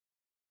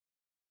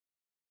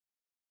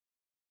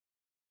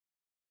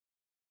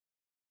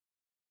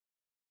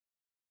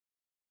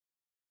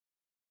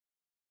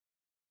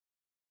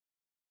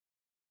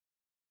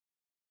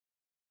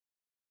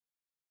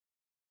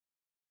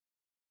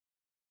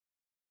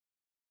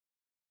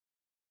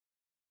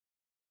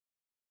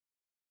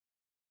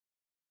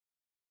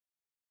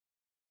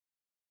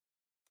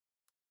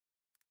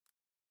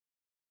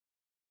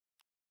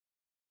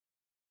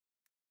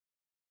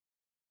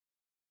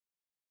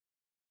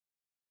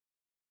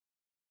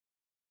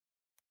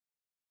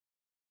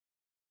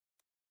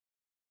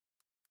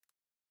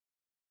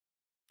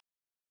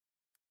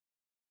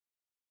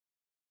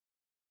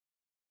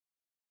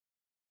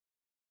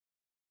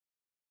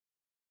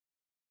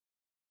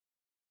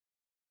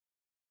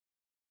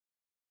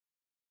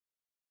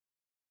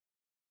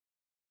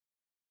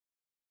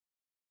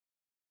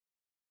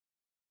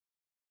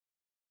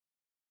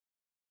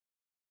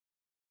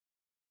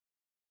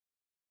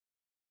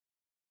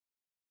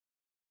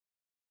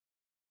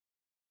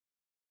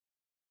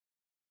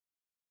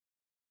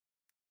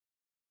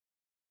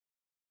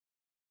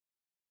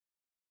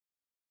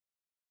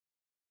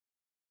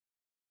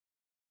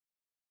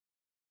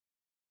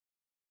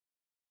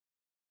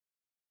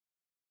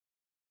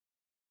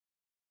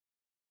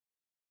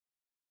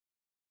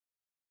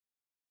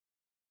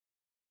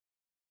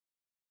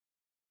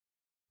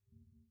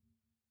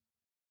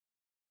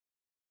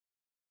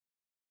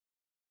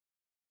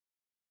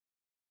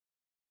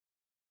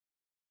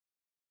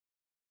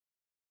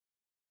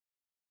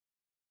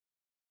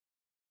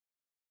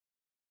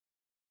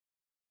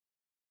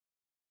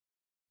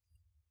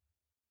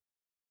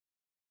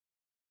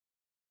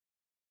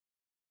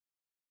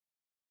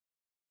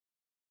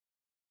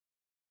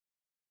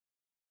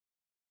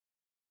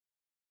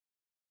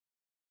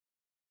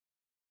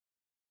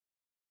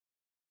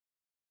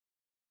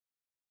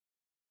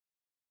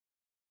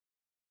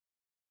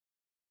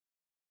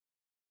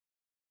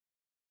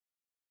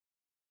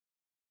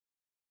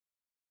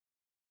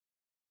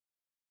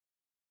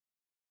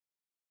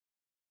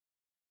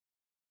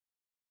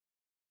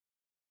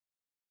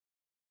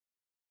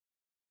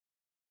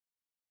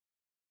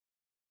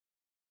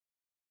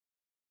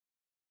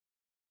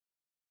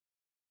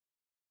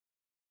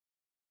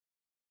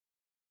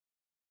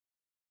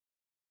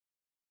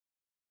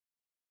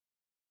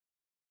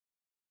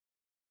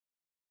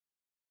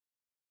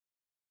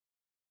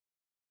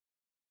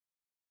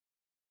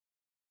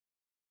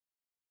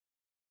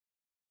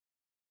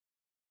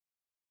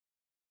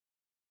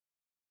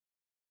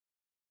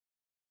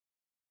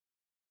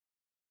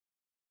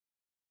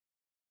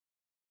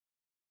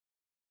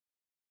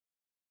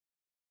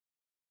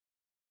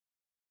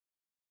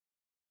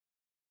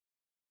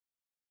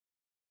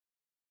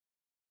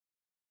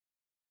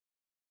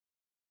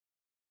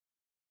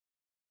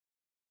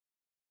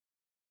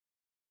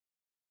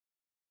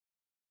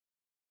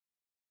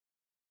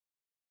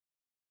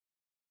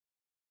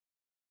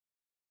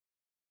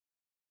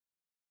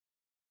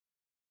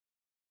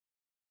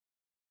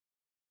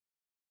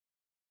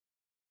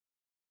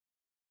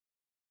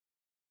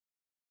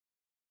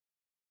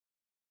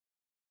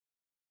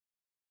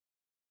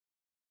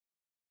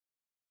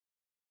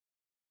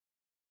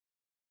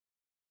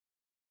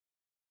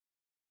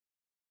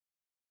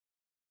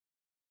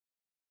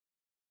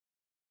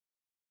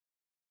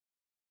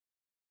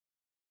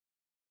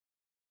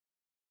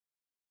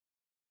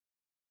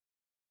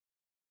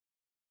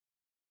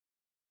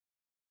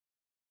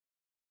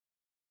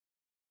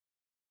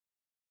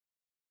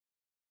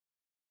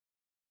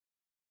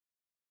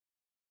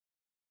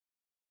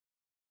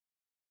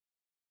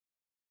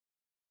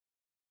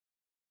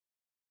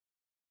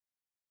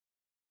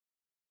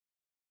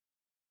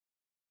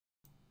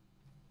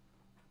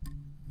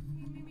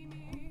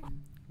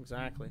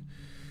exactly.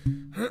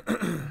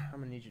 I'm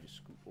gonna need you to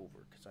scoop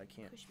over because I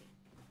can't. Push me.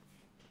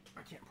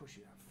 I can't push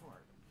you that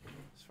far.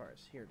 As far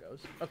as here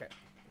goes. Okay.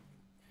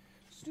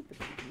 Stupid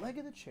leg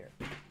of the chair.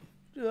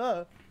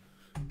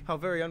 How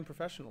very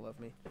unprofessional of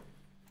me.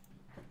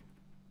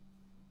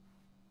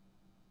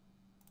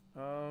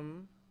 So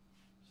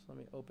let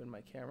me open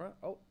my camera.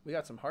 Oh, we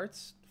got some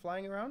hearts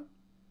flying around.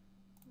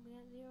 We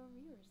got 0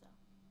 viewers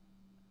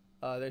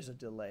though. There's a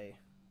delay.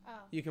 Oh.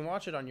 You can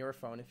watch it on your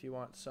phone if you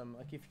want some.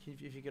 Like if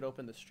you could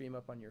open the stream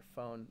up on your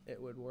phone,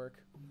 it would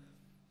work.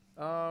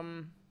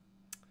 Hello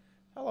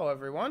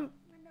everyone.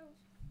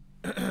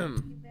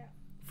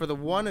 For the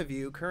one of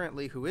you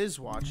currently who is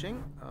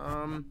watching,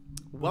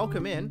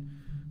 welcome in.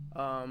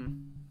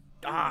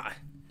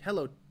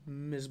 Hello,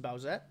 Ms.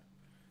 Bowsette.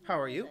 How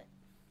are you?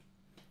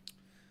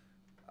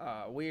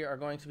 We are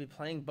going to be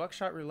playing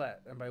Buckshot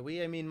Roulette, and by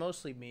we I mean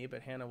mostly me,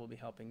 but Hannah will be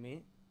helping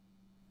me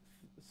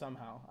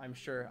somehow. I'm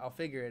sure I'll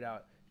figure it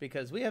out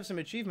because we have some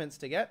achievements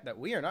to get that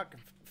we are not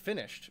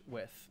finished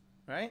with,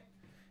 right?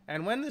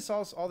 And when this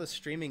all this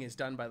streaming is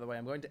done, by the way,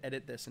 I'm going to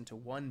edit this into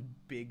one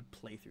big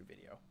playthrough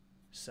video,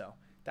 so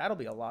that'll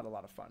be a lot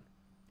of fun.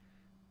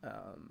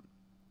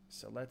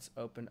 So let's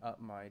open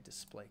up my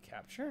display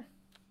capture,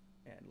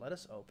 and let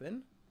us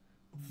open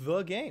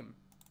the game.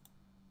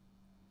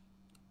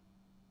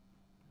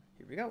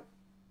 Here we go.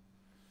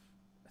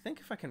 I think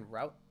if I can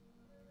route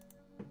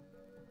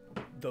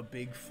the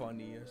big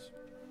funniest.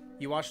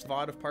 You watched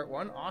VOD of part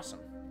 1? Awesome.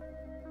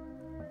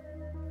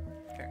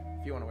 Okay,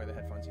 if you want to wear the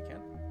headphones, you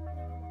can.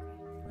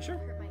 You sure?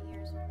 Hurt my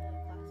ears with the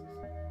glasses.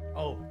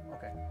 Oh,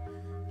 okay.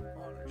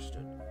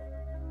 Understood.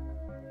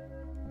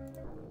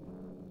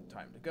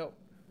 Time to go.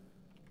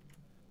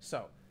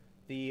 So,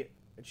 the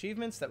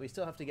achievements that we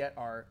still have to get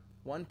are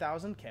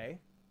 1000K,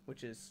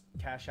 which is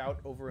cash out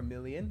over $1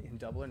 million in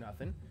Double or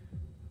Nothing.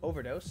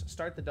 Overdose,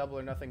 start the Double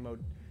or Nothing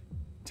mode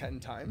 10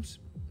 times.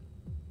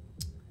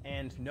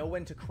 And know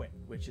when to quit,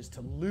 which is to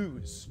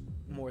lose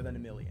more than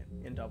 $1 million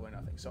in Double or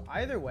Nothing. So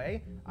either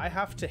way, I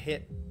have to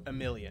hit $1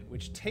 million,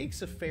 which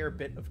takes a fair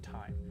bit of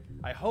time.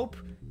 I hope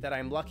that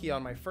I'm lucky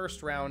on my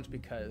first round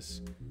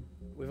because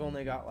we've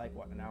only got like,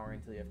 what, an hour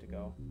until you have to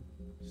go.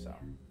 So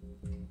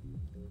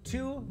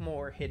 2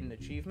 more hidden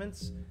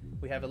achievements.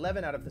 We have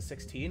 11 out of the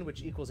 16,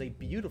 which equals a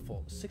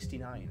beautiful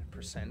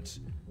 69%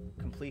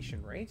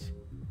 completion rate.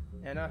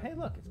 And hey,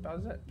 look, it's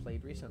Bowsette,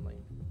 played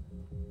recently.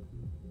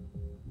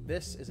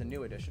 This is a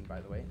new edition, by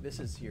the way. This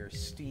is your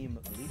Steam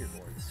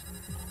leaderboards.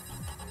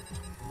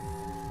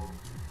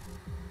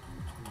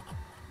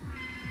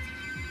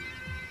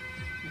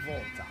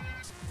 Volta.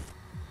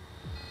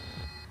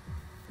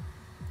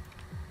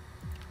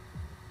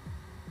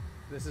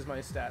 This is my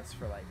stats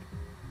for like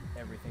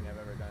everything I've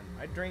ever done.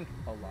 I drink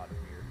a lot of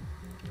beer.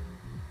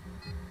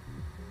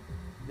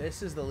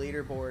 This is the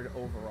leaderboard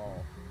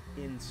overall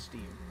in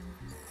Steam.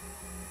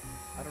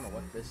 I don't know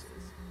what this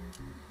is.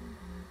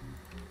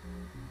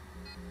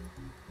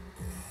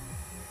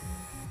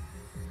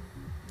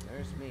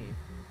 There's me,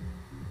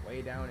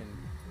 way down in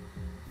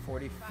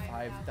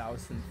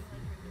 45,000.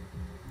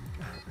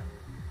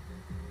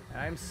 And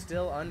I'm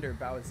still under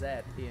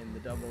Bowsette in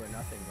the Double or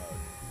Nothing mode,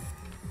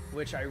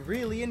 which I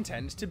really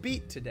intend to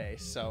beat today.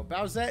 So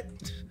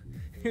Bowsette,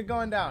 you're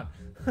going down.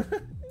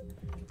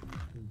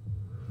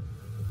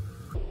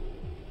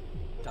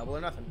 Double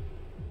or Nothing.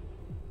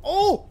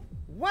 Oh!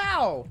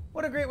 Wow!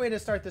 What a great way to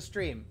start the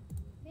stream.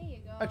 There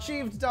you go.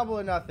 Achieved Double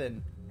or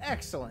Nothing.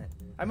 Excellent.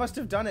 I must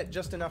have done it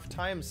just enough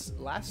times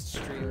last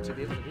stream to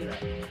be able to do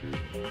that.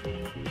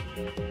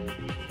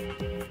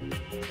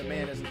 The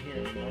man isn't here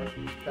anymore.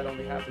 That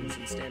only happens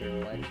in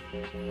standard play.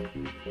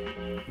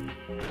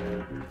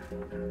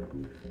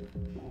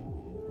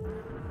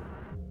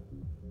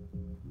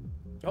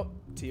 Oh,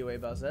 TOA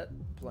Bowsette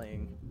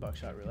playing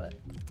Buckshot Roulette.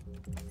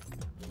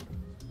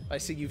 I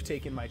see you've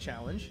taken my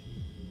challenge.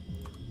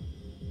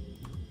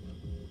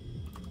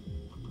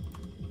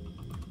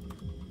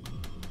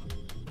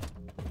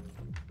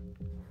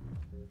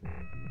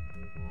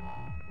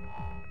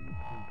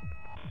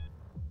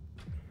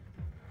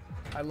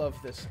 I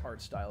love this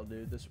art style,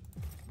 dude. This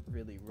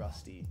really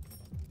rusty.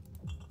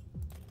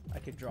 I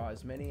could draw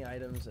as many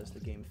items as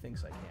the game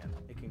thinks I can.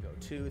 It can go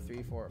 2,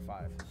 3, 4, or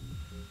 5.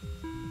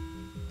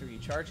 3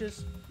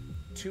 charges,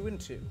 2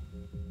 and 2.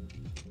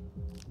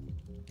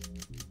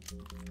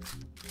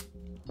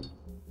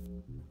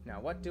 Now,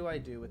 what do I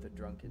do with a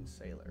drunken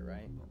sailor,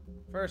 right?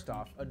 First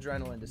off,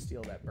 adrenaline to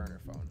steal that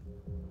burner phone.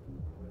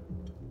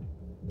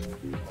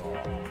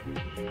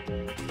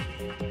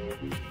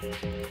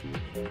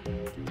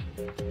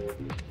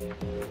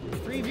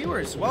 3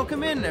 viewers,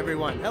 welcome in,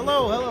 everyone.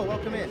 Hello,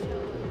 welcome in.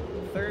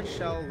 3rd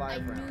shell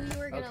live round. I knew you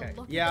were gonna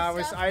look Yeah, at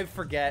the stuff. I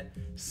forget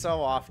so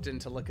often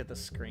to look at the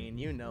screen.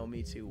 You know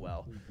me too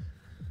well.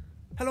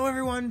 Hello,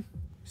 everyone.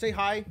 Say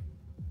hi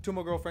to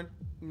my girlfriend,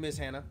 Ms.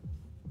 Hannah.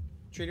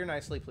 Treat her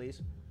nicely,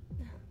 please.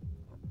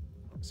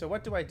 So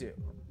what do?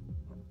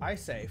 I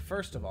say,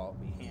 first of all,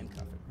 we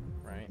handcuff him,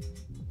 right?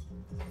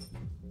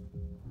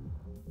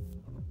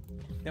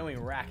 Then we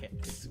rack it.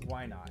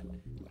 Why not?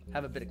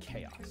 Have a bit of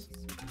chaos.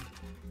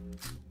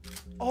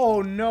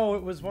 Oh no,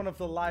 it was one of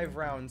the live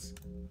rounds.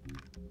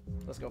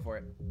 Let's go for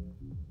it.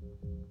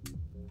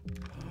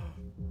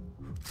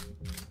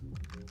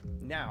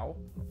 Now,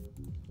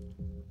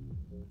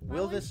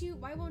 will this...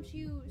 Why won't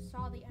you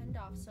saw the end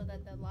off so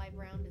that the live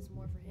round is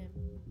more for him?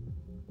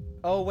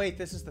 Oh wait,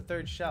 this is the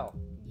third shell.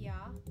 Yeah.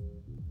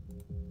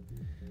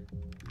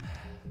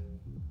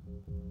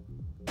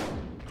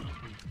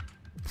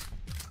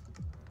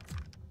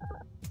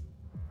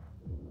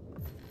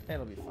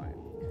 It'll be fine.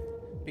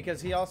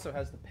 Because he also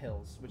has the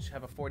pills, which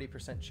have a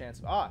 40% chance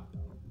of... Ah!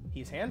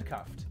 He's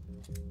handcuffed.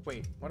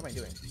 Wait, what am I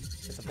doing?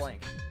 It's a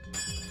blank.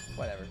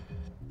 Whatever.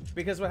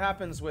 Because what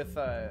happens with,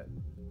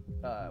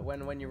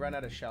 when you run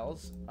out of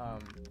shells,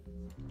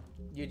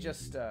 you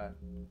just,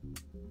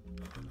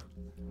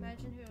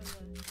 Imagine who it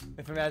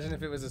was. Imagine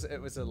if it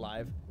was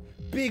alive.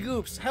 Big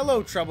oops!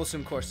 Hello,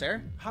 troublesome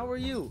Corsair! How are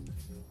you?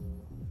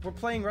 We're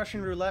playing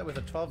Russian roulette with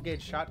a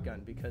 12-gauge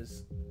shotgun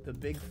because the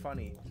big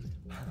funny...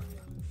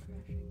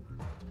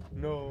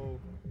 No.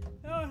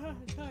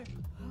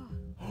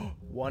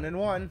 1 and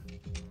 1.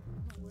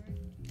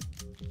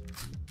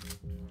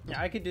 Yeah,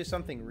 I could do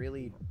something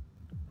really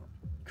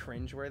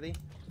cringeworthy,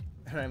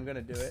 and I'm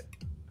gonna do it.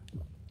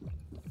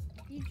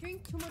 You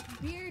drink too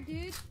much beer,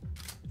 dude.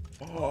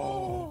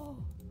 Oh.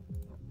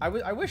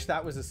 I wish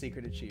that was a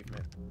secret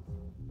achievement.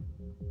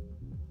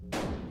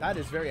 That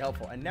is very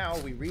helpful. And now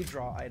we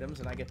redraw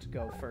items, and I get to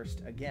go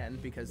first again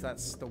because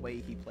that's the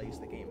way he plays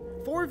the game.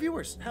 4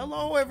 viewers.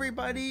 Hello,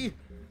 everybody.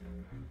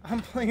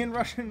 I'm playing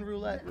Russian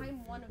roulette. And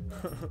I'm one of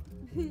them.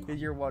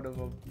 You're one of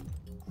them.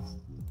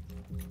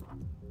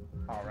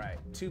 All right,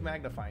 2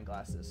 magnifying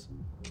glasses.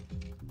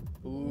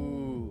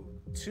 Ooh,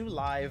 2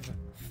 live,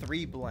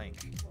 3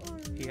 blank. Oh,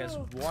 He has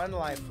 1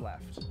 life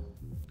left.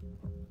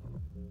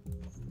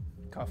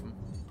 Cuff him.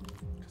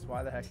 Because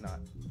why the heck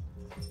not?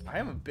 I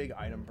am a big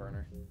item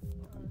burner.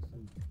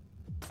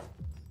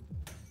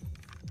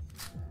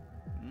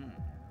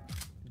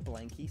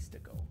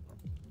 Blankistico.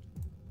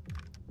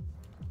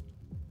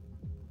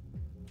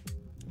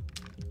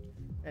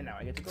 And now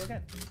I get to go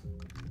again.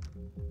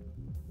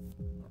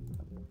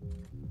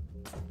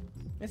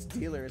 This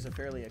dealer is a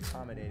fairly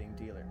accommodating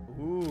dealer.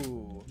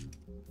 Ooh.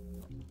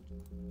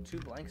 2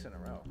 blanks in a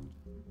row.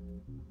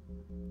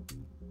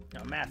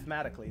 Now,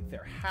 mathematically,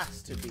 there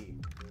has to be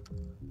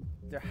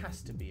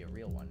a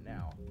real one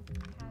now.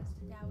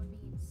 That would be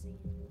insane.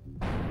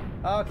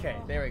 Okay,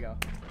 there we go.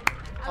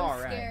 I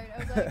was scared. I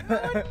was like,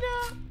 oh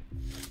no!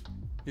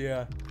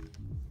 Yeah.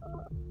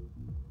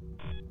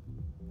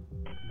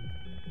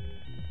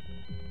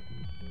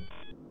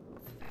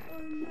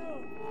 Oh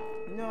no!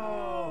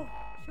 No!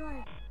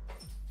 Sorry.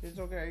 It's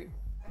okay.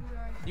 I'm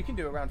sorry. You can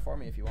do a round for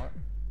me if you want.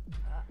 Do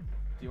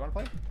you want to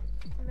play?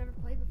 I've never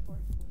played before.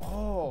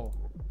 Oh!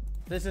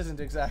 This isn't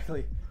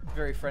exactly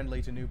very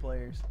friendly to new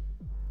players.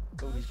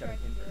 Oh, I'll he's got try an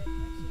to do invert. it.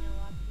 I've seen a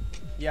lot of people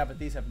do it. Yeah, but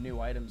these have new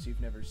items you've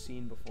never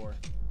seen before.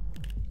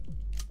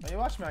 Well, you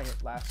watched my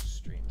last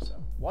stream,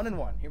 so 1 and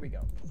 1. Here we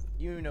go.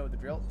 You know the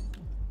drill.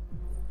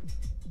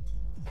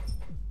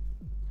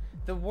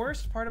 The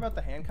worst part about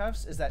the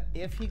handcuffs is that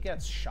if he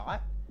gets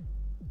shot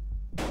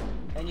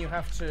and you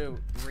have to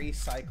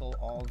recycle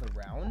all the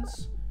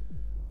rounds,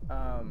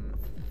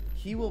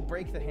 he will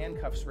break the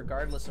handcuffs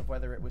regardless of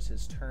whether it was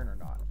his turn or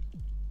not.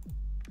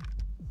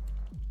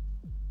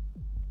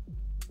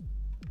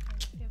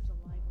 It was a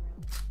live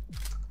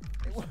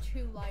round.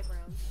 There's 2 live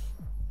rounds.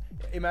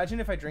 Imagine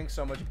if I drink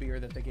so much beer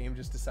that the game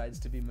just decides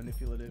to be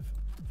manipulative.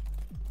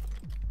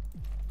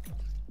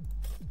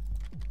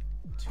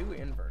 2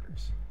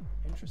 inverters.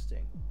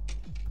 Interesting.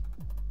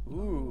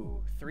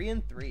 Ooh, 3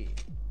 and 3.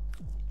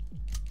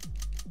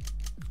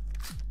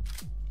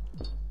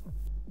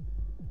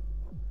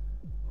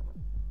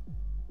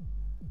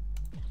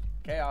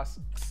 Chaos.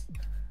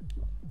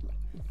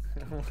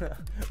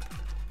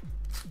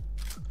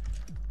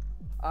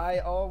 I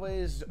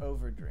always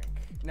overdrink.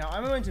 Now,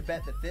 I'm going to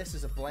bet that this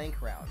is a blank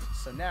round,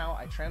 so now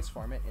I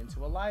transform it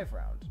into a live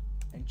round.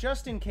 And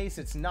just in case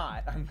it's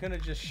not, I'm going to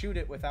just shoot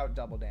it without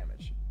double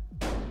damage.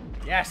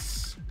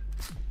 Yes!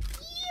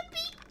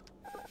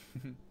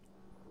 Yippee!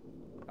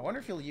 I wonder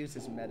if he'll use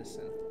his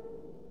medicine.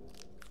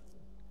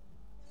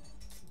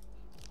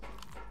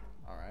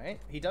 Alright,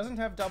 he doesn't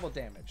have double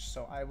damage,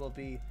 so I will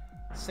be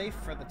safe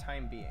for the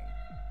time being.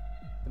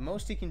 The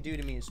most he can do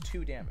to me is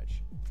 2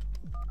 damage.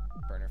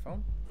 Burner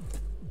phone.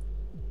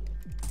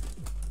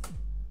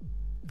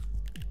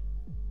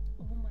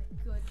 Oh my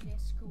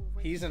goodness,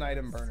 great. He's an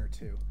item burner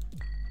too.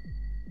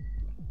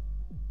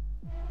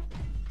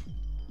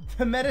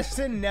 The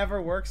medicine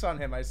never works on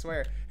him, I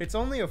swear. It's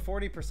only a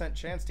 40%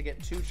 chance to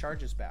get 2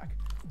 charges back,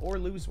 or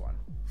lose 1.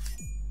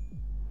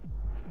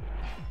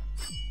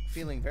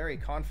 Feeling very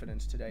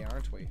confident today,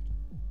 aren't we?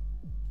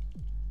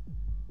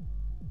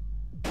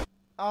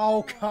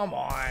 Oh, come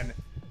on!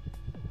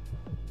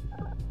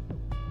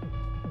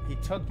 He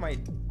took my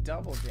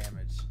double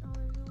damage. Oh,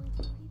 there's only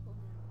 2 people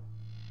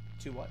now.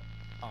 2 what?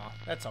 Aw,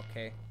 that's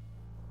okay.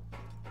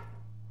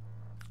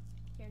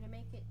 Here to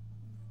make it.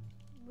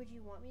 Would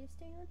you want me to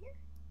stay on here?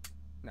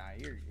 Nah,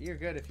 you're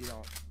good if you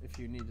don't, if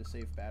you need to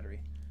save battery.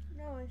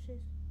 No, it's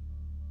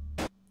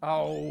just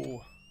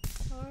Oh.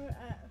 hard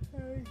at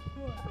first.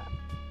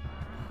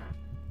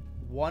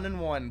 1 and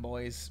 1,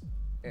 boys.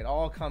 It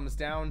all comes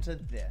down to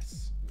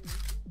this.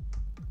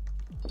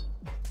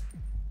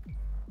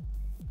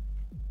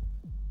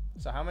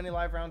 So how many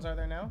live rounds are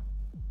there now?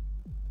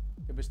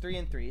 It was 3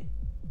 and 3.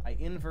 I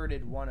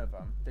inverted one of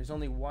them. There's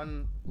only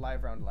one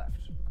live round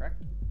left,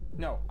 correct?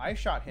 No, I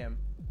shot him.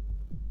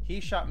 He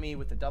shot me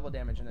with the double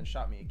damage and then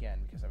shot me again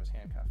because I was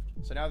handcuffed.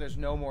 So now there's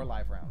no more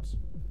live rounds.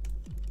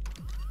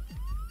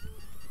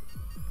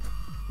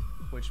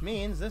 Which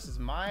means this is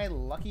my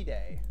lucky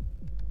day.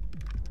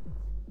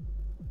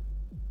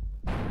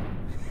 I'm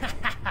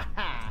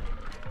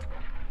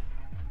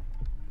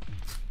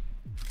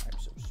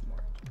so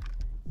smart.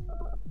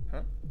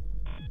 Huh?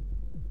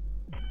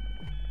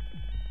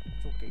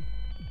 It's okay.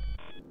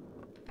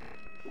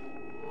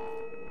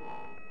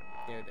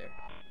 There.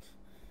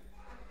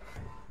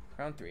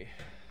 Round 3.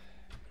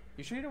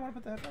 You sure you don't want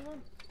to put the headphones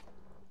on?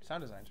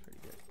 Sound design's pretty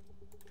good.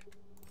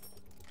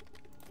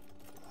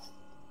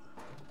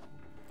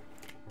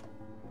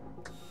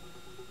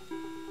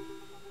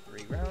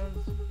 Three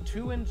rounds.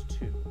 2 and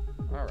 2.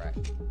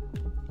 Alright.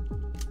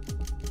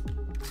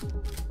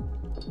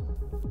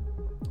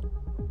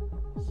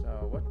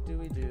 So what do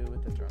we do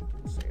with the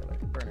drunken sailor?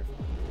 Burner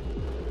phone.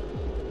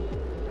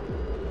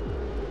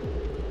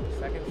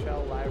 Second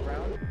shell live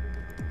round.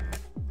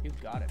 You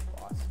got it,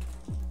 boss.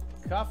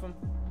 Cuff him.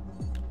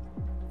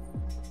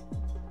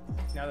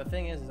 Now the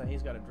thing is that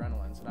he's got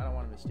adrenaline, so I don't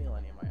want him to steal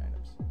any of my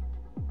items.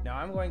 Now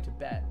I'm going to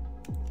bet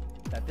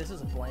that this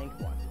is a blank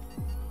one.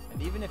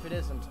 And even if it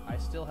isn't, I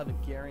still have a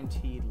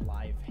guaranteed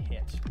live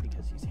hit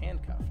because he's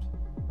handcuffed.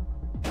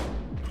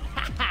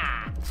 Ha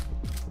ha!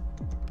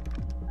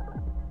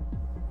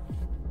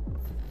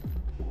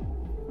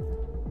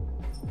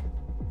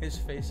 His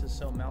face is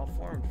so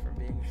malformed from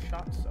being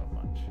shot so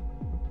much.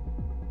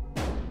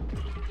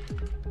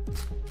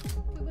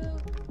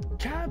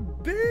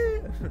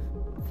 Kaboo!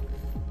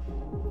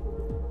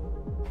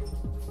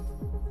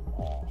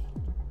 Oh.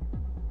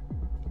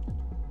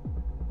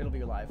 It'll be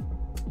alive.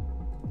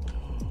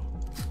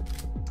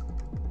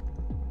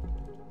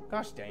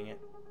 Gosh dang it.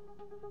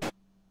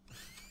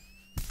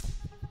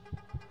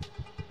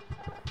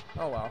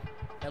 Oh well.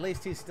 At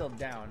least he's still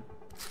down.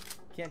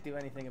 Can't do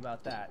anything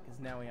about that,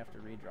 because now we have to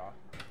redraw.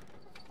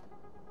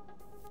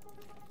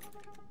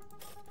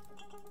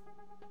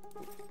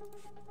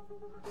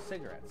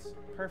 Cigarettes.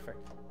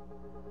 Perfect.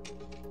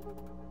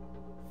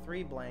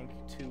 3 blank,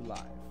 2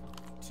 live.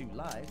 2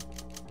 live,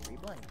 3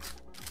 blank.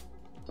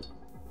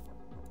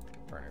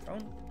 Burner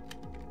phone.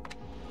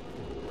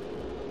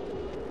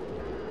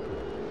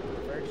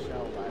 Third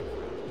shell live.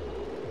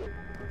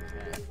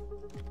 Okay.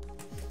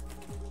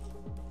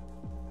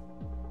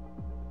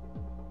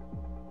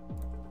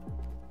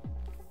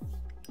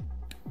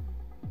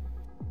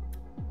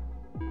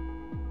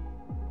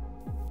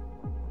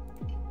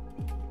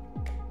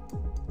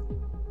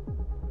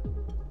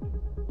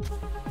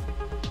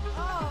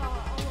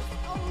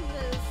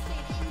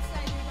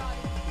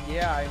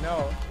 Yeah, I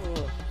know.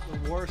 Ugh,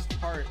 the worst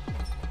part.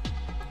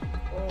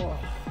 Oh.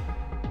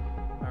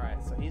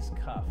 Alright, so he's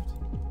cuffed.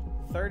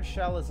 Third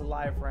shell is a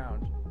live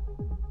round.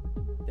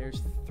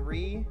 There's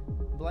 3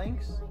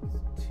 blanks,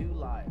 2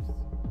 lives.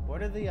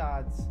 What are the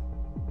odds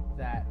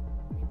that...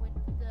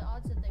 The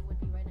odds that they would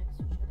be right next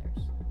to each other.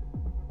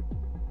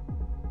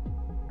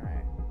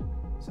 Alright.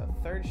 So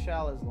third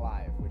shell is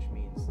live, which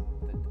means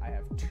that I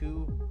have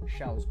 2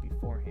 shells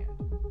beforehand.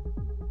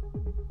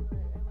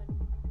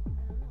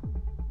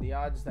 The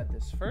odds that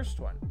this first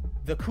one,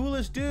 the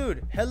coolest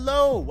dude,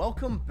 hello,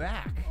 welcome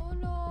back. Oh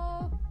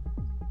no.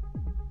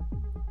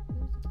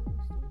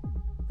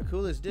 Who's The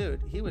coolest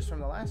dude, he was from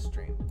the last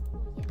stream.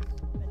 Well,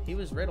 yes, but He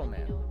was Riddle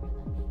Man.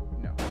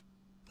 No.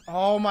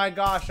 Oh my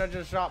gosh, I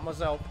just shot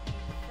myself.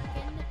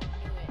 Freaking knew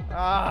it.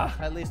 Ah,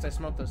 at least I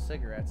smoked those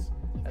cigarettes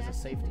He's as a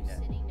actually safety net.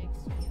 sitting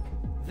next to you.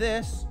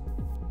 This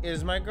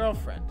is my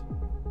girlfriend.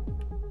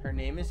 Her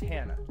name is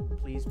Hannah.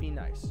 Please be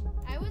nice.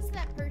 I was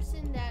that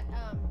person that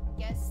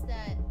guessed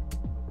that.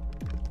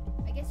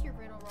 I guess you're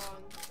riddle wrong,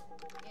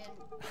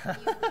 and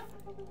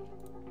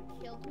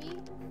you killed me.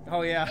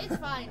 Oh yeah. It's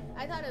fine.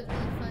 I thought it was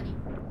really funny.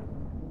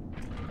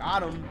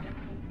 Got him.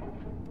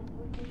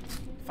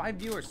 5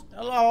 viewers.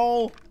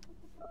 Hello.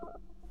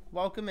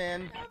 Welcome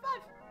in.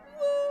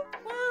 Woo,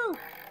 woo.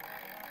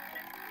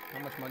 How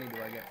much money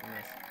do I get from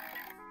this?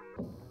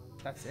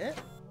 That's it?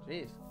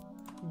 Jeez.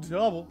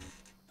 Double.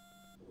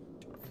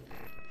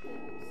 Music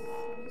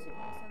almost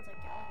sounds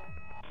like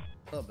Gallagher.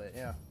 A little bit,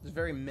 yeah. It's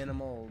very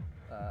minimal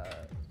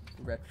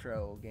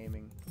retro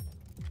gaming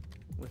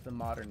with a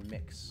modern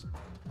mix.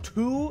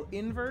 2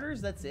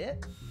 inverters, that's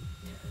it?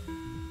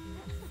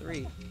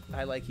 3.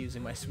 I like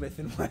using my Smith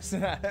 &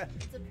 Wesson.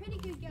 It's a pretty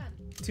good gun.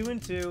 2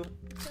 and 2. It'll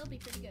still be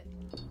pretty good.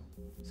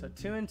 So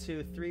 2 and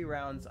 2, 3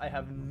 rounds. I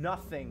have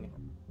nothing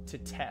to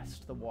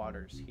test the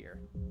waters here.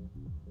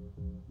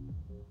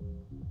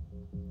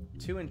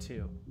 2 and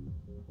 2.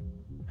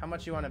 How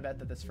much you want to bet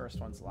that this first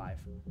one's live?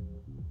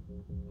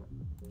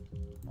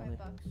 $5.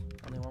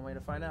 Only one way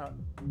to find out.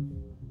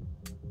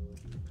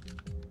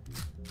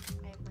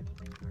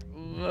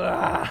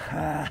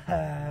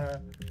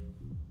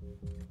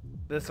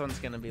 This one's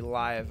gonna be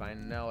live, I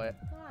know it.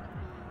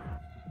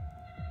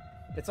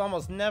 It's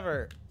almost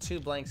never 2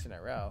 blanks in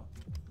a row.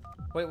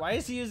 Wait, why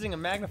is he using a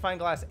magnifying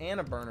glass and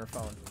a burner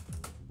phone?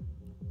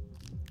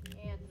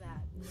 And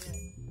that.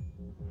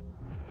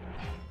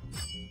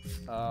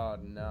 Oh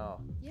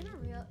no.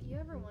 You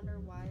ever wonder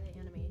why the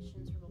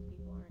animations for both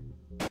people aren't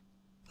the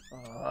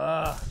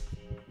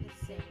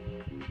same?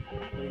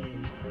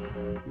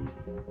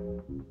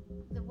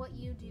 What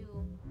you do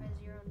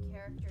as your own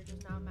character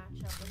does not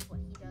match up with what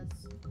he does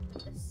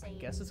the same. I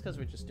guess it's because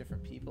we're just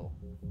different people.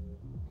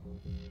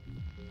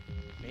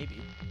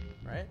 Maybe,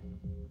 right?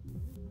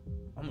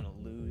 I'm gonna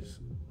lose.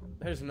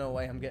 There's no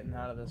way I'm getting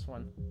out of this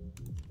one.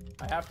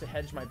 I have to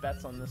hedge my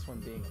bets on this one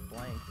being a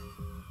blank.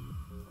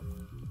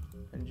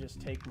 And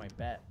just take my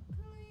bet.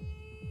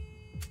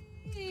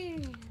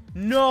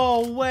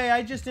 No way!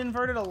 I just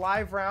inverted a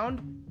live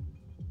round.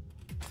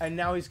 And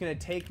now he's gonna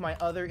take my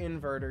other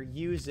inverter,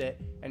 use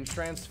it, and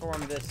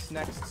transform this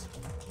next...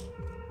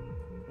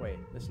 Wait,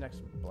 this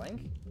next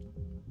blank?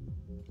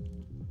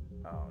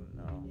 Oh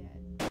no.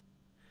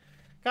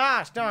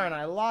 Gosh darn,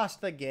 I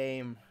lost the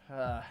game.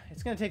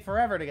 It's gonna take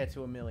forever to get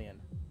to 1 million.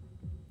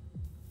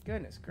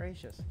 Goodness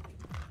gracious.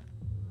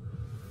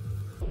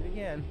 Do it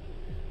again.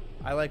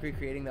 I like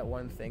recreating that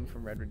one thing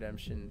from Red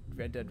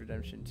Dead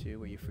Redemption 2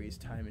 where you freeze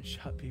time and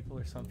shot people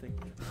or something.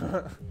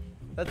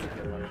 That's a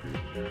good one.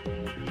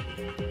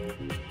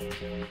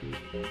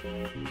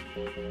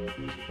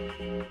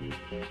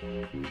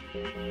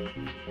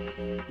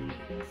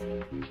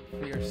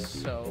 We are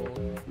so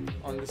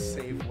on the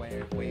same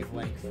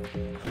wavelength.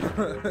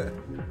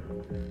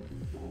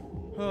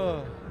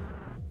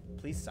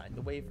 Please sign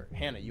the waiver.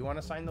 Hannah, you want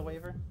to sign the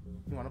waiver?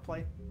 You want to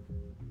play?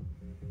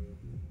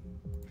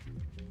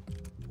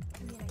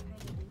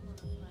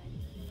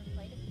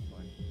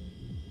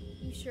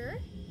 Sure?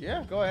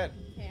 Yeah, go ahead.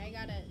 Okay, we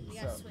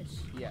gotta switch.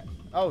 Yeah.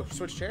 Oh,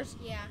 switch chairs?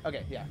 Yeah.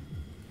 Okay, yeah.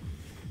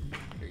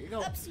 Here you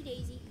go. Upsie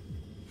daisy.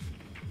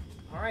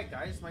 Alright,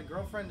 guys, my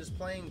girlfriend is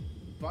playing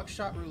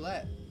Buckshot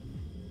Roulette.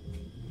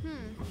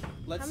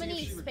 Let's How see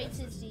many if she regrets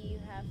spaces this. do you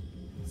have?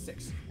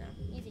 6. No,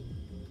 easy.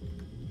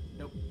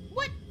 Nope.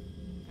 What?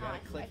 You gotta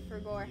click. I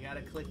forgot. You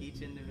gotta click each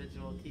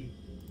individual key.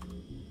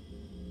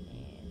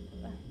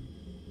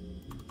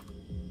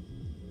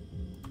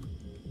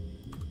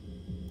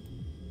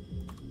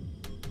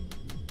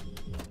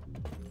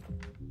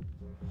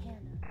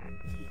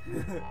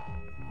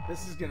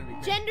 This is gonna be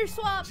great. Gender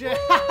swap.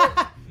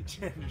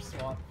 Gender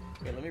swap.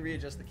 Okay, let me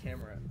readjust the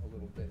camera a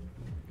little bit.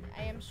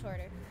 I am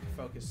shorter.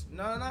 Focus.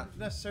 No, not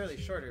necessarily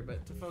shorter,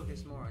 but to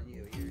focus more on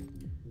you. You're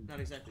not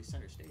exactly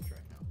center stage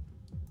right now.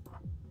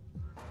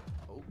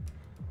 Oh.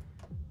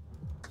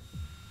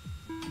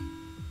 Why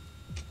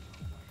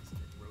is it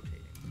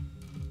rotating?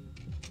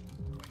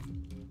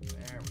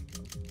 There we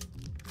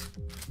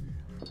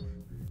go.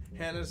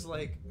 Hannah's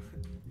like,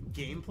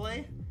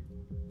 gameplay?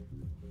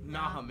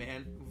 Nah,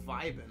 man.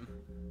 Vibing.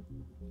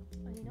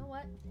 Oh, you know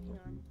what? Hang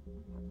on.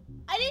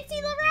 I didn't see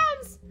the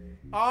rounds!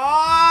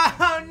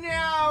 Oh,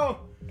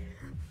 no!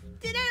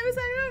 Was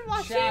anyone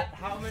watching? Chat,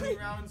 how many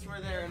rounds were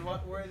there and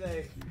what were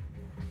they?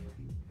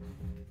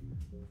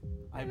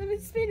 I live in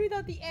spin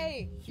without the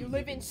A. You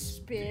live in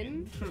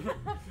spin?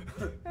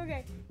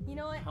 Okay, you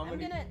know what? I'm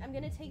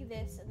gonna take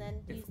this and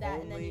then use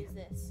that and then use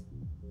this.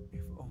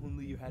 If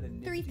only you had a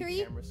nifty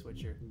 3-3? camera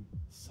switcher.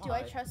 Do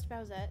I trust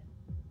Bowsette?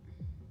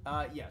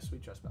 Yes, we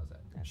trust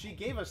Bowsette. Okay. She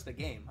gave us the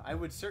game. I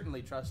would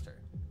certainly trust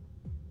her.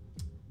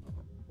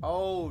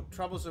 Oh,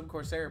 Troublesome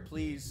Corsair,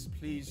 please,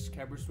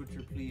 camera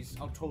switcher, please.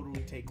 I'll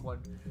totally take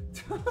one.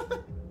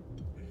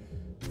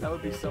 That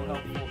would be so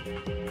helpful.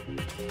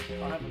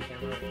 I'll have a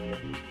camera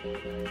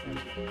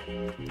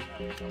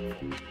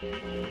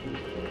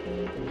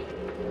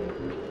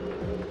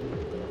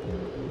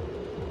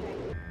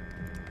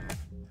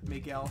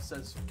Miguel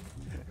says,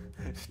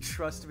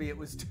 trust me, it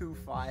was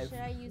 2-5. Should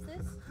I use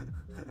this?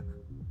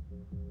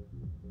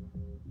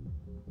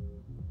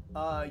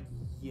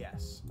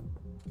 Yes.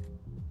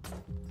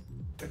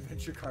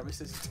 Adventure Karma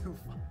says 2-5.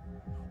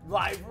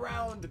 Live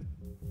round!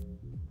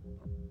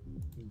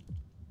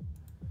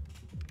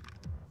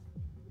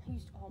 I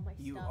used all my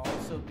You stuff.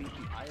 also beat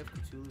the Eye of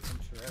Cthulhu from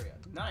Terraria.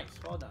 Nice,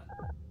 well done.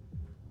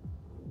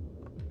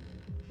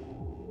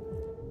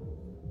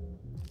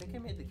 I think I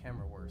made the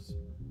camera worse.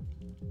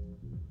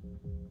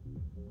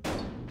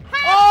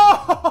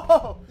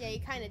 Oh! Yeah, you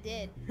kind of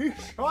did. He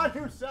shot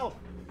himself!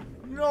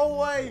 No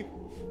way!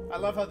 I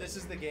love how this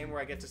is the game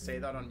where I get to say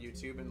that on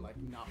YouTube and like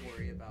not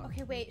worry about.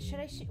 Okay, wait. Should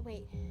I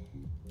wait?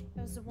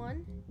 That was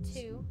 1,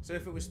 2. So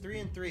if it was 3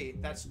 and 3,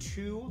 that's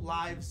 2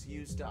 lives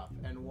used up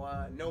and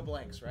 1 no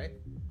blanks, right?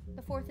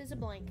 The 4th is a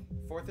blank.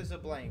 4th is a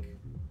blank.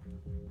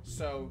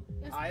 So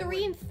it was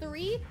 3 and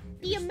 3.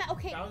 The amount.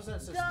 Okay. That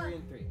says 3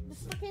 and 3. The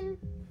fucking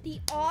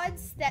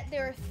odds that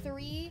there are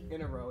 3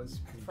 in a row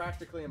is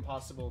practically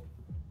impossible.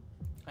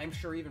 I'm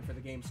sure even for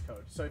the game's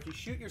code. So if you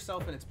shoot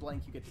yourself and it's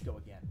blank, you get to go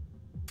again.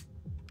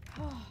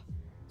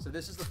 So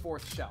this is the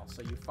 4th shell.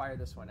 So you fire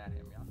this one at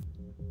him, yeah.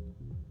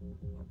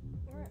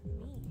 Or at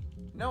me.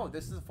 No,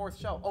 this is the fourth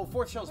shell. Oh,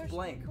 fourth shell's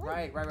blank.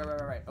 blank.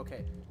 Right.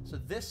 Okay. So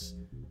this...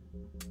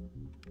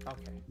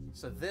 Okay.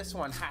 So this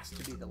one has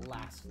to be the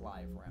last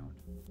live round.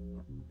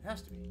 It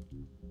has to be.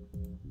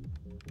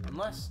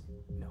 Unless...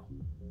 No.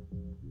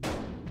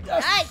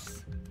 Yes!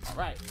 Nice!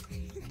 Alright.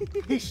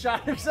 He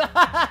shot himself.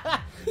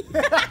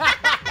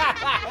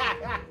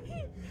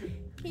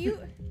 You...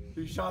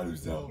 He shot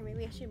himself. Here,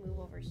 maybe I should move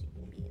over so you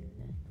can be in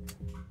the...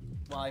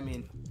 Well, I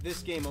mean,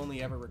 this game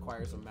only ever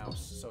requires a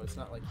mouse, so it's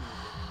not like you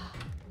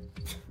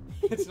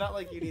need it's not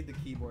like you need the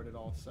keyboard at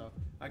all, so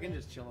I can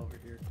just chill over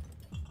here.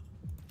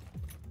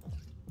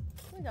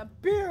 I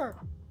got beer!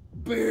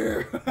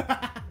 Beer!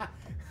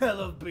 I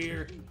love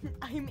beer.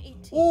 I'm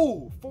 18.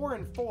 Ooh, 4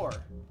 and 4.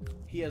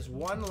 He has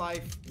 1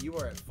 life. You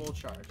are at full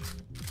charge.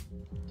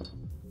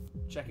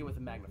 Check it with a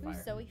magnifier.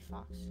 Who's Zoe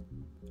Fox?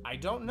 I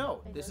don't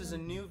know. This is a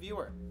new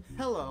viewer.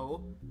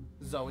 Hello,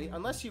 Zoe.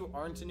 Unless you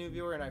aren't a new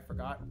viewer and I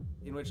forgot,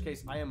 in which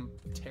case I am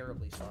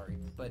terribly sorry.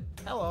 But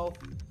hello.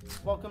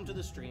 Welcome to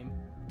the stream.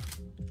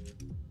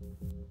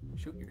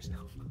 Shoot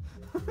yourself.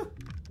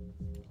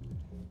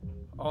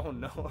 Oh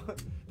no.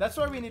 That's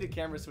why we need a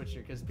camera switcher,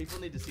 because people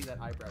need to see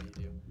that eyebrow you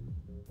do.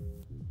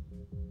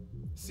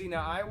 See,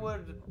 now I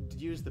would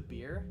use the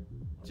beer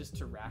just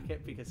to rack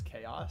it because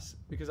chaos,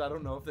 because I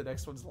don't know if the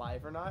next one's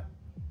live or not.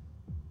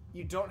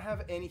 You don't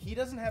have any, he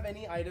doesn't have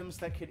any items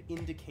that could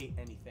indicate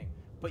anything,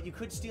 but you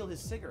could steal his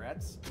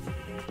cigarettes.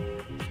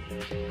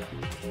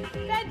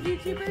 That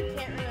YouTuber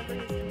can't remember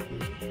his name.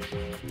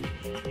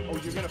 Oh,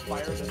 you're gonna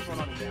fire this one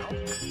on him now?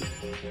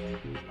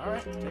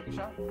 Alright, take a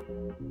shot.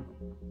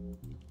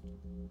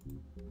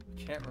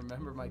 Can't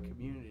remember my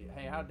community.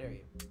 Hey, how dare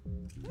you?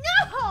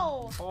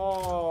 No!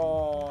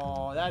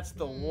 Oh, that's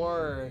the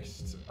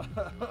worst.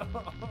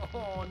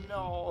 Oh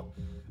no.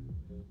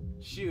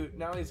 Shoot,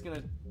 now he's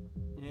gonna,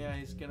 yeah,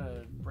 he's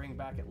gonna bring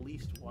back at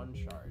least 1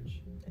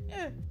 charge.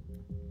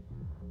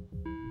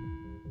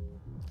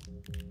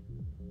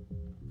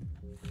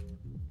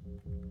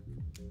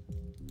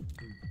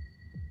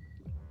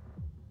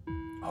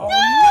 Oh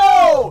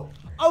no!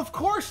 Of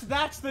course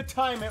that's the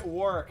time it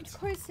worked. Of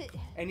course it...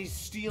 And he's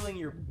stealing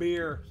your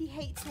beer. He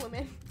hates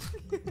women.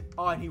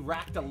 Oh, and he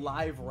racked a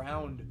live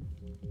round.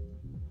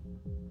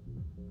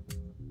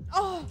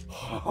 Oh!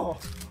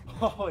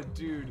 Oh,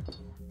 dude.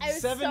 I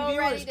was 7 so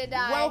viewers. ready to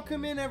die.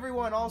 Welcome in,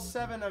 everyone. All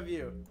 7 of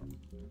you.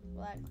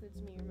 Well, that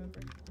includes me, remember?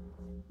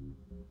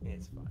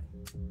 It's fine.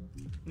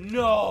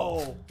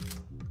 No!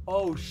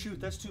 Oh, shoot.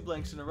 That's 2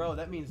 blanks in a row.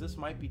 That means this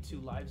might be 2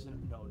 lives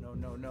in...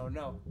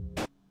 No.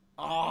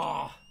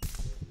 Ah!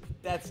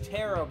 That's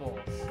terrible.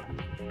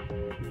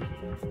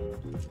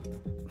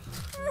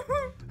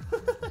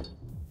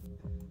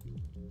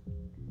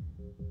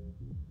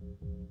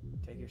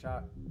 Take your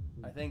shot.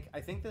 I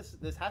think this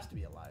has to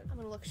be alive. I'm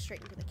gonna look straight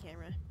into the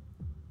camera.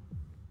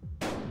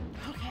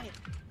 Okay.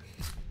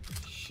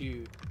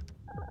 Shoot.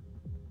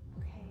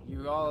 Okay.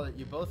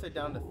 You both are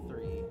down to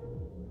 3.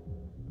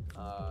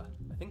 I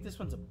think this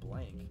one's a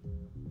blank.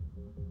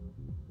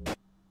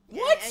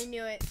 What? I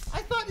knew it.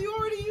 I thought you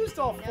already used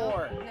all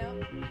 4.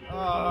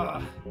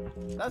 No.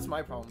 That's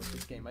my problem with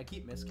this game. I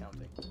keep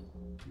miscounting.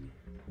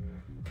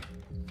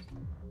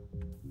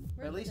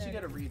 At least you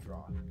get a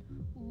redraw.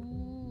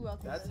 Ooh, I'll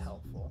take That's those.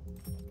 helpful.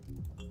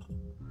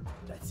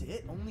 That's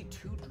it? Only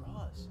 2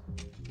 draws.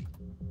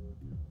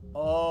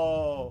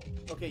 Oh.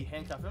 Okay,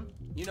 handcuff him.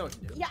 You know what to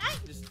do. Yeah,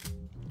 Just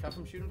cuff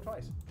him, shoot him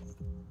twice.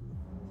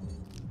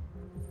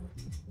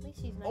 At least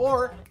he's not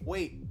Or,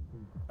 wait.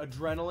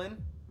 Adrenaline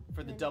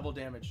for the double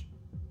damage.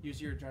 Use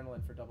your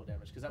adrenaline for double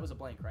damage, because that was a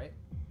blank, right?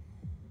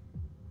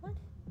 What?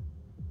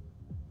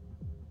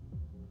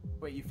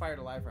 Wait, you fired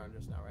a live round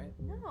just now, right?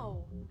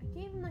 No. I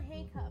gave him the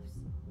handcuffs.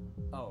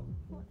 Oh.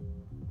 What?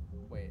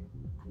 Wait.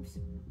 I'm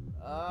so...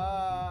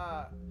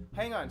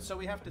 Hang on. So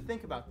we have to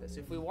think about this.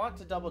 If we want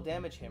to double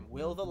damage him,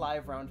 will the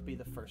live round be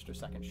the first or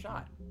second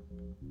shot?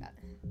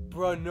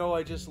 Bruh, no,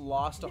 I just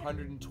lost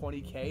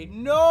 120k.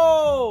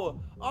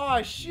 No!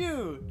 Oh,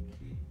 shoot!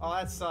 Oh,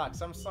 that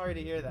sucks. I'm sorry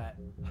to hear that.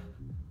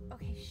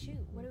 Okay, shoot.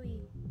 What do we...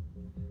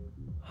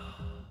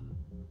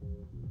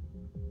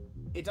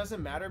 It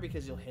doesn't matter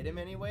because you'll hit him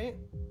anyway.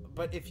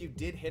 But if you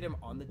did hit him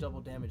on the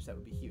double damage, that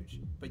would be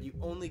huge. But you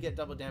only get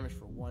double damage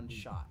for 1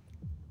 shot.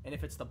 And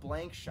if it's the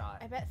blank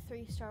shot... I bet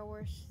 3 Star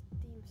Wars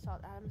themed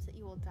salt atoms that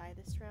you will die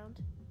this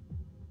round.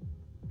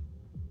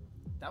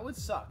 That would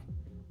suck.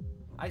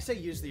 I say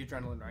use the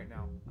adrenaline right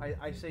now.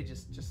 I say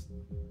just...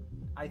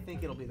 I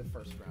think it'll be the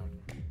first round.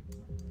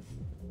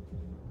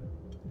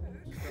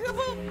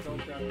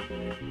 Don't grab it.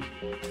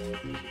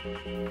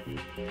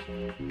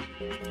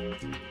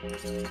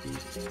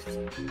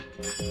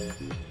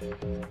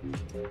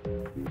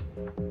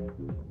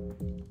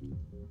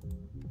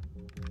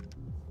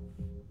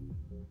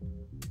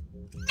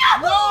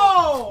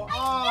 No! I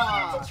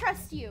wanted to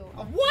trust you.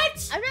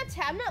 What?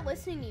 I'm not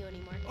listening to you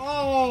anymore.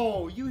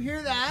 Oh, you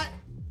hear that?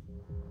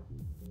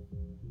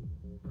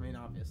 I mean,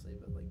 obviously,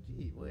 but like,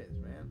 gee whiz,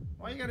 man.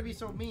 Why you gotta be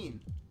so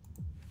mean?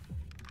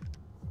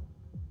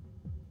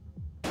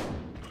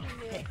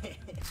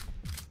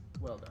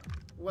 Well done.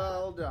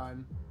 Well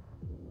done.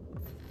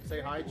 Say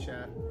hi,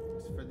 chat.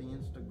 It's for the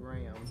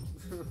Instagram.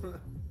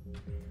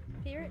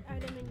 Favorite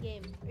item in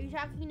game. Are you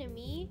talking to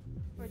me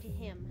or to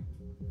him?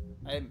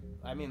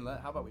 I mean,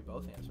 how about we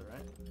both answer,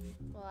 right?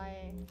 Well,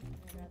 I'd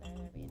rather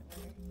there be an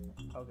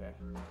order. Okay.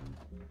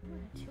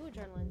 Ooh, 2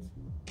 adrenalines.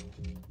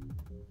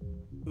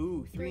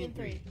 Ooh, 3 3 and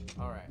 3.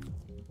 All right.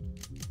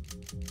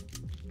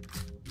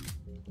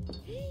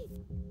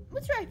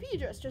 What's your IP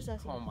address? Just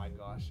asking. Oh my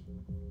gosh.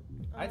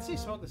 I'd say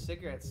smoke the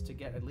cigarettes to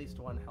get at least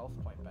 1 health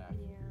point back.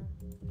 Yeah.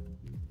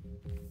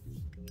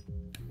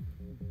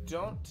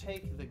 Don't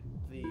take the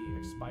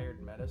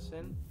expired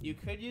medicine. You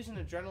could use an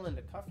adrenaline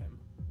to cuff him,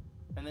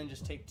 and then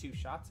just take 2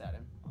 shots at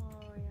him.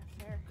 Oh yeah,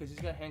 fair. Because he's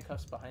got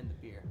handcuffs behind the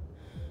beer.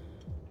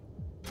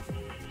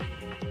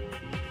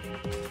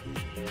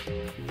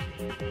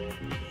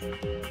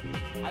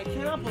 I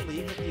cannot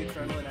believe that the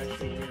adrenaline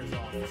actually wears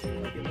off too.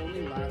 Like, it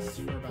only lasts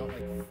for about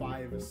like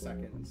 5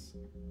 seconds.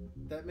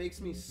 That makes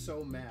me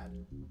so mad.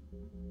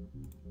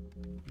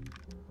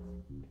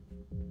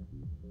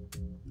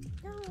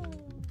 No.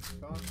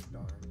 Gosh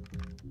darn.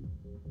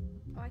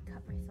 Oh, I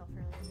cut myself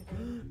earlier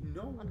today.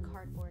 No. On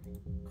cardboard.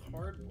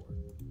 Cardboard.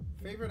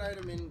 Favorite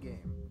item in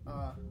game.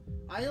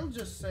 I'll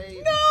just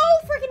say. No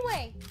freaking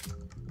way.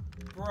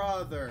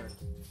 Brother.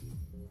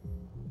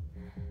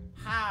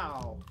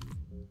 How?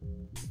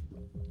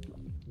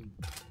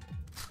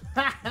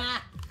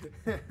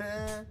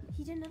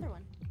 He did another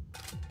one.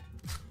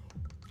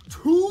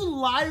 2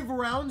 live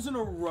rounds in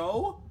a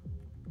row?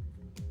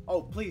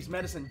 Oh, please,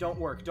 medicine, don't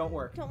work, don't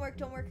work. Don't work,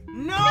 don't work.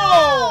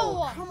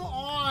 No! Come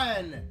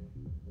on!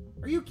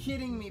 Are you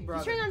kidding me,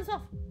 brother? He's turning on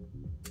himself.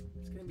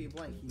 It's gonna be a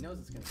blank. He knows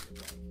it's gonna be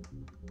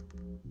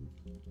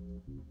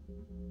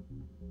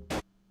a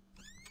blank.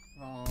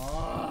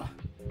 Aww.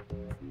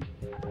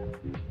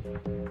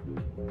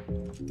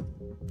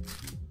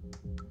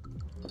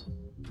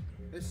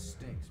 This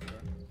stinks, bro.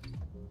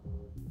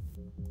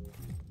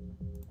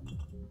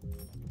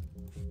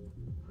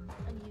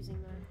 I'm using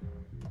mine.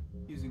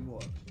 Using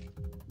what?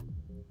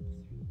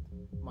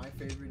 My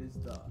favorite is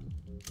the.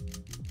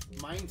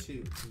 Mine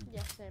too.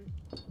 Yes, same.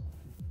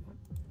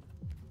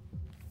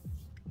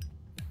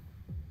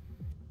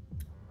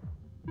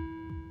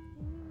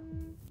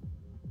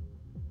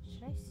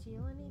 Should I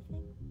steal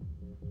anything?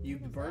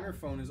 The burner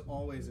phone is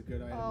always a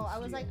good item. Oh, to I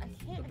was steal. like, I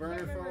can't. The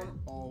burner remember. phone,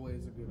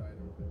 always a good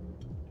item.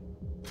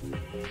 6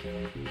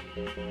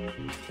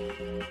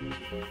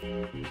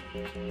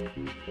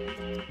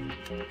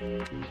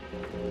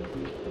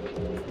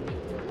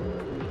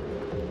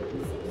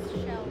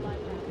 shell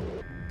live round.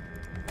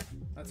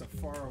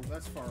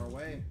 That's far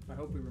away. I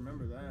hope we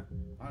remember that.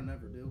 I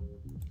never do.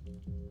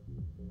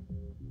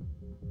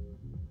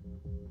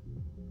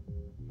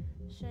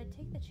 Should I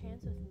take the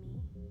chance with me?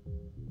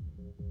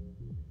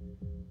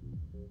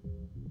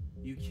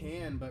 You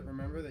can, but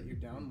remember that you're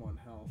down 1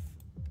 health.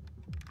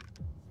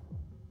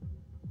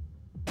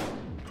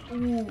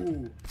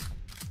 Ooh!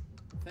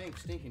 Thank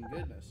stinking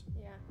goodness.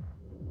 Yeah.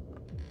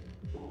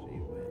 Gee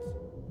whiz.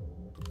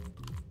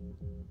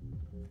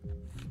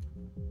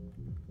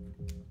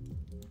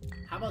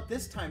 How about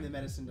this time the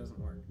medicine doesn't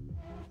work?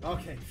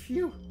 Okay,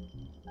 phew!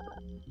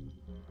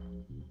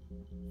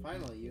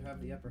 Finally, you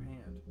have the upper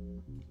hand.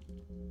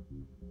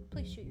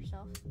 Please shoot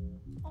yourself.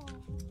 Oh.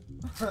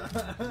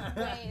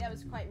 Wait, that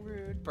was quite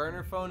rude.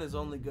 Burner phone is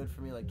only good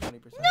for me like 20%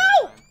 of the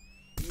No! time.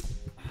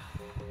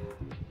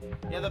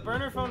 Yeah, the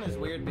burner phone is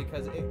weird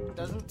because it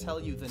doesn't tell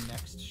you the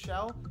next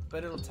shell,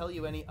 but it'll tell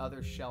you any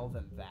other shell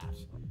than that.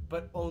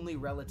 But only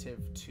relative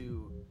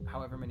to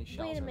however many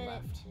shells Wait a are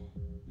minute. left.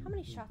 How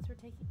many shots were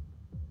taken?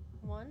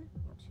 1,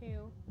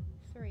 2,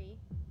 3.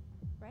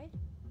 Right?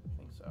 I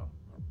think so.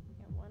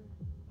 Yeah, 1,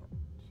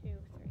 2,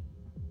 3.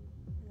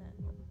 And then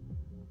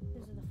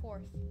this is the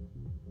 4th.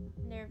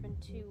 And there have been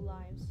 2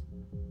 lives.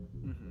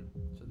 Mm-hmm.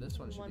 So this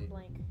one should 1 be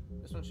blank.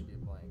 This one should be a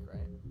blank,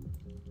 right?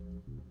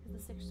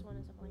 Because the 6th one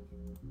is a blank.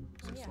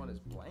 Sixth one is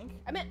blank?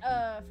 I meant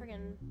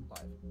friggin'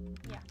 Live.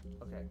 yeah.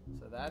 Okay,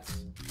 so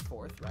that's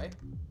 4th, right?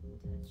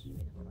 That should be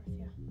the 4th,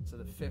 yeah. So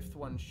the 5th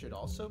one should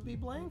also be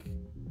blank?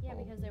 Yeah,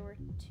 Oh. because there were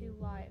 2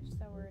 lives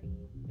that were already.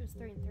 It was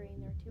 3 and 3,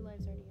 and there were 2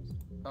 lives already used.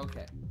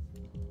 Okay.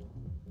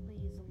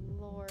 Please,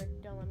 Lord,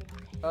 don't let me.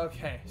 Okay.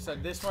 Okay, so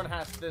this one's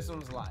live. This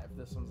one's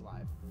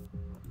live.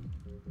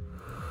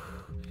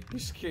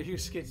 You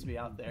skids me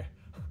out there.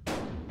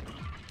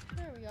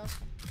 There we go.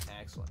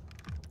 Excellent.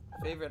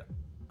 Favorite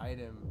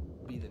item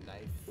be the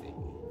knife thing.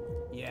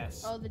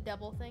 Yes. Oh, the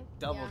double thing?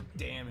 Double Yeah.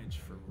 damage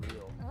for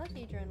real. I like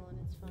the adrenaline,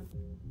 it's fun.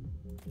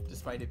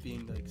 Despite it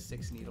being like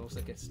 6 needles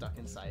that get stuck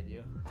inside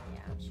you.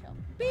 Yeah, chill.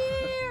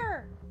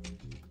 Beer!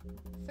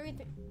 3 and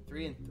 3.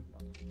 3 and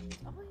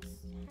It's always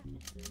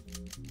happening.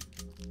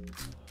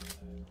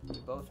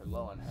 You both are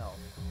low on health.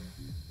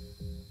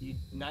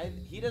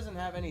 He doesn't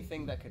have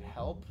anything that could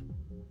help.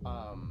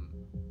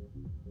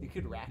 You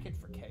could rack it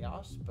for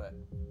chaos, but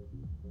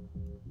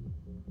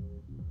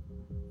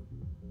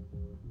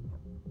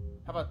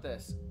how about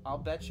this? I'll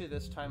bet you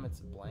this time it's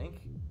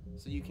blank,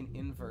 so you can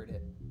invert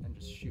it and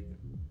just shoot him.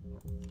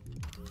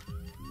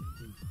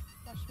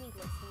 Watch me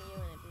listen to you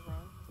and it'd be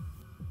wrong.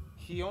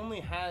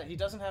 He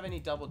doesn't have any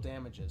double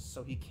damages,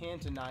 so he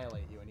can't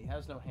annihilate you, and he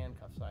has no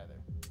handcuffs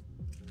either.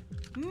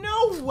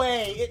 No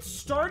way! It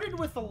started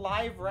with a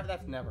live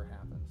that never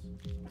happens.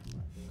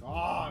 Oh my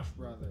gosh,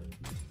 brother.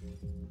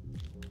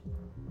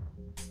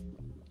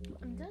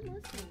 I'm done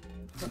listening.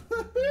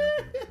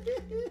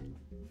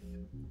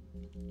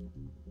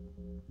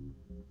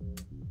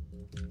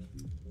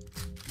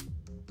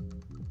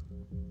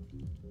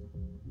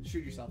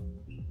 Shoot yourself.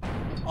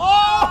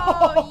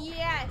 Oh,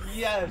 yes!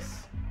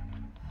 Yes!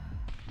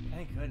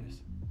 Thank goodness.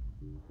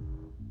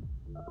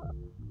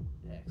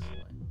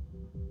 Excellent.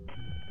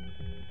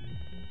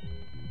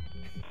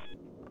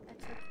 That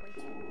took way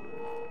too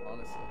long.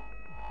 Honestly.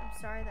 I'm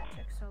sorry that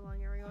took so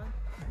long, everyone.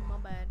 My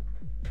bad.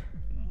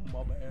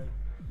 My bad.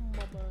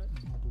 My bad.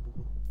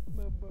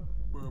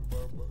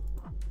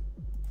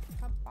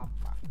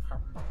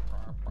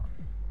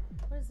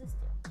 What does this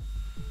do?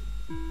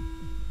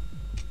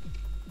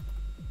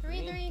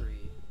 3-3.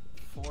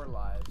 4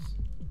 lives.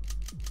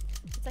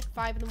 It's like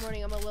 5 in the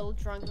morning. I'm a little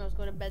drunk and I was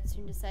going to bed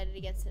soon. Decided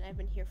against it. I've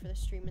been here for the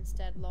stream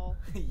instead. Lol.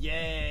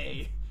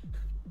 Yay!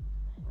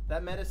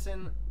 That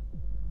medicine,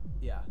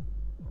 yeah.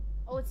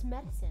 Oh, it's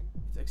medicine.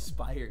 It's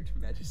expired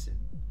medicine.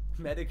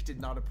 Medic did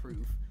not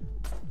approve.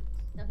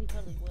 No, he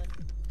totally would.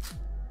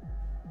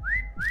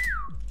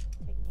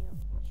 Taking you.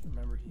 Just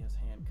remember he has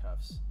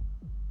handcuffs.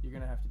 You're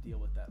gonna have to deal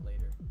with that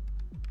later.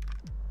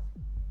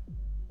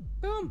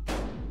 Boom!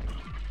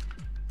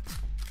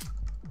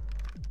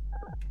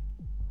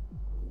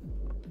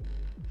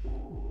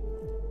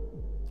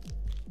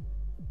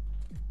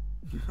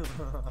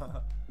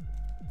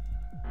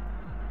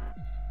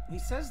 He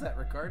says that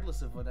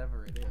regardless of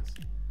whatever it is.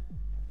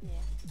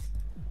 Yeah.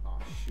 Oh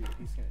shoot,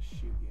 he's gonna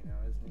shoot you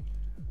now, isn't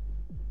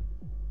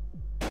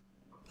he?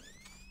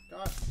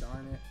 Gosh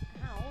darn it.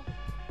 Ow.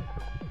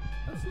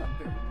 That's not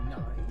very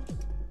nice.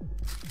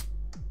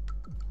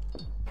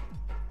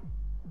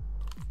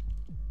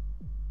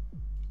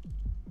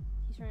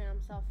 He's running on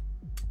himself.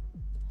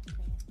 Dang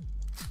it.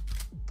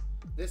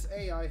 This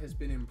AI has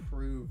been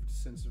improved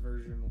since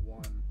version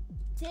 1.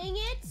 Dang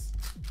it!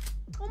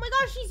 Oh my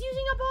gosh, she's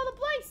using up all the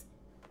blanks!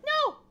 No!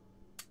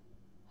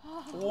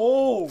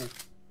 Whoa!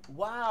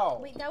 Wow!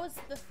 Wait, that was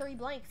the 3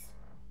 blanks.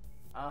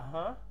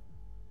 Uh-huh.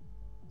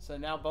 So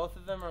now both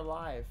of them are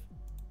live.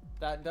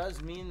 That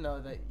does mean,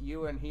 though, that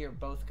you and he are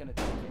both gonna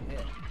take a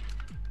hit.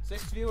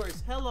 6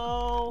 viewers,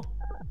 hello!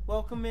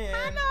 Welcome in.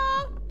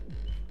 Hello!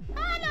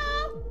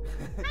 Hello!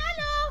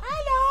 Hello!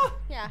 Hello!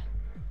 Yeah.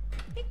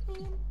 Pick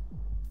me.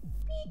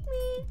 Pick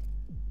me.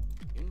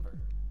 Inverter.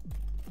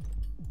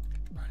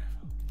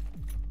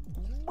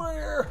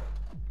 Where?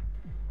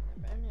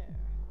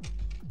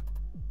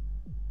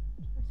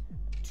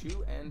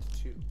 2 and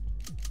 2.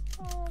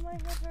 Oh, my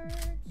head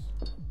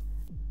hurts.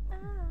 Ow.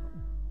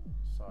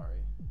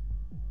 Sorry.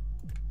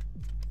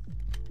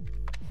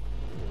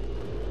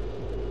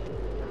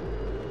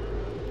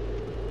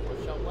 What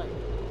shall blank?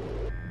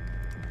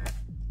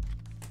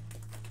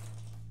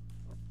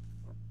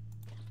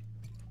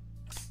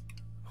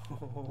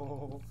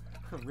 Oh,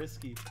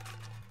 risky.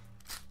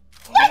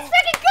 Let's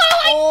freaking go!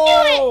 I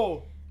knew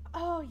it!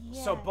 Oh,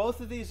 yeah. So both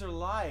of these are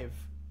live.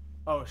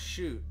 Oh,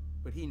 shoot.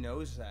 But he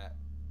knows that.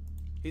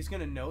 He's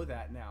gonna know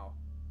that now.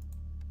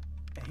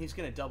 And he's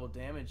gonna double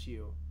damage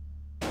you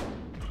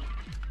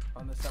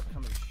on this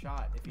upcoming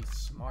shot if he's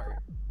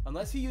smart.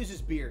 Unless he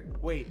uses beer.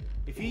 Wait,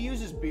 if he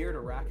uses beer to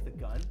rack the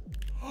gun?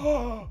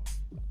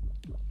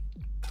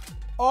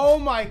 Oh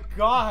my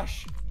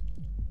gosh!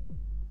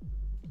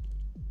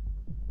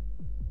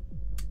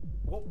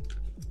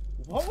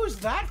 What was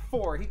that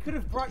for? He could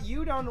have brought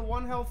you down to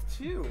 1 health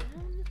too.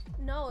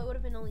 No, it would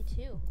have been only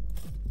 2.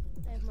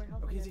 I have more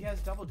health. Because he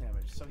has double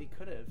damage, so he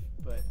could have,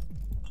 but...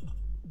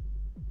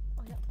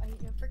 Oh, yeah, I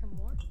have freaking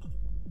more.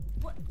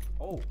 What?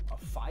 Oh, a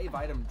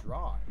 5-item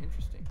draw.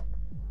 Interesting.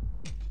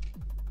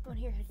 Oh,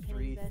 here,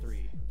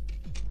 3-3.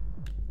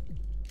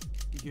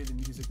 You hear the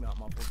music not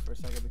muffled for a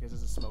second because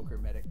there's a smoker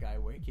medic guy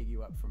waking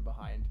you up from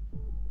behind.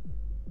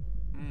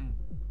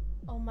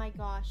 Oh my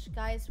gosh,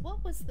 guys,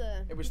 what was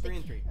the... It was 3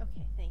 and 3.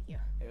 Okay, thank you.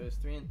 It was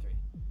 3 and 3.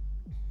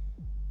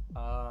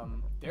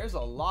 There's a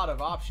lot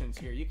of options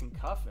here. You can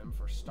cuff him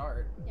for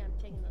start. Yeah, I'm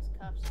taking those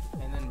cuffs.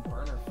 And then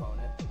burner phone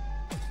it.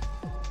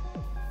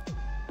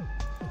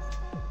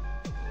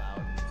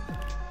 Loud.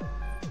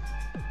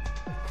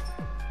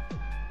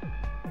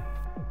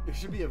 It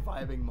should be a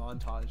vibing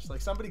montage.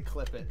 Like, somebody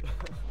clip it.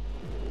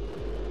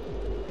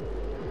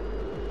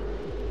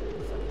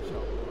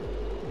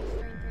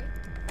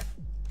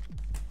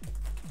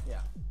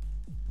 Yeah.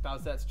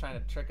 Bowsette's trying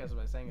to trick us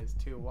by saying it's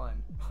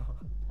 2-1.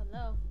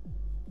 Hello.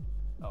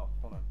 Oh,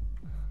 hold on.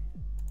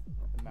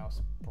 The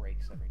mouse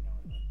breaks every now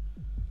and then.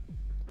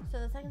 So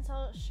the second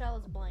shell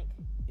is blank.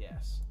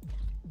 Yes.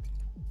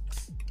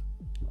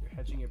 You're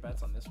hedging your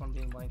bets on this one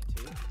being blank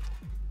too?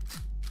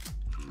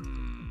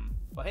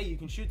 Well, hey, you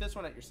can shoot this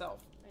one at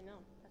yourself. I know.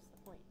 That's the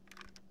point.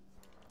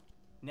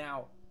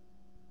 Now,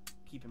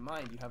 keep in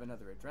mind you have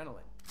another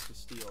adrenaline to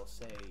steal,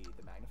 say,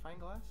 the magnifying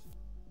glass.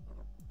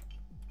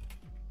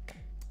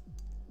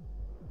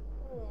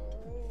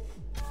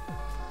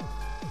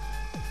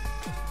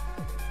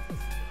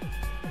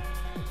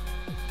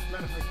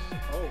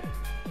 Oh.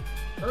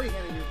 Hurry,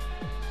 Hannah, you.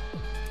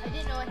 I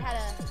didn't know it had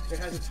a... It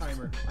has a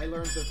timer. I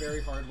learned the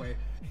very hard way.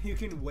 You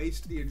can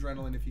waste the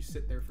adrenaline if you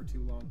sit there for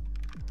too long.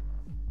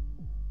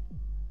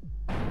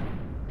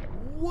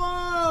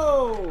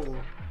 Whoa!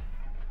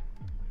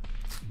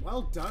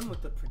 Well done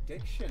with the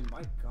prediction.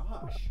 My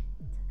gosh.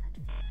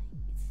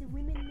 It's the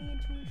women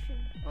intuition.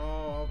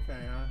 Oh,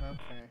 okay.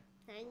 Okay.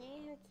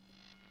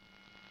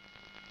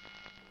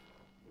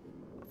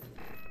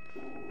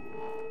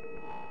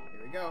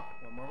 Here we go.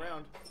 One more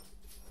round.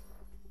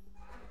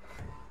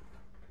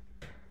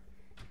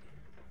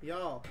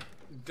 Y'all,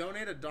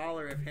 donate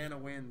 $1 if Hannah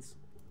wins.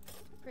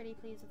 Pretty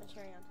pleased with the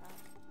cherry on top.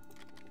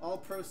 All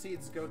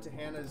proceeds go to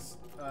Hannah's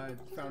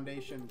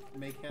foundation.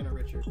 Make Hannah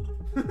richer.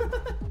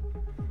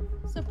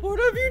 Support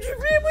our future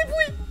family,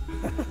 please!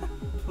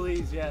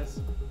 Please,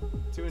 yes.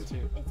 2 and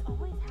 2. It's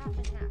always half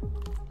and half.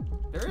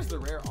 There is the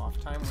rare off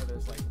time where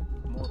there's like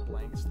more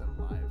blanks than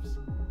lives.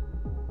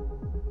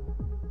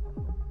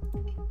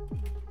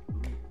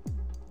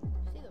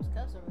 See those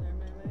cups over there,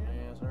 man?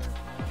 Yes, sir.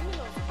 Give me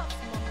those cups,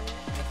 mommy.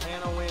 If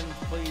Hannah wins,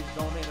 please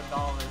donate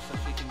 $1 so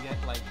she can get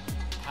like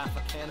half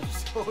a can of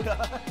soda.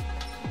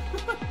 I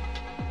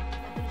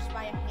can just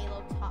buy a Halo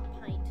Top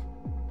pint.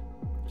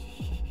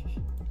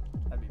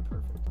 That'd be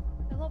perfect.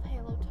 I love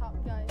Halo Top,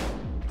 guys.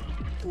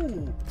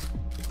 Ooh,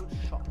 good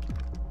shot,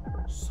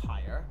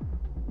 sire.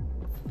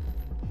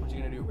 What you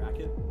gonna do?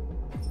 Racket?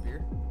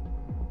 Beer?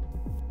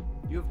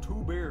 You have 2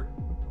 beer.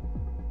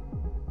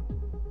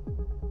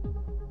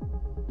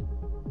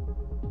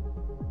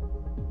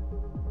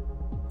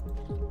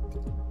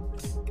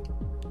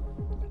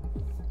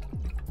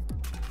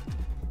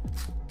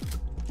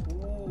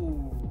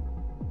 Ooh.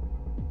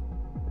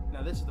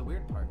 Now this is the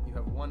weird part. You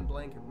have 1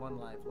 blank and 1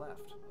 live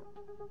left.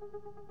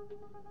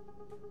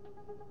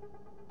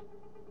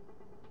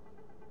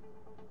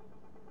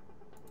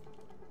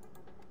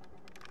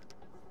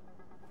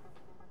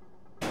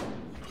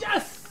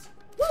 Yes!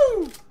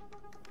 Woo!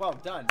 Well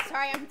done.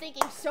 Sorry, I'm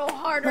thinking so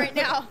hard right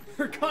now.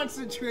 Her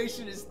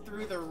concentration is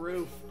through the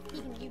roof.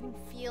 You can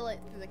feel it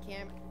through the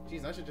camera.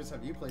 Jeez, I should just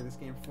have you play this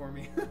game for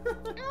me.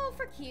 Oh,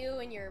 for Q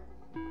and your...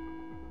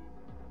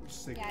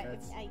 Sick Yeah,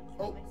 heads. I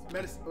Oh, myself.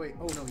 medicine. Wait,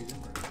 oh no, you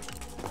didn't.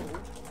 It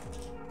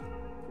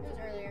was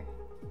earlier.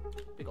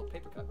 Big old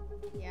paper cut.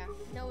 Yeah.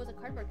 No, it was a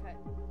cardboard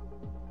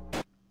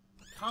cut.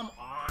 Come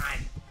on!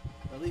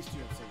 At least you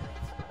have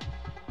cigarettes.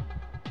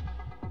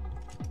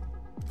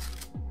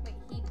 Wait,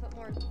 he put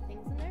more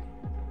things in there?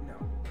 No.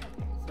 Okay,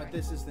 But sorry.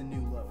 this is the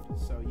new load,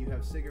 so you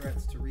have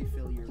cigarettes to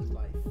refill your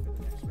life for the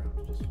next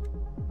round. Just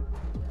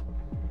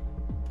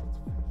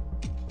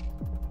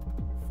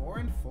 4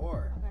 and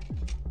 4. Okay.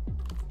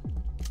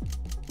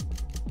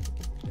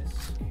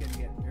 This can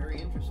get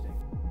very interesting.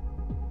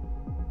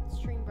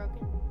 Stream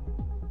broken.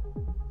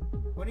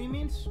 What do you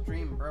mean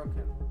stream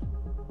broken?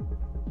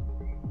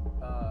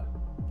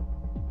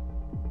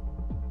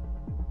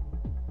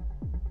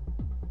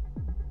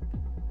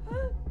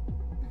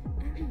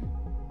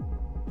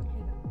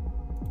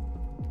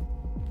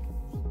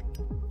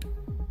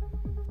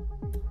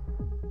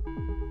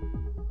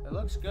 It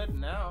looks good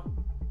now.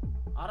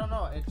 I don't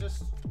know, it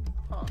just...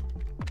 Huh.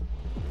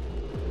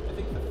 I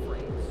think the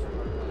frames are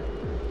blank.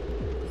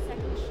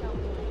 Second shell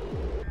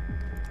blank.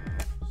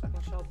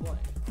 Second shell blank.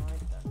 I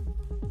like that.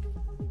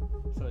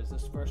 So is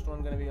this first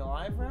one going to be a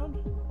live round?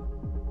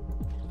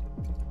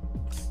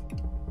 It's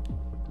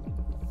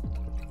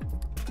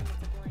a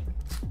blank.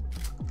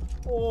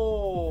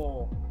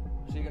 Oh!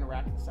 So you're going to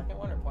rack the second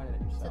one or point it at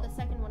So yourself? the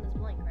second one is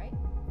blank, right?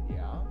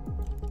 Yeah.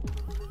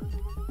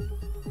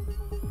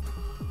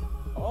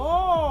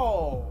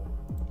 Oh!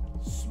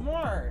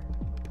 Smart!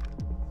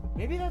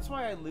 Maybe that's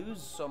why I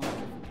lose so much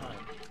of the time.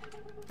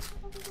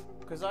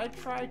 Because I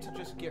try to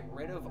just get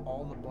rid of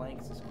all the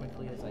blanks as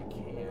quickly as I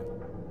can.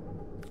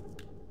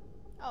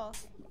 Oh,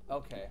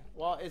 Okay.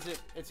 Well,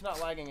 it's not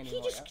lagging okay.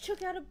 anymore He just yet?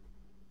 took out a...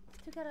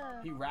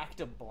 He racked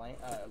a blank,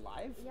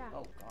 live? Yeah.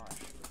 Oh, gosh.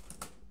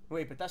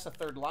 Wait, but that's the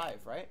 3rd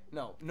live, right?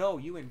 No, no,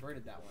 you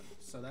inverted that one,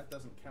 so that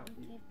doesn't count.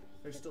 Okay.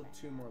 There's still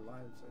 2 more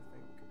lives, I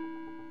think.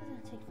 It's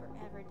gonna take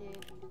forever,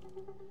 dude.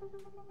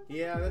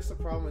 Yeah, that's the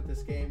problem with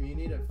this game. You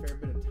need a fair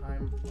bit of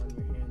time on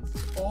your hands.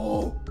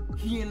 Oh!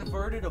 He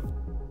inverted a...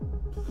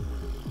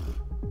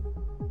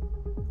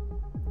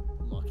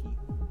 Lucky.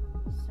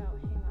 So,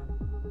 hang on.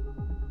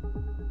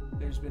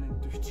 There's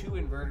 2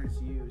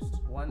 inverters used.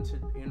 One to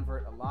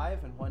invert a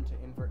live and one to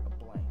invert a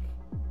blank.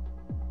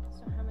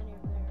 So how many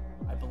are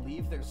there? I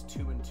believe there's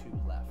 2 and 2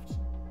 left.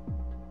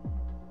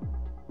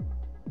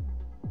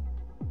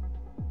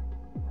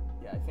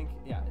 Yeah, I think,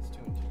 yeah, it's 2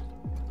 and 2.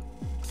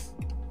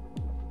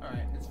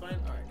 Alright, it's fine.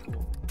 Alright,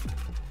 cool.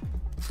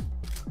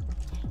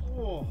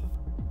 Oh.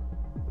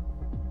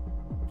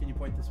 Can you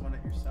point this one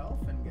at yourself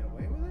and get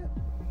away with it?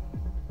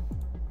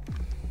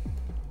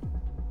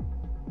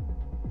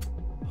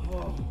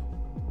 Oh.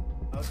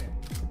 Okay.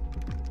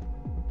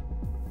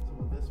 So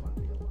will this one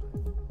be alive?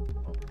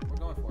 Oh, we're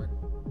going for it.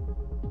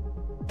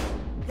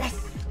 Yes!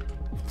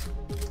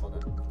 Well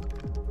done.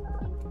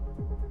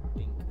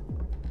 Dink.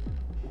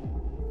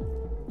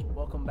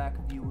 Welcome back,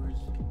 viewers.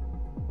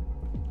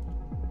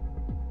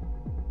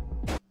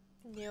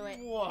 Knew it.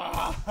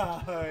 Why?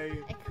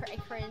 I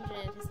cringe in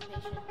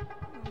anticipation.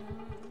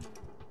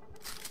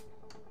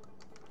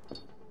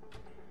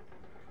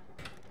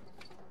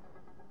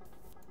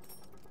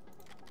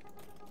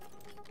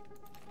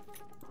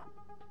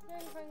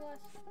 Magnifying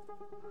glass.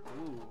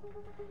 Ooh.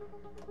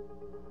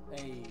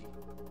 Hey.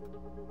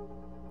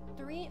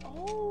 3.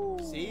 Oh.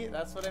 See,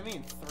 that's what I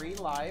mean. 3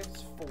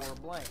 lives, 4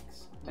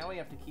 blanks. Now we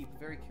have to keep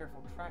very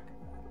careful track of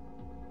that.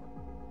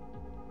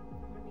 I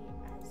want to be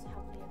as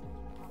healthy as I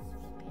can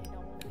possibly be. I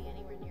don't want to be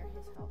anywhere near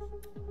his health.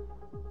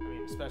 I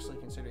mean, especially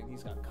considering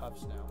he's got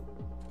cuffs now.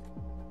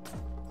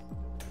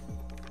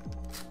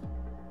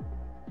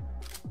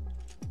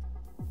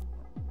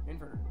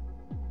 Inverter.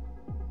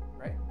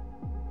 Right?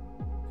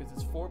 Because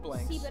it's 4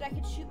 blanks. See, but I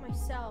could shoot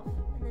myself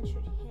and then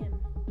shoot him.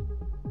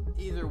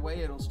 Either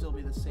way, it'll still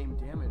be the same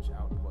damage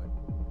output.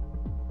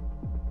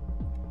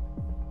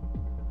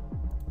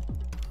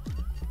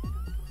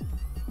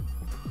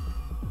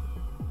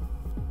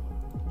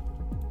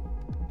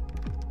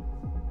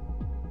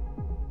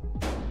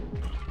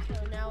 So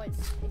now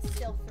it's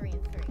still 3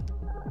 and 3.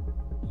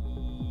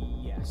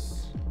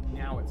 Yes.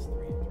 Now it's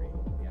 3 and 3.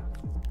 Yeah.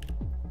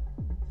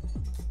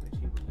 Which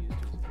he will use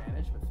to his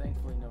advantage, but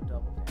thankfully no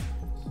double damages.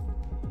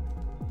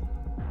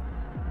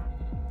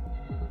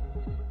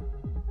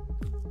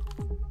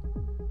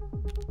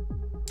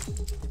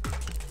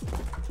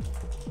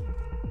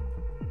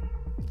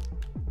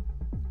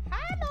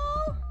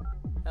 Hello.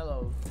 Hello,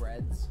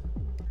 Vreds.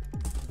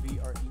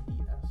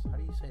 V-R-E-D-S. How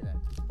do you say that?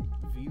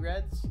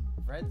 V-Reds?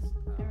 Vreds?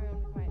 Everyone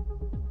be quiet.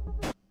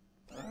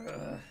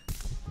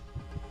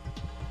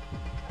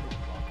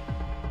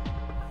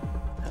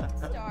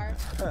 Star.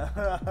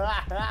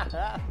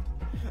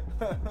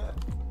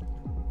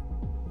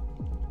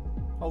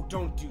 Oh,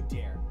 don't do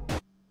dare.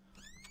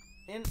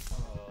 In.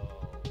 Oh,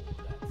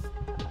 that's.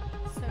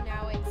 So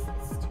now it's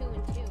 2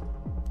 and 2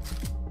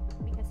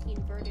 because he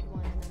inverted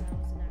one and then that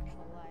was an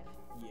actual life.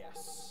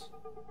 Yes.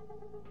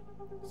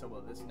 So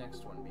will this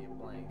next one be a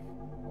blank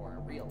or a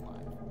real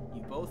life?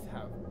 You both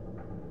have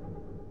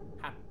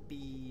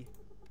happy.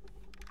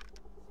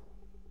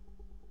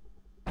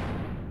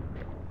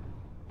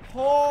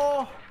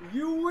 Oh,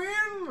 you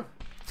win!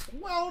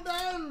 Well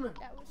done!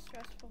 That was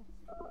stressful.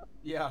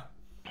 Yeah.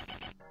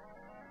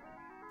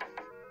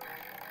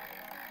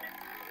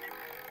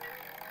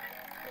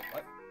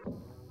 What?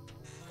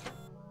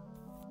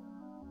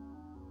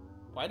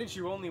 Why did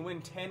you only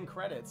win 10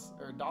 credits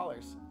or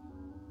dollars?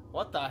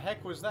 What the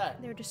heck was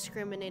that? They're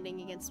discriminating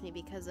against me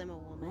because I'm a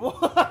woman.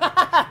 What?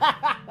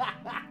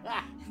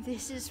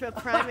 This is a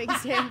prime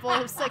example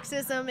of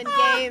sexism in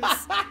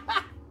games.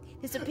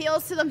 This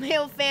appeals to the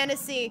male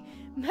fantasy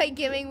by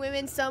giving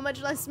women so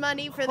much less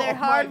money for their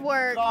hard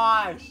work.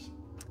 Gosh.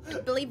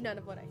 Believe none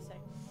of what I say.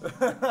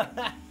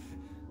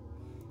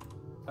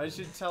 I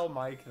should tell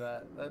Mike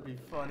that. That'd be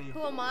funny.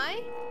 Who am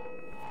I?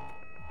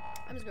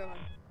 I'm his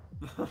girlfriend.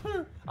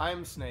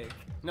 I'm Snake.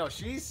 No,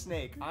 she's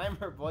Snake. I'm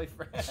her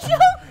boyfriend.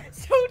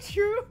 So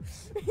true.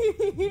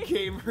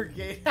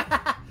 Gamergate.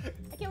 I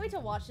can't wait to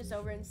watch this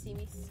over and see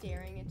me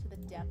staring into the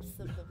depths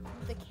of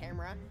the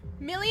camera.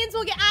 Millions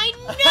will get. I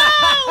know.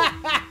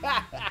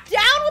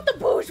 Down with the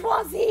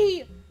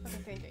bourgeoisie. Okay,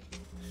 3 and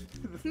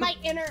 3. My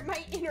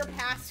inner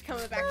past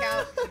coming back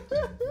out.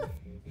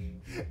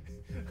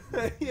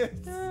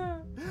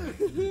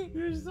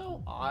 You're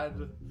so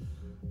odd.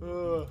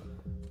 Ugh.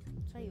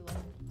 That's how you look.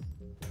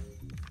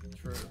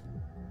 True.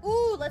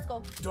 Ooh, let's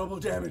go. Double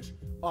damage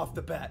off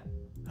the bat.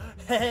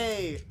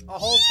 Hey, a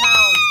whole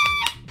pound.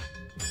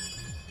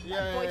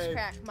 That voice Yay.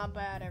 crack. My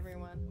bad,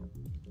 everyone.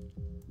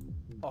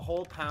 A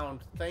whole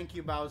pound. Thank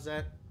you,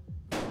 Bowsette.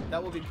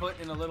 That will be put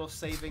in a little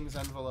savings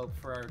envelope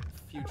for our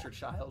future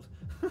child.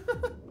 1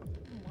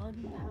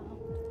 pound.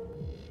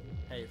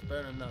 Hey, it's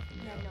better than nothing.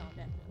 Yeah, no,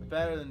 definitely.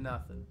 Better than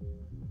nothing.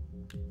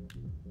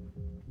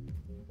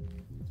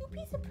 You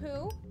piece of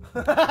poo.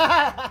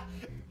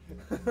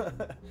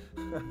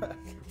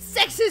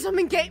 Sexism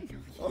in game.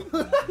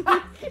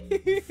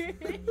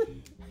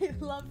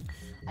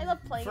 I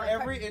love playing. For that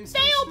every card.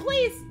 instance. Fail,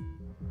 please.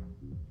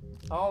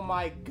 Oh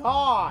my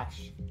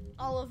gosh.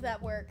 All of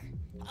that work.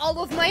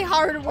 All of my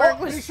hard work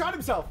Oh, he was. shot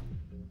himself.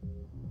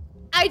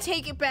 I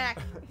take it back.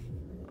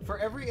 For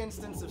every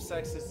instance of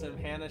sexism,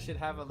 Hannah should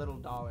have a little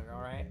dollar,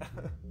 alright?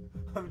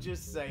 I'm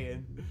just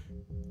saying.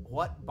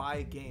 What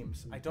buy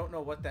games? I don't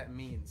know what that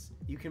means.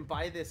 You can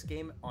buy this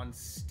game on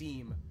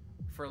Steam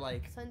for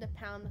like... Send a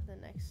pound of the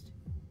next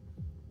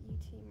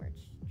UT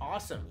merch.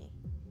 Awesome.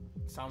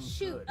 Sounds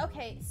Shoot. good.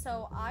 Okay,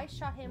 so I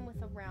shot him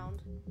with a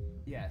round.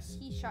 Yes.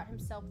 He shot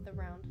himself with a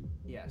round.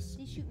 Yes. Did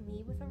he shoot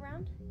me with a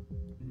round?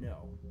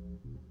 No.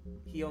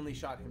 He only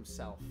shot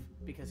himself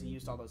because he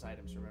used all those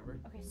items, remember?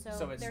 Okay, So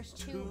so it's there's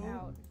 2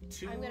 out.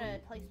 two... I'm gonna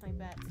place my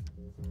bet.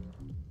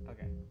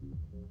 Okay.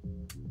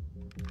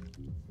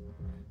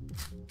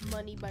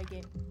 Money by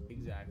game.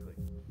 Exactly.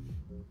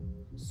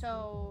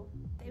 So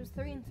it was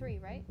 3 and 3,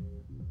 right?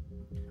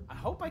 I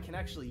hope I can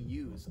actually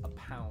use a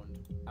pound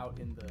out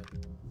in the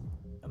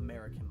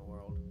American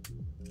world.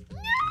 No!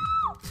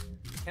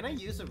 Can I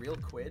use a real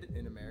quid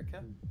in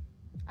America?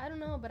 I don't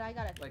know, but I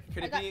got it. Like,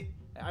 could it be?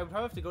 I would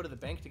probably have to go to the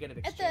bank to get it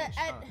At exchanged.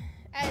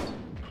 at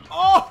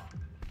Oh!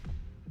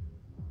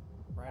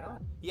 Right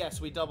on. Yes,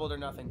 we doubled or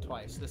nothing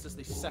twice. This is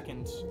the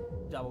second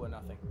double or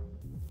nothing.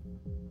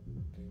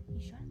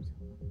 He shot himself.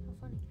 How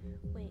funny.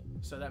 Wait.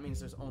 So that means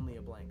there's only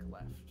a blank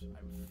left.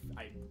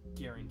 I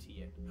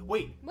guarantee it.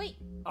 Wait. Wait.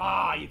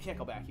 Ah, you can't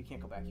go back. You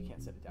can't go back. You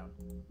can't set it down.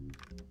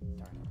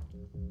 Darn it.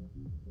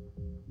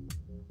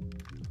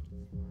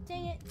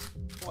 Dang it.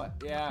 What?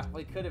 Yeah,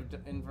 we could have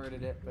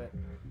inverted it, but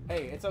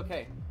hey, it's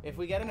okay. If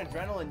we get an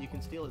adrenaline, you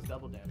can steal his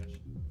double damage.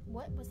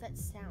 What was that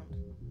sound?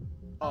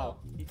 Oh,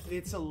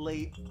 it's a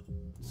late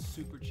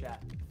super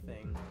chat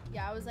thing.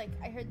 Yeah, I was like,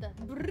 I heard the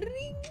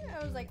bring.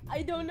 I was like,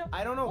 I don't know.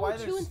 I don't know why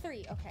there's 2 and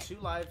 3. Okay. 2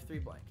 live, 3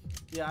 blank.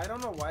 Yeah, I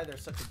don't know why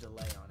there's such a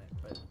delay on it,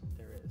 but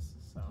there is.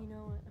 So. You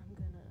know what? I'm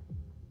gonna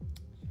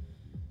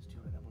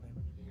Steal the double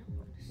damage. Yeah, I'm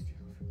gonna steal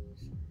from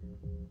this.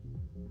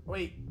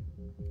 Wait.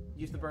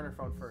 Use the burner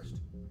phone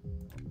first.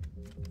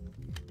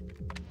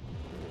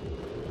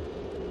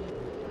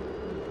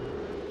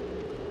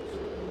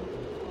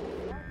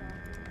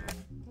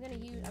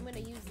 I'm gonna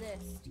use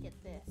this to get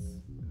this.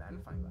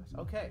 Magnifying glass.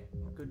 Okay,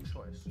 good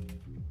choice.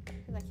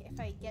 Like if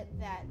I get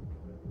that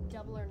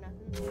double or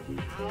nothing,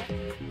 ow.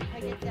 If I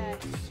get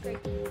that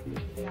scrapey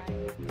guy.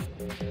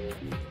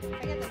 If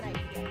I get the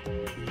knife,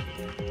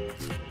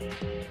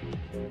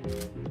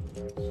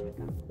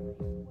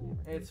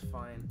 yeah. It's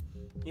fine.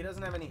 He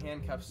doesn't have any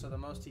handcuffs, so the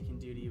most he can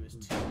do to you is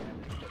 2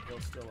 damage, but he'll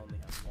still only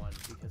have 1,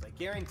 because I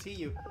guarantee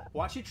you,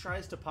 watch he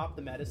tries to pop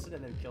the medicine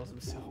and then kills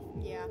himself.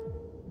 Yeah.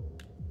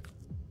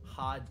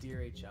 Ha, dear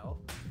HL.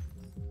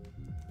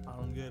 I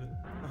don't get it.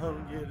 I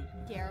don't get it.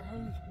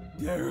 Daryl.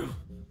 Daryl.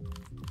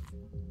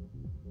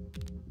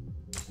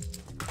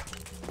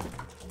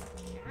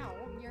 Ow,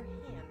 your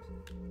hand.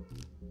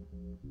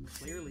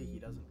 Clearly he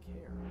doesn't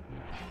care.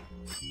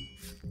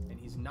 And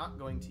he's not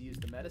going to use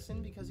the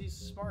medicine because he's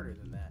smarter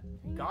than that.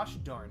 Gosh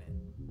darn it.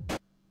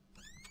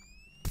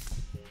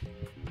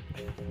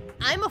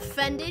 I'm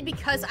offended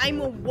because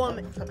I'm a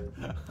woman.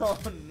 Oh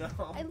no.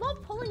 I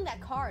love pulling that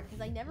card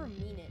because I never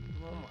mean it.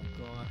 Oh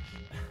my gosh.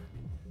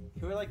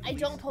 You were like I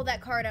don't pull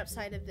that card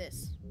outside of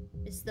this.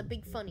 It's the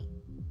big funny.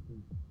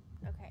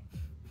 Okay.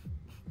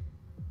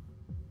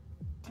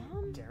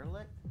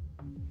 Derelict?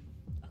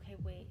 Okay,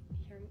 wait.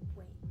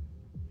 Wait.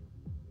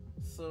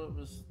 So it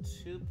was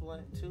 2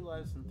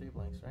 lives and 3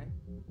 blanks, right?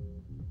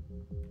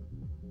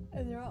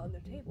 And they're all on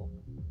the table.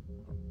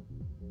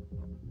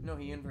 No,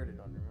 he inverted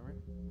one, remember?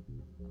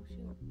 Oh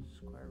shoot.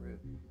 Square root.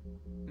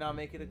 Now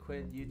make it a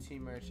quid, UT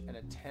merch, and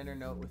a tenor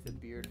note with a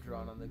beard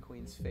drawn on the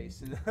queen's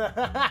face.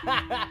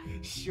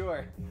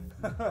 Sure.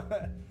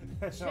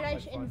 Should I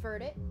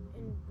invert it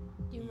and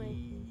do my...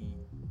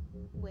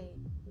 Wait.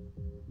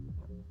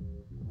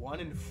 1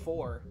 and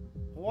 4.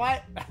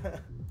 What?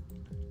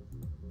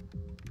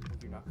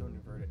 You're not going to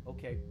invert it.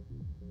 Okay.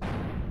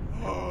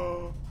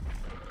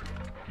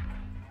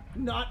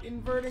 Not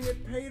inverting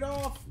it paid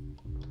off.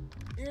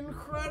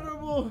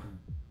 Incredible.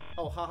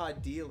 Oh, haha,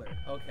 dealer.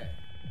 Okay.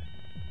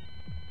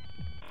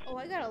 Oh,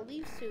 I gotta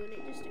leave soon.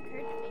 It just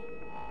occurred to me.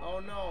 Oh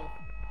no.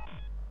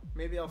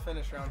 Maybe I'll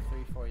finish round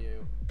 3 for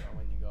you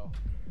when you go,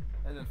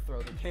 and then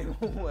throw the game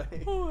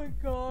away. Oh my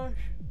gosh.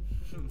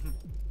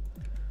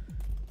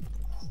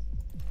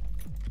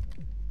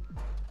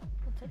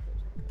 I'll take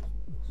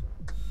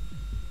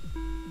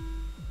those.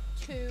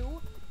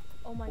 2.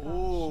 Oh my gosh.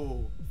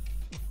 Ooh.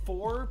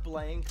 4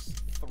 blanks,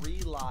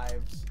 3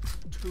 lives,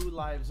 2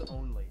 lives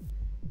only.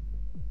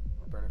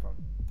 Burner phone.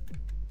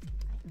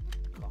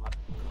 God.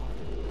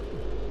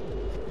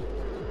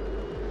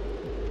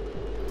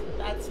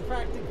 That's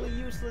practically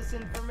useless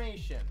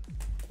information.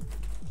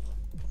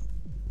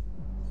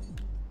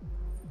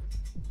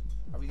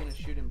 Are we gonna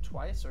shoot him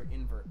twice or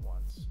invert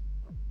once?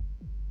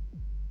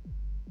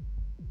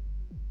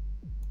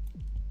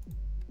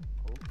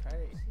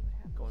 Okay.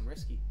 Going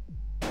risky.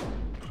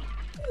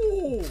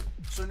 Ooh!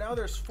 So now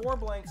there's 4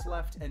 blanks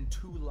left and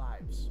 2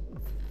 lives.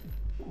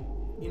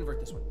 Invert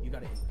this one. You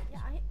gotta invert. Yeah,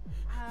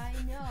 I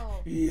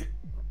know. Yeah.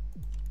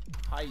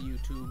 Hi,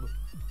 YouTube.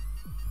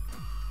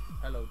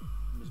 Hello,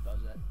 Miss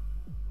Buzzette.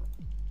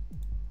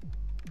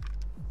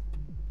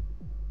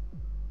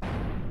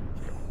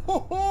 Ho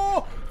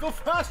ho! The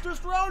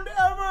fastest round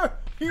ever!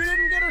 He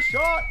didn't get a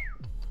shot!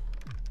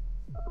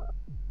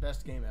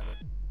 Best game ever.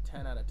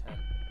 10 out of 10.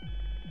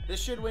 This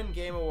should win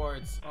Game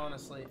Awards,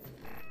 honestly.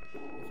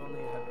 If only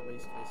it had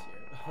released this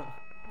year.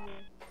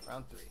 Yeah.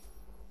 Round 3.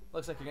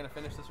 Looks like you're gonna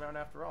finish this round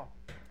after all.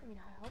 I mean,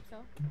 I hope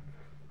so.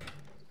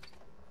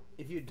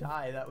 If you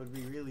die, that would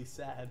be really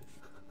sad.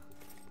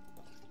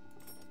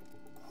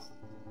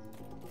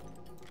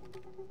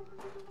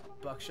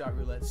 Buckshot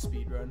Roulette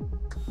speedrun.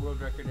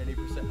 World record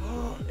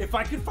 80%. If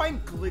I could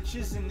find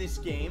glitches in this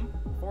game.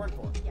 4 and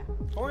 4. Yeah.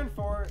 4 and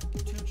 4,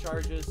 2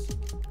 charges.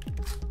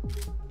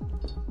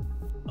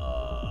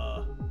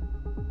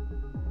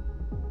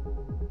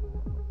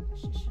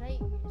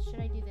 Should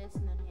I do this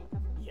and then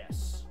handcuff him?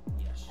 Yes.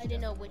 Yes. I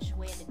didn't know which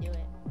way to do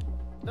it.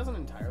 It doesn't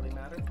entirely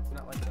matter. It's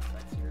not like it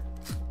affects here.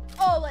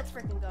 Oh, let's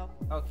freaking go.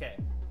 Okay.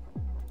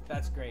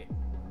 That's great.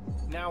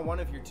 Now one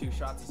of your 2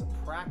 shots is a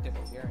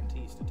practical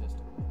guarantee statistically.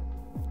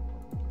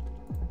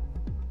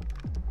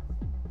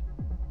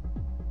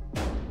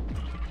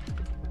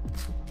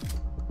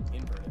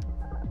 Invert it.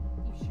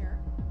 You sure?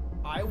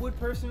 I would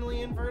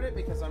personally invert it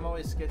because I'm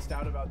always skitsed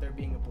out about there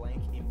being a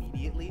blank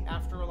immediately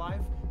after a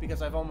live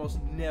because I've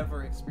almost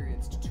never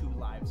experienced 2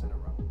 lives in a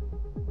row.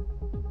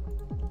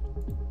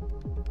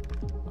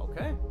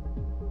 Okay.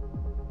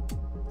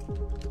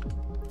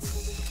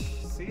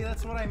 See,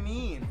 that's what I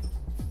mean.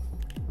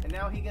 And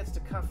now he gets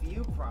to cuff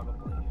you,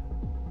 probably.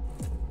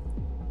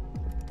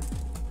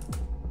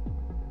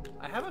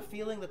 I have a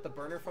feeling that the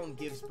burner phone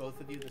gives both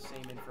of you the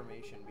same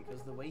information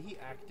because the way he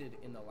acted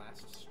in the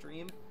last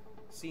stream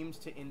seems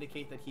to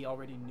indicate that he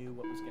already knew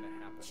what was going to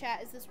happen.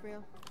 Chat, is this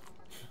real?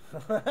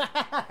 Oh.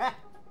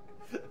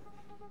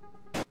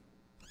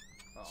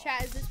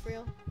 Chat, is this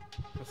real?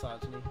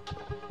 Misogyny.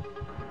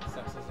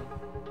 Sexism.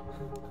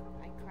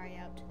 I cry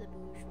out to the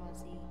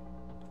bourgeoisie.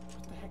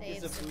 What the heck They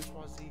is have a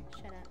bourgeoisie?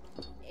 Shut up.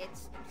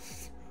 It's...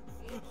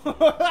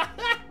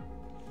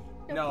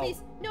 No. No,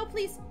 please. No,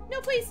 please.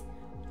 No, please.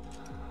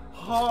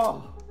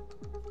 Oh.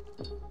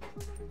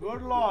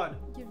 Good lord.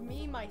 Give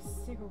me my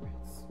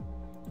cigarettes.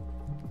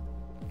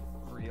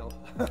 Real.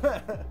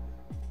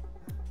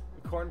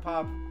 Corn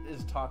Pop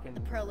is talking.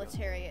 The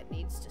proletariat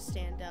needs to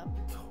stand up.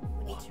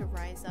 We need to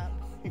rise up.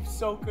 I'm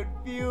so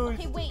confused.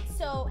 Okay, wait,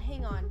 so,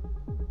 hang on.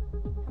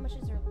 How much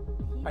is there?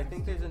 I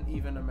think there's an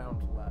even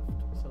amount left.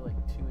 So like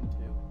 2 and 2.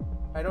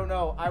 I don't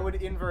know. I would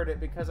invert it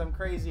because I'm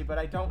crazy, but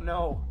I don't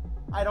know.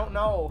 I don't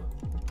know.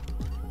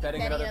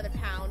 Betting another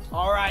pound.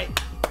 All right.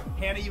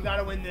 Hannah, you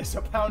gotta win this.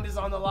 A pound is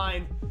on the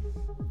line.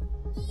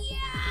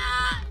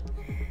 Yeah!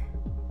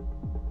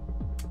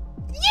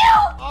 You!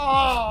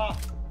 Oh!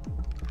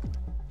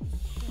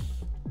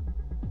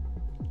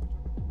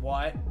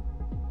 What?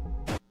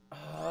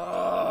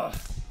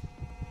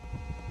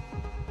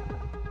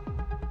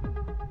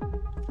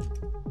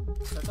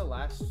 Is that the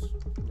last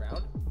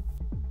round?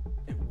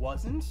 It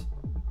wasn't? 6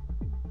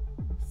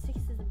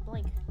 is a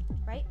blank,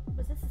 right?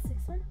 Was this the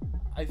 6th one?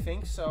 I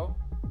think so.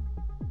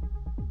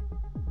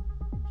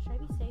 Should I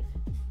be safe?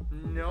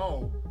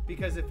 No,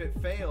 because if it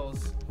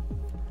fails...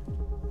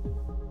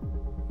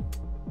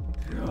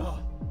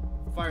 Ugh.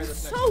 Fire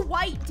this next So one.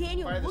 white,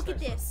 Daniel, Fire this look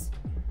at next one. this.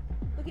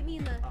 Look at me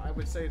in the... I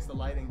would say it's the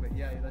lighting, but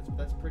yeah,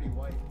 that's pretty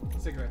white.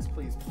 Cigarettes,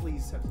 please,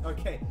 please.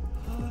 Okay,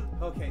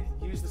 okay.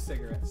 Use the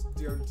cigarettes.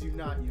 Do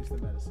not use the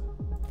medicine.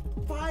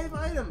 5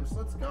 items.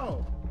 Let's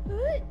go.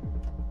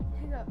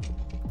 Hang up.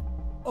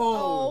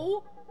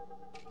 Oh. Oh.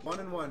 1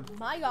 and 1.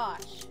 My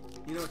gosh.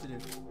 You know what to do.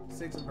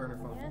 Cigs and burner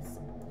phone. Yes.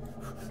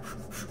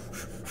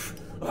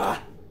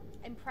 Ah!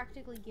 I'm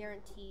practically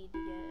guaranteed to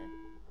get...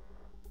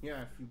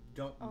 Yeah, if you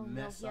don't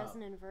mess no, he up. has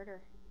an inverter.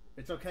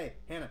 It's okay,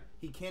 Hannah.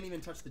 He can't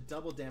even touch the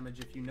double damage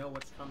if you know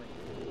what's coming.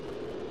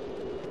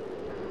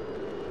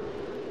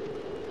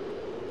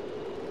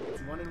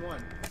 It's 1 and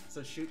 1.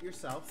 So shoot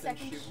yourself, then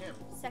shoot him.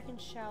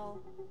 Second shell.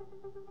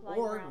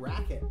 Or around.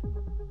 rack it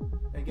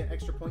and get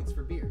extra points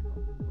for beer.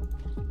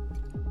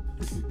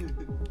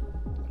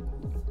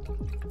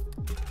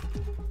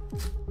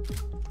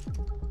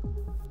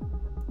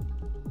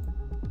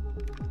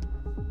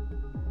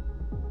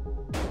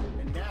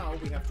 And now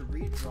we have to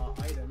redraw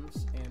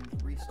items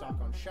and restock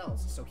on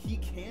shells, so he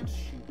can't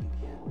shoot you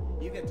again.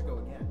 You get to go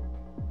again.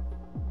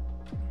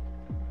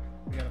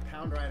 We got a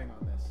pound riding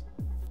on this.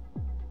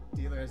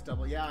 Dealer has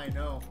double. Yeah, I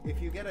know.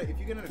 If you get an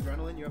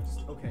adrenaline, you have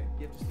to. Okay,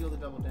 you have to steal the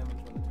double damage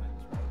when the time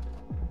is right.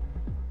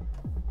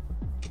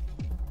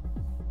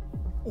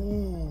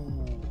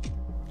 Ooh,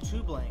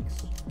 2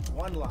 blanks,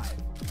 1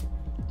 live.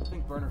 I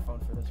think burner phone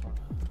for this one.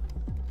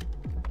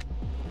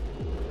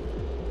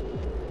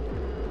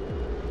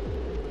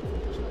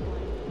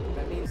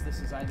 That means this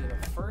is either the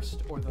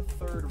 1st or the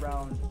 3rd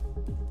round.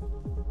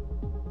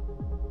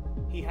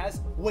 He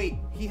has. Wait,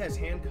 he has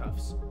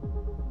handcuffs.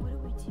 What do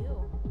we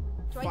do?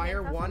 Do I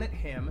Fire handcuff 1 him? at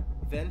him,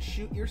 then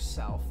shoot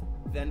yourself,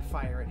 then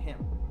fire at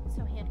him.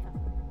 So handcuff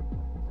him.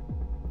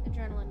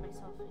 Adrenaline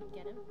myself and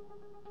get him.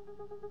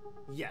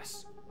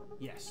 Yes.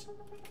 Yes.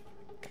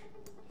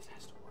 This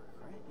has to work,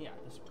 right? Yeah,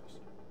 this works.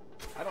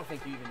 I don't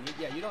think you even need...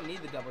 Yeah, you don't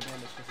need the double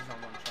damage because he's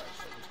on 1 charge,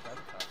 so just grab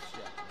the cuffs,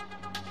 yeah.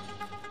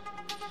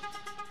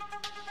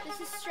 This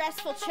is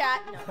stressful,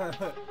 chat.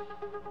 No.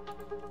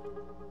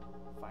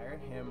 Fire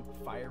at him,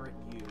 fire at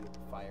you,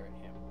 fire at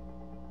him.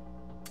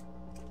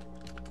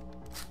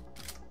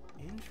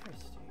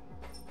 Interesting.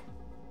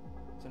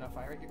 So now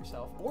fire at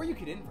yourself, or you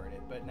could invert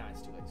it, but nah,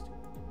 it's too late, it's too late.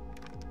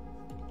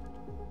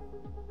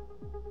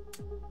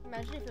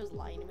 Imagine if it was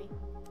lying to me.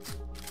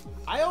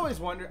 I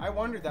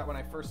wondered that when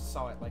I first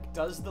saw it, like,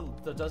 does the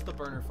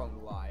burner phone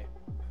lie?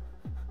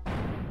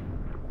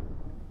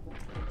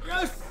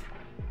 Yes!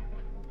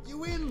 You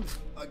win!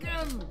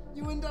 Again!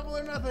 You win double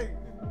or nothing!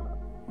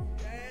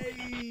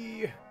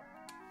 Yay!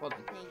 Well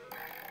done. Thank you.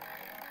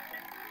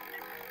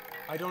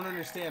 I don't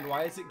understand.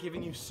 Why is it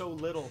giving you so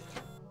little?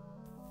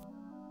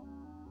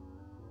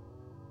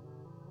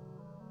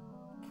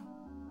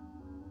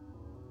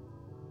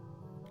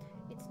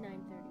 It's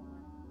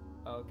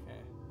 9:31.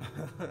 Okay.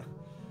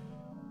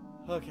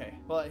 Okay.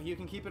 Well, you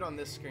can keep it on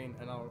this screen,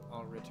 and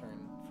I'll return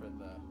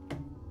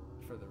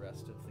for the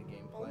rest of the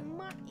gameplay. Oh,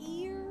 my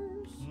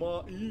ears.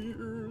 My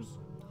ears.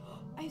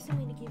 I have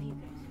something to give you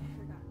guys. I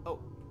forgot. Oh,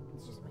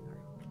 This is my card.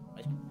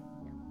 ice cream.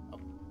 Oh,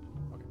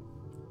 okay.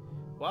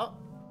 Well,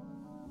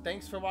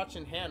 thanks for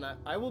watching Hannah.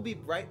 I will be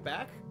right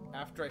back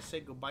after I say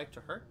goodbye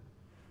to her.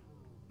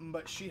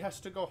 But she has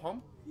to go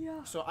home.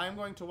 Yeah. So I'm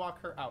going to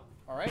walk her out.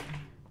 All right?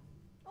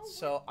 Oh,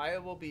 So I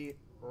will be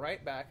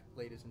right back,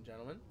 ladies and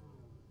gentlemen.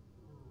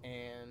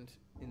 And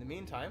in the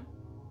meantime,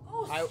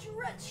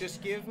 stretch.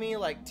 just give me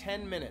like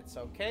 10 minutes,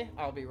 okay?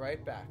 I'll be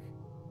right back.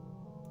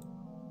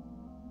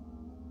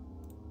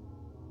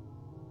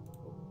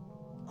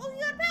 Oh, you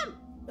got a pound.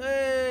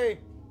 Hey!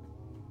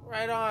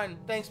 Right on.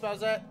 Thanks,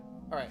 Bowsette.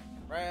 All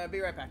right. Be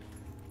right back.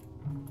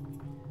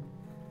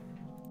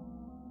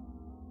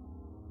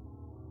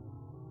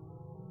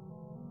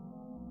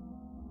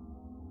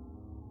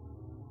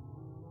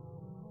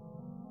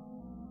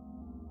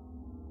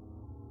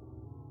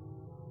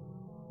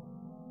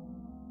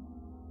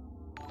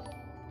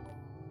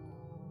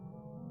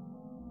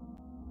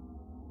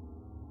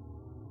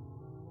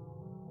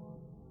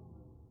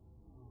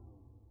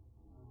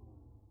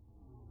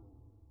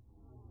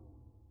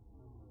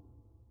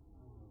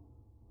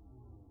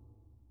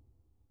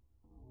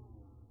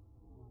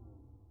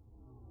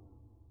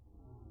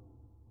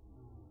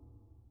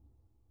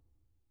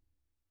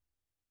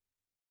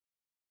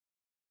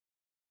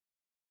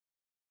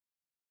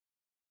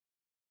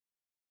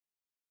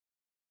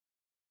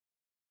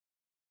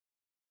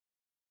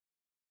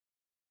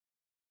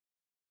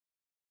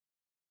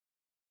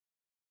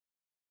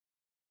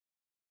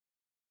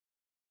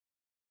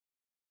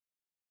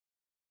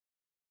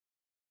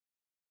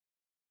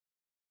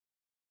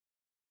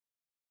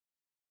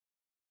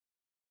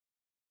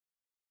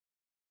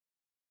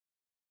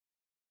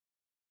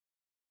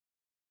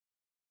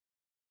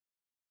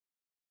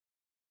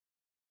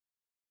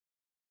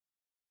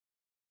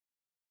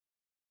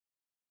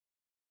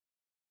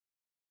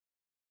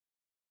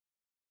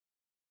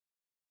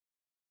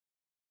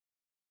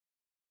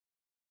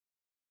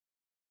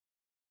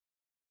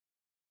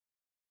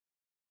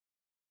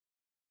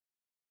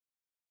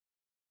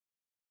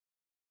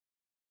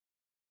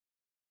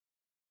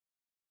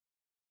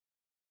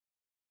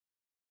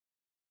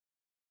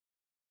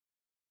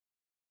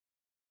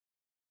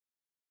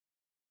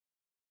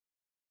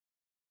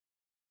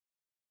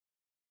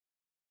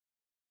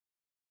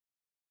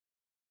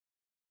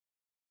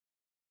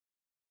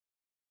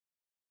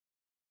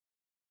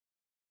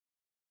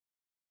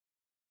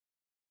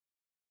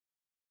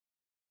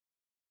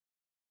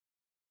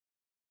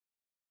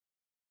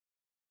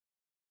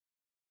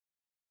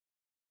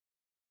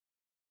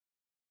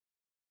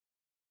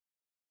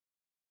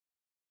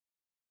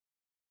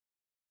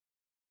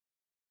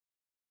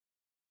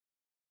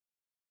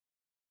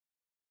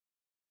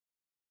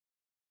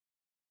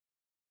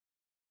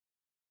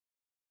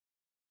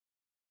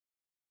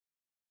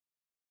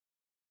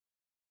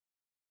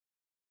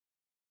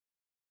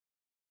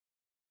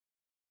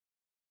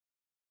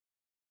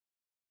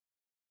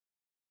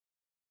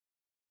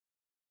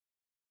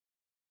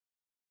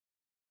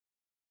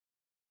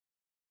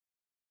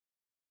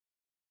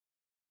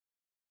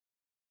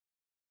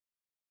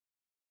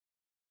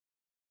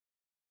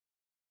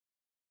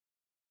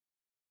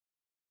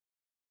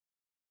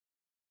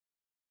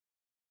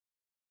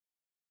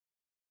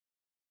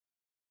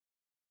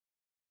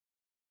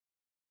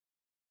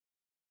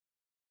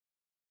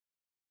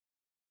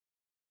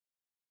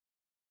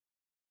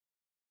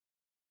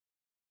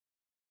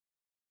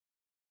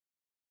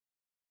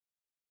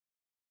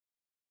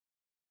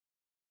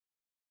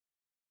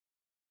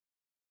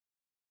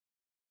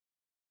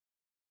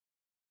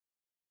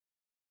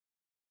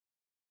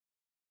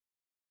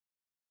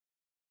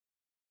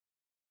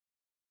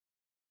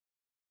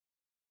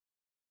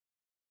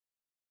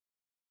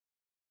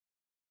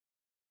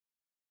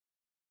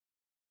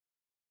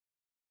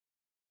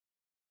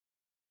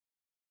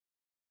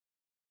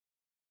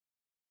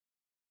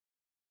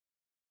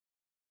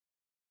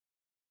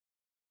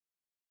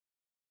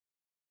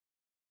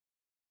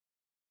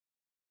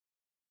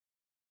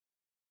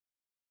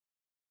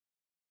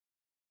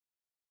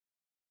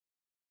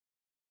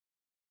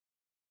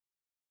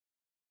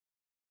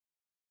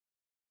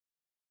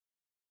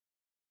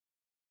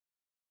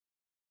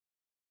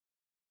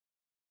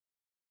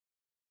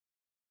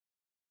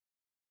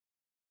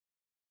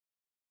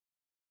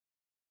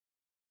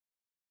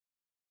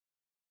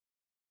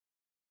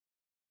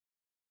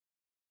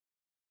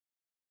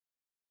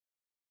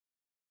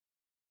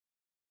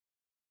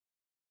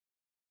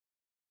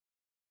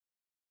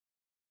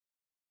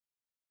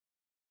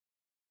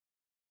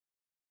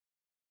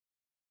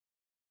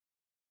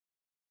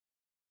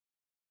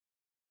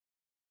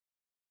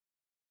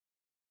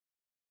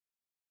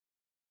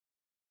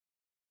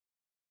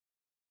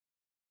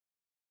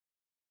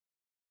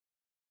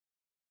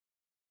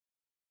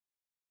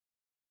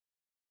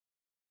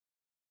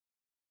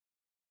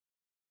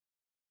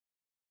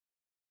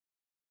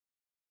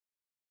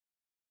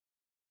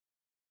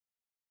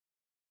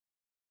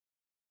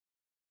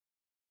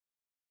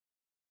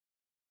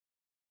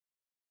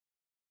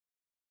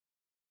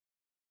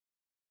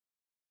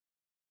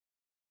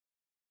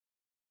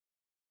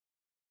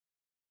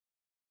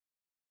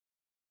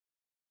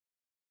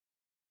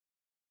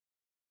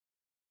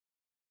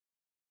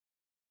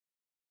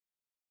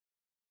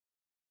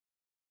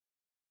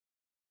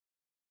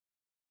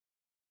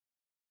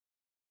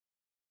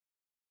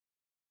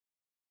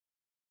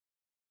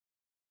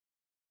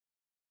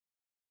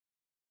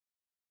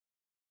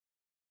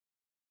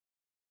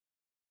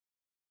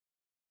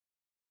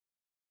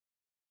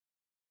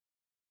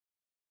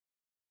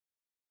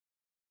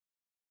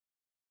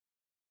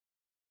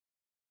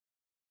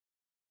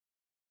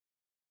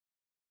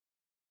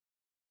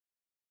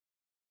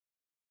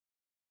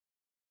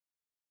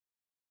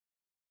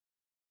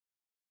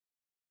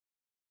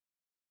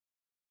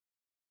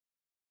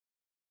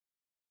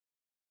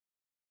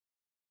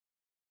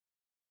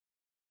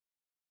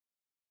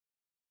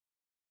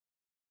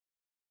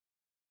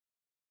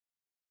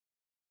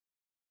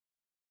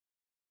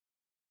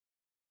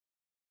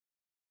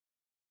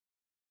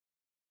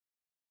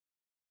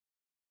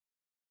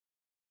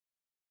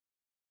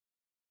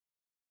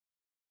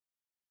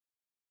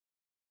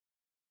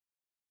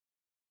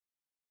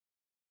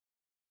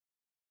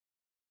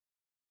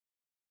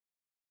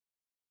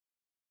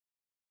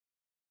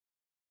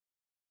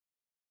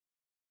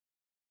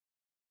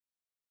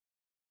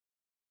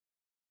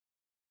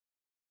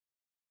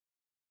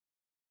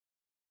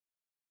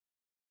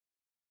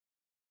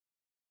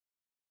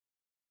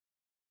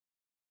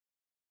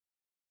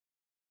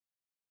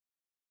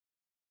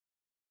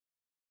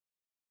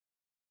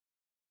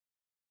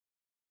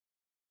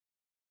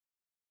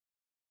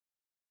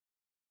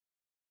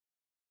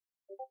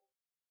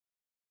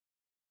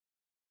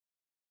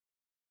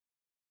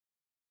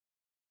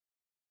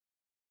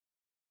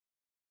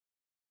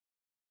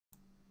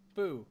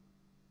 Boo.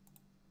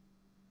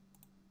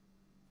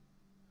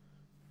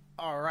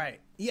 All right.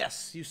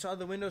 Yes, you saw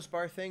the Windows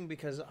bar thing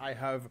because I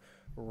have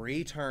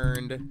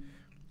returned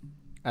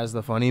as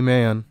the funny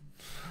man.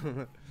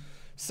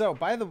 So,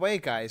 by the way,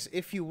 guys,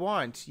 if you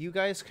want, you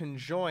guys can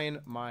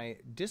join my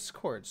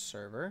Discord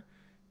server,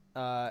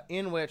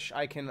 in which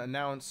I can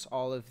announce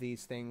all of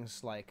these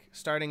things like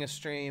starting a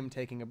stream,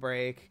 taking a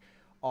break,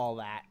 all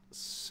that.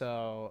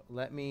 So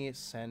let me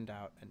send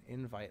out an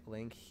invite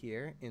link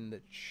here in the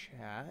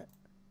chat.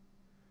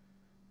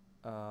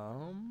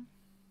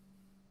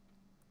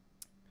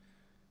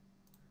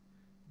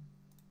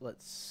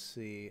 Let's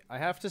see. I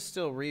have to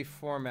still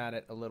reformat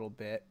it a little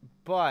bit,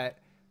 but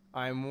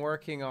I'm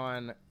working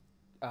on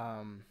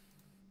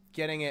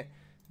getting it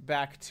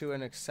back to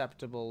an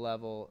acceptable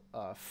level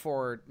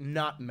for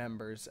not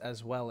members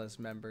as well as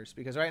members,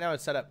 because right now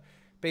it's set up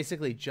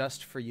basically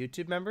just for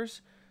YouTube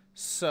members.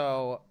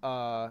 So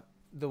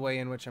the way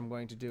in which I'm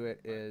going to do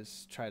it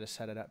is try to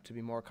set it up to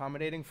be more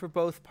accommodating for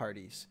both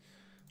parties.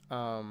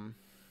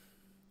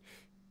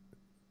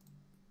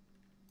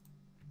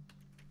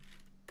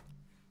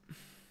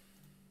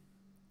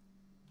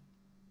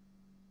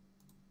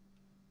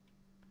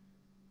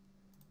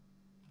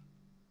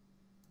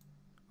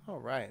 All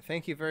right.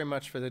 Thank you very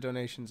much for the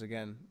donations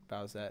again,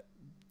 Bowsette.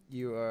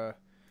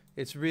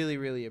 It's really,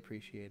 really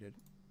appreciated.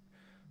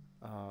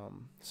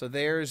 So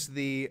there's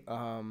the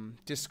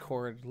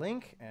Discord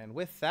link, and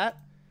with that,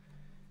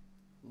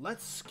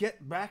 let's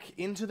get back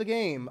into the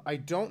game. I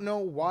don't know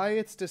why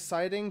it's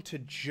deciding to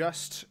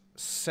just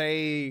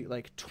say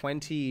like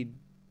 $20,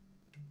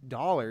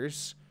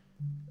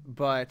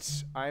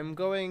 but I'm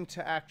going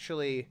to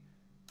actually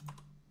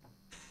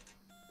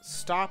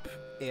stop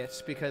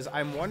it because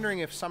I'm wondering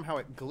if somehow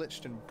it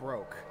glitched and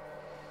broke,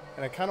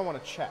 and I kind of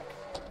want to check.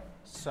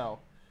 So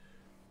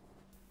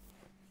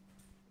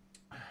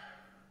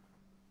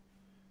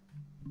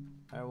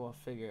I will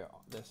figure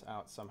this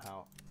out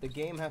somehow. The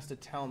game has to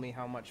tell me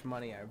how much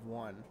money I've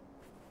won.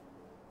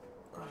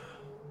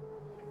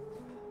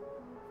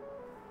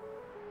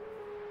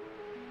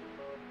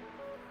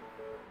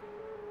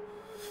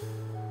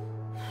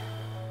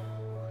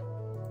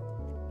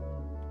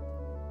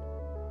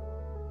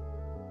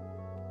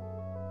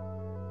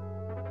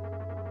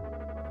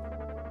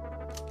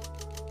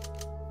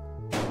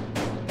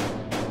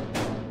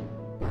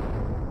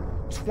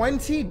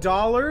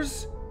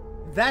 $20?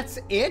 That's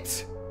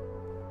it?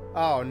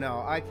 Oh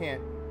no, I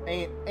can't.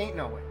 Ain't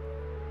no way.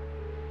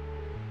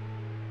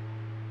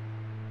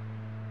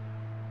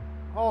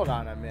 Hold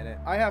on a minute.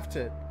 I have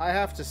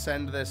to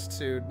send this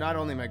to not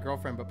only my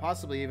girlfriend but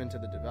possibly even to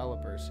the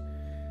developers.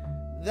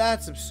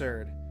 That's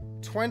absurd.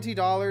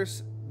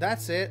 $20?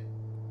 That's it?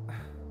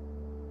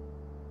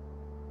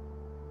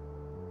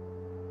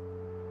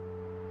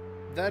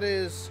 That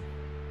is...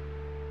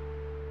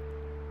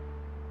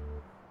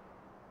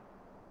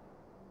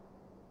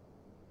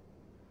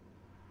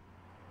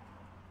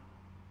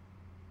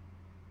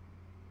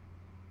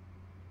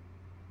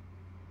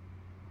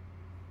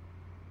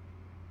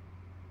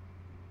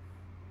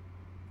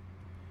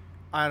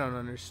 I don't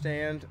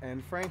understand,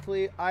 and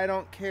frankly, I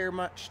don't care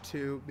much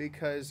to,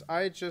 because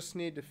I just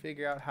need to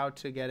figure out how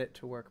to get it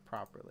to work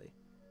properly.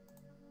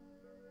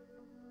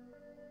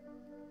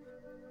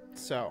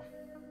 So,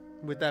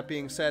 with that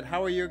being said,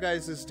 how are your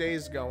guys'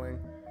 days going?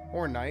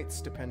 Or nights,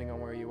 depending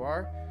on where you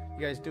are. You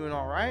guys doing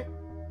alright?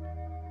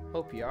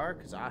 Hope you are,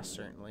 because I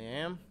certainly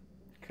am.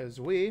 Because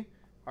we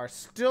are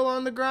still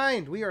on the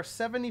grind. We are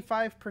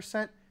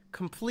 75%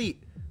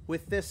 complete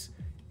with this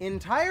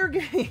entire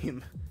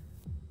game.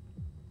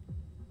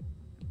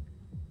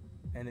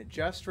 And it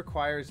just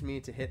requires me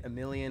to hit 1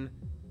 million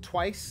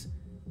twice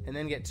and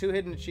then get 2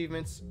 hidden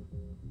achievements,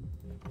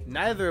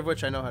 neither of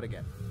which I know how to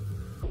get.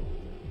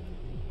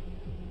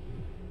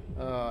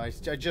 I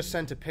just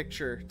sent a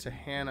picture to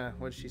Hannah.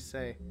 What did she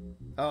say?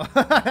 Oh,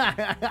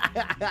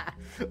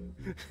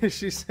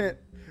 she sent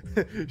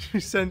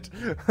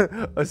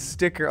a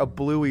sticker, a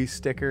bluey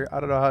sticker. I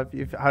don't know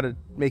how to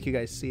make you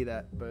guys see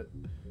that, but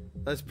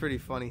that's pretty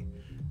funny.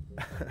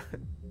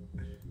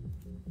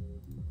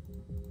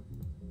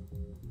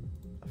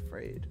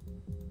 Afraid.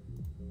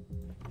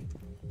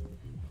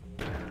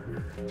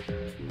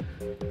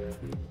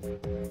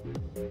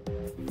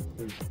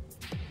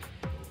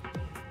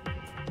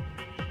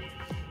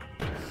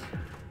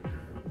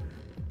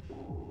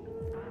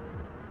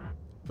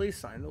 Please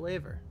sign the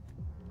waiver.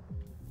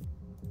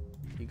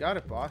 You got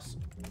it, boss.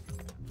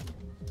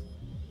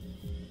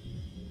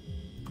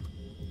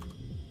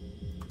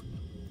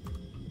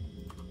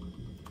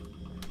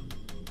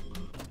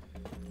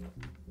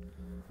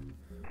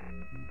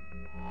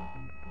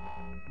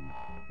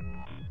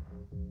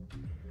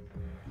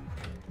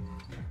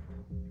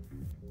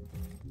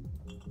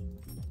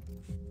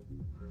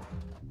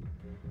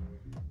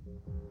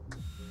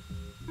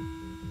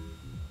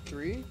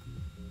 Three?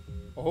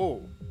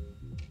 Oh.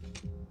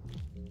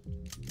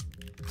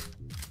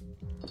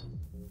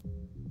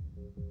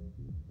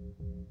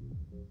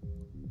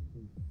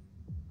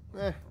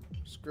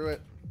 Screw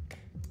it.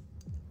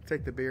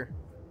 Take the beer.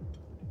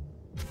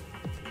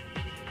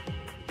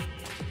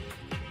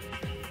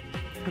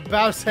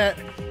 Bowset,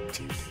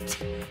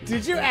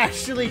 did you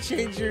actually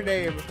change your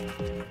name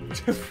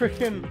to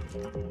freaking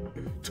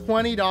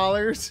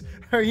 $20?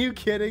 Are you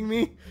kidding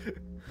me?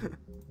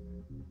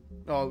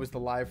 Oh, it was the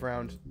live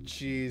round.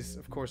 Jeez,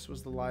 of course it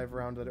was the live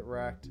round that it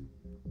racked.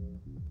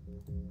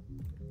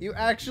 You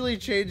actually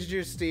changed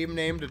your Steam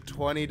name to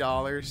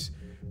 $20?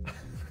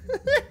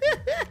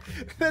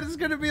 That is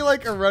gonna be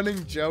like a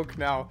running joke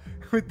now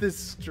with this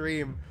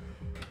stream.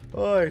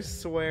 Oh, I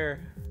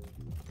swear.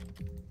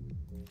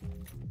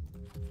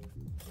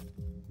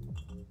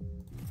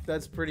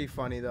 That's pretty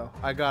funny though.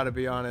 I gotta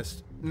be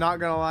honest. Not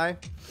gonna lie.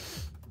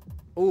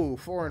 Ooh,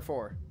 4 and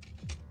 4.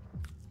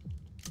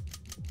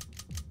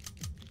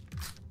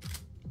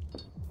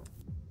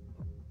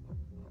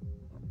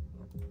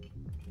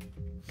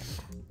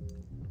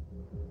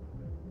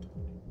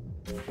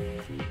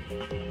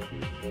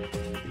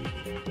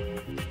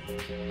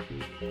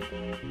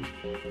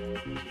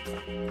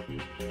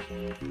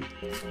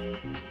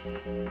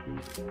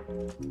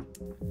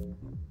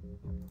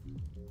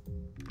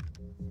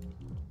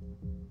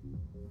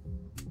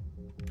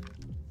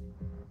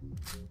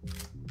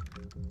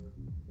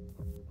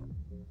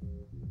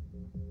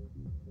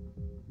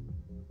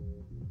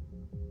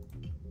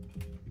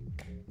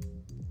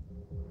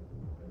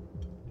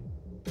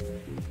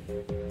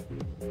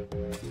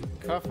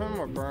 Cuff him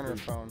or burner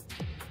phone?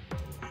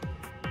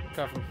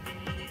 Cuff him.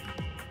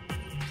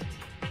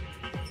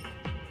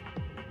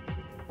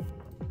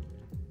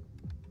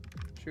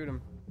 Shoot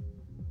him.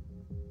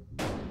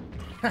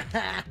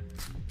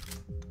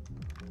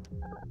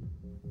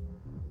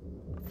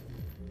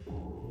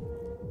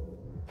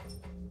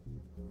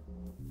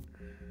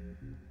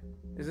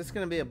 Is this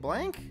gonna be a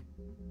blank?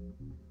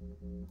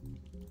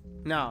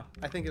 No,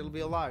 I think it'll be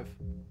alive.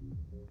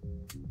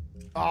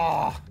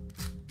 Oh!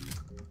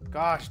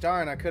 Gosh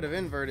darn, I could have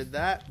inverted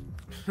that.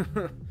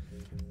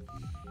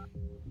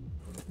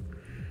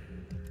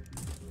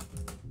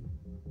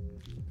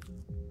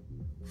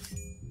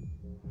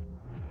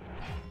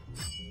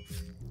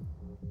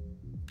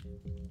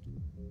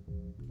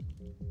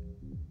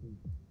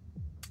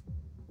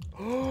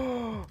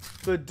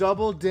 The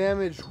double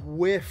damage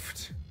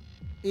whiffed.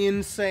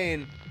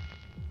 Insane.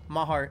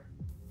 My heart.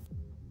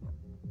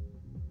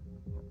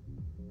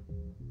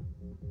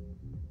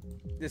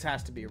 This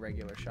has to be a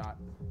regular shot.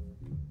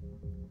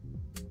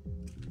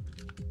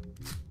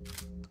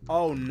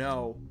 Oh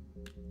no.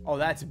 Oh,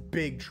 that's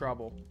big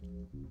trouble.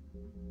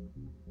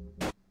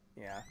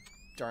 Yeah.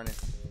 Darn it.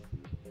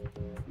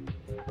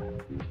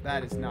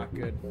 That is not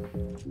good.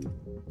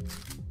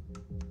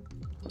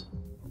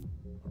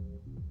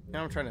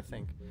 Now I'm trying to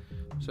think.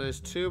 So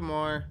there's 2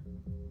 more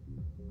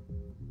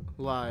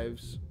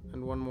lives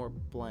and 1 more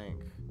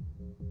blank.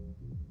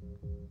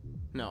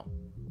 No.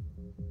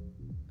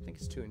 I think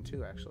it's 2 and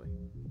 2 actually.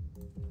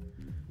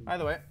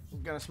 Either way,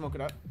 I'm gonna smoke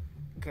it up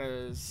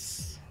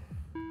because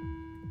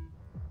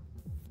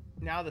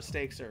now the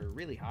stakes are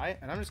really high,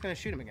 and I'm just gonna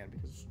shoot him again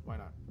because why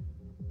not?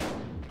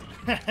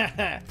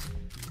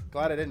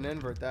 Glad I didn't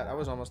invert that. I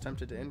was almost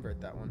tempted to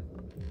invert that one.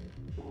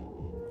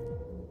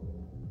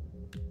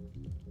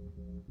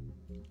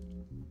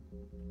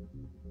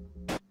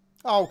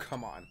 Oh,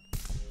 come on.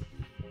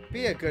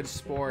 Be a good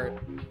sport.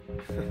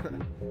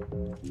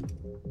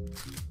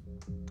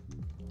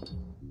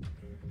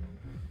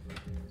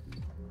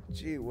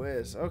 Gee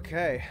whiz.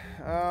 Okay.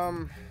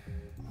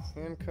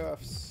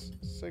 Handcuffs,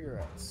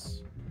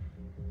 cigarettes.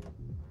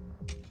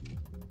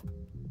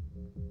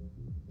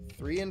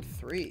 3 and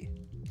 3.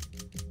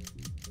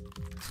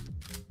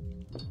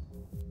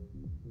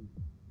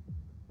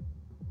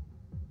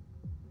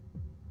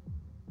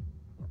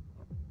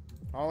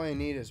 All I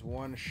need is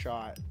 1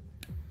 shot.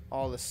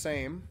 All the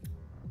same.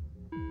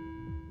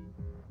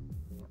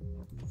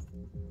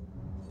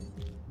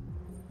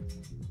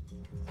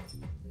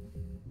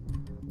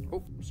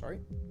 Oh,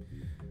 sorry.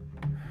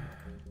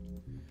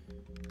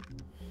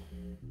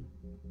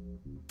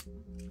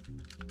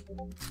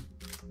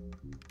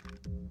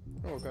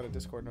 Oh, got a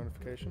Discord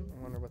notification.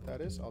 I wonder what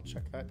that is. I'll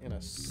check that in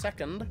a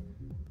second.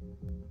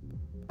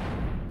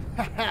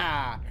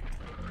 Haha!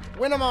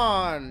 Win 'em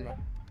on!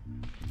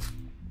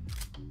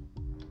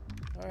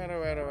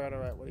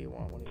 Alright. What do you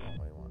want? What do you want?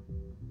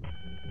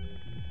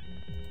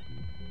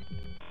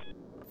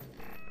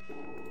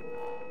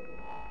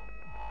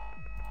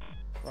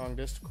 Wrong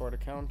Discord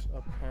account,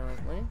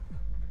 apparently.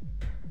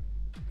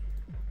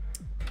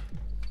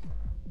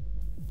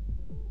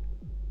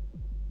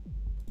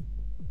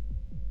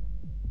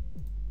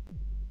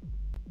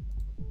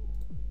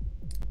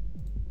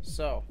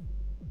 So,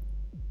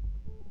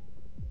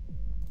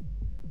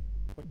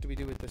 what do we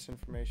do with this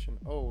information?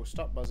 Oh,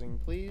 stop buzzing,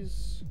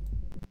 please.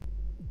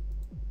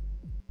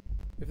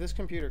 If this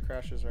computer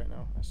crashes right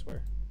now, I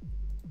swear.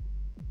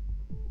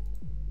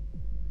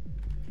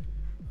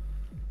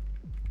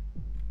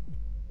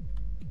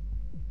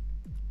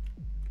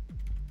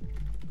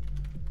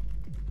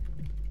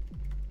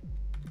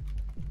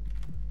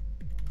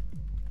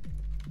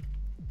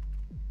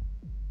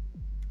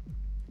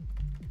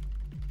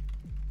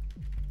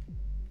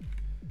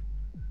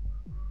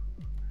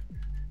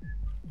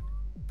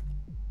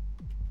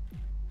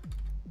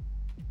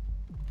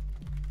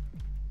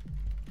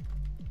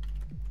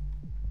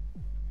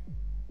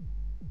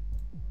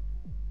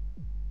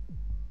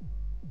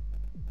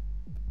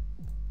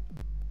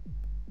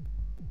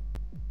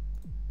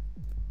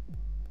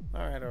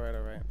 Alright, alright,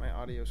 alright. My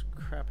audio's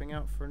crapping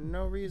out for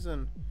no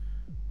reason.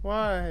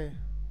 Why?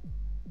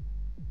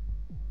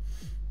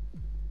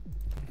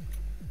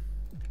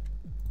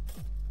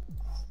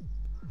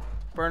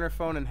 Burner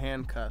phone and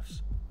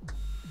handcuffs.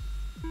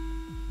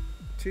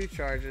 2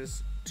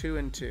 charges, 2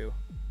 and 2.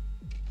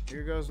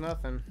 Here goes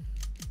nothing.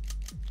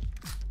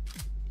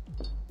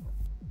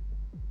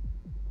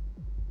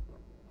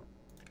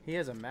 He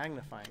has a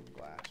magnifying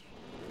glass.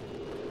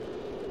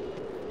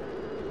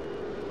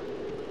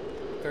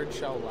 3rd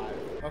shell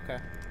live. Okay.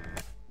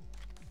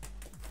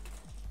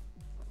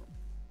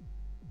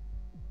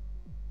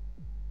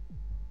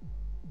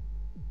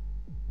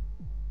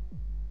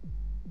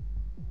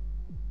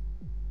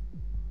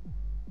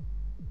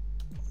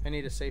 I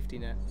need a safety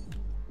net.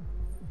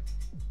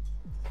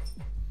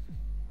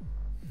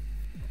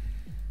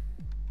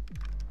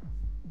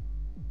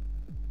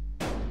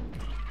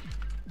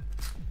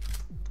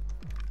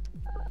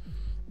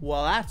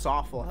 Well, that's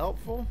awful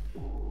helpful.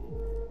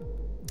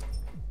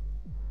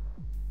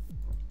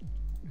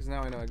 Because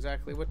now I know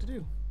exactly what to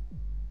do.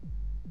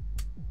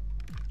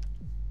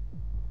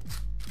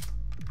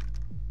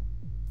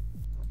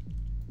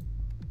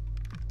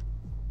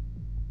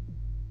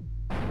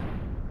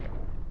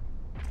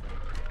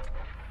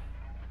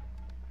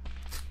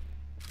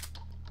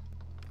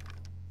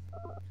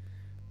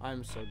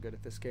 I'm so good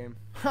at this game.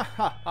 Ha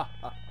ha ha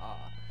ha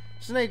ha.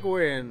 Snake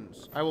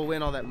wins. I will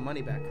win all that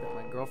money back that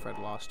my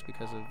girlfriend lost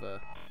because of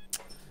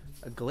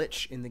a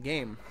glitch in the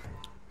game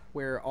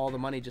where all the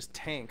money just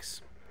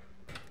tanks.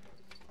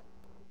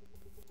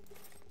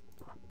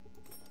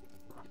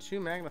 2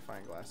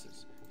 magnifying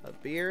glasses, a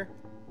beer,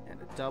 and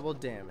a double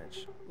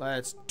damage.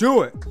 Let's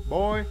do it,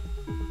 boy.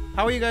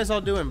 How are you guys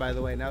all doing, by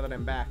the way, now that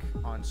I'm back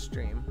on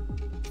stream?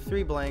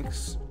 3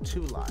 blanks,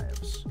 2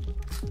 lives.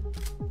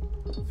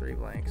 3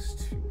 blanks,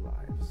 2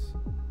 lives.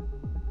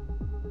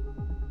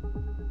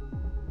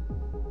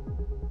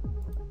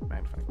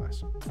 Magnifying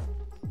glass.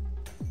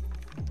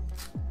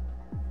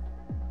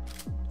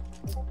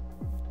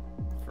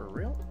 For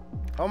real?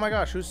 Oh my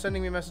gosh, who's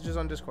sending me messages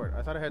on Discord?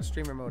 I thought I had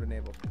streamer mode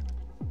enabled.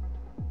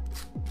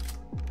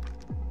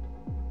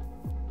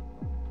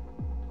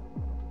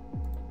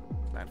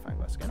 Magnifying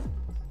glass again.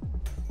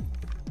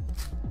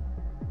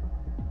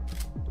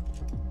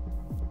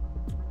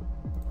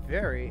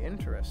 Very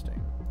interesting.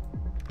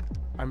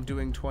 I'm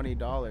doing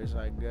 $20,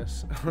 I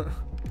guess.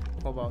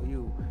 How about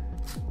you?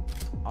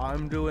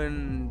 I'm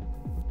doing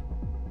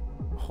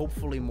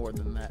hopefully more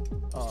than that.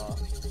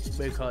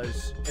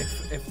 Because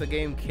if the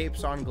game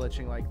keeps on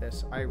glitching like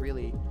this, I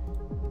really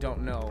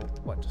don't know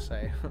what to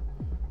say.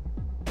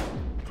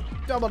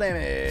 Double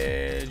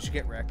damage!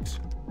 Get wrecked.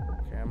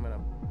 Okay, I'm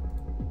gonna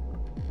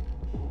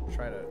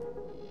try to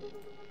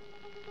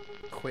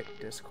quit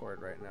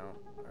Discord right now.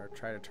 Or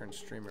try to turn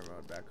streamer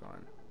mode back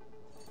on.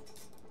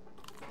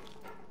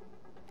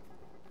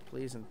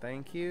 Please and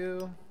thank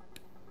you.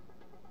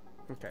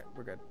 Okay,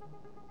 we're good.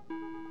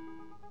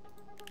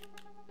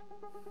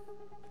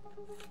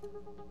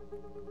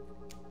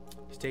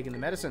 He's taking the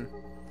medicine.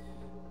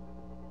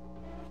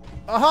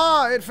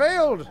 Aha! It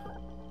failed!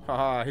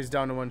 Haha, he's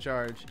down to 1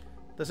 charge.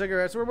 The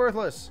cigarettes were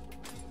worthless.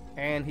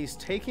 And he's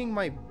taking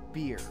my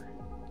beer.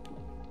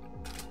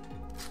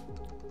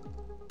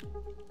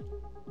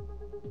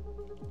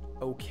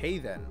 Okay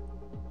then.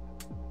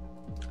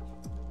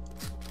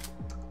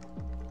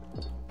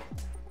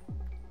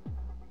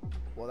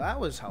 Well, that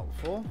was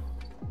helpful.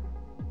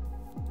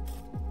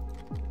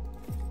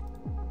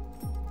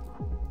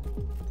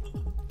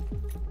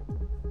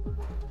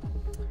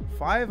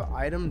 Five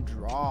item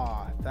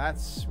draw.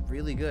 That's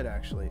really good,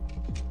 actually.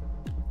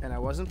 And I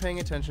wasn't paying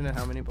attention to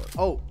how many bullets.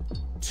 Oh,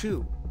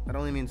 2. That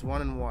only means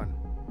 1 and 1.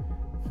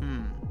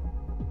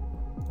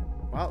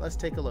 Well, let's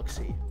take a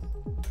look-see.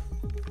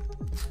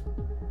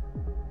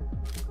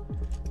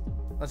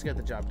 Let's get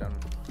the job done.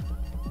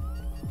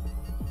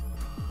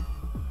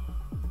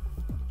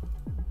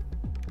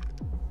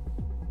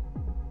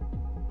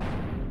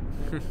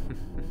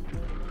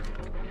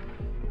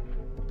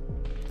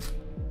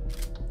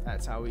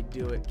 That's how we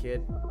do it,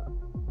 kid.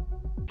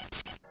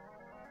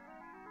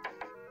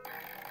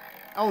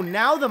 Oh,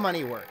 now the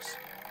money works.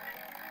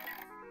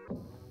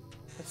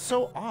 That's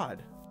so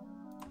odd.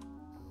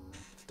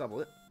 Let's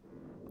double it.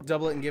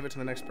 Double it and give it to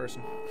the next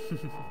person.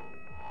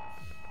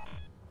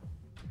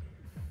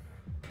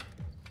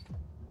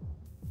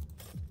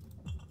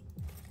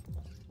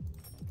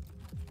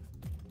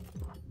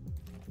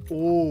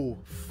 Oh,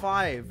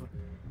 5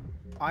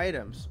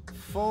 items.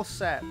 Full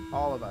set,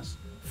 all of us.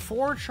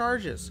 4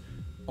 charges.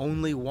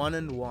 Only 1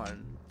 and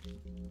 1.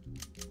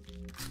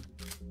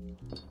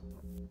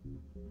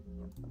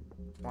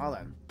 Well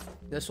then,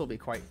 this will be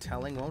quite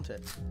telling, won't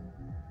it?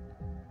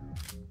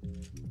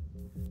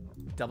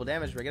 Double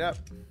damage, rig it up.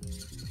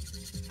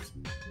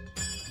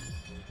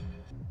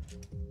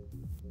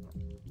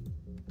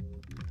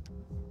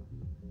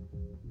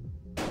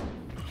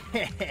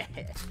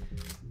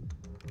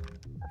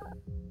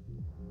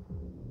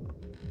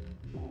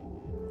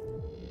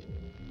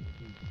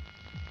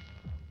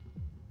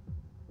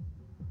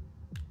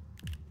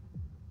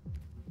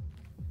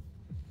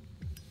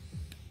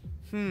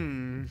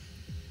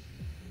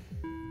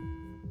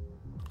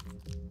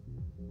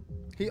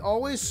 He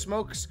always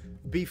smokes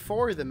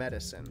before the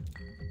medicine.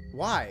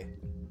 Why?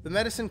 The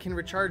medicine can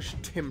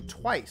recharge him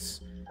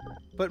twice,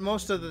 but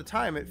most of the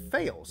time it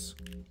fails.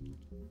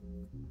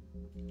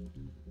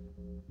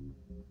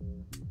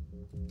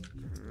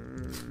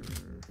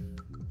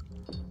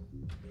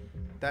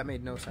 That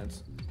made no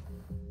sense.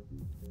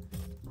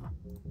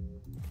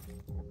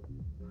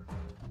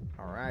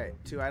 Alright,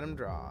 2 item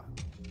draw.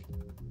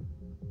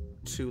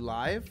 2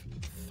 live,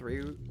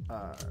 3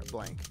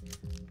 blank.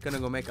 Gonna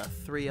go make a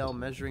 3L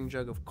measuring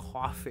jug of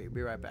coffee.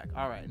 Be right back.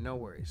 Alright, no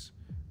worries.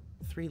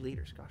 3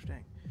 liters, gosh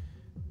dang.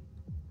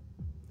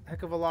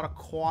 Heck of a lot of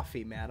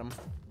coffee, madam.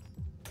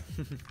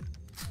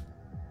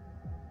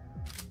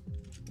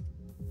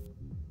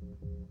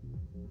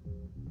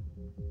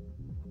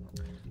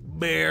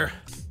 Bear.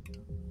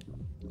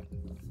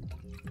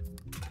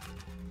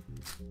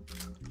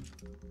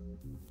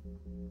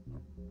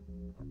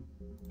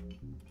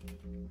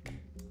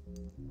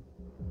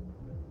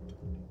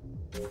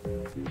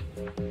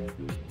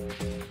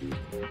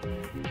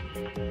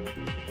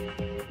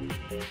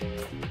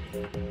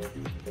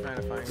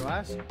 Magnifying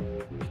glass.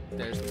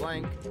 There's the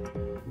blank.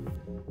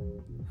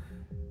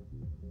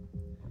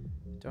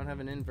 Don't have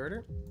an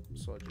inverter,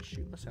 so I'll just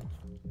shoot myself.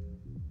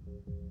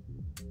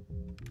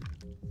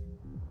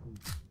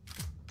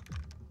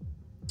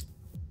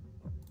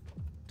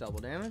 Double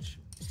damage.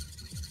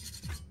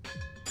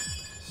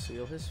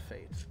 Seal his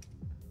fate.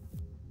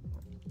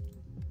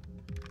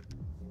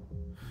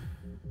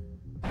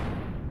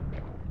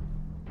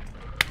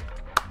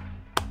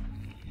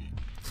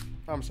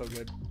 I'm so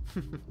good.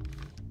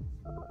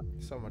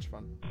 So much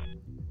fun.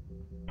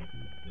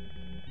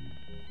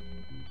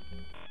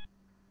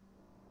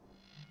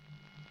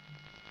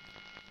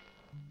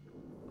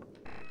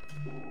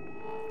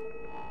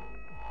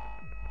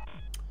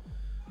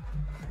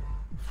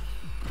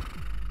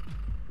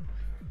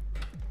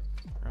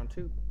 Round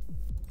 2.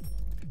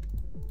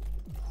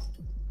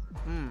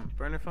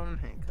 Burner phone and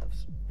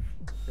handcuffs.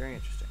 Very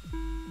interesting.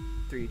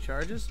 3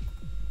 charges.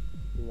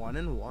 1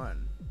 and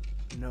 1.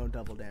 No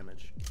double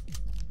damage.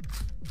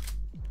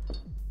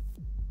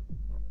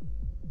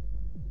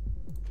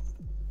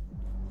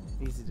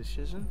 Easy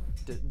decision.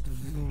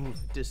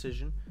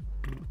 Decision.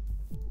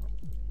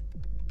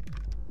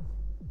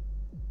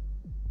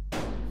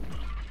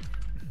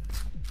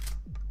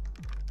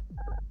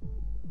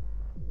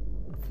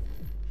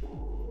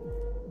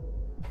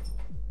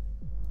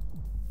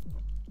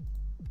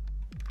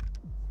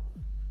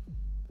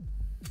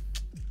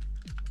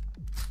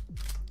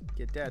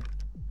 Get dead.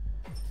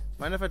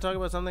 Mind if I talk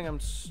about something I'm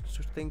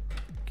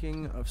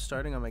thinking of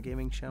starting on my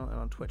gaming channel and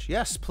on Twitch?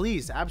 Yes,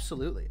 please.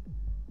 Absolutely.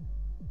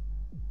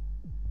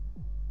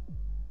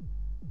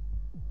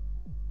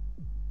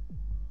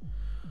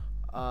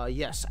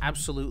 Yes,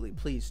 absolutely.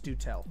 Please do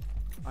tell.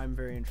 I'm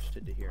very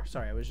interested to hear.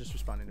 Sorry, I was just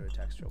responding to a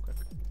text real quick.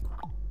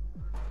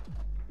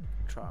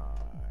 Try.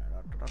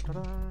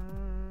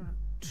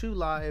 2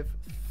 live,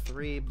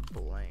 3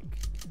 blank.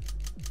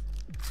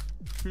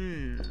 I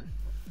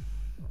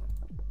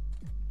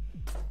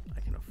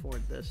can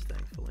afford this,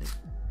 thankfully.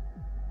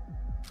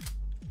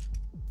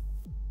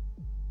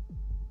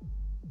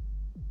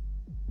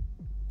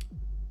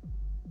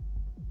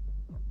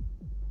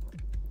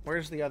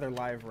 Where's the other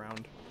live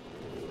round?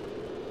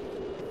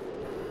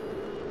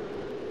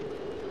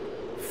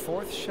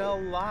 4th shell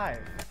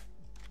live.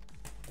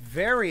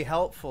 Very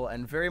helpful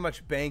and very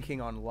much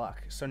banking on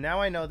luck. So now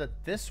I know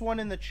that this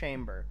one in the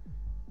chamber,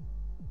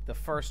 the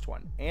first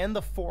one, and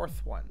the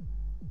 4th one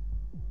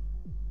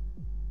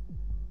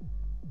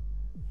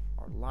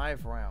are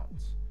live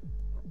rounds.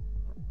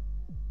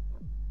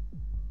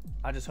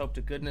 I just hope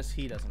to goodness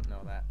he doesn't know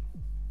that.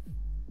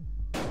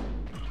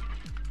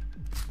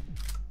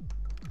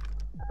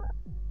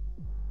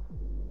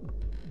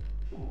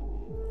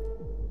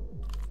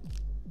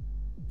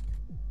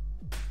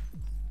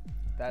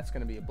 That's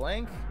going to be a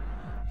blank.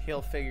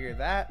 He'll figure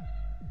that.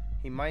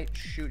 He might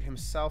shoot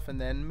himself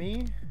and then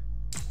me.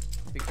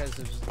 Because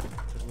there's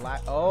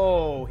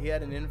oh, he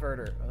had an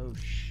inverter. Oh,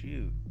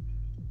 shoot.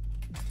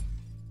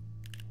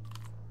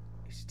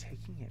 He's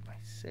taking it by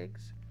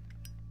 6.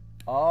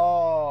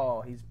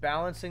 Oh, he's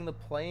balancing the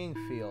playing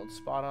field.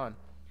 Spot on.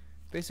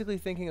 Basically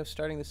thinking of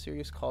starting the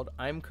series called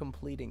I'm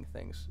Completing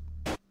Things.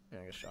 I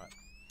got a shot.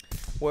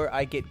 Where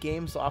I get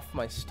games off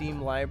my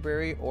Steam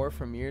library or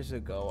from years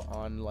ago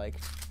on like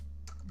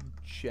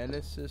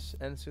Genesis,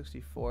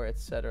 N64,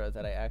 etc.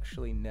 that I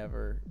actually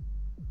never...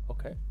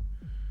 Okay.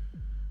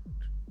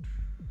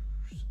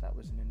 So that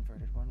was an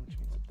inverted one, which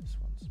means that this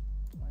one's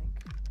blank.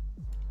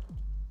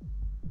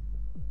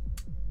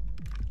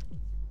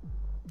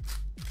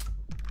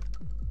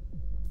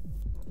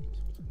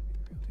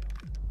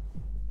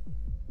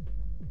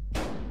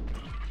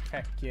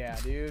 Heck yeah,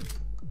 dude.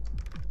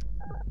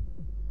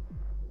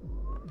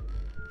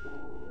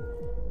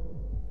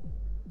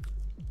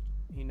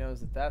 He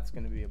knows that that's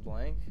going to be a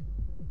blank.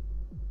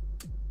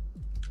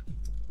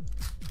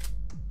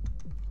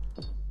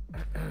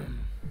 A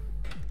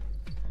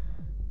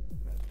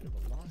bit of a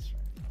loss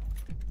right now.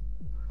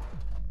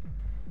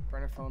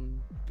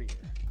 ton beer.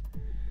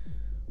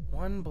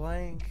 One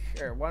blank,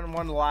 or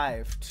one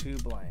live, 2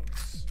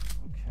 blanks.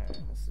 Okay,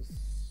 this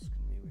is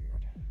gonna be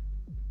weird.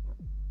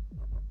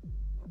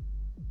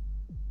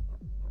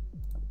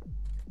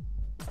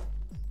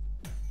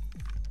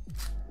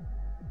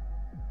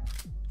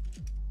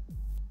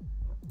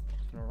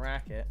 Gonna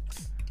rack it.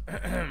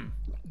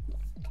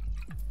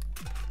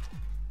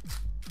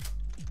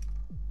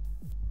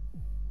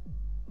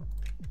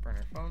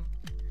 Burner phone.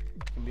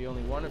 Can be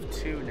only one of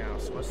 2 now.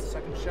 So what's the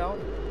second shell?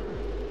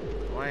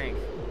 Blank.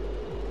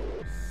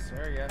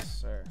 Sir,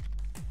 yes, sir.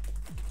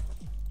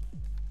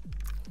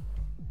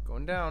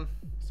 Going down.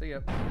 See ya.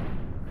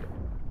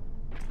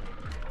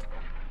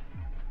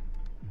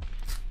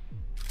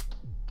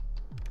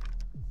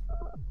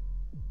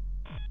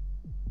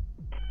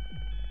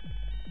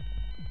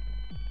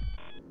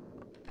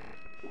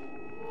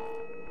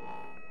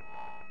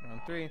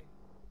 Round 3.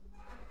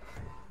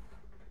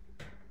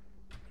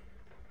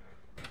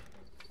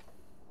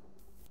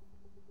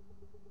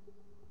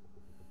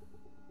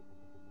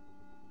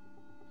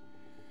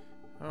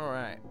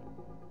 Alright.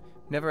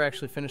 Never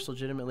actually finished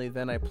legitimately,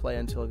 then I play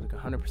until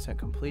 100%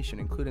 completion,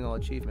 including all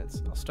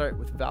achievements. I'll start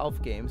with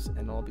Valve games,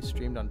 and I'll be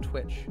streamed on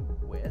Twitch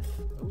with...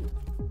 Ooh.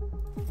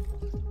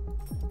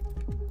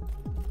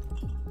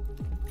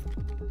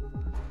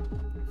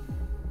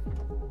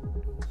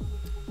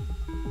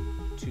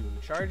 Two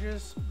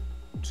charges,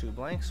 2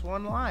 blanks,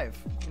 1 live.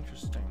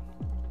 Interesting.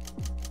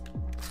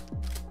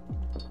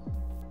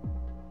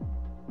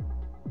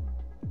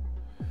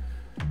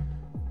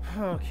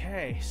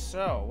 Okay,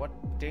 so what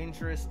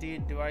dangerous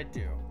deed do I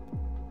do?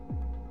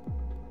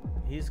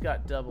 He's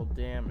got double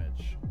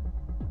damage.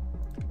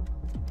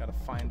 Gotta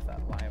find that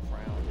live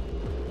round.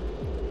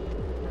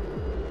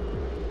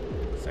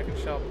 Second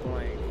shell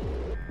blank.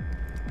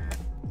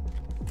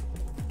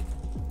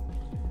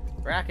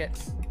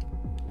 Brackets.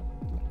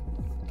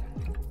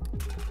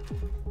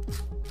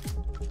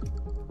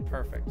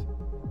 Perfect.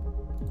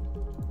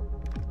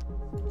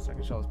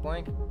 Second shell is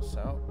blank,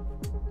 so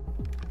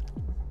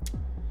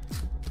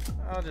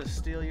I'll just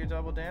steal your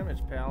double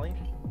damage, pally.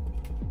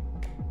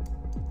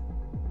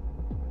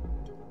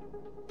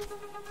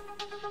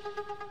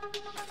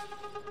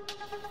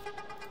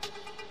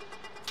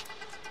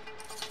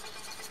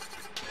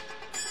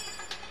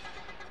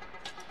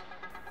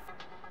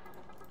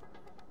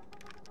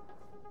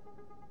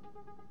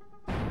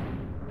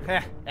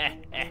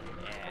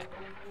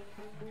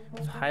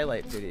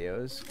 Highlight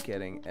videos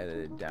getting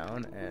edited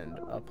down and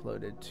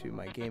uploaded to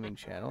my gaming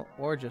channel,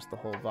 or just the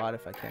whole VOD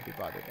if I can't be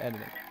bothered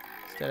editing.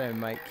 Instead, I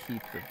might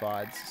keep the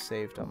VODs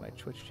saved on my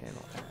Twitch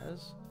channel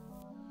as...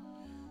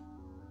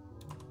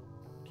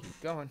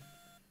 Keep going.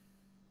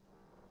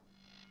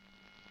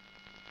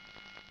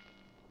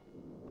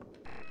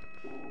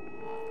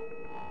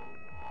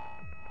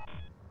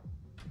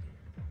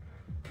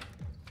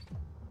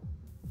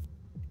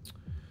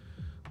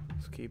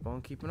 Let's keep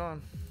on keeping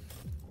on.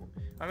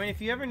 I mean,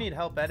 if you ever need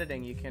help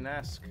editing, you can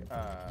ask,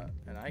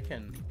 and I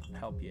can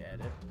help you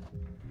edit.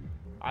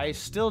 I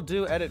still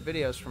do edit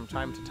videos from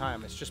time to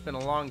time. It's just been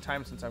a long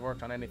time since I've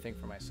worked on anything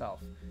for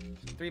myself.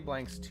 So 3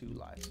 blanks, 2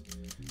 lives.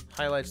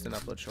 Highlights, then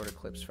upload shorter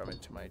clips from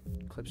it to my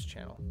clips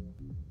channel.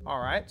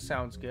 Alright,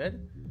 sounds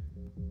good.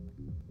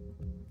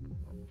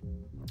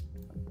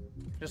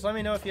 Just let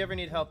me know if you ever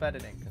need help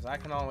editing, because I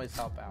can always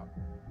help out.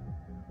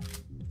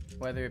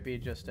 Whether it be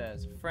just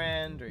as a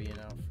friend, or, you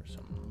know, for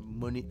some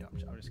money. No,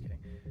 I'm just kidding.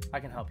 I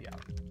can help you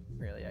out.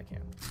 Really, I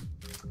can.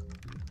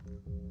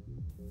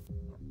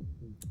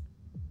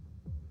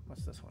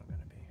 What's this one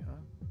gonna be,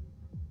 huh?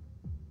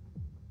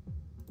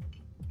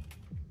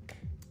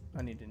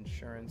 I need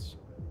insurance.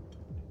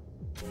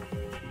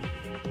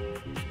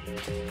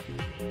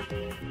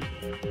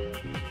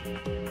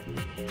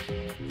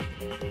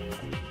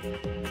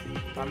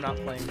 I'm not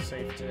playing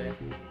safe today.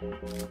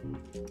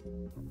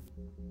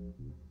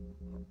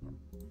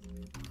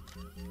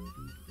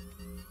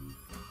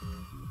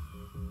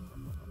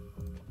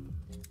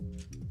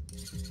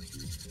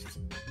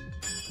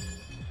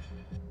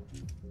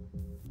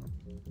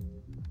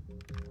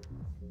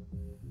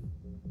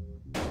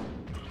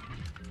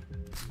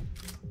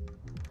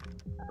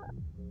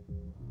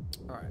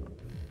 All right.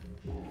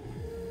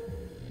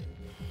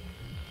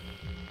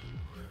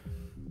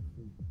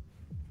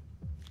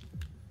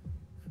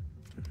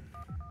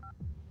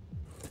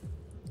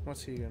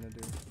 What's he gonna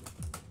do?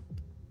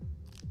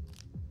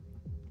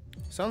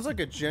 Sounds like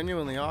a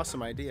genuinely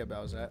awesome idea,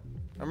 Bowsette.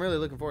 I'm really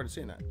looking forward to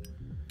seeing that.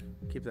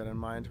 Keep that in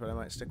mind, but I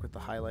might stick with the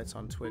highlights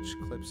on Twitch,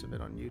 clips of it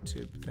on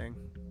YouTube thing.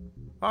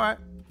 All right,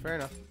 fair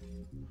enough.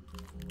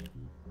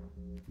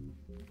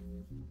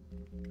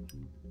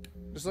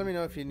 Just let me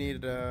know if you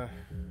need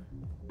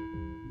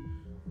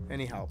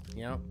any help,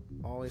 you know?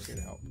 Always here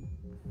to help.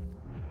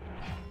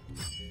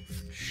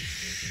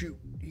 Shoot,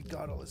 he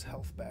got all his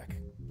health back.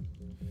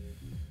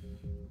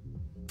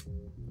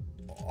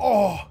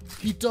 Oh,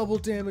 he double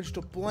damaged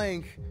a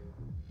blank.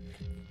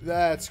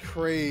 That's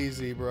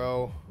crazy,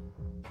 bro.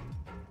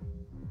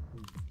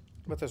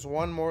 But there's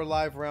one more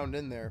live round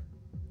in there.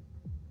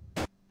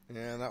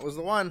 And that was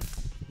the one.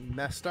 He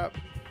messed up.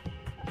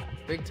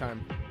 Big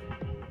time.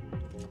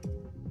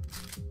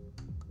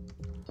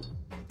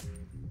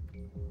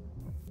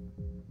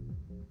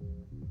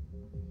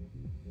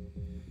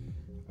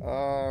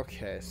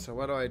 Okay, so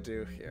what do I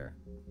do here?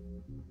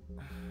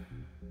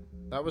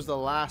 That was the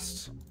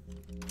last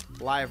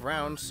live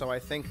round, so I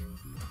think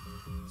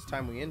it's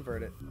time we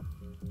invert it.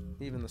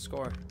 Even the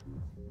score.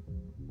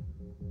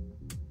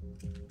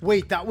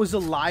 Wait, that was a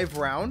live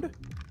round?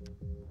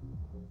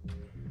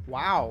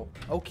 Wow.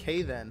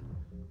 Okay, then.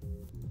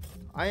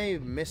 I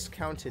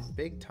miscounted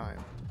big time.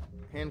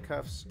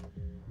 Handcuffs,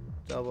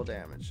 double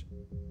damage.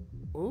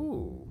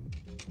 Ooh.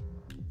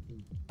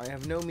 I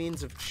have no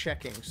means of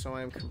checking, so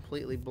I am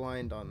completely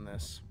blind on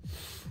this.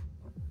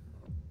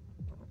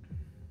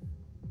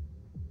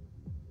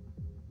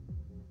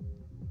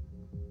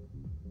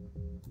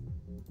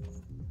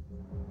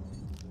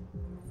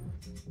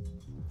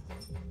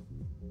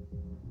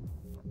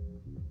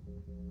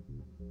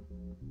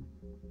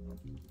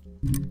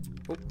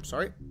 Oh,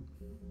 sorry.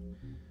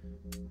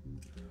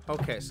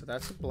 Okay, so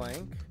that's a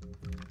blank.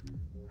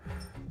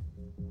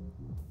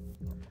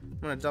 I'm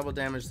gonna double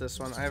damage this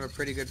one. I have a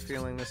pretty good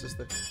feeling this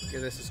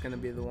is gonna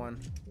be the one.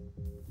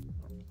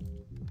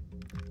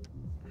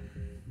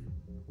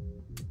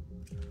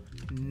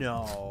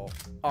 No.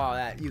 Oh,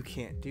 that you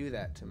can't do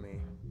that to me.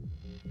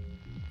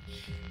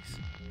 Jeez.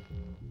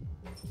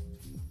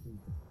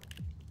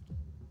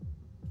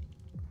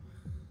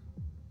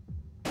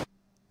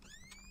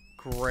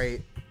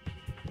 Great.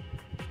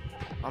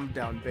 I'm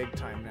down big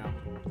time now.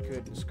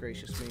 Goodness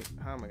gracious me.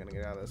 How am I gonna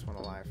get out of this one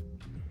alive?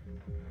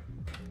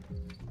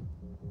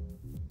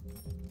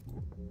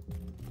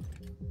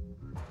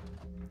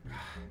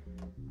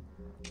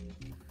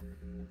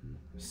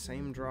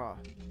 Same draw.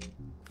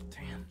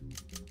 Damn.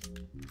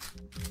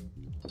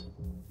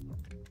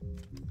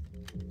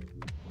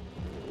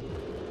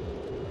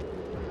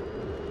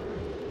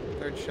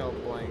 Third shell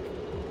blank.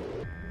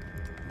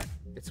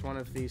 It's one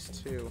of these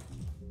two.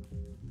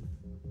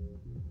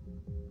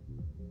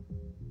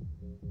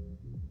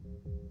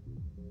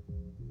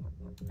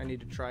 I need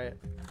to try it.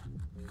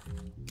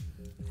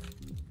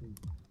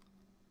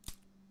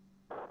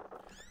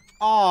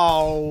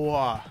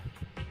 Oh!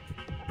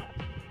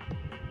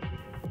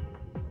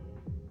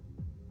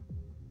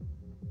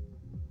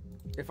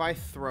 If I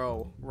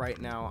throw right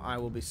now, I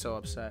will be so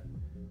upset.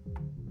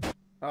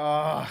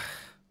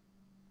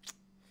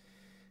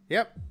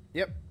 Yep.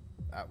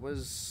 That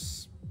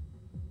was...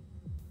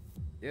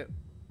 Yep.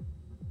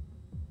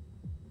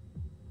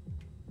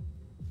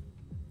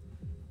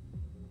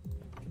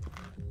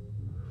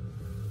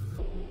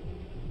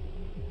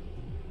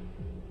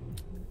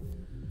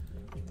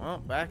 Well,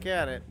 back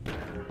at it.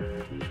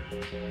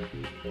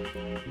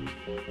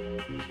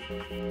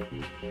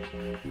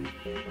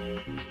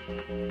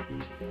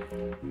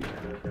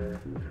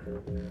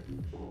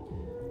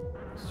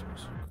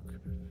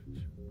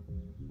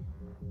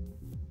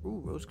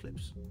 Ooh, rose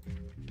clips.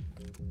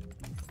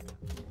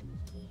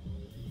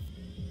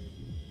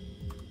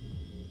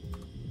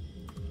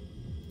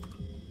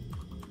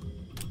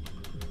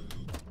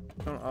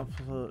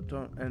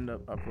 Don't end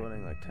up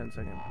uploading like 10,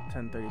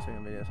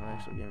 30-second videos on my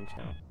actual gaming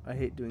channel. I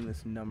hate doing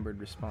this numbered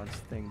response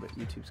thing, but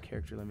YouTube's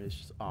character limit is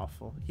just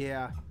awful.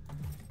 Yeah.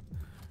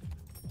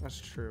 That's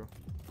true.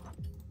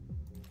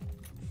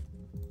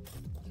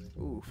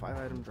 Ooh,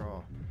 5-item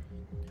draw.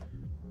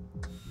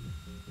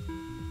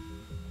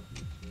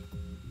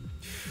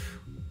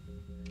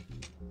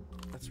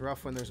 That's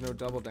rough when there's no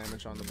double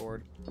damage on the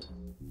board.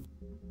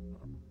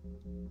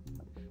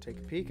 Take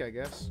a peek, I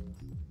guess.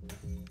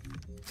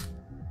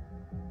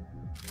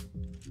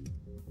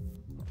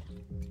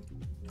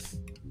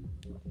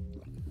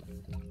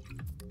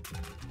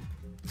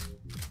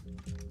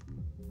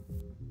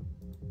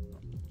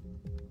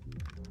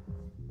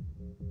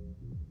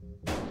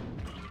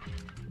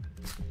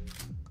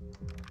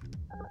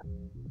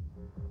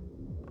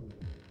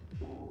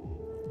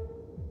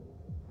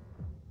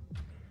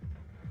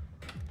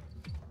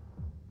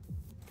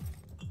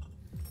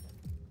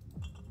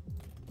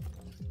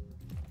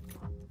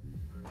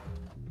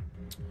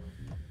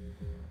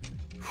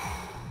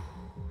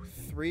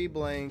 Three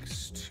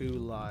blanks, 2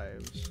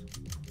 lives.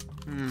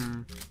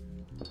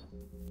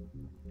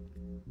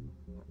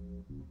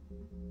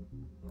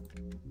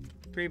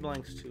 Three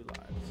blanks, 2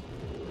 lives.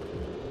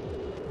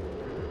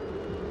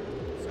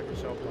 Second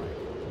shell blank.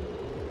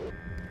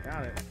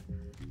 Got it.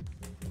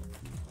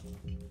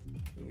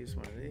 Use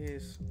one of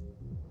these.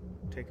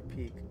 Take a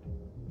peek.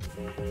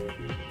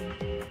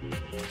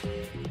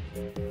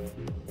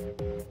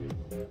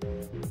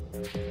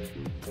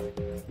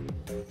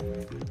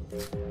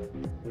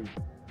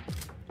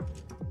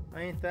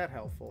 Ain't that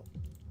helpful?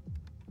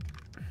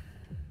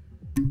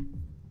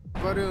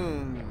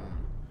 Ba-doom!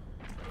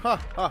 Ha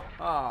ha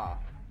ha!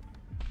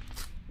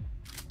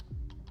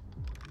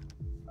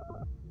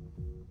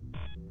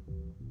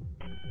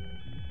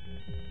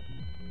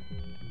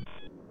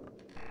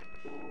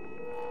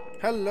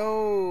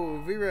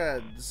 Hello,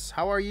 V-Reds.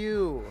 How are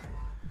you?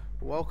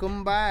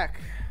 Welcome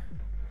back.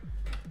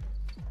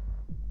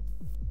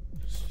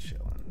 Just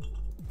chilling.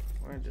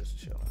 We're just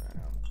chilling right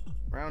now.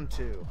 Round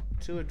 2.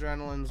 2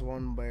 adrenalines,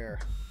 1 bear.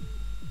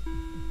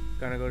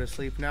 Gonna go to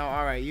sleep now.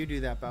 Alright, you do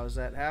that,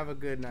 Bowsette. Have a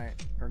good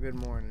night. Or good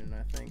morning,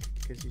 I think.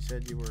 Because you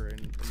said you were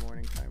in the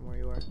morning time where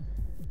you are.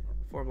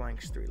 4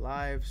 blanks, 3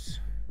 lives.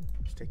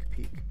 Let's take a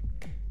peek.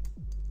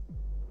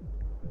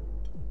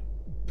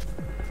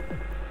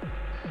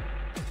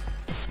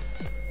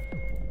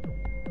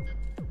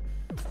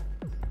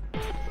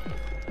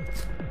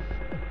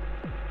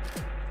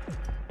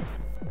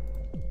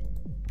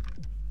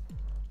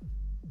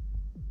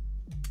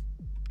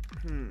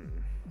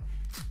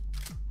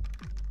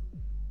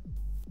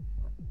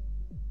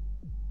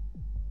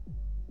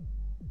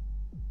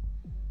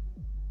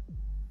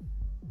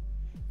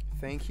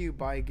 Thank you,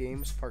 Buy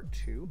Games Part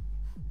 2.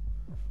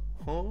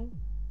 Huh?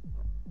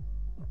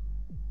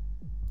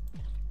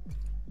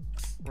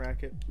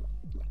 Racket.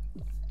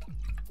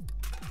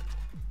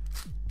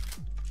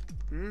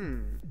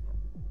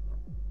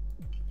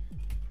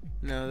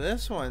 No,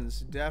 this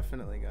one's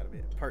definitely got to be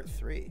it. Part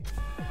 3.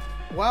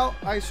 Well,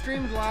 I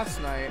streamed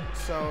last night,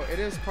 so it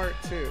is Part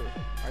 2,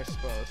 I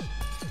suppose.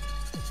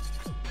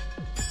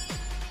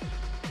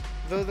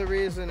 Though the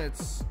reason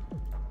it's...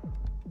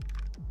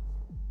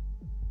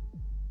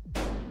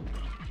 There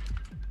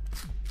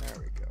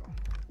we go.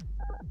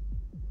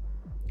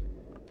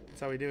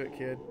 That's how we do it,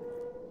 kid.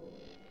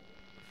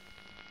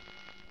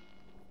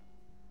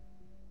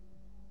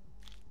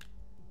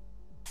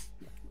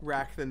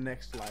 Rack the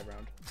next live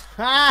round.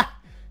 Ha!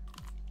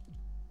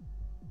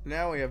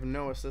 Now we have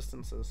no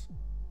assistances.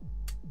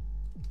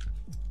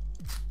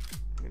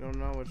 We don't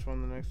know which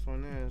one the next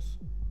one is.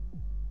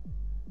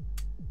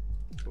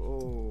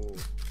 Oh,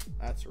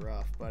 that's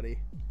rough, buddy.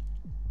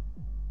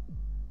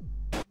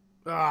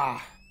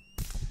 Ah!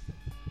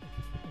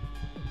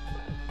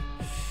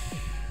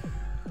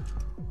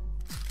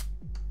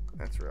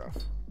 That's rough.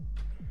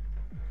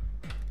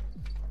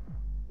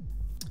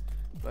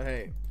 But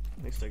hey,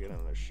 at least I get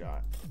another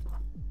shot.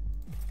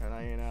 And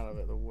I ain't out of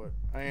it.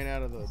 I ain't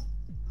out of the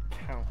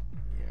count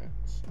yet.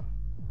 So.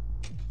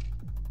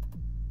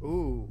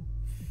 Ooh,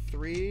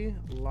 3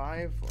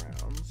 live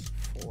rounds,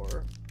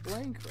 4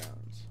 blank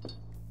rounds.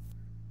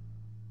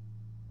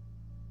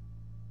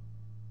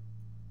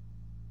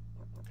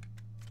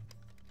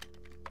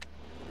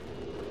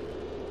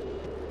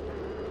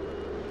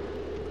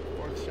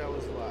 Fourth shell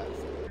is live.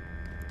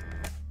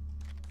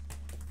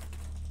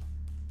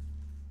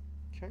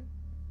 Okay.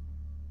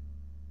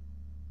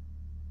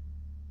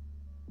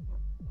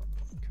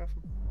 Cuff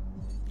him.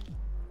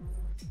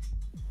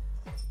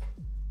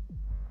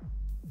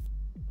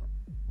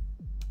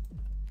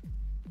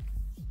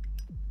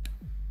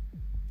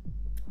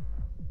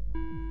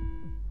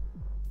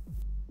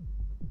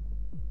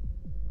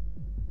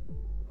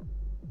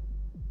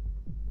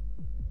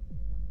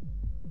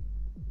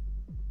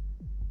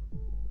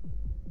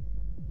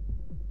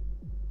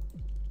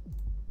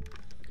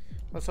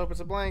 Let's hope it's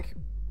a blank.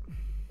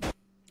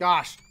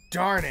 Gosh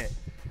darn it.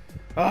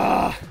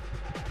 Ah.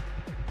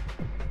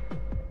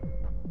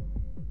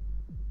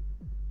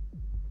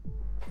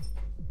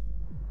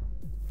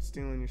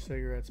 Stealing your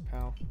cigarettes,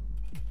 pal.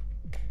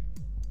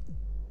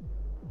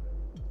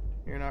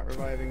 You're not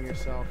reviving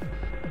yourself.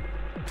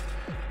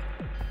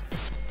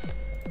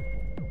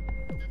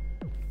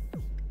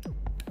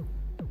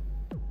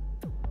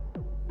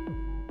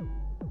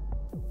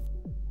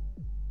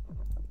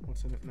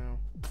 What's in it now?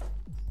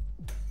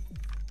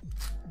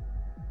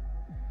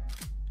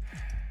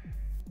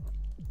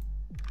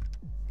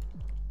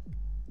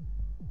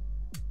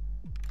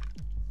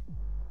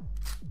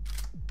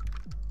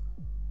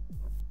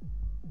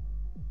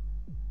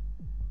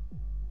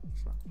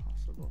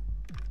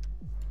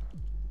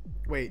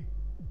 Wait.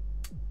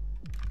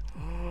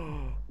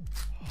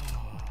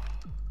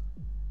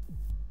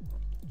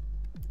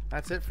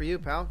 That's it for you,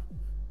 pal.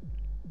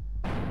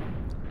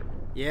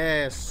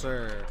 Yes,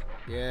 sir.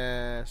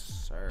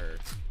 Yes, sir.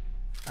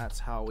 That's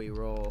how we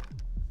roll.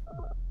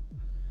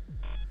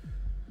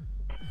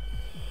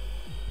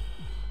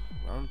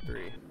 Round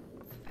 3.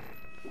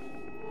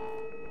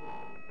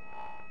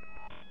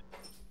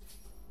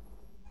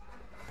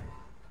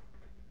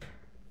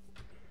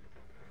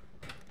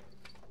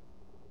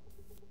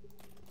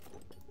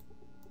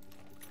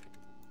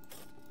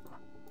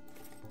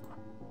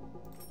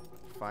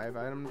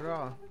 Five-item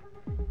draw.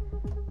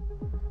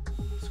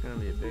 It's gonna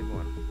be a big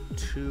one.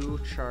 2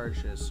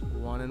 charges,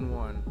 1 and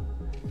 1.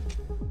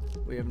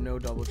 We have no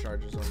double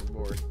charges on the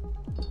board.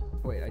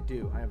 Wait, I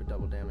do. I have a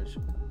double damage.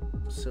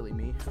 Silly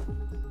me.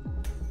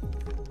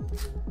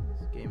 This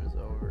game is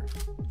over.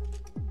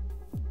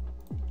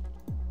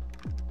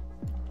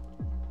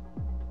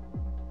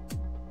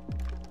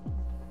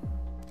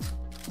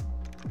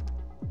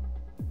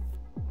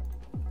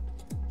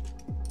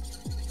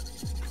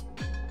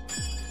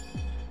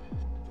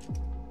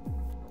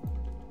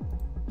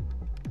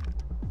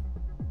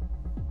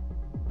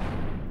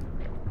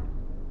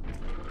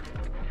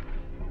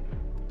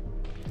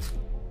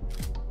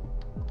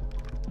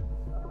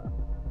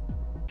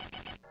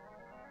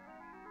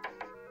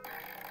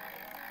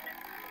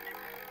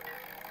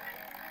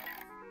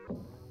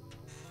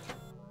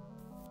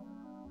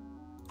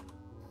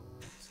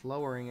 It's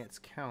lowering its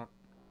count.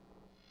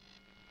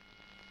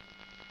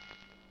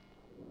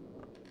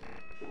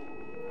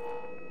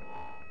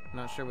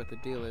 Not sure what the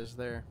deal is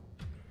there.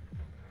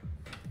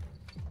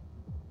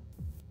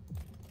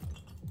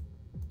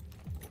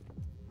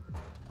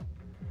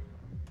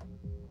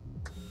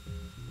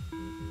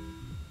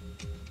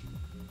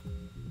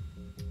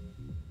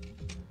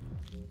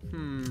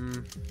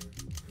 Hmm.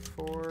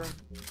 4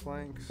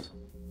 blanks,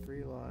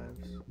 3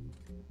 lives.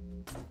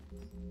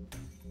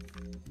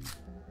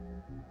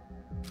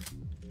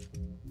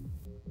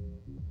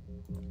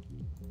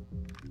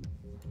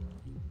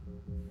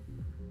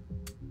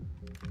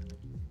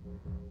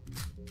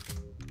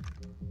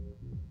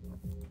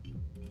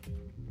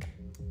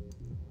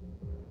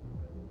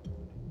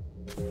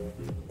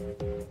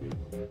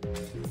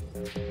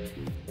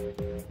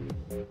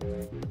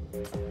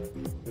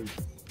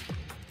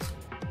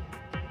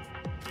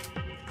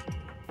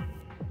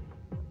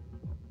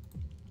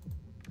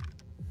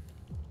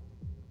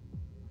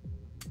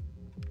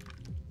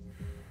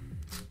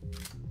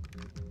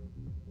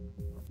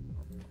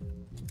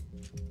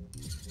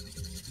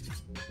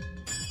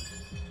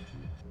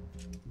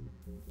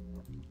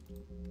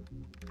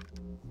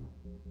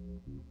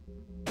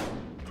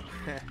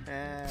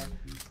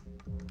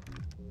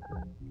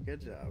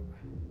 Good job.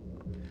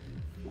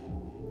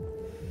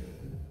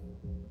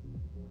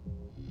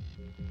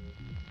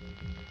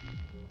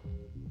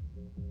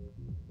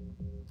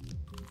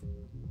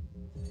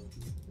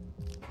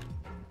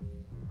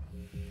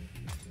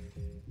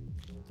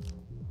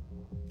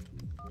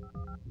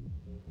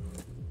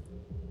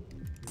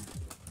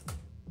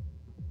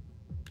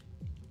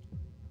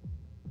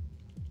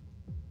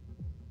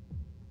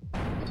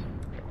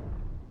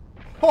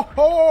 Ho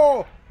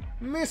ho!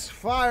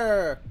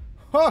 Misfire!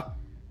 Ha!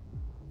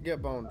 Get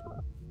boned.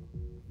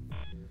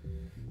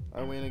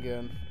 I win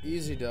again.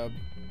 Easy dub,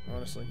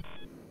 honestly.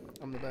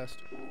 I'm the best.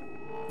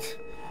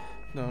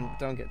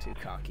 Don't get too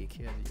cocky,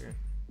 kid. You're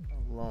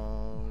a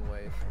long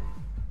way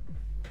from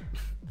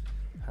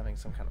having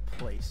some kind of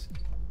place.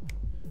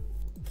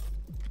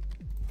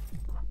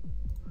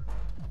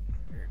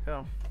 Here you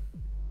go.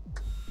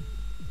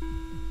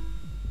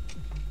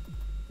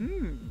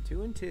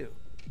 2 and 2.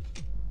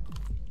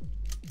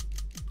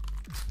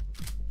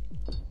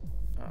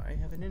 I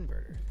have an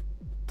inverter.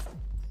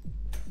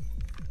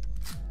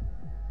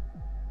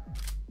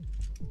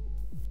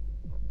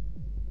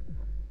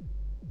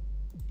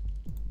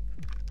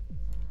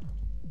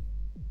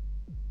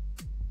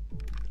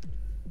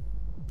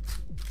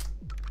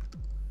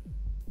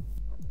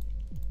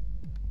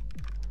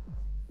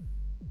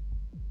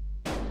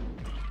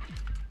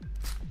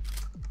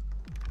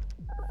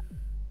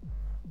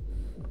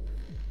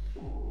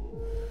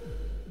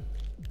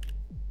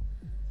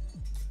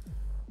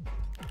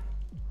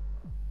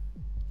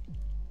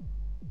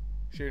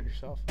 Shoot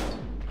yourself.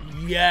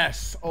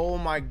 Yes! Oh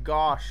my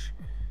gosh.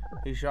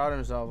 He shot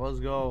himself. Let's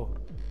go.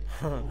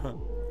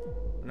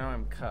 Now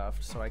I'm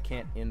cuffed, so I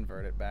can't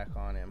invert it back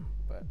on him,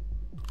 but...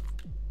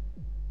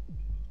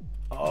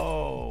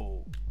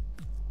 Oh!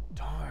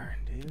 Darn,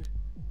 dude.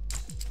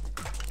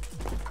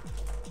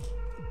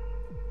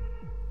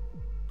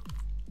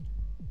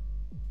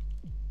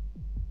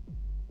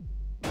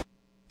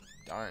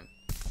 Darn.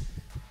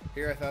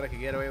 Here I thought I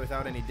could get away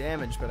without any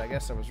damage, but I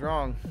guess I was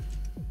wrong.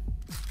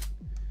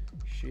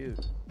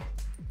 Shoot.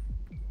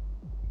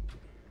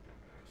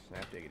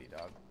 Snap diggity,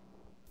 dog.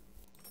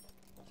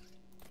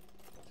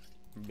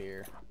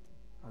 Beer.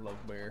 I love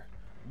beer.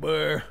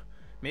 Beer.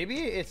 Maybe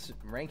it's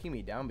ranking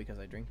me down because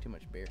I drink too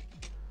much beer.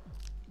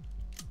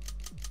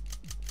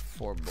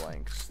 4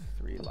 blanks,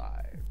 3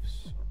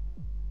 lives.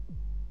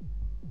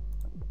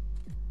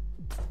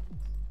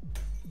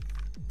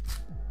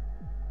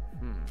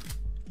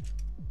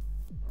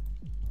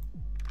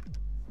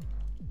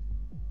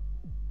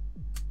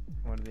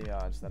 What are the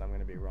odds that I'm going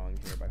to be wrong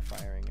here by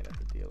firing it at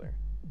the dealer?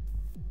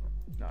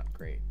 Not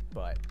great,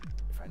 but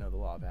if I know the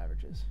law of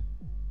averages.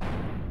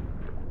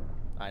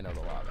 I know the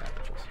law of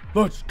averages.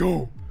 Let's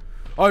go!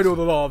 I know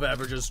the law of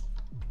averages,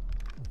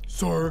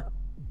 sir.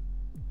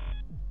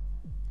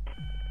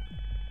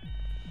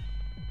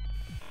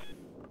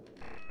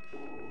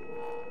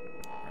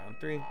 Round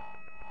 3.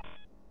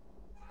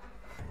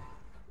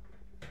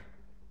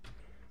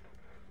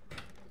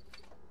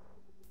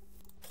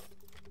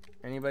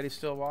 Anybody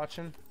still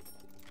watching?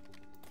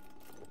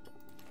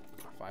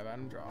 5 out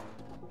and draw.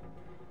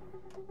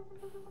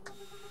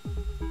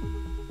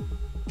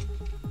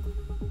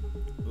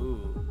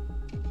 Ooh.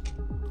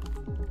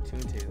 2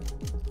 and 2.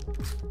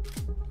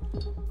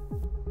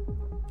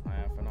 I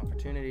have an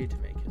opportunity to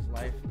make his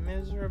life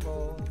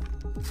miserable.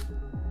 Let's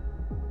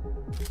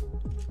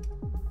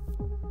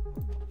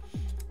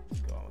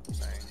go on with the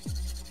bang.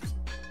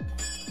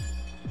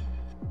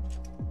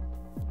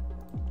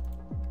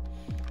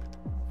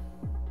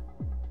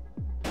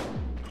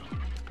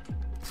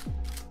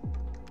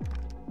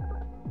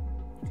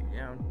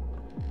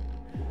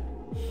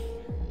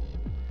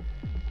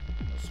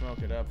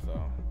 Smoke it up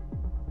though.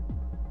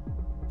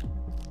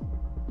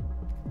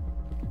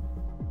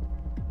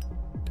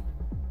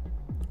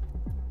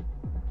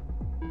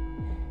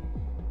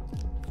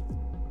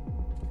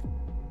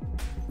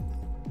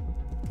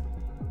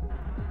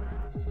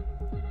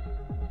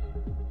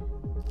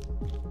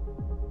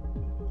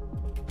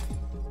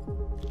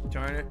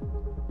 Darn it.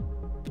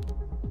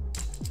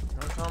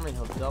 Don't tell me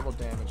he'll double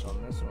damage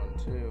on this one,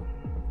 too.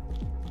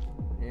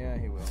 Yeah,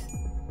 he will.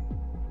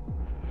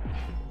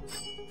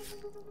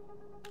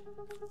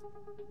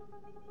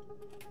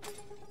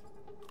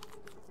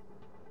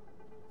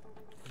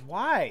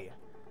 Why?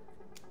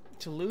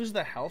 To lose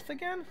the health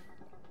again?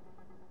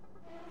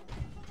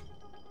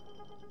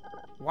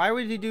 Why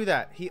would he do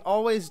that? He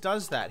always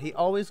does that. He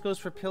always goes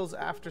for pills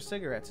after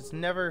cigarettes. It's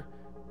never...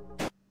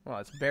 Well,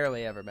 it's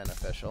barely ever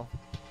beneficial.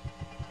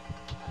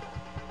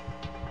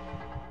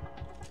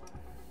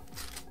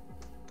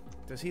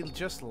 Does he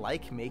just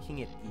like making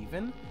it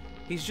even?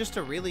 He's just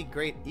a really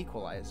great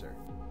equalizer.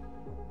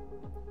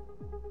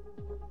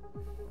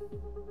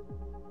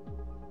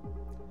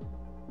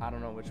 I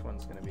don't know which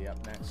one's going to be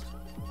up next.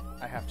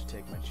 I have to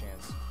take my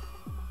chance.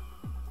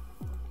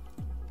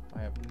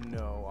 I have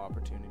no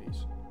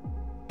opportunities.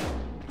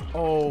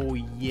 Oh,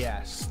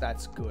 yes.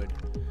 That's good.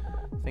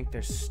 I think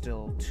there's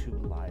still 2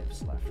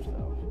 lives left,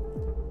 though.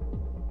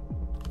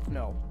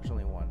 No, there's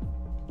only 1.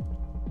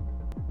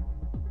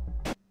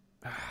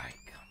 Ah,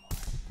 come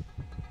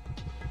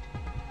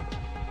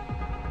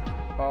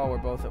on. Oh, we're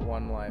both at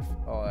 1 life.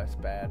 Oh, that's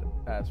bad.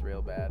 That's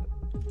real bad.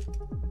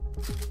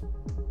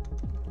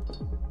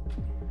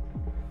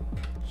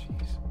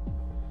 Jeez.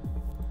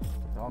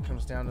 It all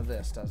comes down to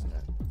this, doesn't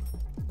it?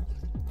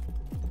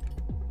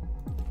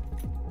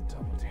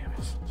 Double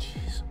damage.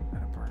 Jeez.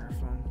 And a burner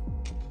phone.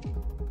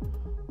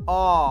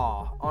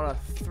 Oh, on a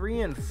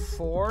 3 and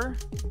 4?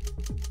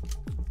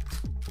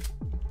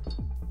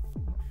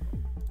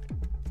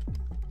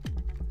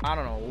 I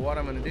don't know what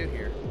I'm going to do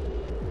here.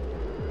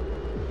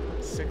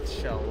 6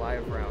 shell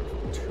live round.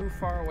 Too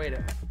far away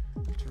to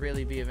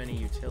really be of any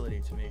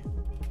utility to me.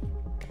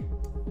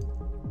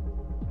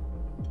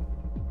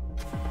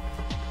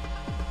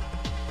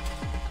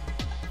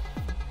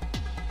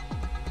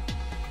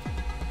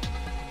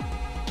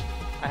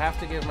 I have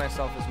to give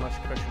myself as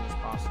much cushion as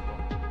possible.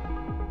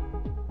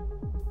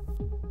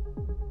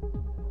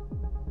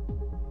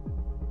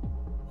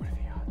 What are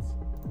the odds?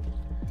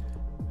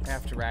 I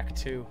have to rack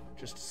 2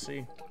 just to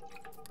see.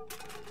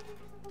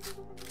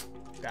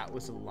 That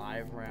was a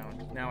live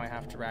round. Now I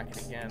have to rack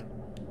it again.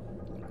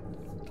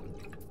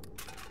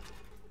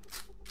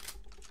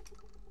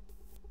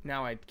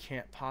 Now I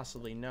can't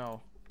possibly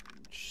know.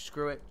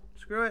 Screw it.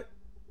 Screw it.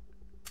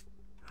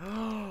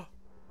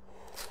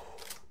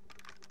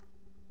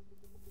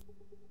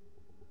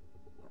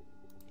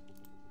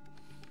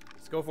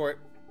 Let's go for it.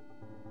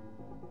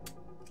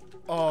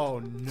 Oh,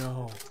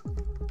 no.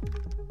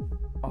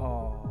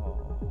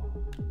 Oh.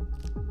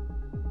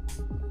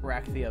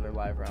 Rack the other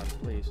live round,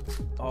 please.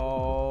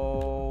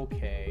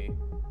 Okay.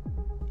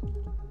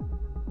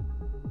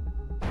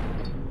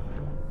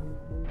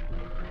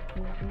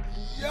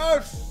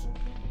 Yes!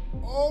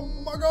 Oh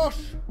my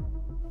gosh!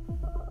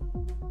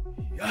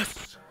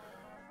 Yes!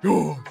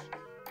 Yours!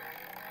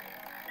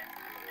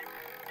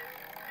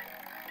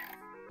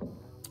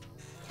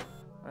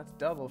 That's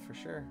double for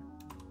sure.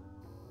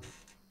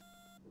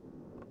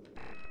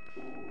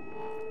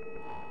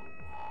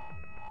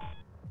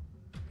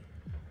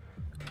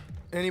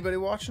 Anybody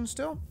watching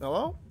still?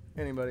 Hello?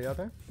 Anybody out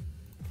there?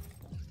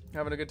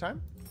 Having a good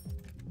time?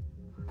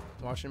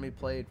 Watching me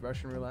play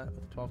Russian roulette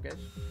with 12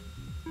 games?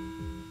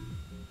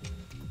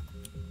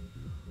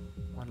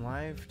 1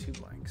 live, 2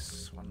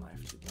 blanks. 1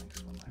 live, 2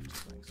 blanks. 1 live,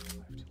 2 blanks. 1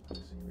 live, 2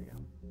 blanks. Here we go.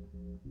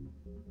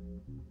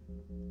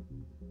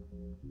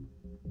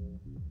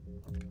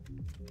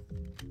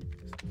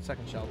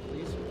 Second shell,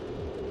 please.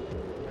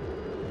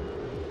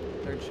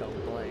 3rd shell,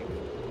 blank.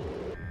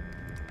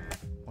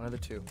 One of the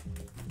 2.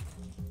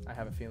 I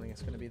have a feeling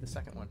it's going to be the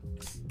second one.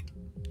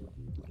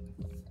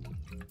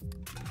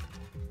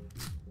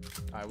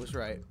 I was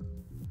right.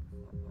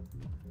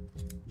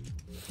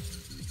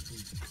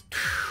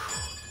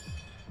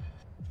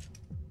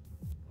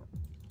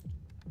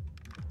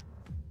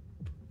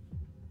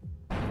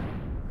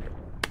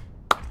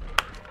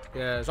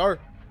 Yes, sir.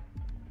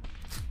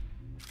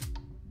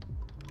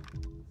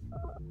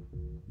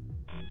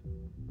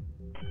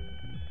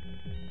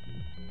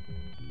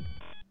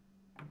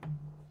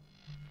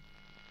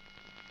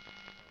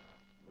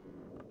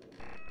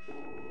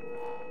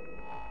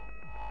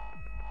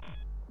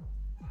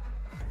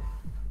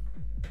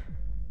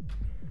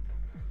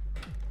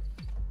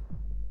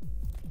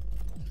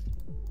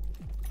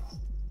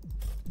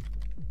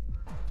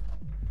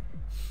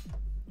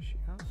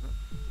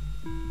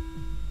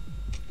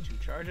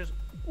 Charges.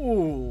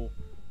 Ooh,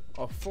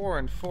 a 4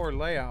 and 4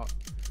 layout.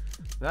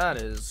 That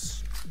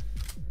is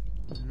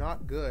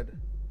not good.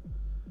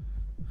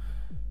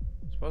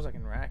 Suppose I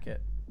can rack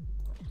it.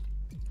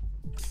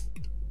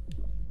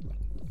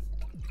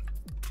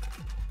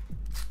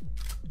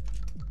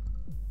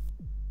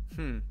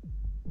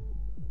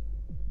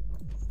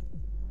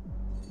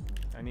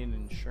 I need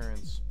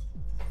insurance.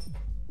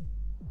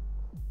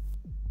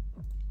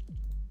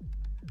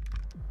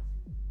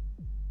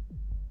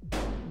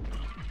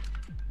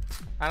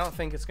 I don't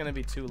think it's going to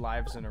be 2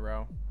 lives in a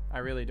row. I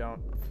really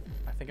don't.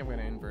 I think I'm going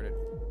to invert it.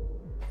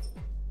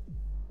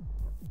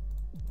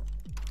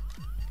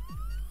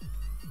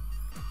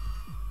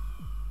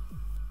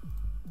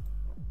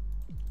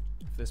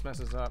 this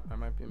messes up, I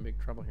might be in big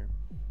trouble here.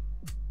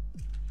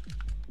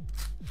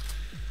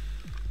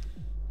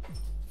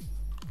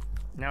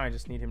 Now I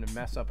just need him to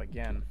mess up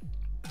again.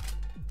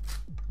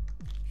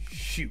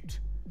 Shoot.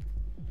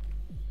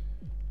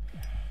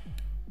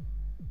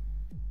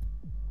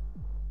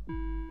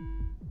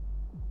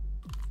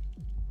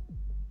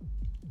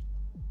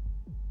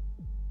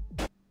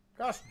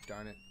 Gosh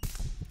darn it.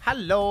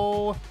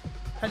 Hello.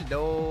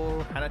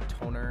 Hello, Hannah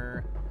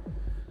Toner.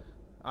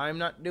 I'm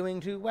not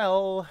doing too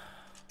well.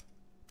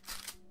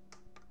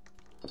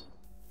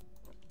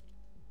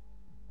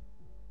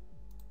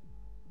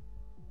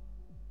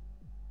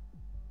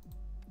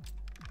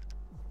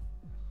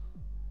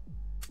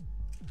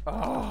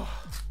 Oh.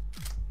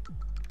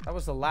 That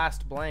was the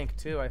last blank,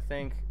 too, I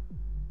think.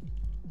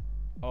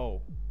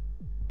 Oh.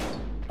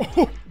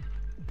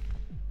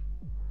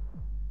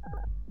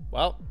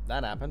 Well,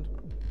 that happened.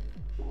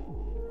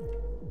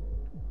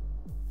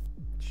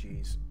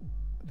 Jeez.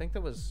 I think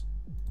that was...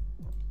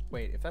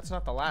 Wait, if that's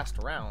not the last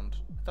round...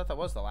 I thought that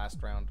was the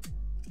last round.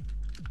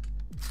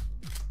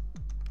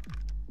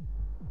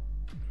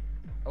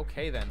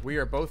 Okay, then. We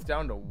are both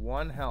down to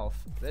 1 health.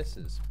 This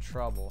is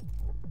trouble.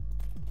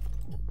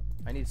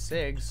 I need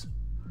SIGs.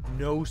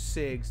 No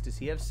SIGs. Does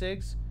he have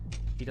SIGs?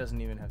 He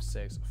doesn't even have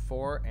SIGs.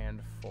 4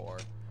 and 4.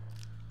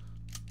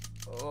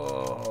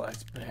 Oh,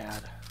 that's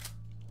bad.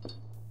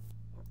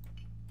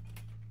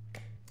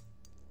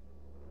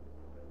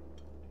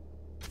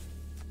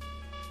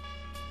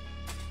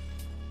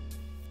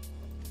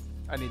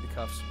 I need the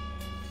cuffs.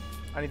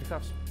 I need the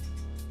cuffs.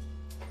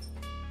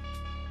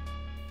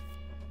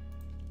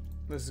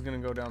 This is gonna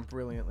go down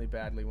brilliantly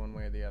badly one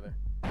way or the other.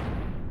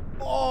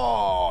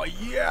 Oh,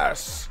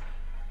 yes!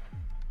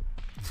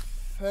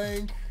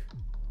 Thank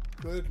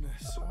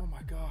goodness. Oh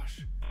my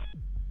gosh.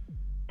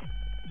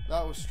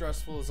 That was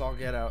stressful as all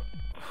get out.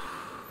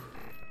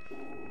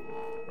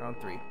 Round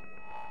 3.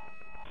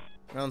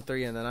 Round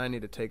 3, and then I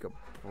need to take a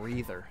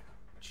breather.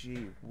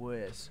 Gee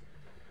whiz.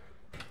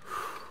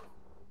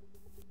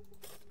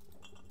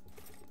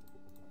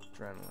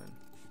 Adrenaline.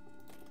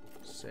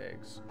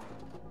 SIGs.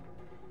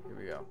 Here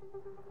we go.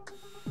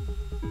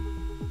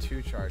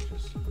 2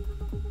 charges.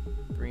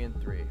 3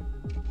 and 3.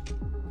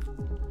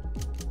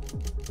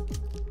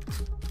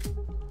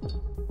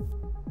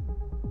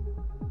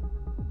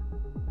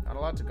 Not a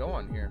lot to go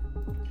on here.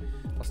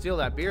 I'll steal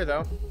that beer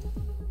though.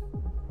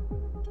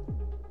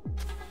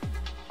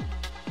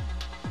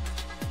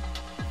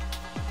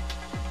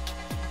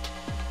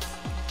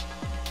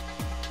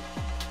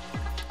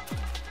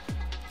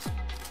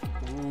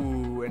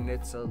 Ooh, and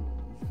it's a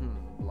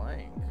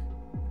blank.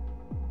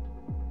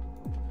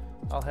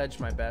 I'll hedge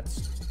my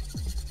bets.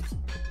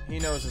 He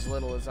knows as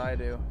little as I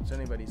do. It's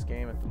anybody's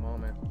game at the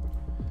moment.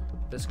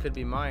 This could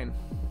be mine.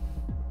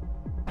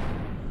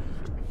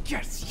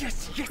 Yes,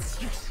 yes, yes,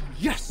 yes,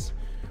 yes!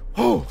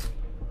 Oh!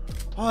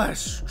 Oh, that's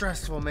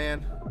stressful,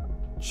 man.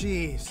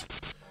 Jeez.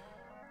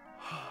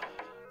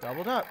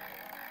 Doubled up.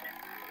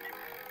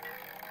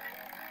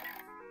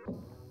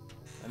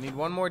 I need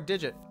 1 more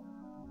digit.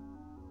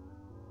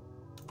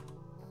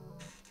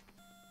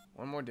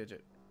 1 more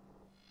digit.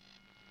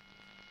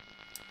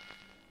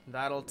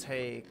 That'll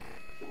take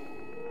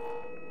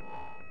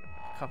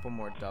a couple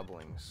more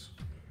doublings.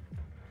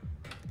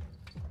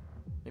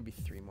 Maybe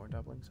 3 more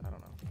doublings? I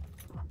don't know.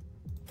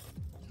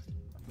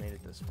 I've made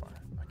it this far.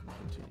 I can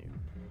continue.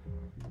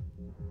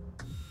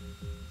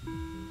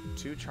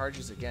 2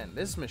 charges again.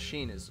 This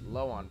machine is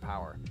low on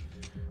power.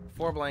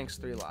 4 blanks,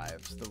 3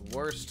 lives. The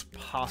worst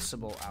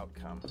possible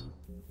outcome.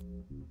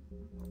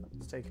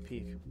 Let's take a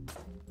peek.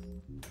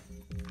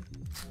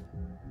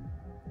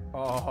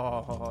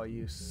 Oh,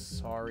 you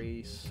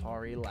sorry,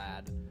 sorry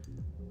lad.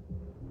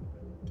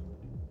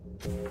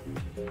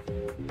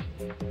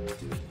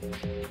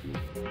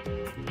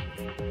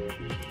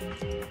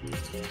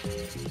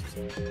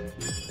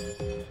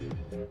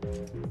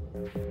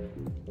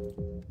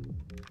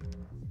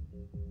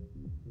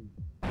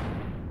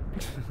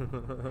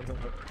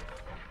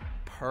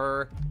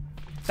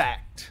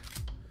 Perfect.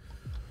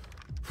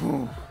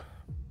 Whew.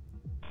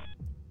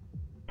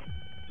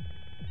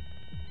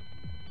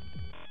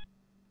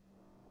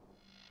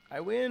 I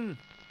win.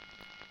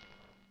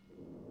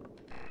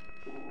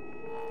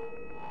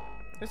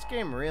 This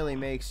game really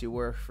makes you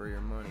work for your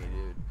money,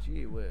 dude.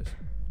 Gee whiz.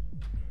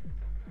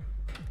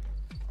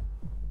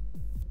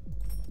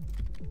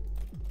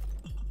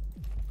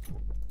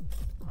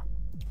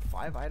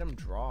 Five item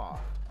draw.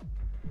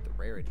 The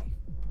rarity.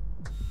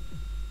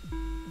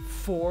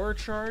 4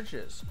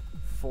 charges.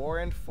 4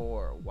 and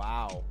 4.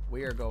 Wow.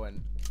 We are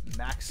going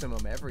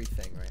maximum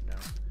everything right now.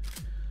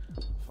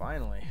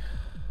 Finally.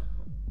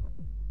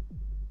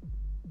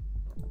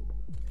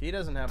 He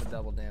doesn't have a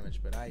double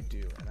damage, but I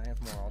do, and I have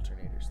more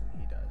alternators than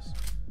he does.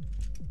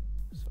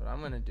 So what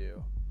I'm gonna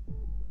do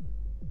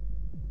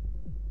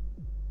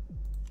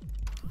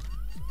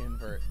is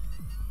invert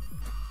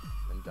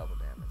and double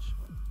damage.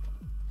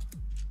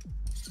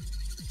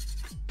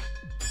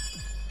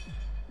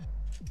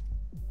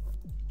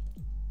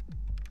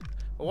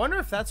 I wonder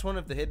if that's one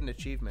of the hidden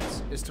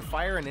achievements, is to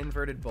fire an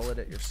inverted bullet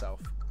at yourself.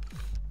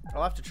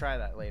 I'll have to try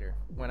that later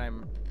when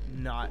I'm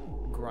not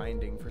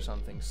grinding for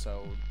something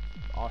so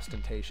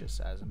ostentatious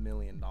as $1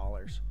 million.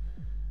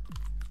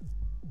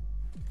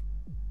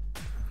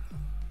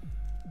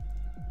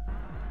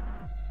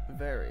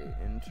 Very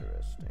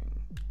interesting.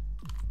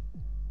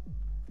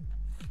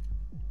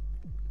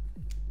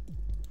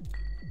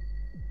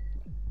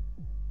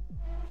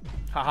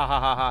 Ha ha ha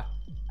ha ha.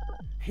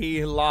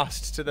 He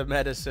lost to the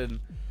medicine.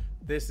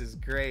 This is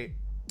great.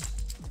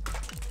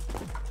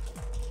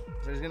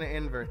 So he's gonna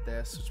invert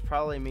this, which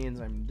probably means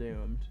I'm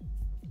doomed.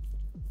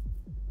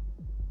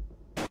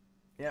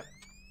 Yep.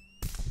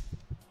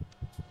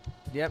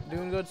 Yep,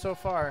 doing good so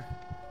far.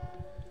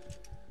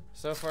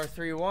 So far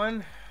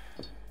 3-1.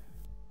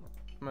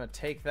 I'm gonna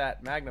take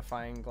that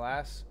magnifying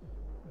glass.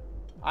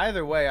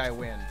 Either way, I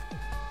win.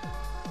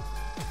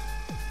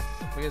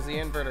 Because the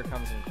inverter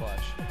comes in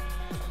clutch.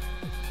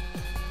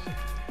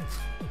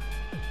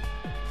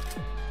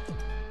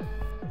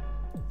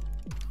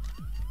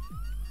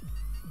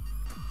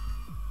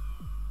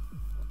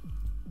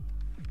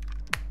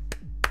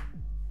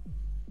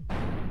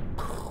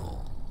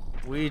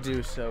 We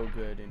do so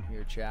good in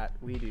here, chat.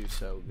 We do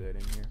so good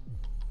in here.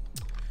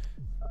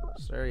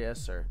 Sir, yes,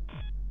 sir.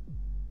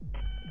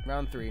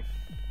 Round 3.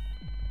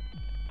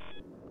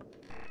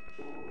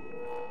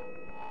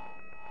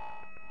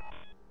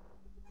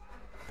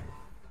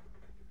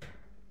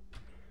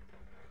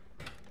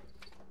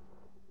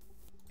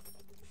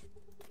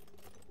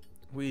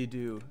 We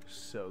do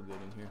so good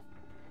in here.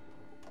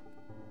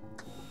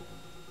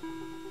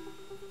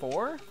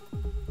 4?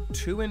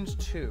 2 and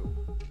 2.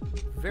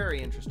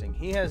 Very interesting.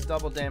 He has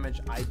double damage.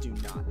 I do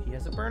not. He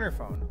has a burner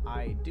phone.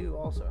 I do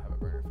also have a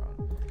burner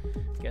phone.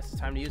 Guess it's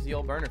time to use the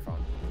old burner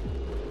phone.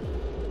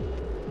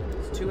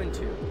 It's 2 and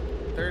 2.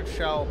 Third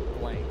shell,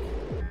 blank.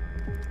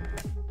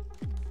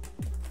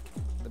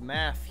 The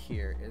math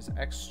here is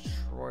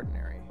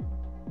extraordinary.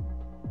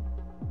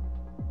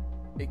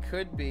 It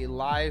could be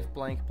live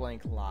blank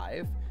blank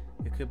live.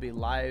 It could be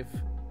live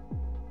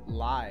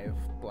blank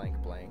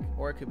blank.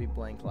 Or it could be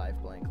blank live.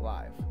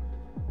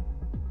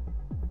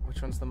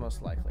 Which one's the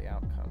most likely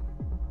outcome?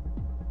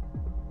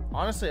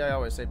 Honestly, I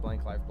always say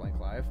blank live,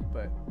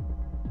 but...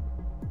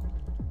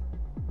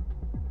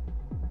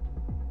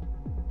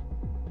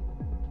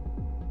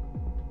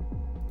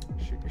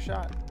 Shoot your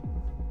shot.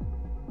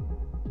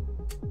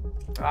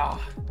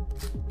 Ah!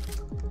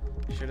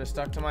 Should have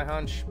stuck to my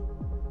hunch.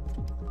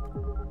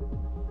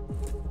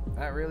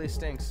 That really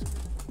stinks.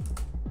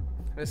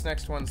 This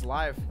next one's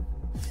live.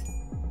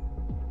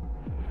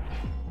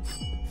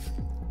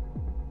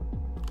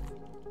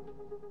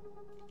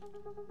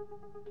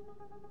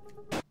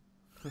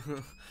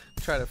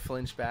 Try to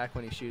flinch back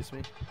when he shoots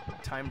me.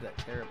 Timed that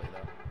terribly,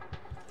 though.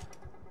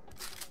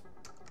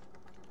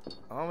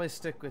 Always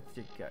stick with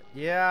your gut.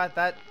 Yeah,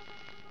 that...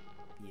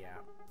 Yeah.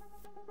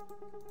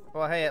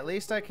 Well, hey, at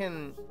least I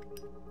can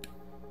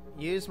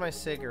use my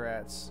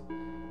cigarettes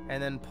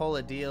and then pull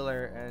a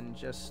dealer and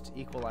just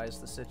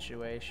equalize the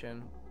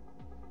situation.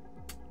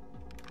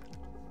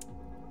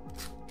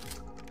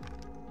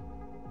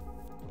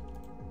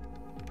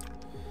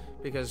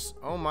 Because,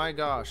 oh my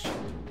gosh.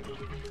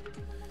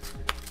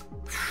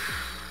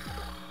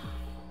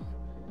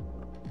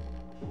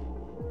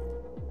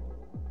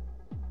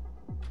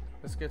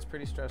 This gets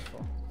pretty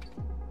stressful.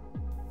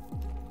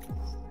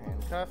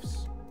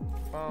 Handcuffs,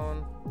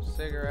 phone,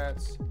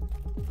 cigarettes.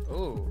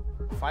 Ooh,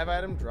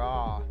 5-item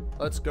draw.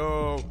 Let's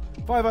go.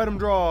 5-item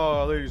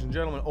draw, ladies and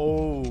gentlemen.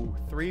 Oh,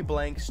 3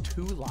 blanks,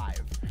 2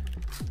 live.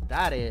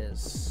 That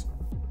is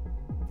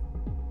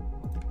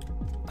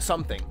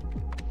something.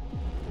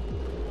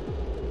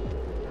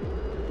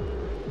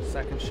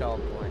 Second shell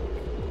blank.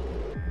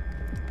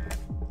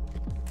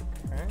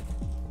 Okay.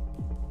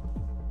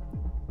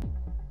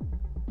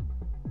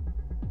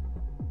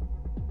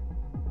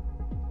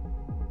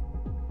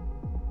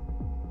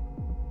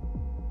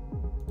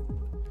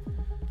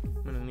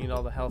 I'm gonna need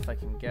all the health I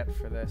can get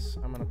for this.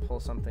 I'm gonna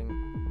pull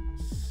something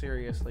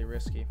seriously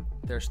risky.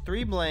 There's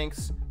 3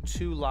 blanks,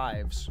 2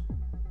 lives.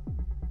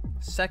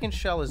 Second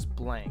shell is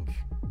blank.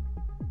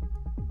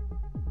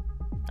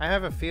 I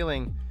have a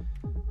feeling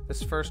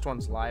this first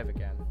one's live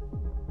again.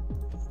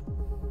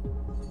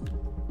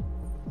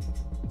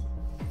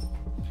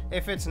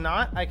 If it's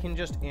not, I can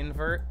just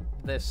invert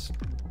this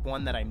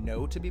one that I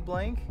know to be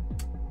blank.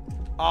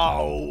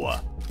 Oh!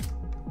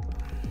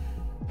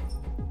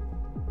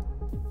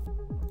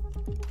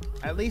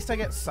 At least I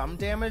get some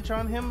damage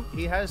on him.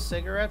 He has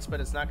cigarettes, but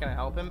it's not going to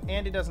help him.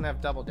 And he doesn't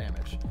have double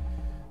damage.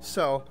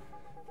 So...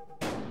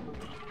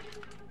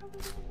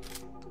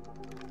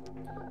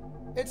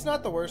 it's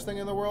not the worst thing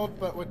in the world,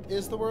 but what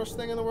is the worst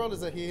thing in the world is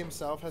that he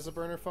himself has a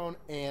burner phone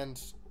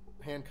and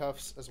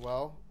handcuffs as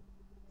well.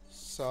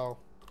 So...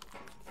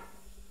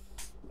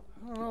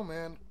 I don't know,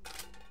 man.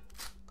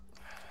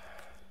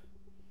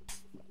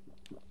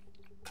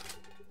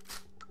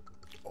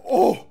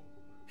 Oh!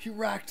 He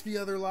racked the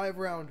other live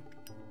round.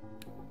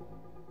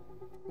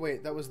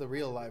 Wait, that was the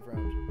real live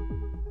round.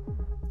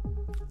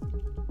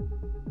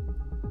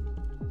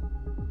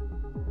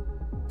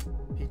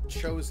 He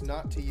chose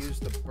not to use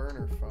the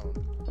burner phone.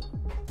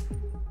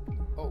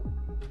 Oh,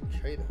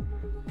 okay then.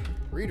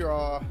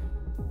 Redraw.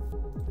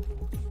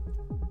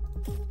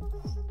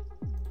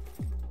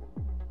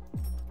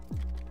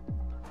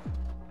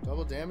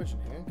 Double damage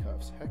and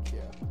handcuffs. Heck yeah.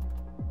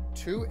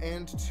 2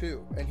 and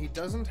 2. And he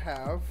doesn't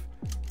have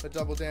the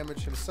double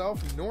damage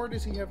himself, nor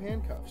does he have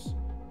handcuffs.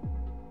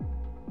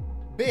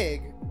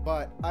 Big,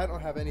 but I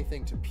don't have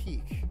anything to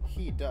peek.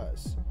 He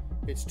does.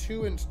 It's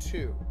 2 and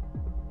 2.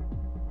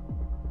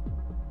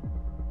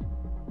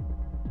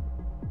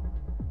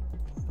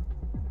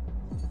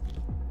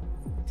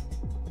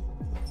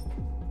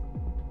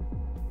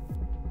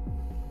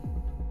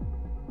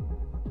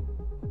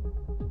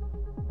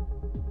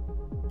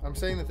 I'm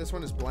saying that this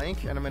one is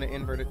blank, and I'm going to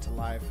invert it to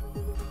live.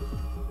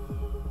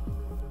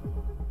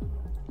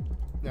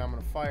 Now I'm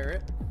going to fire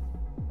it.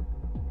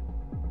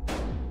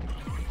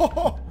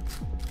 Oh!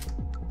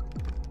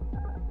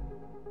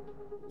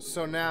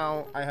 So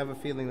now I have a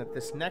feeling that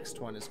this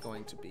next one is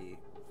going to be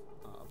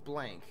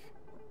blank.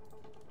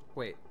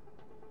 Wait.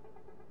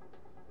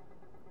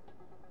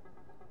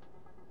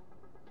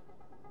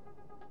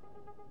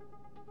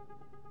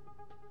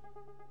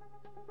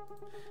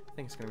 I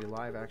think it's going to be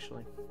live,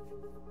 actually.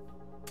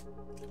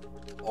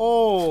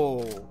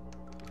 Oh!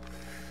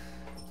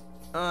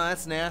 Oh,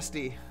 that's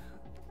nasty.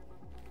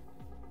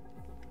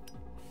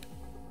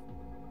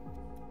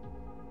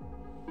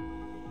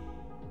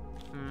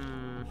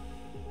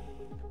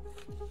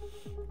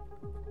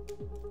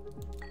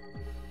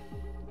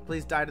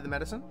 Please die to the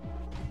medicine.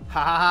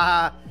 Ha ha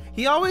ha.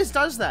 He always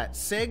does that.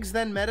 SIGs,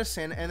 then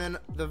medicine, and then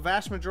the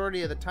vast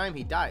majority of the time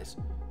he dies.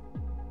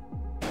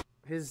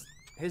 His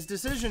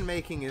decision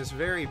making is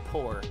very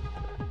poor.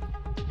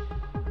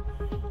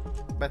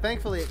 But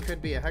thankfully it could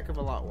be a heck of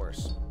a lot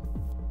worse.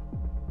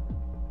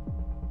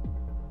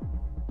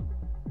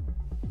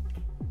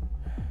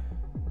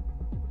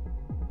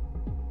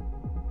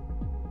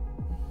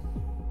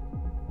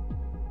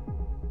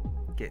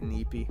 Getting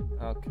eepy.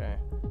 Okay.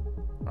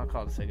 I'll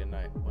call it say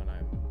goodnight when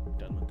I'm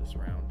done with this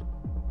round.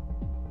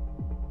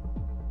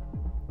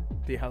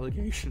 The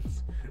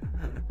allegations.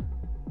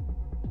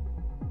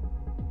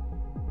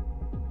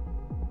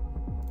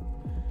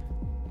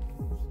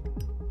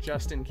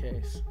 Just in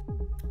case.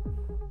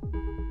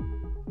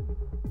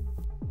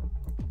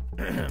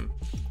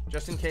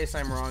 Just in case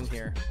I'm wrong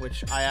here,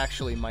 which I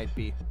actually might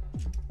be.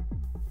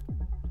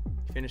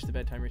 Finish the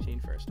bedtime routine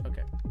first.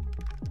 Okay.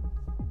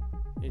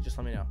 You just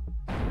let me know.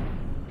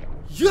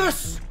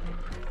 Yes!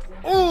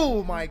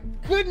 Oh my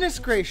goodness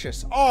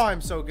gracious. Oh, I'm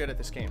so good at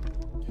this game.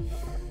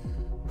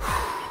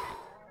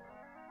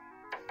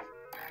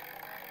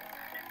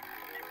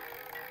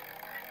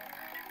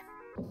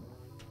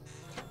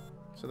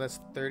 So that's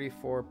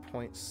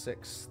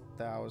 34.6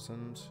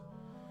 thousand.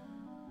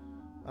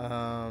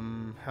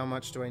 How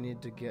much do I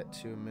need to get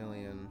to 1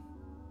 million?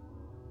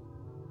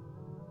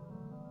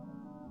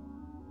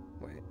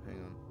 Wait,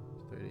 hang on.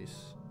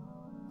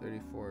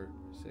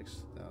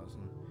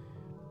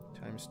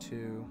 34,600 times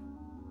 2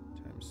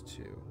 times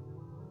 2.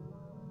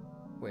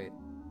 Wait.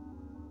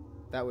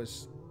 That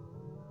was...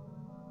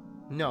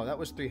 No, that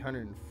was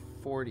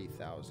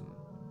 340,000.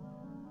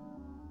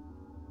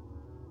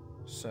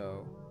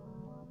 So...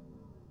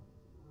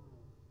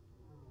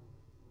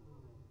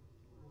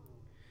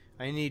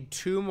 I need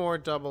 2 more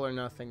double or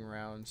nothing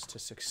rounds to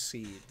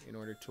succeed in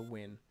order to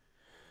win.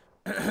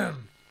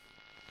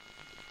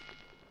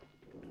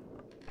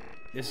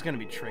 This is going to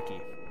be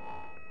tricky.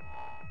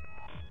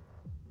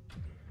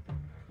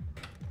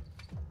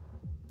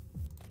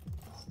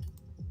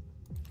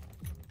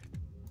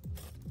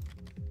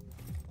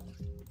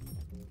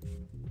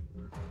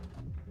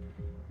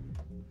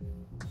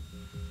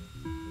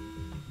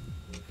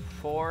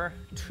 Four,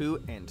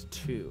 2, and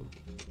 2.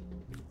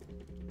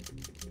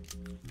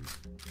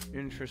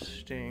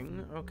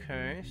 Interesting.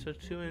 Okay, so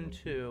 2 and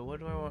 2.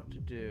 What do I want to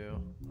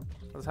do?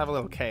 Let's have a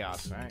little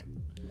chaos, right?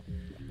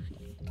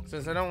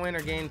 Since I don't win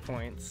or gain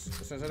points.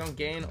 Since I don't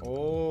gain...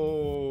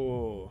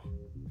 Oh,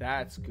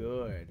 that's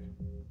good.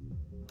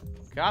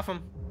 Cuff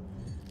him.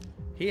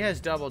 He has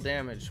double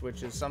damage,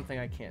 which is something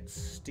I can't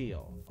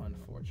steal,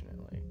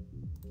 unfortunately.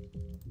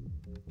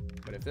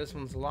 But if this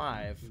one's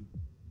live...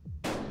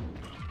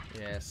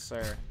 Yes,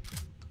 sir.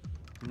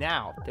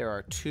 Now, there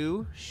are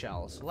 2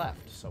 shells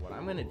left. So what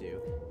I'm going to do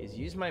is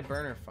use my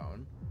burner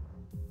phone.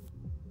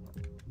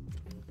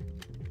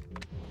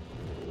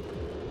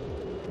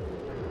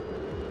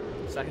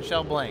 Second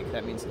shell blank.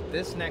 That means that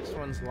this next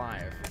one's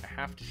live. I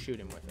have to shoot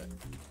him with it.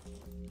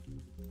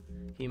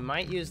 He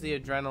might use the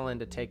adrenaline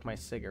to take my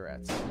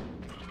cigarettes.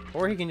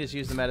 Or he can just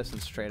use the medicine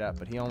straight up,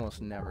 but he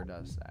almost never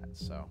does that,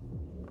 so.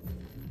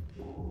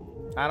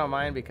 I don't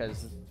mind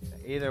because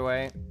either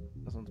way,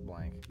 this one's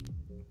blank.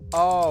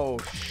 Oh,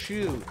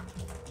 shoot.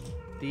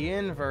 The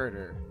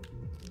inverter.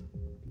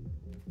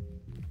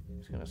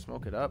 Just gonna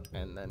smoke it up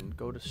and then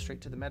go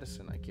straight to the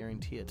medicine. I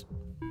guarantee it.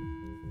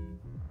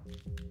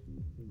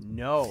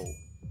 No.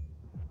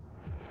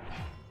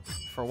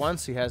 For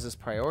once, he has his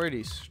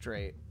priorities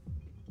straight.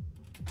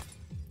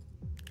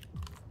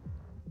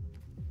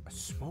 A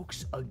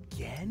smokes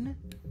again?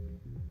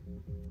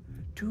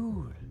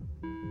 Dude.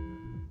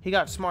 He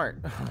got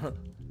smart.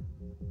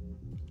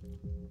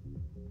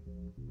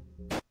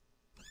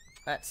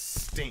 That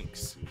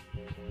stinks.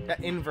 That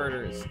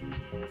inverter is...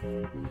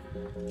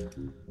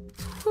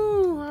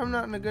 Whew, I'm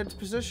not in a good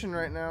position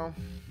right now.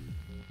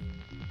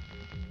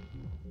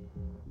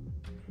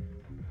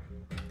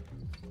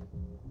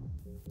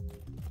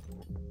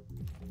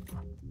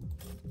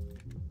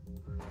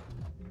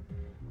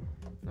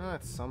 Oh,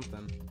 that's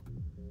something.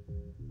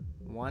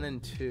 1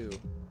 and 2.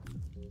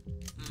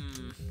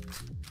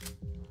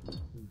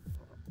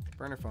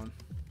 Burner phone.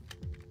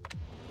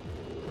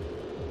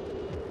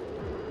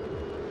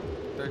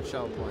 Third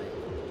shell blank.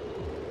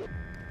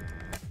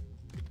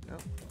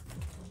 Nope.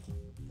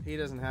 He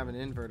doesn't have an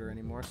inverter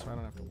anymore, so I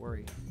don't have to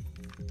worry.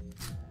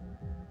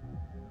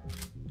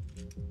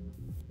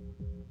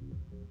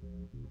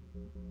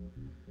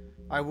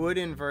 I would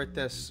invert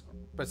this,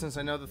 but since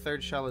I know the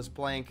third shell is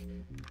blank,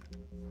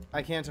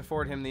 I can't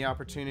afford him the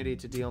opportunity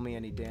to deal me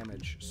any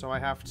damage. So I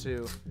have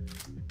to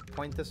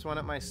point this one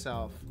at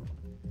myself,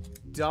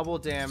 double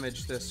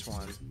damage this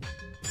one.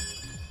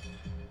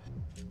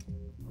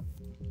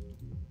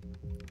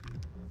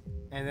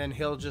 And then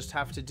he'll just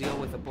have to deal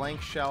with a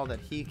blank shell that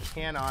he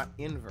cannot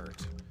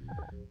invert.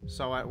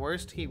 So at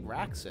worst, he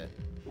racks it.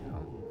 You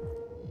know?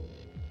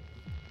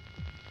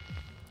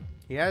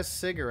 He has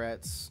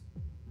cigarettes,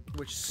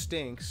 which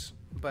stinks,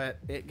 but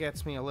it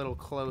gets me a little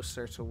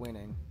closer to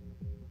winning.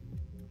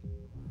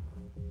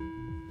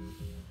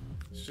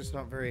 It's just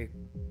not a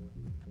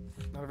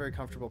very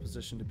comfortable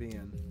position to be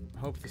in. I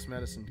hope this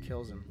medicine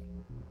kills him.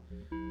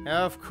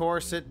 Of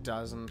course it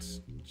doesn't.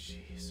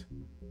 Jeez.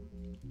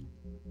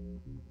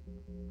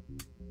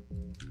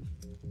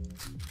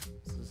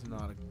 This is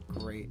not a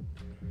great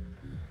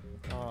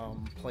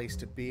place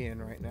to be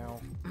in right now.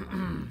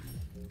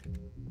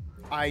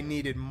 I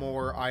needed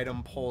more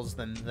item pulls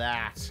than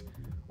that.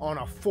 On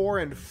a 4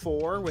 and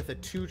 4 with a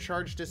 2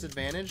 charge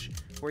disadvantage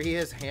where he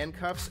has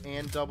handcuffs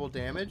and double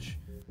damage.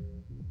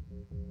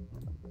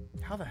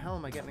 How the hell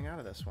am I getting out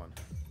of this one?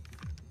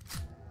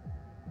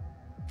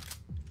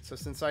 So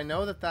since I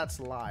know that that's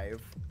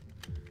live,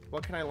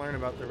 what can I learn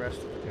about the rest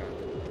of the gun?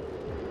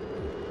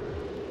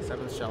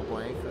 7th shell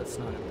blank. That's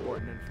not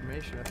important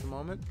information at the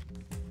moment.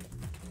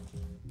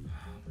 Oh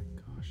my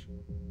gosh.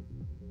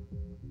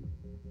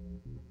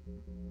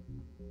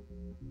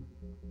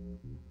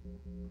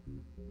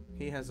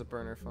 He has a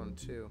burner phone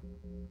too.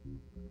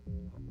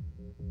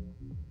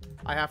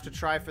 I have to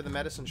try for the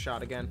medicine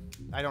shot again.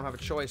 I don't have a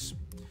choice.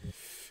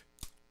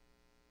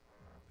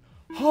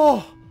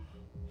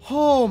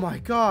 Oh my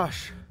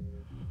gosh.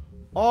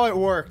 Oh, it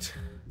worked.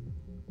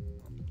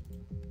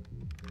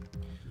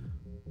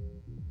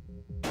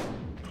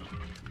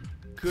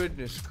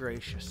 Goodness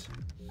gracious.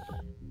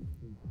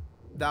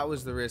 That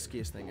was the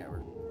riskiest thing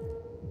ever.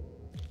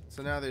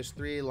 So now there's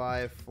 3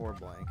 live, 4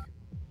 blank.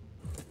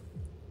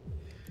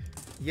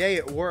 Yay,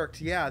 it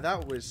worked. Yeah,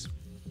 that was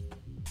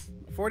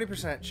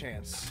 40%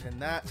 chance.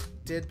 And that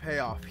did pay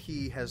off.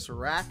 He has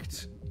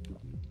racked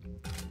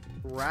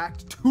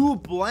 2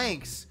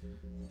 blanks.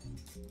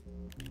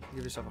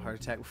 Give yourself a heart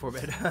attack before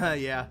bed.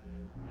 Yeah.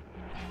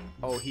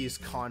 Oh, he's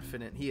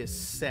confident. He is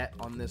set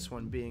on this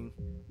one being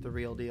the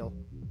real deal.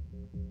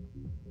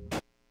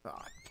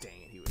 Ah, dang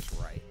it. He was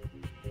right.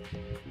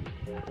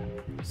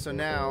 So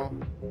now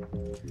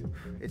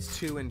it's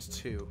 2 and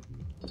 2.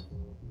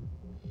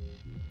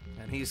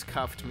 And he's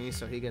cuffed me,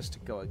 so he gets to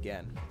go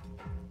again.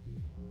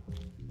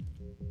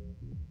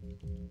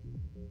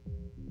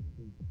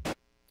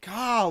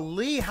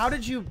 Golly, how do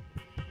you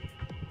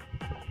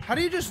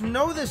just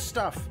know this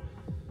stuff?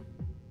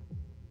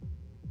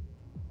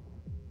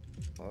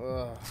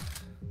 Ugh.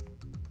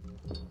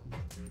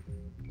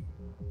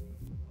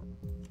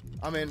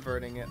 I'm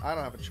inverting it. I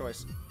don't have a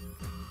choice.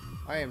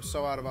 I am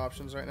so out of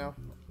options right now.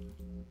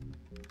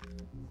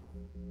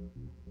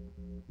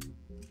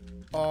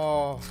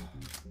 Oh.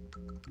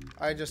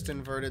 I just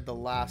inverted the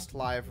last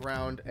live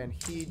round and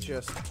he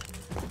just...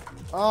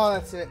 Oh,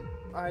 that's it.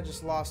 I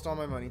just lost all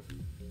my money.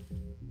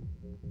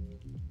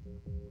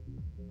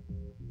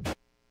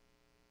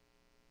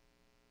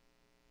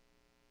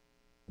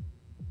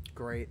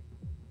 Great.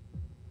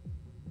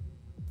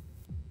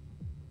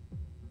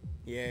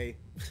 Yay.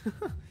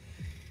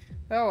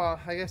 Oh well,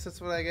 I guess that's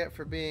what I get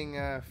for being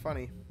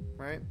funny,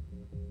 right?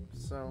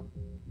 So...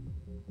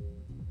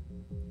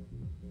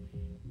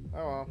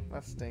 Oh well,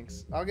 that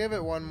stinks. I'll give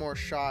it one more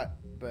shot,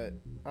 but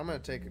I'm gonna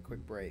take a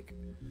quick break.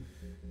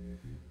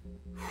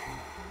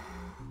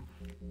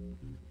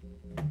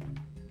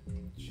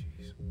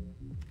 Jeez.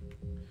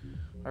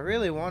 I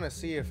really want to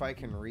see if I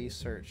can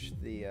research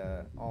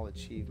the all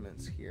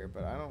achievements here,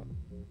 but I don't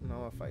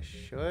know if I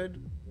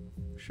should.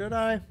 Should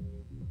I?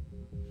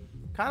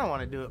 Kind of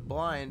want to do it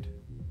blind.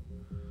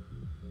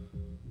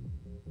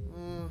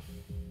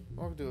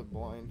 I'll do it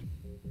blind.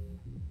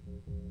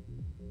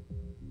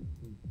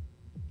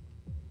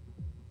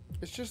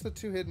 It's just the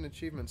 2 hidden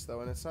achievements,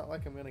 though, and it's not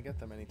like I'm going to get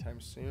them anytime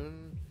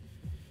soon.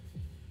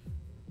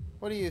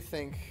 What do you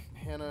think,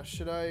 Hannah?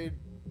 Should I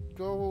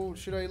go?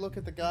 Should I look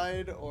at the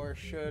guide or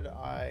should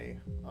I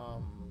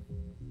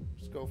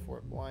just go for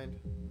it blind?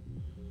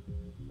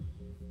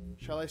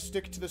 Shall I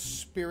stick to the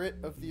spirit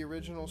of the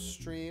original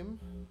stream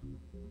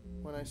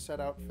when I set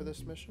out for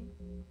this mission?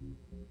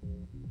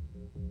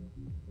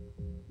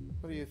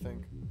 What do you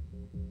think?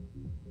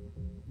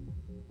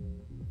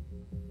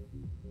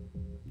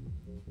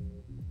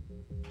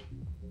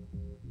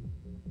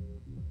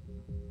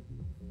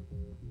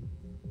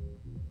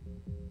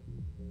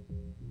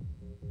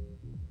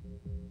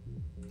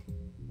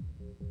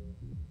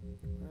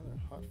 Are there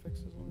hot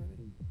fixes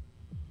already?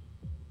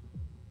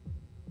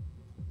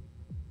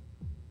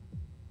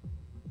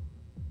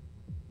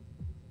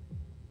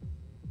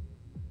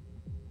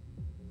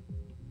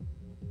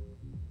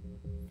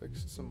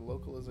 Fixed some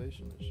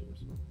localization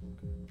issues.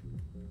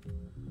 Okay.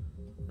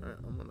 Alright,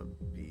 I'm gonna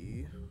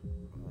be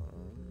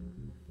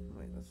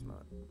wait, that's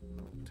not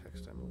no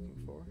text I'm looking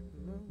for.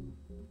 No.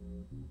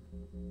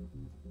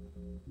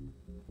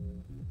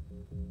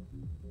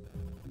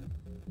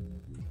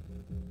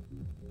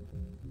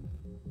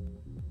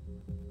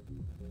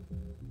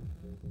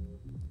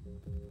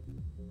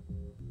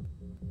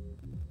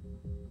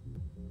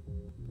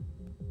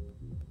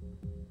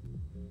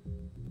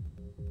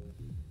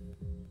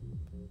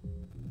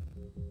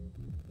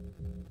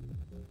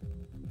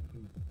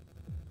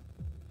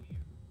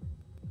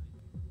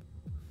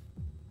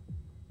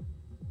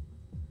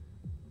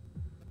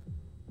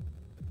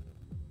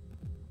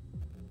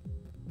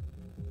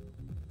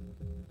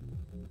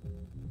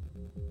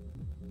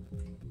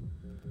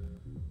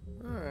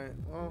 Alright,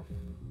 well.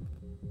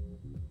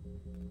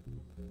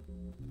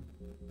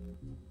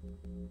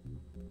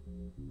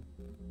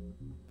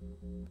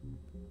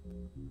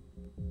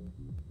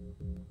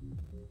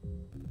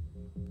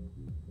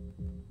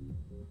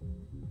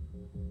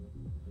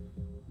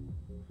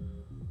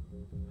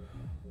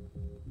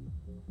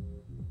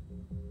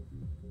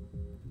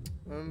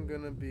 I'm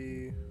gonna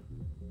be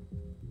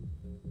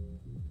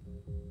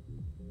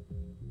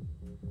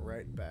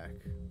right back,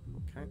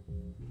 okay?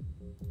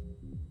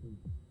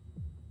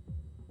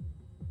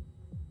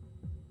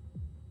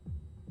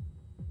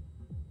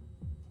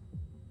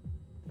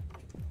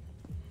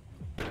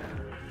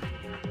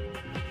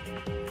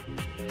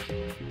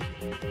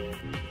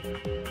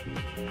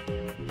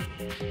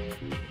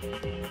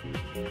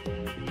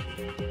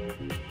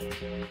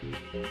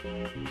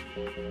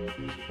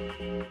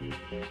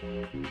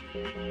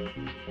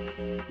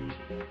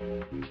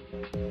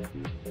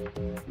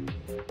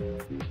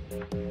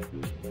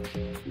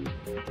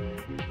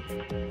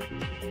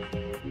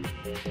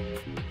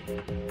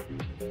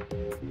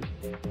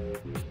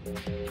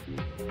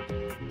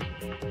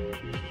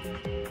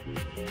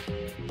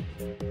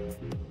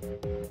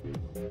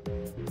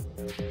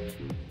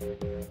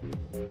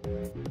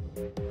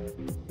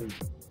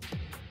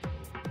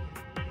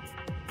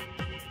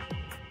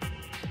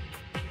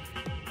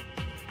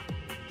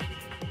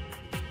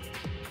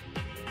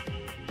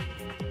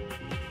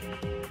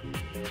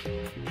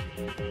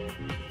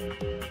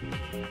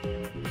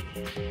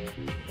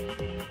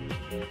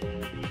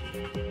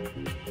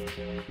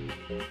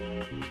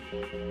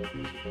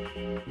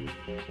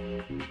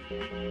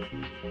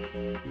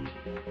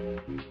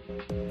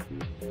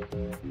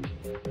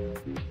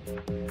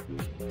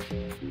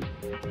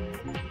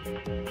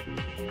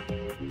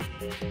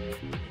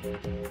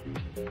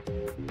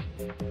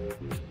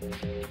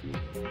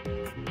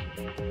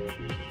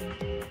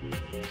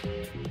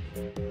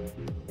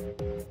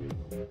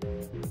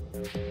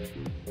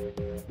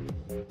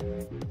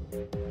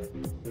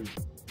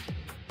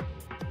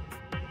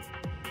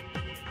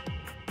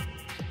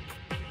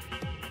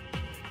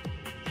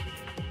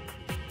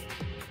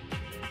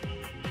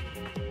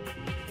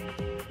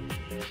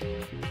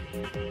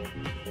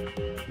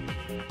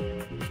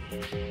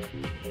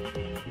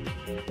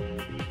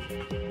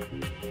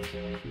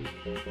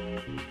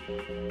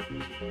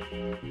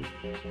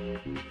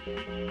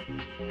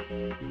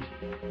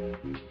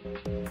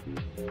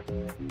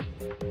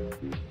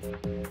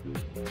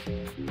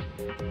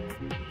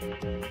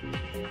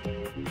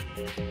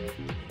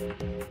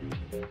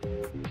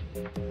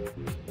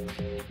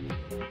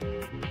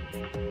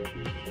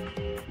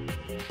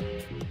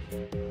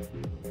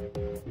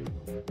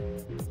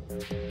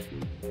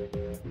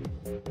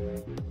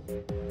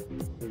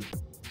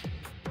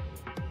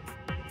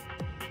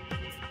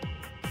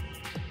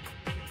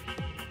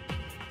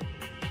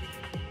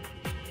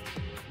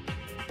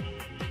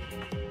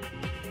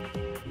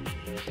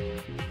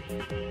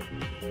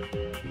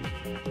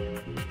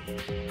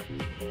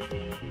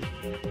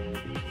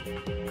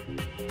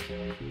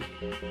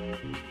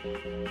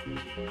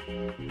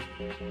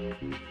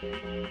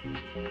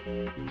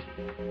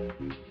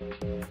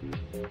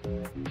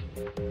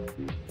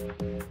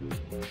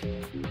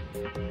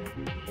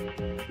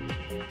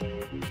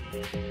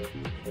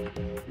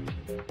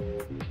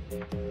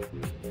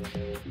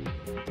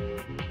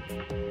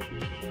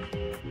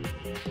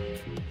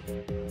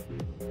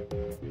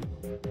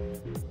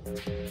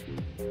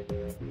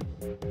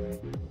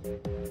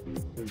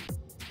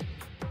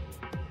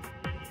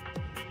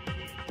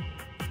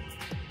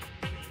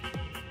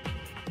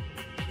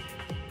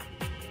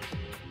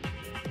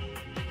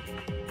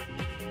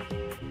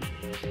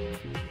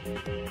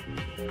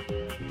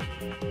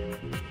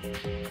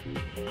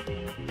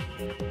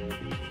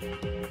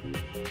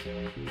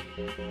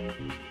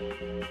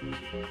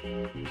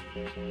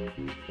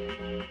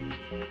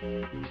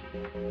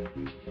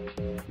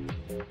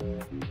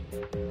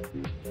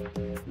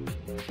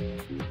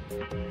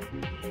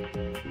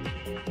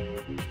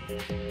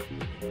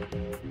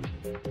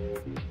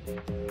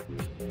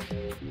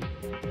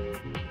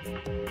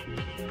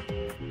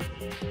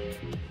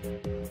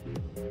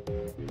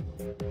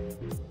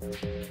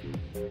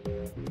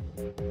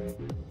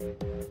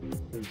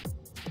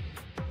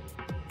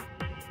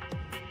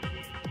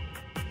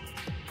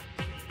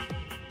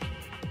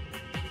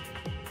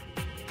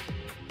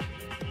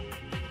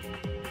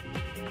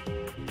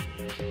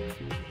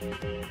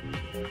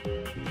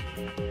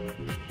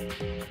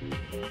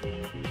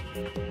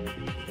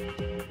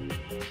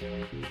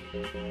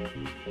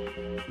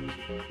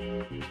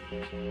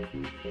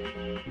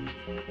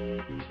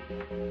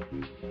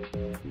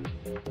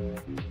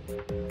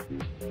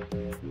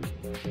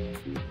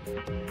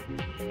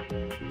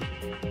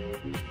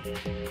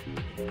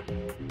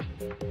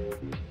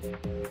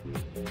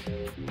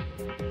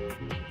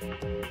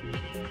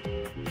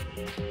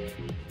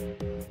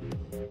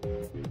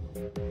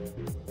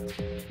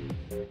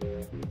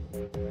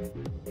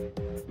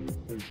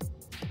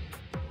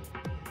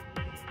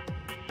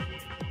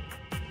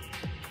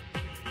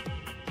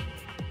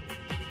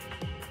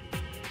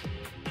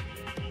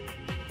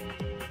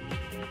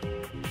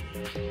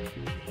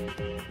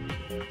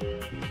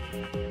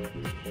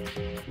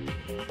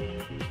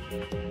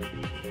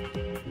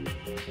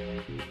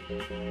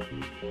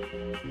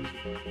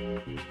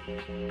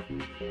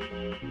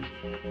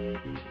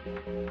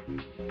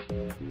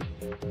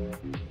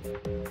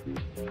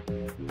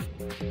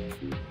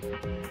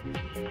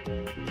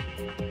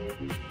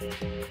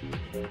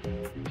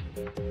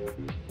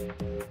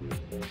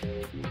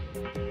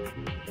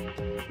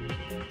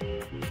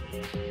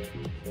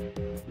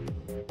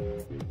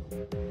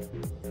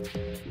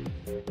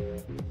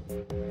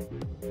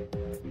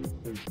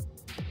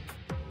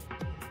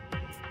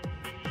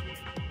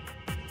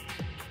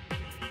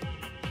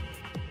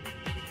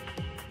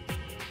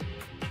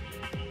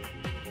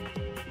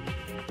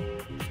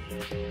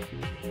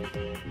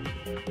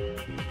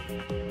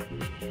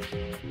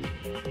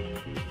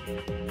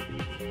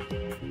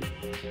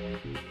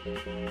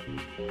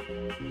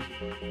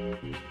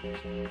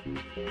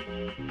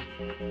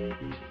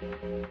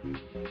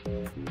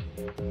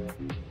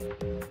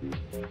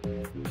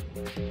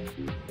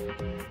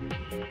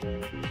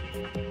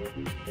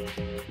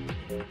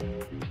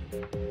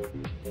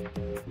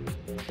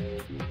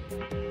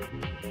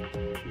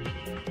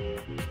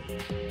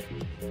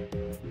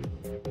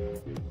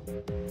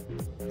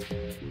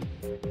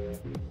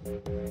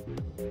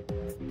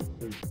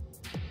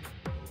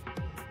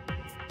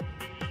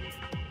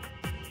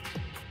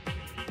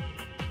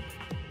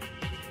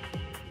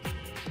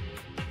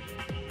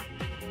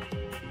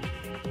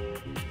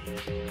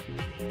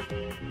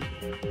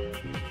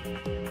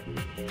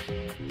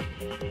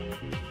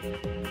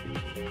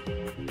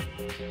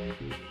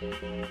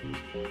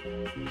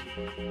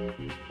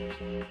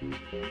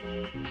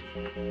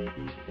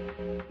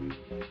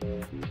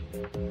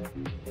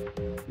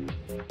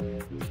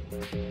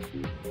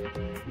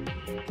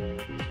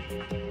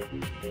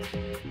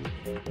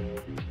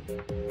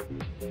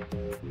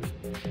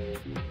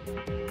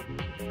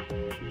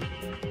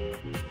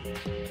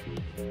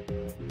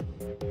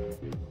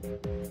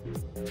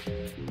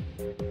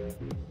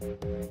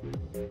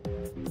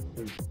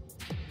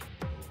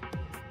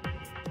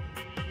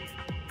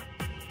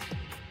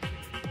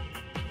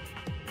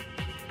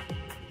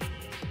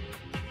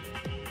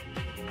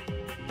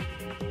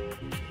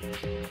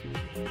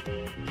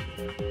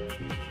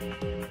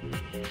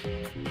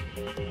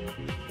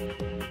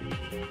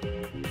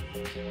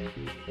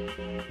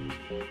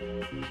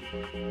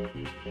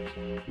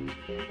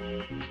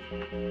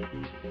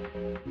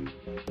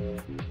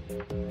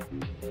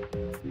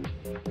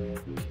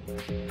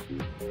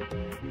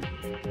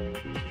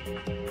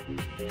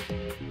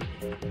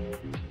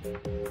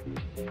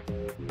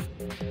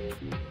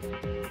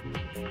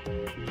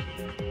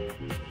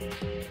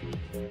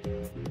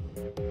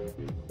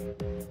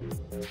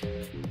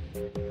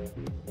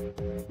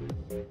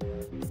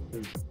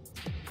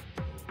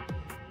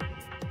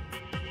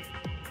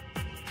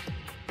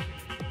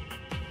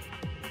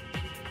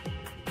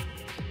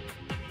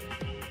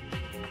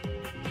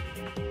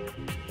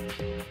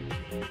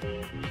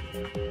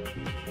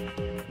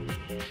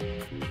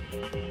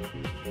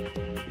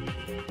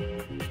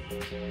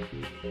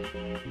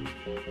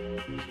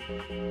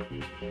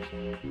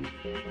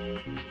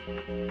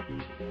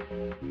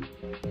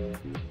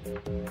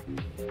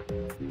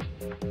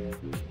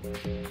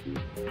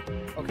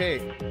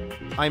 Okay,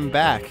 I'm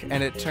back,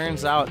 and it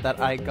turns out that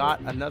I got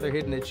another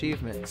hidden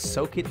achievement.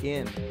 Soak it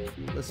in.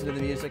 Listen to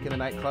the music in the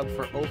nightclub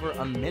for over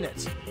a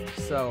minute.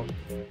 So,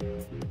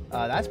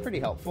 that's pretty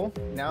helpful.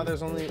 Now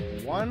there's only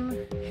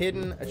one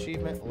hidden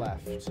achievement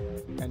left.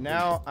 And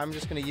now I'm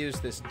just going to use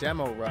this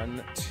demo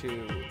run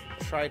to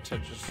try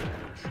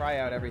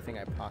out everything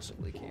I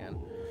possibly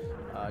can.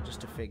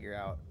 Just to figure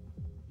out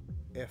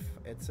if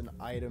it's an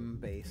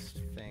item-based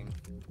thing.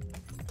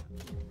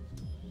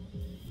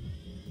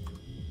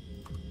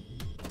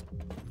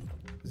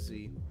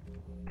 Z.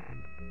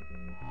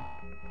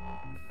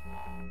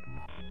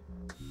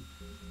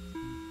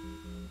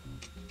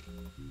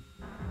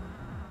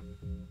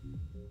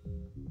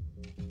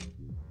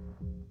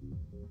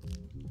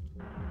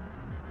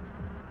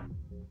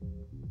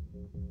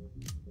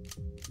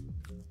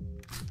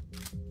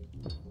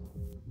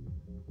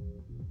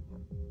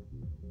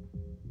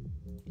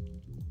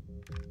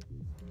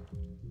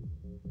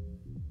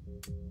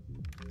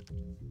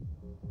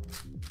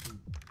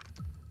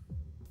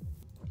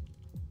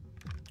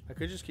 I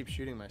could just keep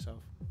shooting myself.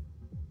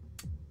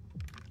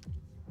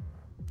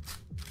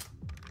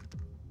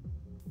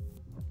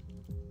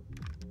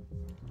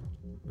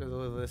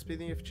 Will this be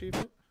the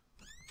achievement?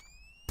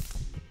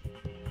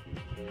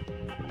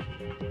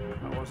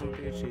 That wasn't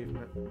the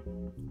achievement.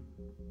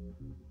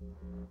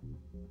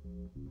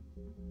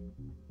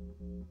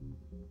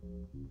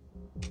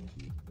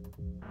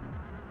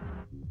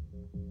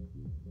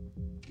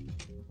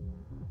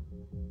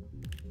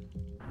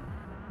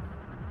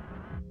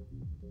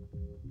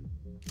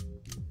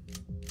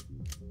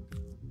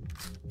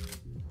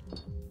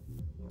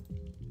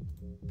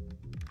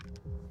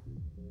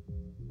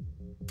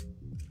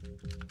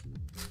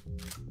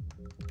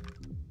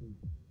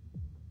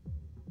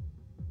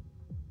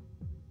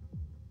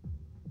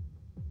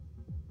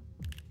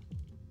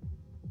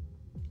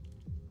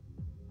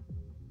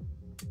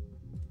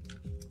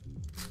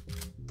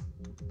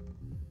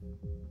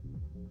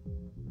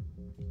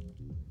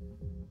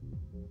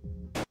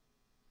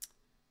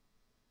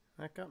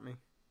 That got me.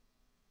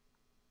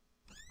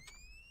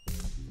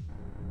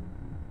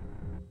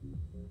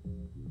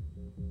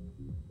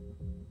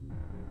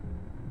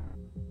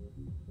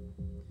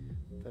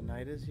 The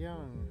night is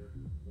young.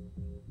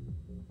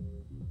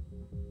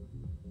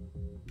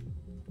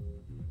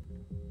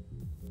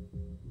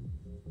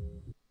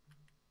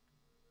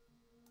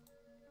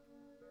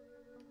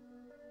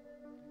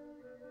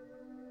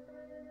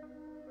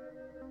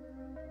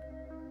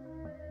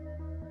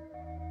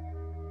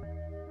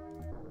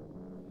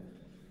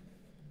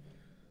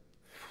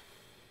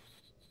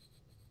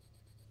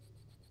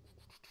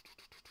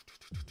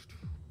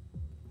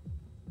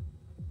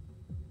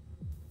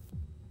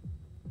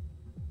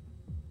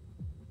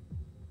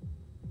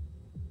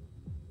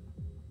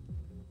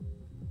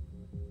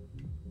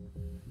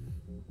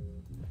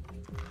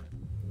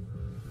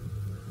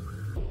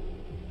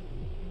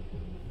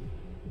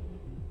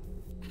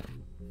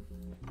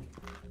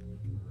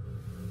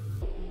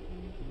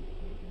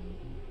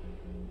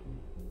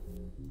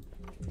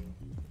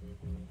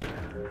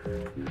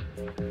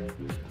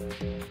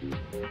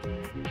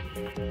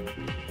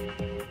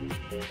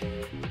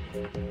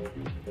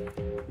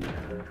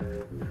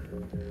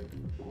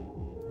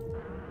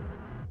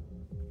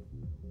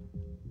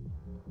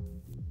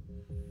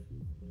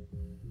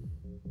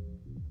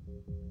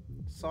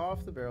 Saw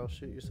off the barrel,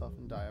 shoot yourself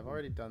and die. I've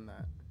already done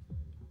that.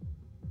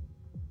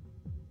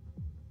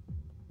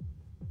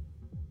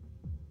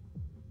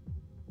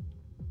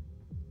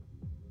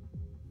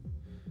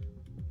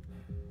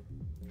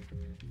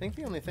 I think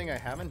the only thing I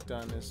haven't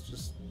done is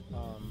just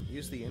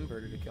use the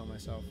inverter to kill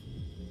myself.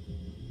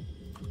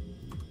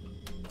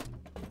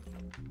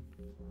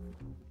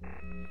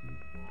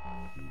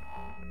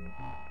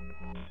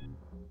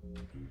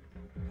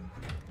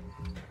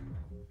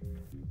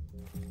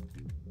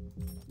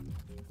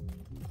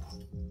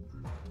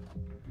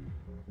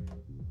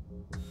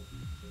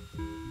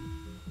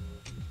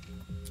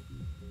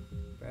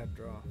 Bad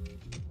draw.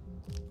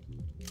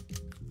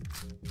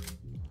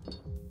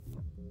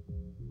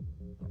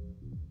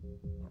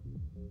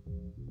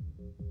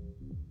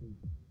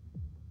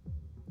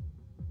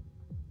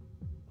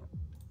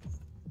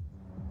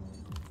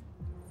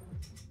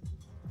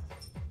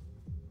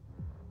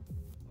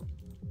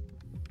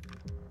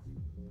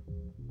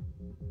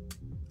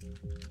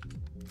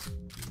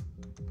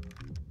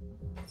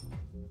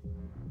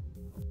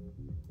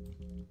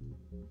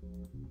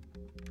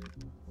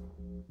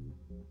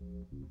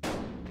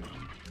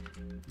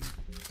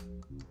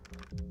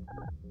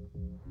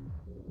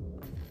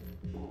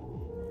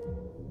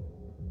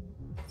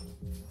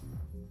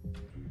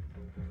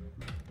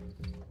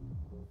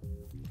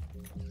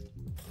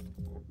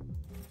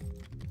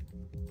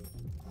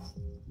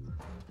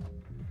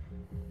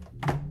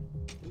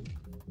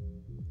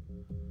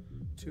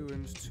 Two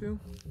and two.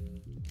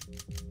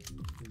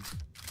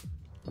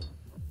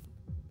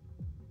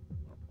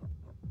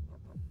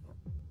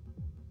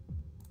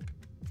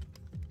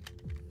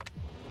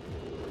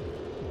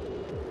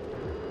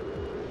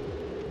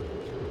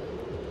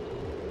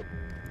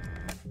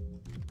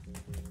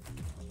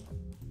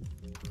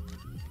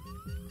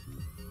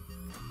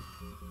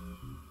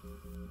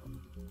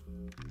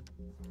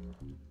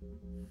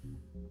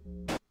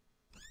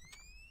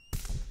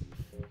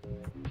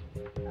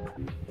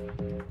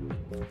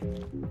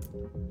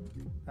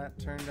 That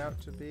turned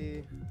out to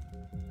be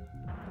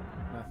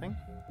nothing.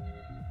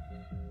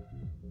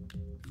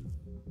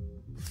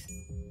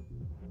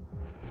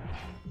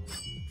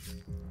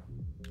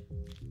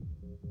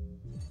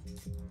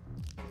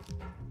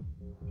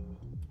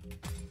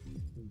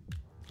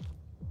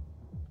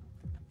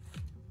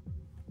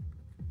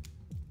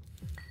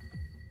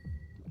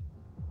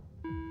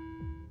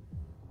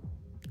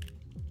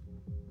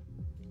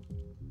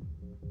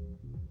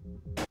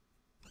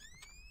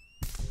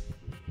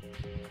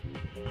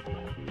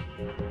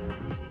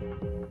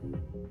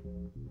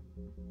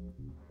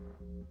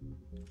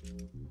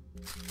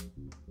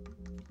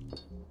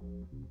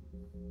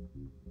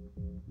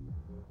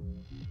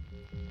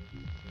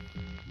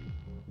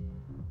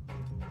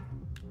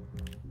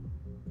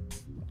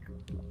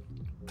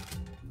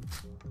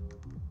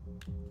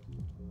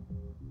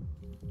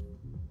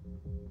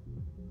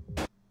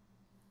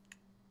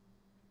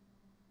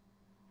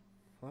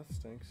 Well, that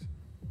stinks.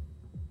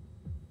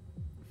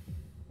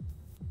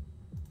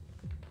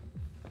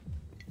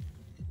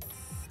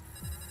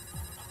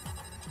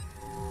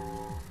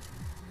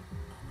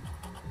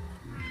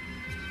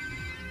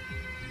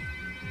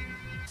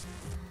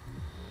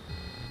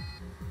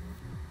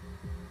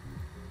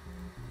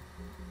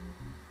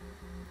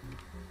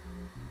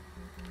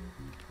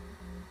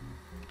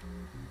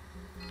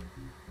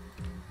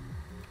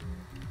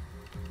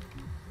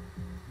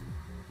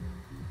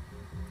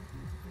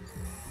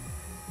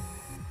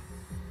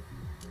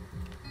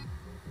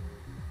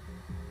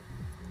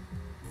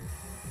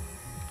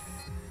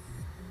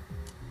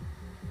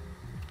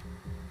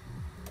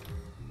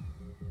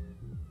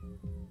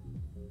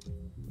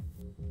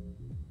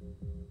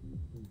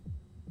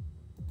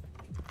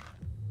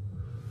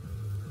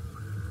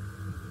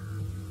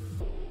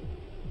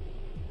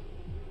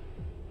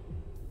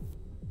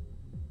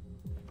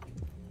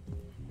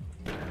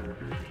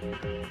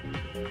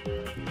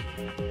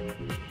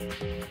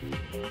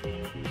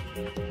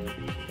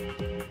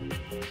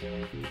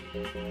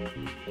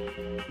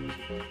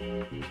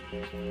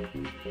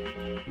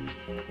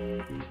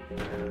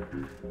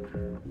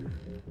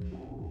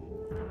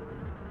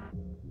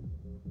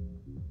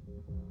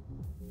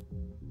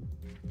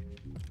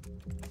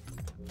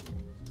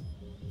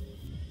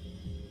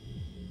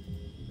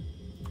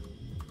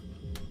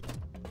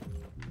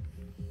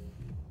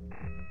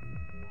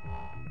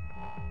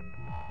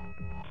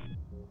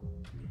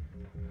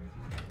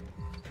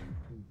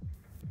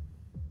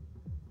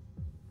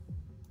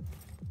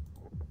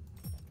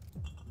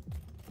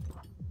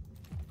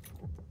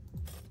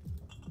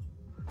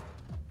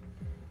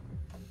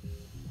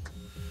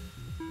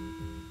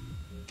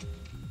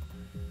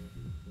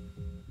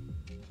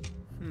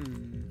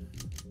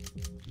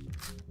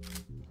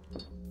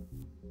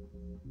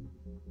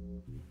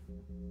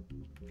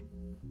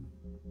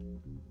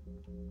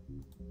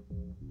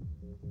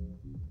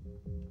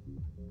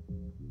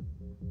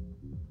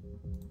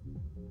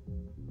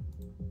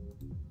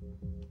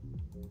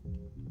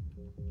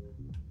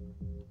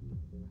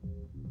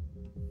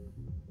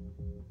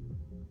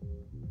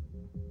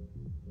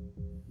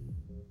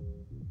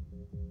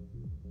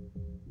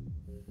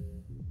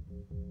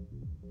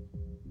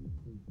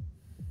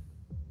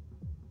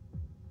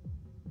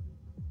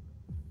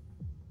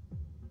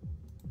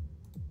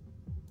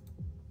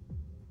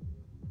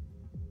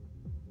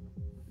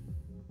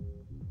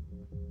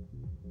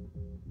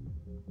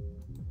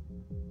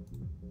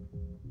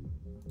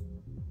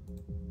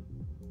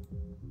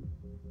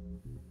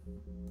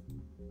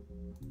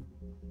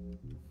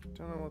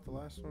 Don't know what the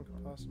last one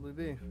could possibly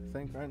be. I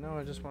think right now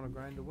I just want to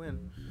grind to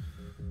win.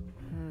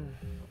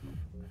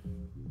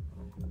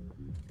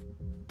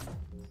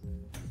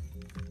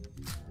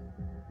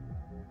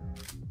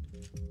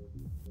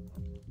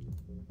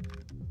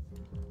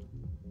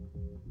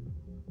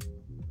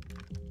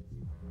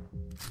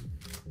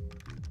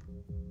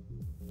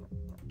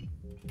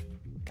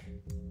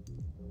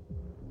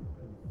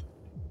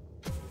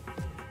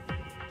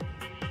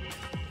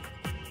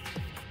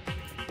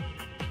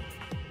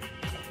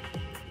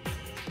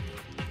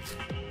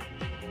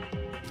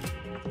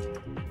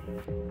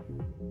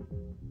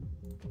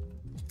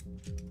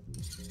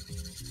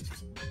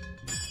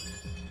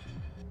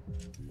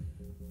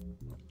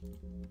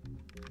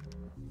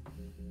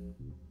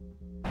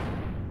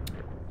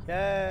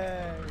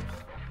 Yay!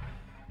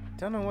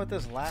 Don't know what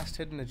this last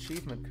hidden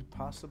achievement could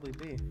possibly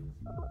be.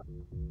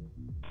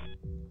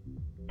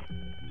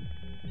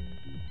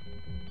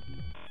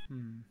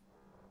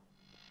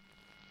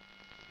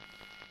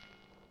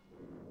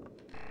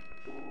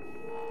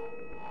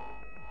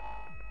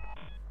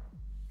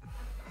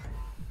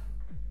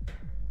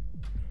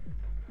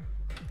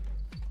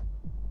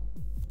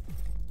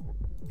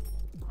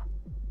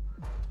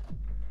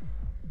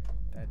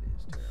 That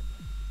is terrible.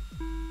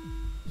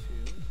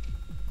 2,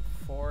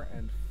 4,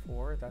 and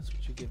 4. That's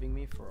what you're giving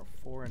me for a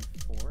 4 and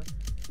 4.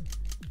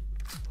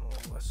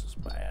 Oh, this is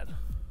bad.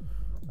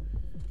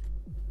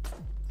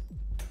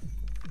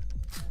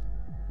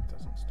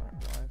 Doesn't start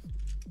live.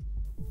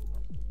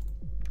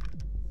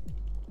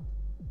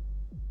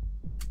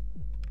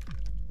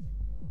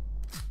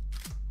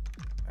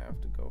 I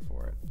have to go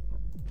for it.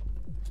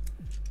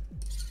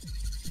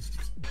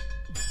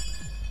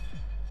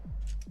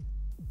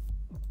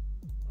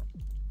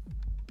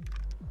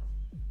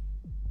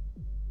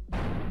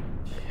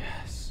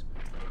 Yes.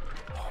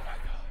 Oh my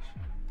gosh.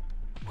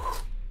 Whew.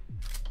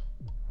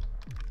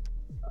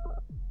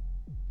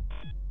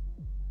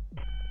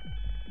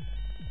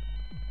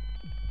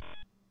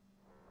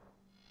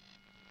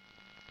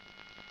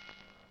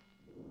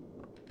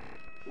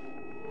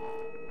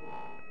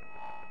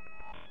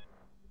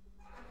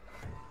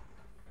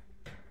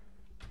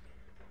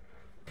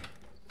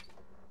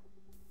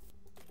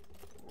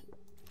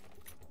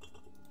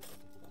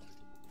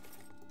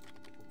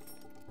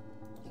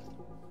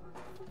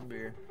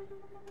 Beer.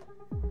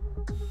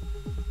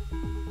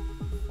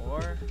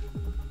 4,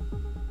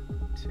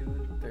 2,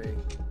 and 3.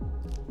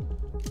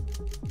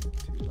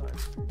 2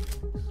 lives, 3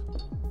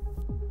 drinks.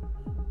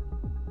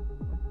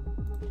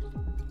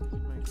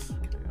 Makes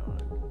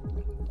chaotic.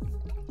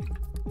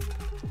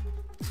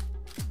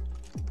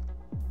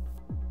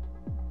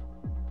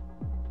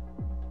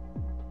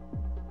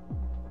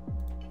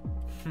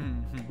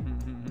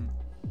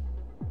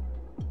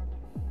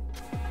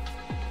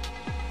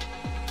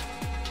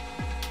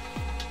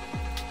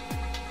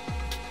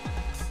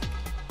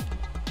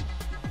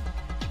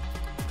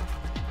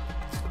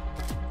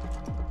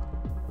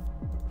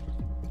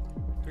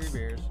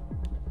 Beers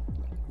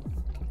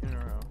in a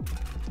row.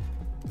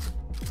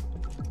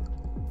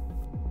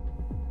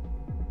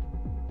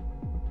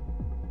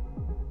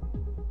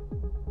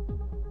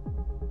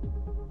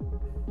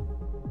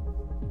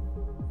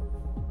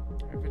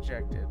 I've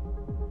ejected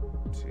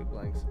 2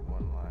 blanks and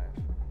 1 live.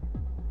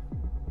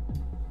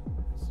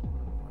 It's 1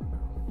 and 1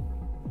 now.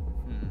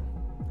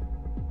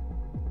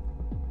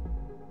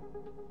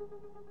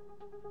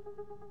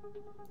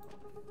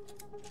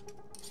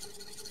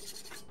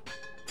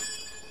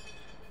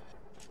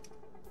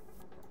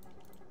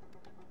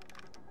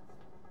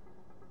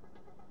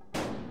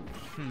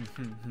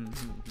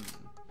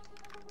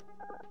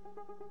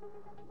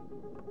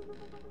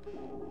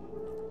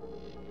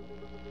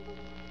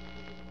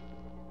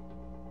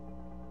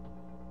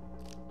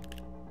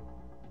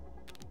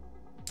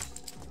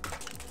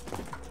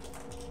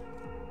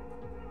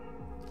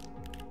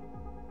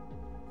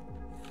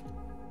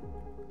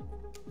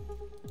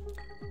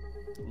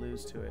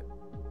 Lose to it.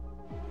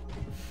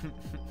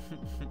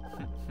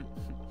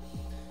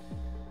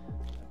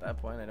 At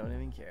that point, I don't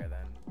even care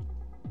then.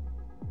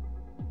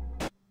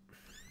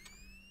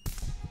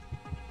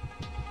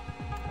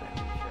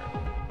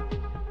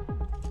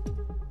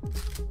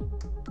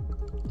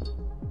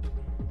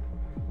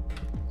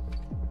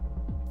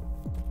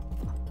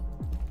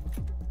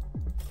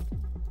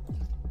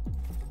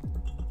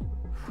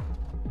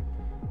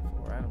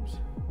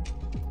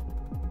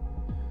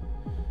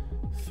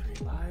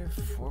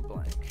 4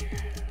 blank.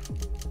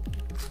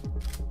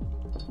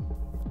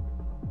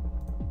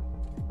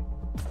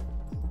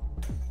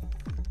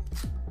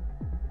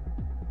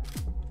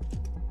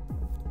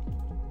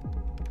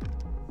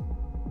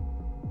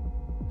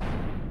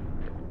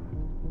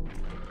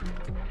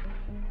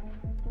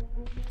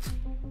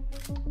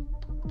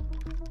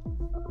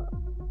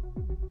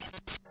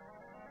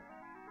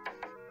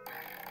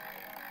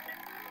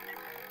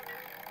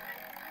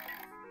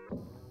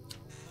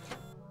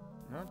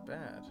 Not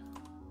bad.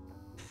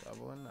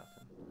 Double and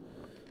nothing.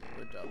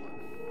 We're doubling.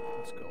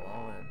 Let's go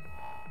all in.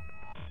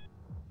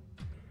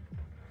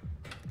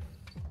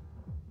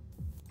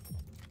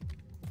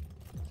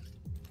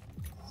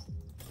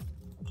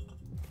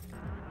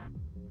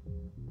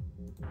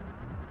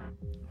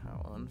 How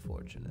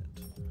unfortunate.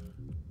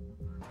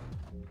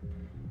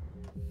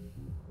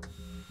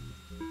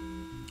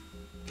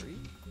 3,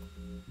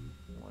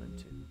 1 and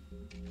 2.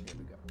 Here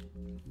we go.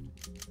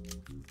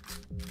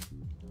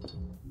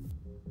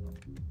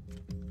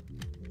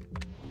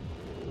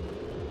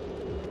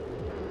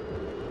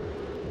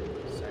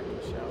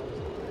 Second shell.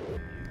 You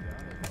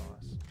got it,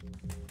 boss.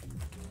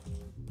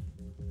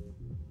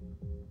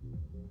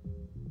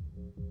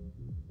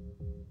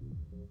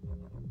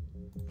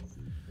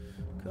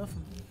 Cuff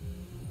him.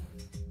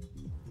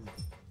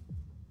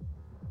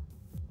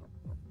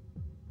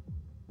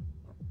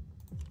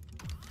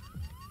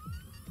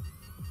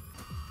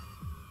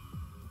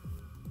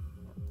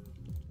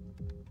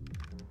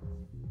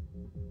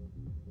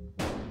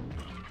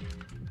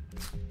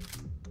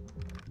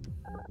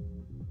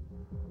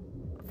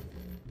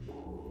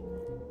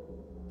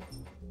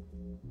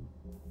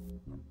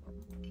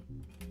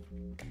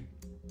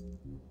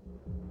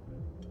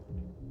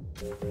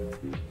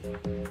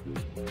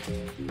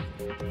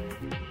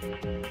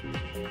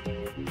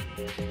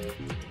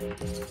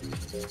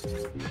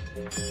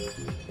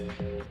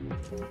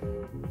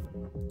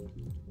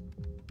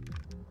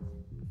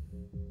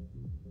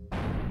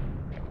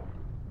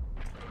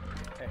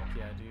 Heck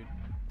yeah, dude.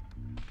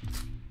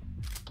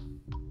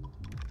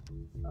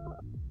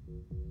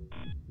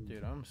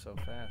 Dude, I'm so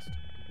fast.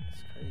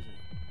 It's crazy.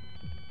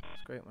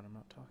 It's great when I'm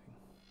not talking.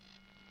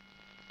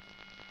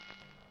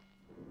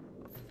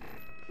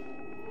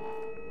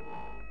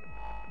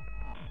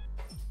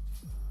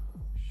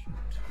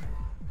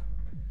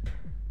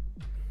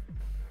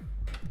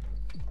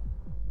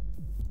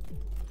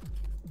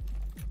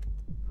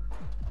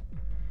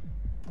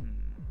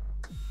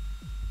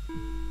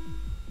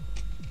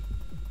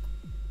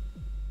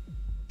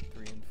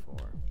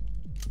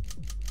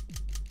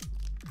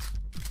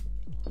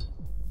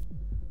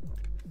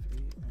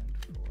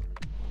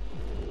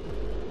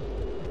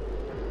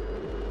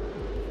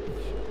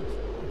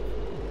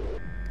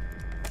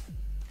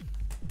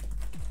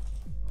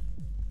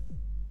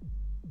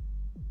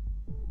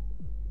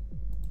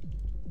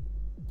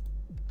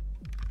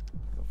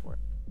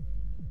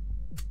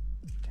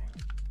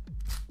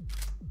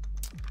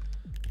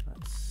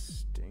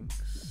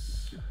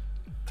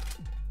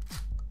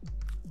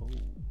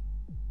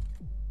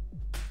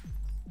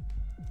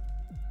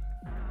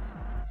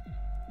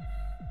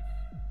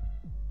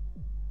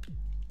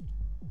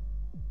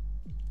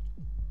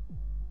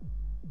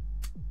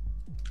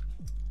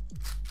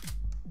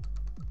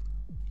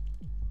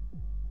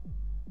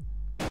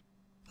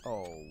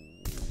 Oh,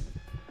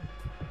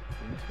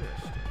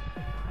 interesting.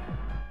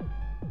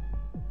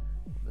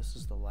 This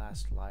is the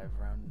last live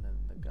round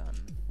in the gun.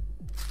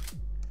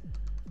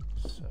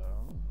 So,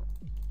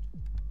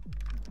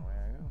 away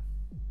I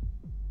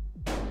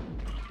go.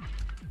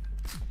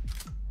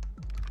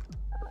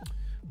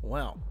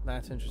 Wow,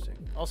 that's interesting.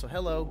 Also,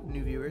 hello,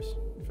 new viewers,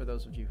 for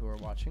those of you who are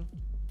watching.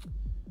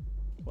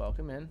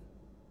 Welcome in.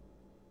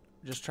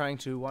 Just trying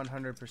to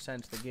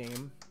 100% the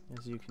game.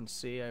 As you can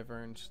see, I've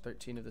earned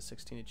 13 of the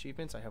 16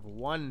 achievements. I have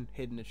 1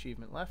 hidden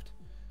achievement left,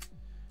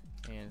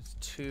 and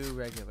 2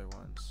 regular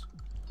ones.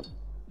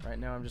 Right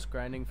now I'm just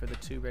grinding for the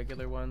 2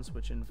 regular ones,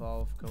 which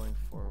involve going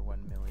for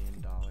 $1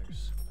 million.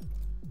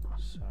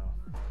 So,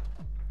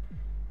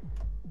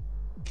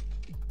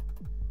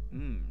 3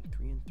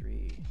 and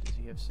 3. Does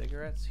he have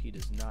cigarettes? He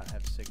does not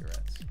have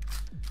cigarettes.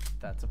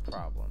 That's a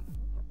problem.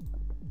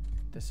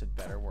 This had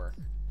better work.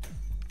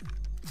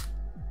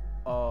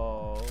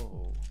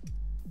 Oh.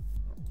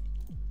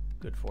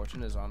 Good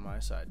fortune is on my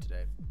side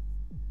today.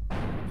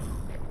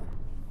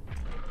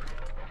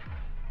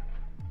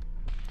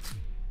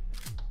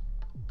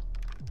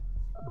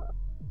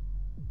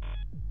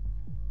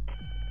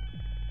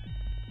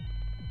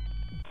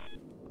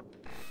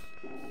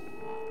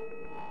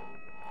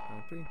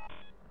 Happy.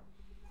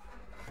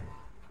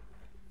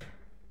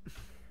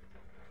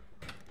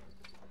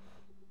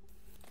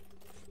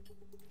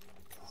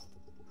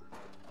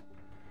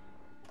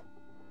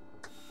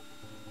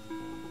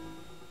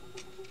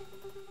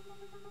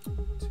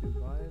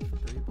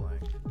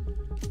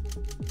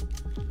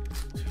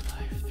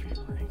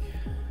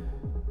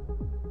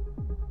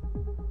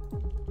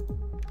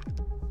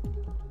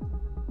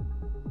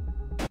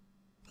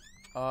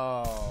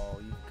 Oh,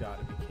 you've got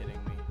to be kidding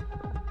me.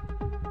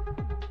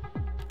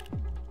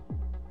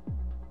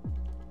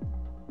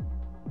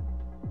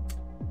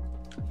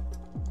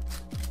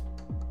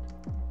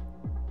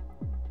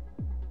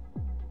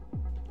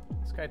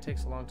 This guy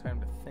takes a long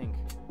time to think,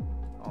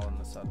 all in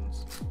the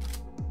suddens.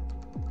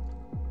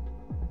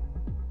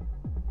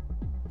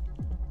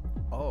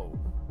 Oh.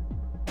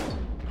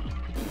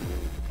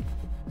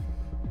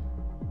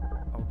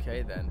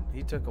 Okay then.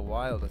 He took a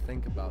while to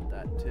think about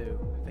that too.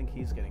 I think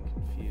he's getting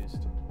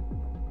confused.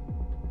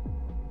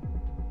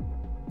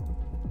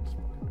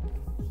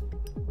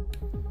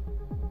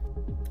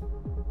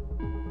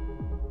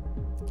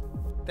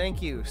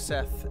 Thank you,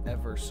 Seth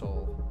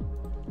Eversoul.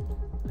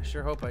 I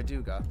sure hope I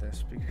do got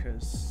this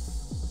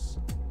because,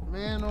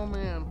 man, oh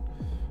man,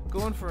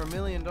 going for $1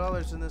 million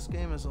in this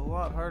game is a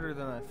lot harder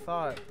than I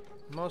thought.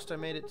 Most I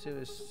made it to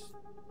is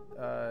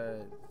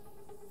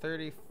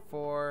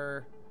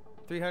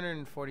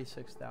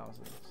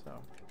 346,000. So,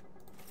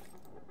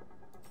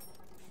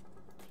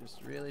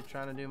 just really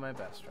trying to do my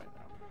best right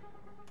now.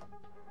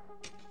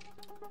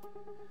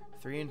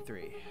 3 and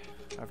 3.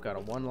 I've got a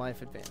 1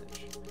 life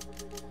advantage.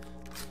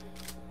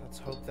 Let's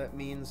hope that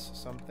means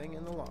something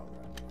in the long run.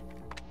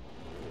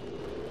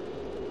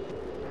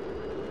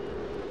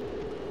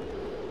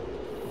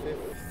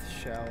 Fifth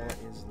shell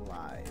is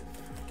live.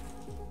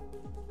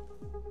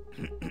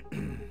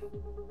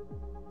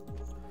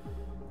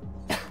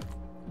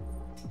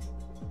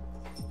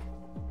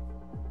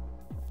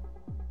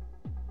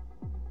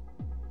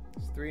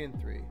 It's 3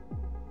 and 3.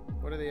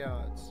 What are the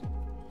odds?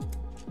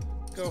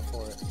 Go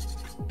for it.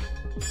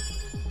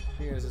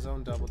 He has his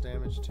own double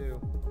damage too.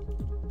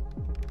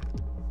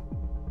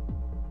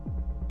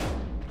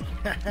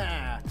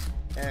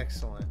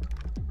 Excellent.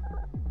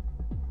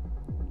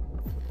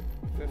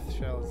 Fifth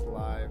shell is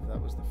live.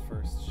 That was the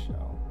first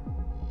shell.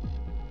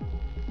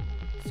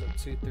 So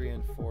 2, 3,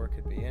 and 4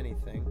 could be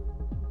anything.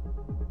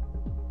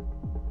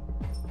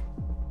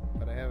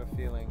 But I have a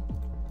feeling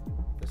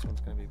this one's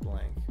going to be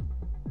blank.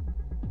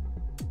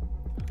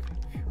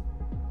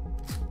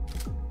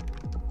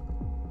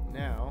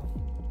 Now,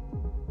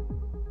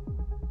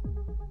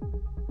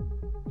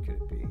 what could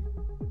it be?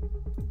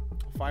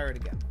 Fire it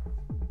again.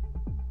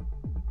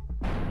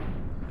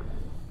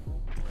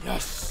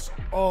 Yes!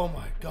 Oh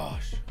my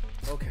gosh.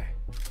 Okay.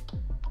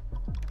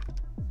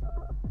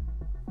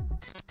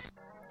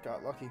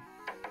 Got lucky.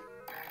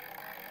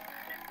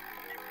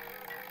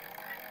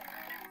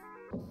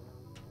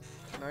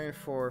 Nine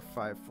 4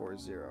 5 4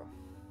 0.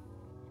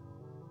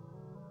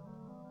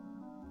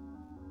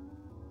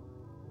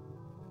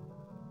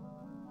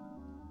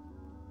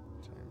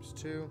 Times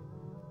 2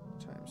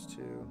 times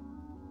 2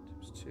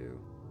 times 2.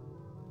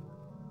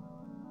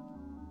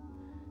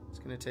 It's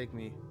gonna take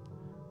me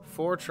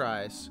 4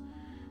 tries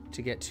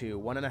to get to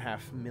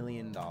 $1.5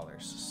 million.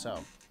 So,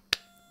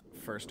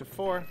 first of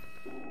 4.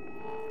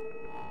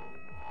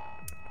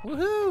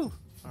 Woohoo!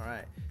 All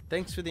right.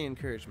 Thanks for the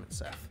encouragement,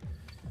 Seth.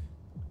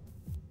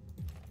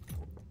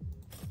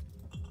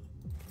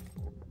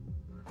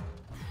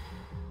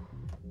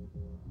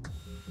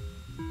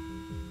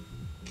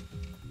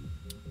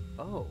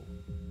 Oh.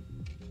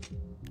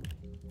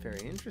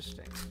 Very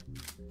interesting.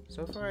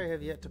 So far, I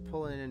have yet to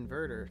pull an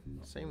inverter.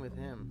 Same with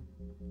him.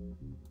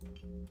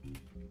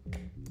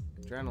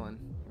 Adrenaline.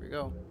 Here we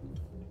go.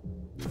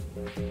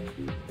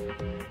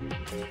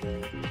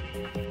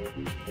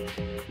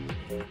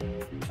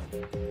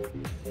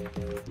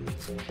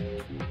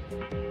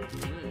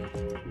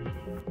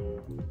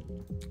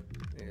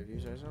 Any of you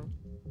say so?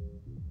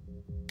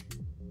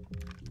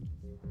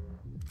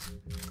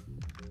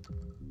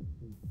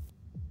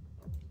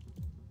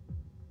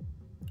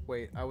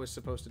 Wait, I was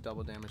supposed to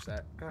double damage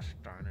that. Gosh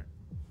darn it.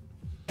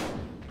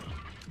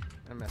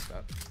 I messed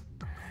up.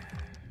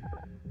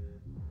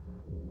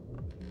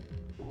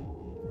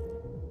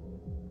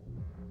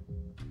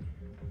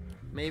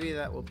 Maybe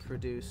that will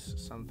produce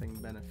something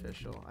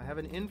beneficial. I have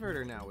an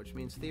inverter now, which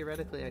means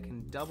theoretically I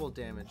can double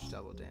damage.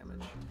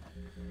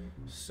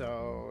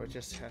 So it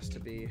just has to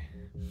be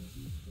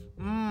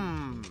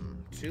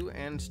 2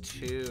 and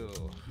 2.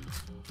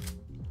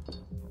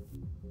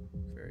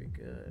 Very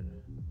good.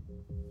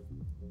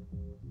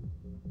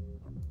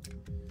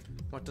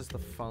 What does the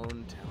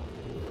phone tell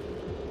me?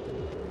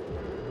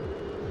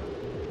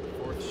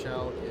 4th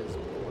shell is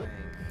blank.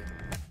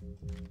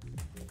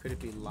 Could it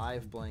be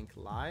live blank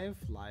live,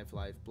 live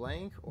live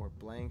blank, or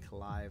blank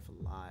live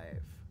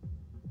live?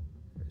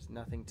 There's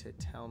nothing to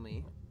tell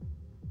me.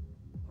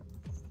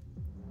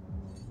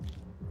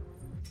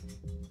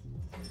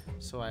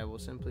 So I will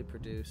simply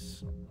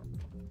produce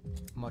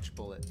much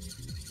bullet.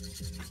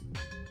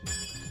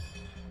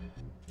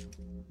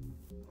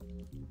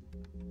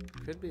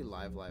 Could be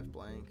live live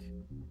blank.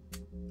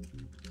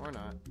 Or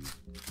not.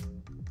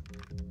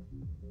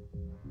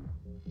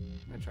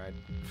 I tried.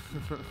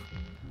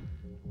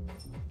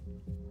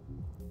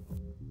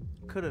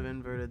 Could have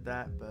inverted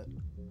that, but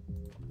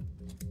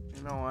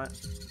you know what?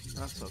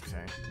 That's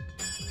okay.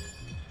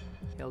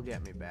 He'll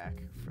get me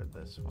back for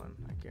this one.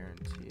 I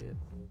guarantee it.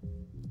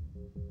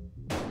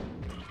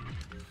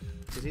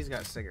 Because he's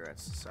got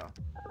cigarettes, so.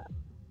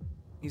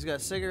 He's got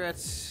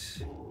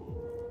cigarettes.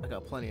 I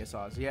got plenty of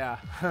saws. Yeah.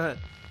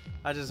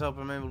 I just hope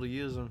I'm able to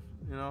use them,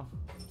 you know?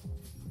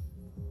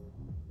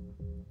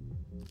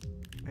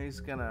 He's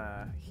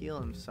gonna heal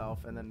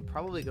himself and then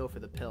probably go for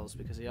the pills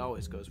because he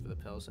always goes for the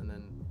pills and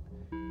then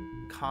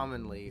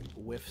commonly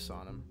whiffs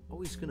on him. Oh,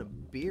 he's gonna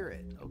beer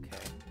it. Okay.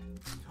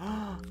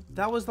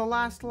 That was the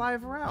last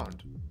live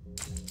round.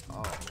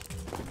 Oh.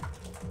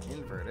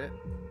 Invert it.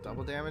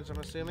 Double damage, I'm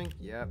assuming?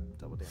 Yep,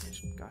 double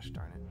damage. Gosh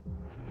darn it.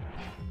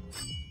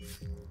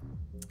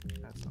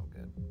 That's no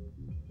good.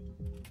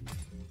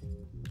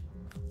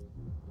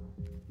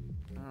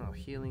 Oh,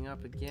 healing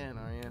up again,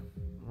 are you?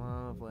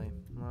 Lovely,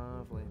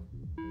 lovely.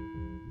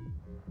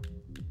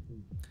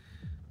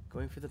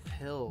 Going for the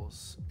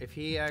pills. If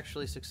he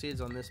actually succeeds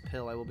on this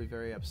pill, I will be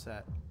very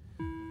upset.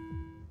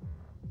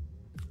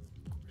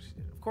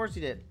 Of course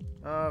he did.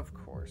 Of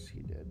course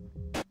he did.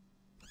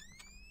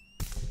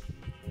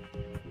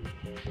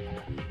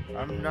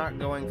 I'm not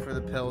going for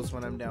the pills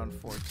when I'm down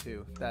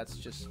 4-2. That's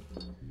just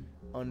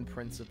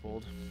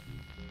unprincipled.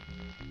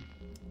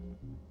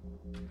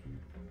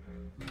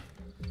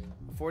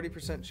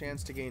 40%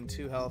 chance to gain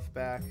 2 health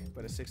back,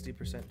 but a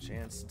 60%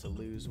 chance to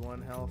lose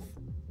 1 health.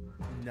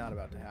 Not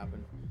about to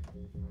happen.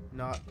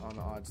 Not on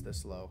odds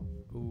this low.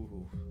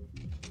 Ooh.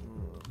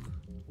 Ugh.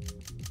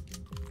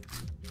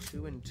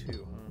 2 and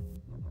 2, huh?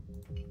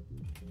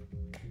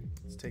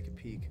 Let's take a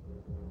peek.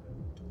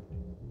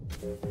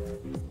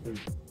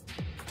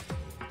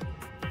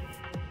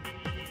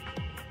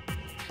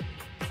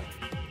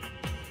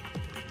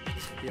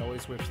 He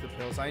always whips the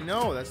pills. I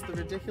know, that's the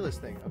ridiculous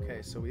thing.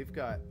 Okay, so we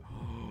got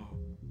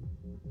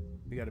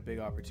a big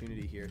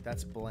opportunity here.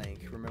 That's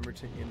blank. Remember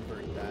to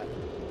invert that.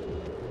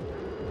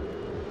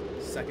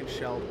 Second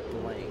shell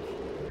blank.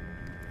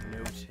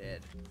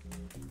 Noted.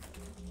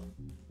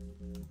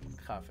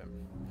 Cuff him.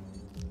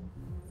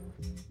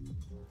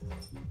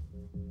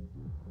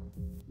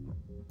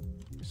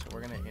 So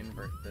we're gonna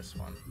invert this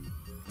one.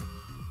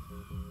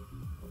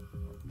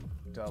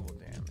 Double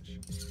damage.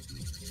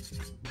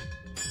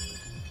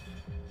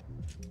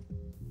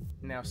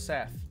 Now,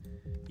 Seth,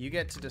 you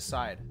get to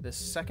decide. This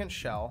second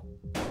shell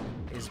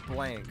is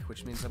blank,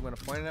 which means I'm going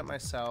to point it at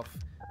myself.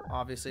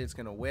 Obviously, it's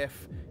going to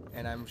whiff,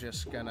 and I'm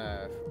just going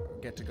to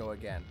get to go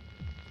again.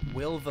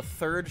 Will the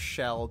third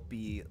shell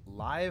be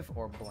live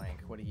or blank?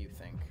 What do you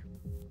think?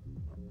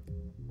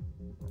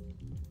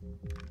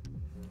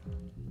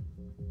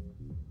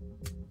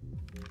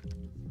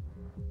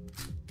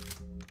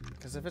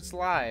 Because if it's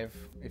live,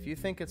 if you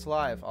think it's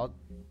live, I'll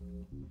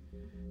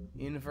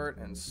invert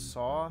and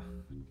saw.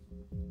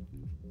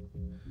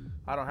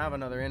 I don't have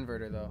another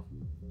inverter, though.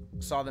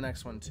 Saw the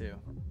next one, too.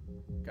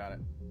 Got it.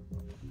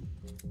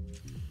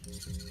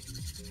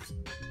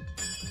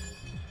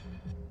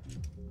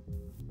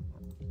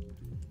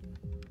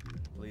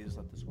 Please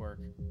let this work.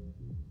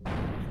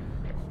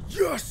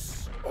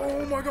 Yes!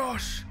 Oh my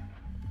gosh!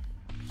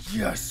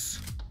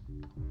 Yes!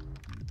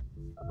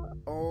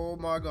 Oh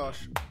my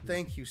gosh.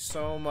 Thank you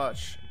so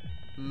much,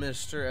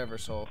 Mr.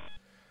 Eversoul.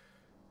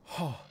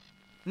 Oh.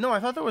 No, I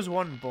thought there was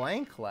one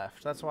blank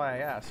left. That's why I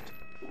asked.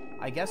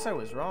 I guess I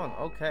was wrong.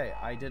 Okay,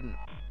 I didn't.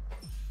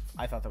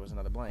 I thought there was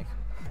another blank.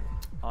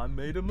 I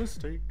made a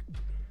mistake.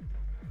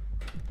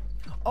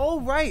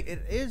 Oh, right.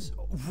 It is.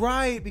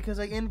 Right, because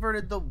I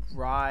inverted the...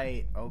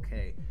 Right.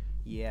 Okay.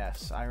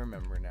 Yes, I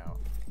remember now.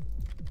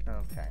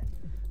 Okay.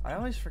 I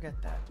always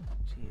forget that.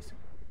 Jeez.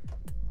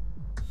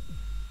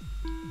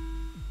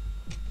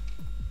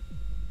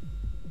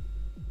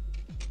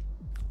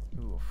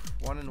 Oof.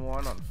 1 and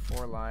 1 on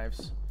 4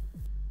 lives.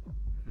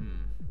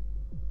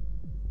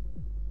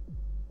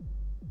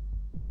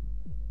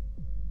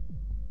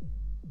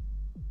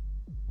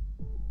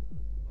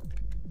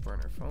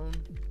 Burner phone.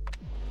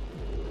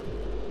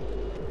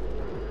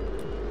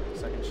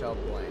 Second shell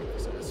blank.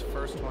 So this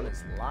first one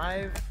is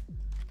live.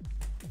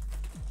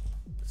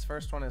 This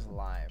first one is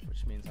live,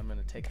 which means I'm going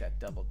to take that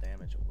double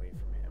damage away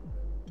from him.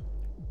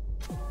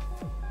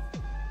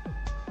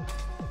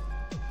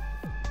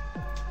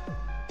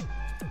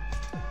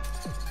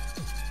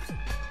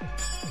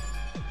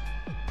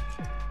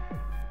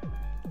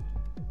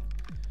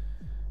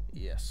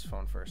 Yes,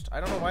 phone first. I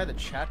don't know why the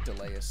chat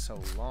delay is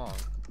so long.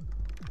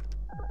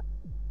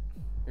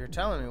 You're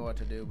telling me what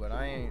to do, but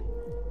I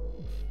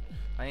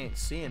ain't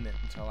seeing it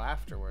until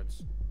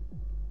afterwards.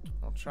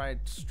 I'll try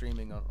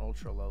streaming on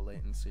ultra low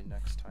latency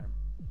next time.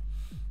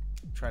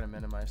 Try to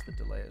minimize the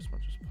delay as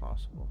much as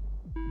possible.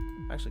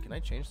 Actually, can I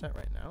change that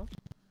right now?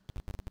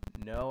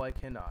 No, I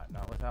cannot.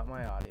 Not without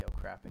my audio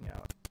crapping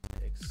out.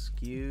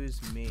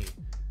 Excuse me.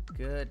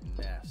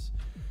 Goodness.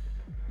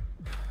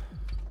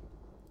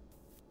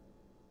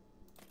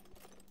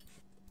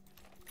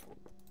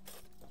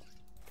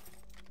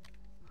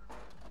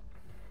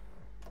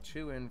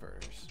 Two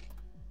inverters.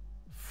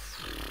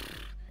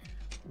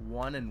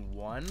 1 and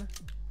 1?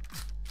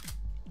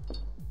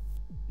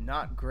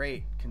 Not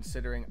great,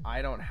 considering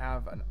I don't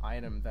have an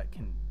item that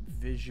can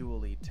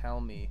visually tell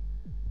me.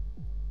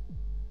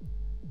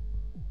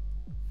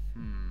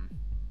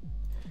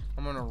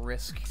 I'm gonna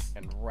risk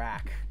and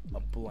rack a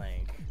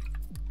blank.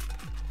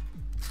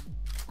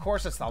 Of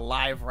course it's the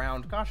live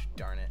round. Gosh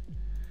darn it.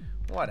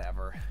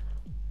 Whatever.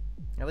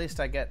 At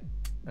least I get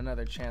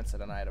another chance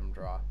at an item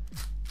draw.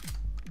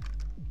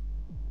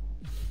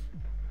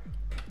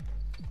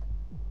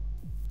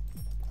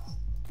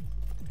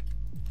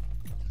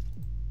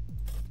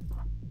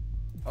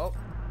 Oh,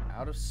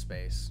 out of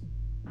space.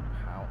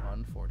 How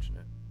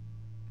unfortunate.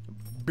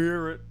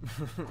 Bear it.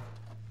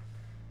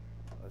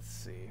 Let's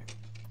see.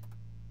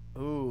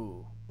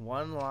 Ooh,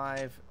 1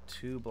 live,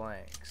 2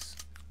 blanks.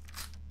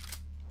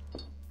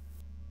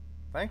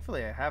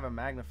 Thankfully, I have a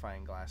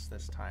magnifying glass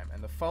this time,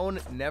 and the phone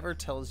never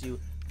tells you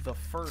the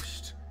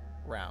first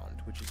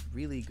round, which is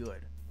really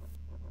good.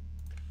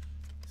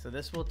 So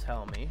this will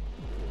tell me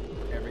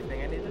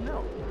everything I need to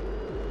know.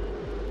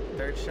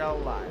 Third shell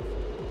live.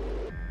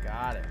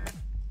 Got it.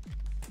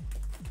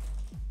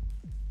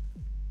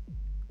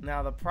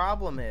 Now the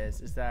problem is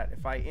that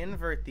if I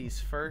invert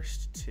these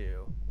first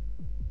two,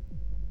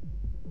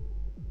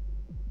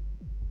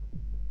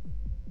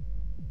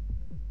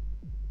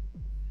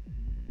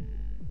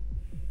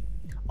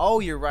 oh,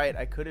 you're right,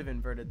 I could have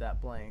inverted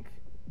that blank.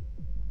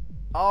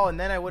 Oh, and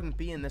then I wouldn't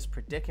be in this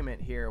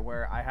predicament here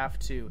where I have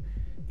to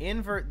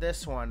invert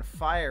this one,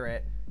 fire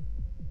it,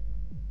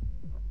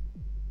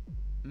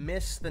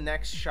 miss the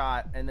next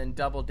shot, and then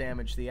double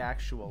damage the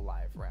actual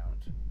live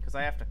round, because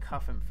I have to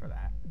cuff him for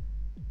that.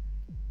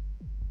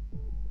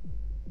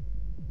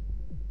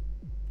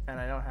 And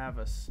I don't have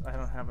an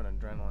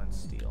adrenaline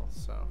steal,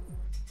 so.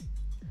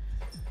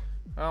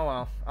 Oh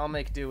well, I'll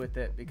make do with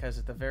it, because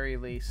at the very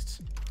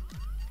least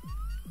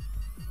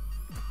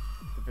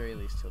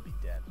he'll be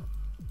dead.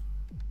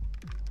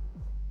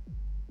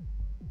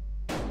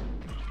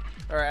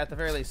 Or at the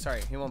very least,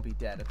 sorry, he won't be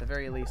dead. At the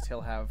very least, he'll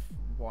have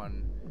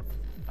 1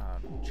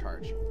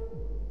 charge.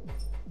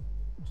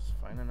 Which is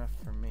fine enough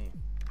for me.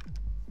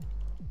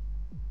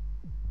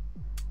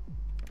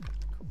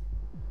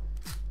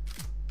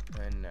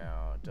 Cool. And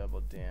now,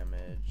 double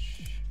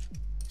damage.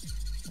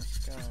 This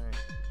guy.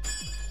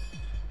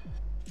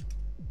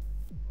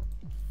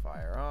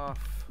 Fire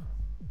off.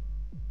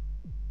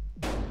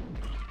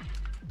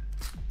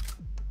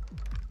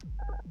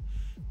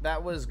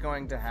 That was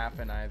going to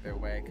happen either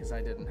way, because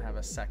I didn't have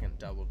a second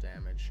double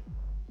damage.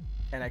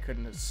 And I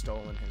couldn't have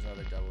stolen his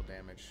other double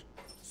damage.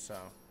 So.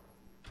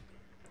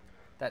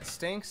 That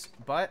stinks,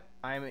 but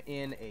I'm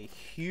in a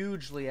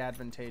hugely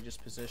advantageous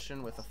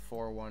position with a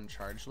 4-1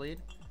 charge lead.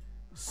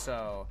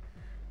 So,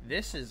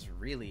 this is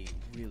really,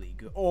 really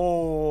good.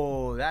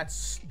 Oh,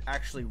 that's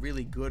actually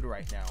really good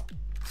right now.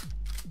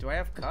 Do I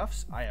have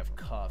cuffs? I have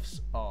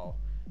cuffs. Oh,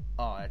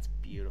 that's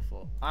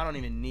beautiful. I don't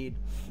even need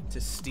to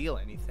steal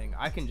anything.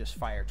 I can just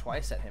fire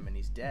twice at him and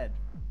he's dead.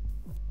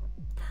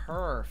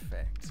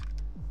 Perfect.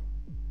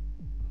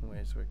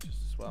 Waves work just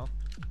as well.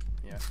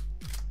 Yeah.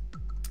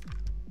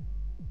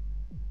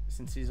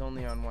 Since he's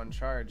only on 1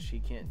 charge, he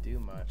can't do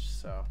much,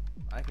 so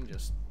I can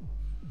just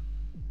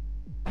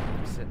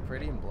sit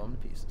pretty and blow him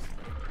to pieces.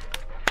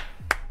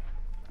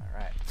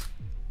 Alright.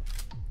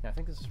 Yeah, I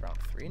think this is round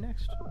 3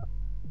 next.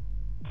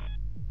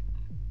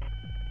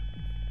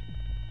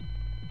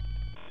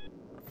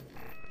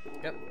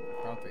 Yep,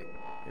 round 3.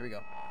 Here we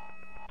go.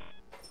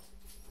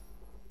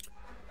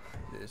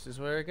 This is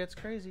where it gets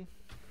crazy.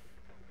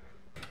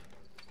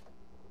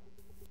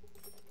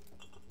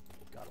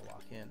 Gotta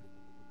lock in. You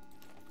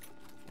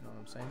know what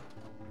I'm saying?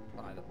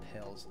 Oh, the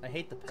pills. I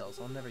hate the pills.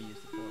 I'll never use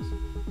the pills.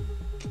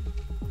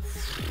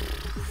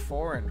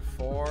 4 and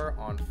 4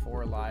 on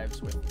 4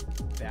 lives with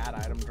bad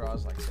item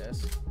draws like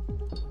this.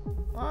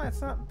 Oh,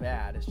 it's not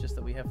bad. It's just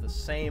that we have the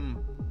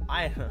same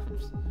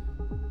items.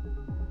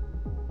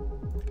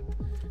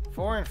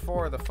 4 and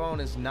 4, the phone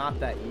is not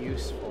that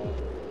useful.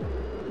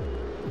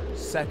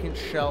 Second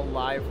shell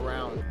live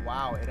round.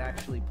 Wow, it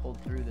actually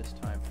pulled through this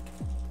time.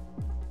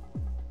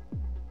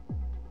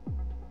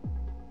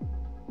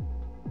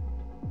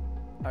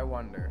 I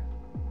wonder.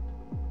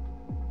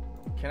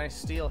 Can I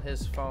steal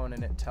his phone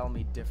and it tell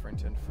me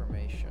different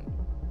information?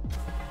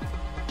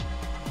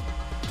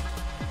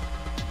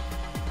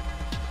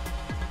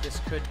 This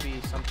could be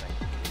something.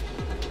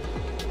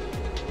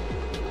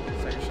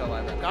 Second shell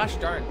live round. Gosh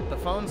darn, the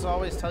phones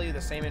always tell you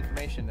the same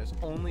information. There's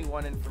only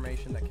one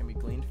information that can be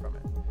gleaned from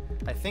it.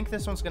 I think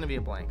this one's gonna be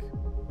a blank.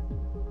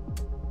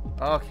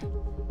 Okay.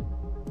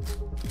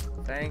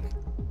 Thank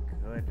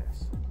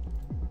goodness.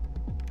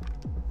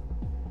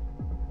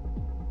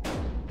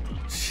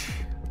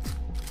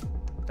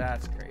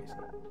 That's crazy.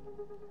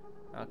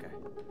 Okay.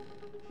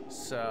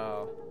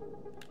 So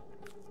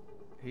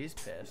he's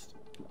pissed.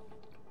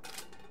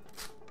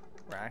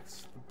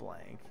 Racks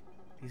blank.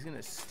 He's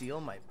gonna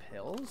steal my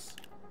pills?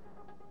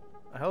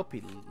 I hope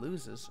he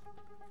loses.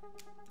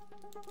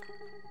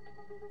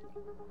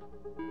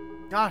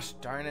 Gosh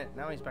darn it.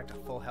 Now he's back to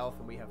full health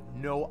and we have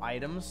no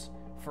items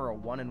for a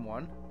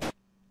 1-in-1.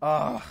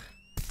 Ugh.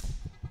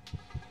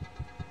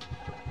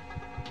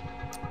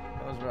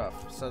 That was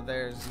rough. So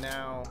there's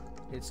now...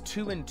 It's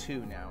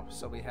 2-and-2 now.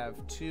 So we have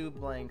 2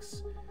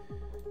 blanks,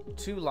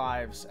 2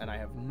 lives, and I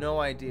have no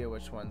idea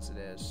which ones it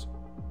is.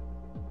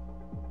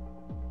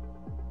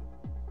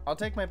 I'll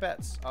take my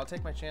bets. I'll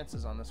take my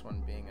chances on this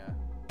one being a...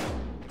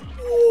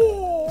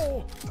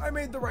 Oh! I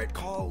made the right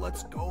call.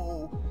 Let's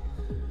go.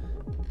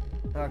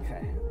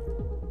 Okay.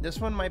 This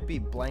one might be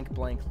blank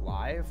blank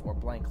live or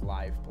blank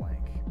live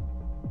blank.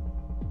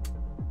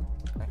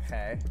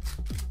 Okay.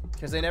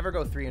 Because they never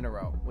go 3 in a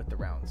row with the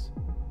rounds.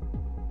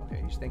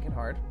 Okay, he's thinking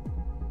hard.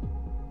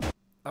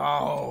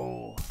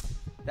 Oh!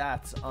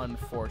 That's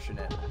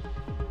unfortunate.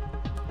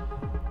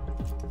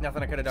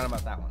 Nothing I could have done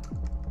about that one.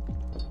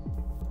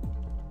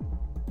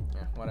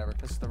 Yeah, whatever.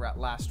 This is the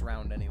last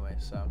round anyway,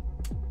 so...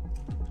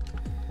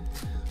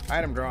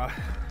 Item draw.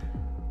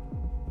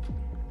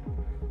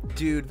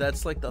 Dude,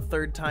 that's like the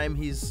 3rd time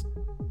he's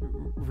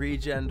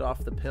regened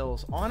off the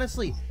pills.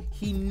 Honestly,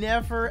 he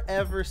never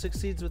ever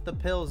succeeds with the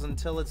pills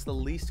until it's the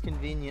least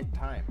convenient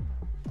time.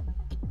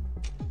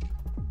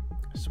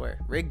 I swear.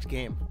 Rigged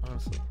game,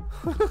 honestly.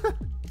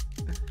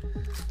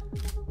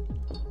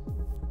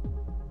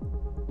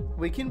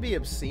 We can be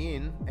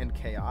obscene and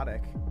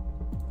chaotic.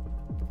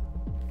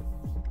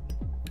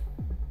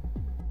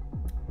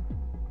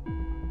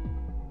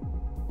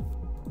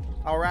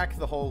 I'll rack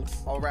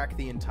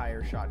the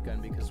entire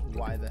shotgun because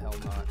why the hell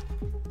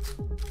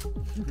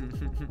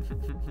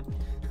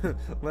not?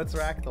 Let's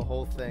rack the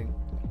whole thing.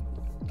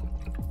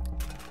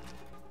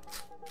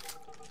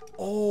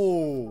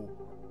 Oh!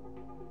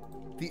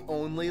 The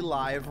only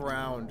live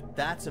round.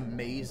 That's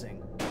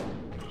amazing.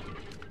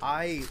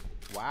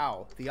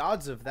 Wow. The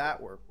odds of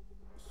that were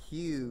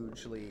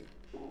hugely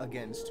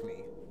against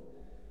me.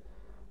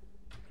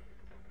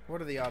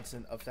 What are the odds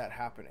of that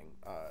happening?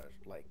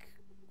 Like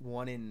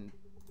 1 in...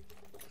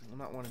 Well,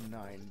 not 1 in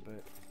 9,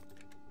 but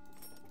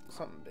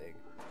something big.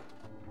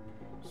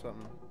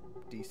 Something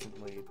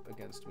decently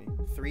against me.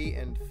 3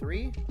 and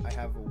 3. I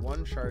have a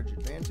 1 charge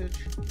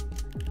advantage.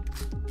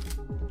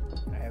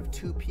 I have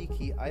 2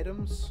 peaky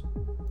items.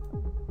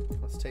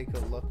 Let's take a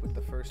look with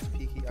the first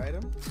peaky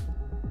item.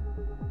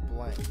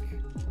 Blank.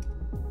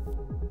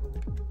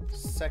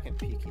 Second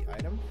peaky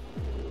item.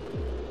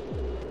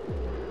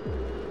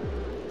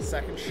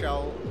 Second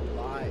shell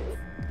live.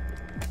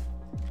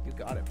 You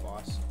got it,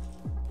 boss.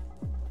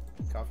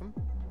 Cuff him.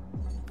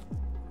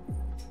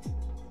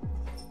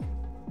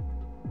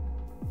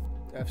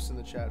 F's in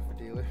the chat for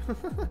dealer.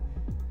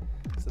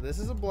 So this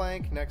is a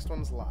blank, next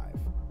one's live.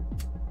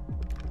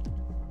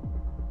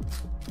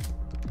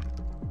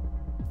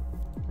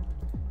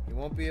 He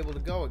won't be able to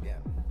go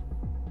again.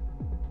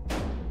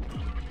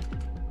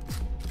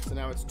 So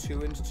now it's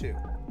 2 and 2.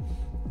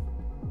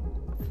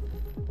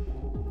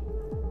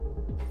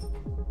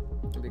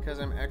 And because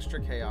I'm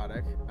extra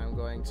chaotic, I'm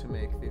going to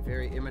make the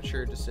very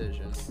immature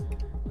decision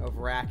of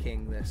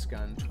racking this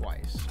gun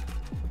twice.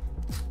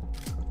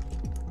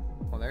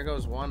 Well, there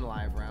goes 1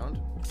 live round.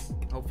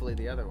 Hopefully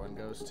the other one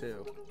goes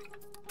too.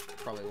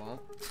 Probably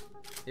won't.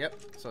 Yep,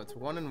 so it's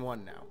 1 and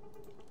 1 now.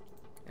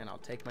 And I'll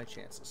take my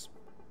chances.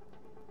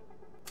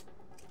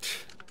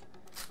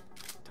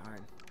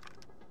 Darn.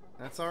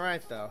 That's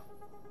alright though.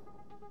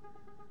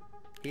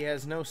 He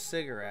has no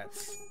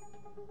cigarettes,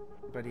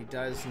 but he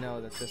does know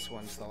that this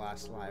one's the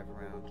last live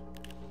round.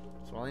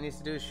 So all he needs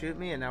to do is shoot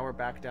me, and now we're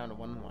back down to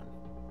 1 and 1.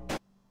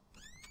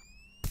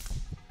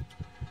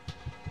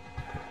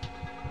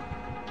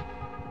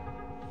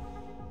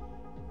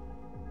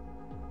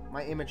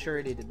 My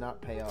immaturity did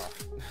not pay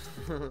off.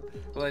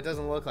 Well, it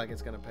doesn't look like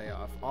it's gonna pay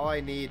off. All I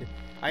need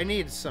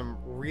some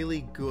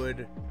really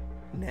good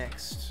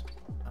next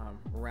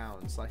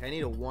rounds. Like I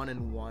need a 1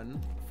 and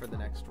 1 for the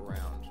next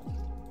round,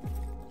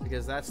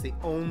 because that's the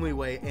only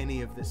way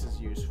any of this is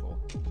useful.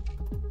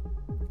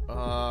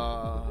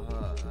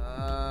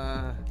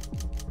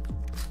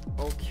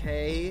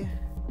 Okay.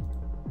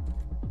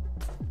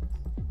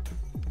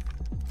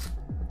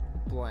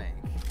 Blank.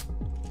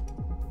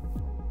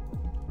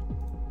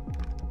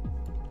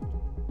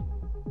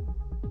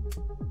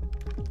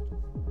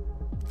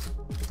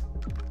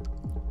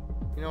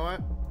 You know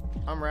what?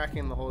 I'm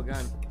racking the whole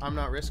gun. I'm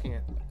not risking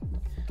it.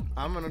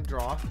 I'm gonna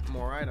draw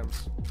more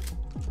items.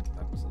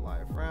 That was a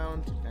live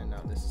round, and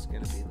now this is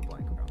gonna be the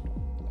blank round.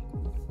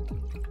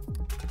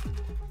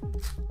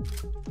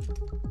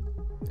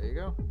 There you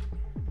go.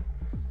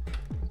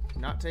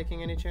 Not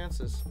taking any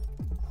chances.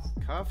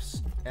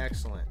 Cuffs,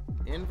 excellent.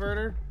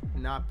 Inverter,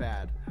 not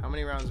bad. How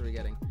many rounds are we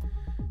getting?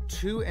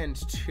 2 and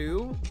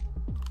 2?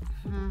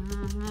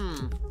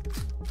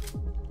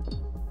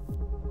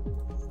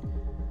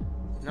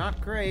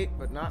 Not great,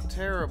 but not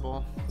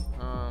terrible.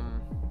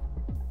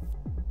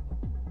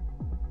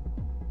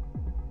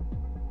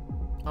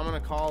 I'm gonna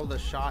call the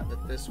shot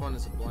that this one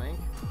is a blank.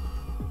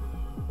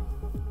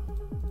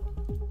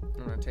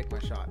 I'm gonna take my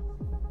shot.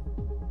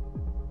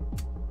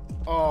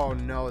 Oh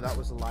no, that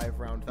was a live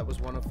round. That was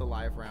one of the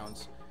live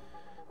rounds.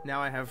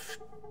 Now I have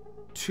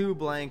 2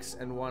 blanks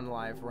and 1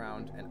 live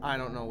round, and I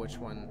don't know which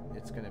one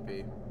it's gonna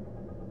be.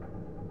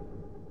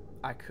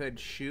 I could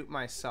shoot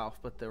myself,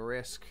 but the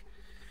risk...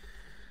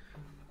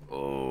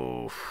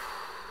 Oh...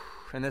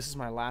 And this is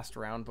my last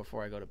round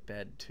before I go to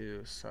bed,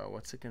 too, so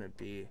what's it gonna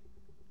be?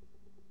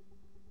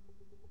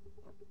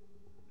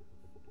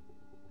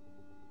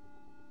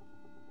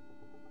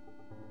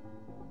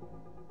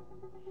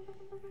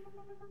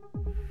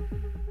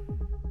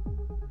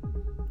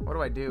 What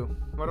do I do?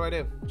 What do I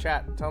do?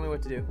 Chat, tell me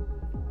what to do.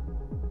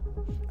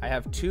 I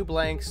have 2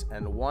 blanks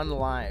and 1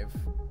 live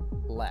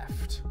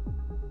left.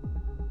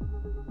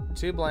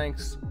 2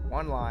 blanks,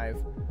 1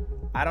 live.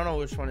 I don't know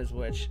which one is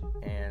which,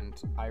 and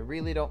I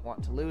really don't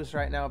want to lose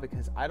right now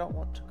because I don't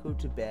want to go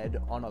to bed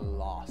on a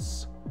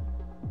loss.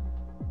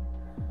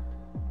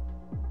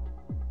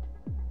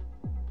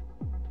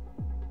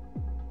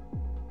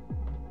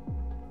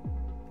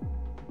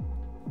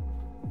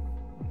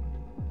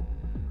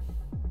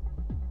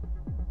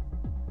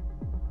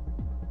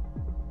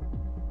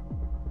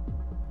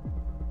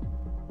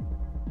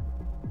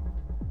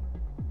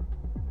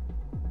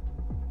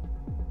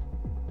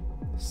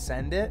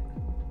 Send it.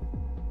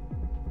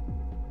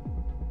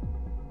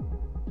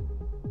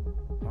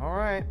 All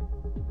right.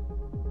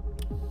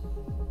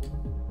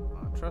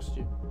 I trust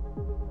you.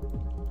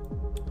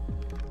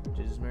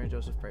 Jesus, Mary,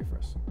 Joseph, pray for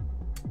us.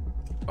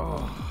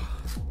 Oh,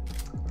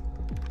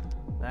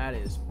 that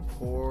is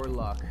poor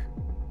luck.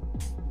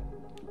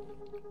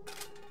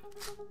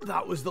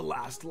 That was the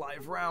last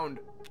live round.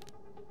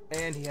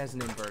 And he has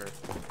an inverter.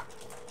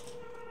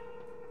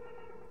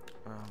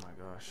 Oh my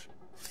gosh.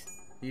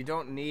 You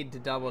don't need to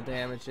double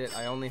damage it.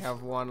 I only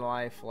have 1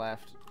 life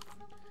left.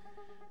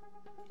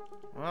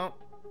 Well,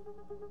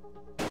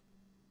 I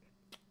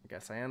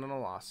guess I end on a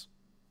loss.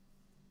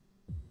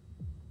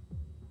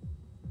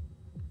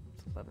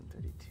 It's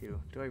 11:32.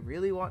 Do I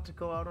really want to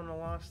go out on a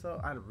loss though?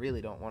 I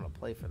really don't want to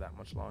play for that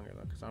much longer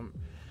though, because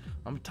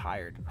I'm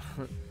tired.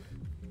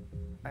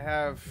 I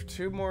have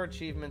 2 more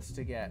achievements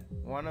to get.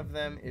 One of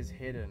them is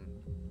hidden.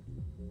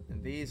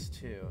 These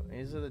 2.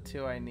 These are the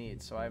 2 I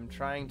need, so I'm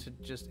trying to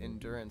just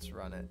endurance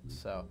run it,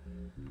 so.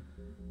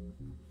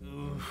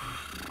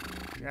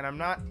 Oof. And I'm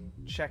not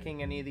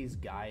checking any of these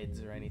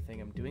guides or anything.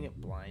 I'm doing it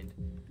blind.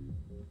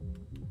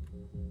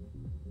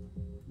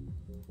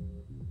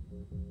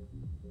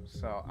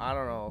 So, I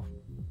don't know.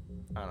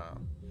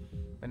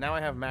 But now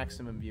I have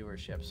maximum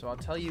viewership, so I'll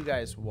tell you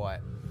guys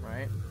what,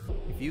 right?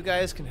 If you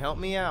guys can help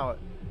me out,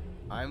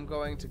 I'm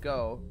going to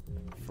go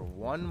for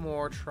 1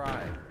 more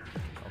try,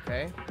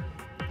 okay?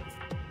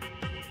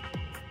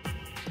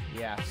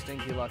 Yeah,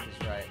 Stinky Luck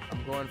is right.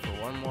 I'm going for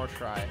 1 more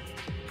try.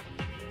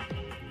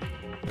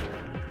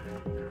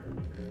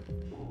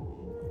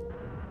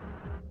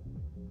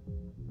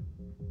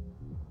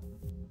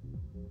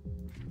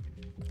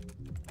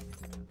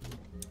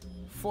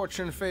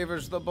 Fortune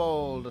favors the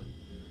bold.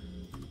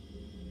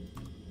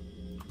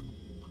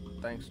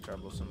 Thanks,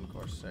 Troublesome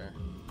Corsair.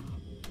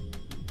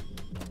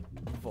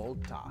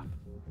 Volta.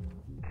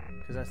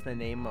 Because that's the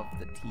name of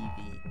the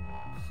TV.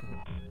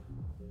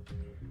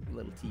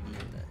 Little TV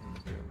in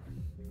the room.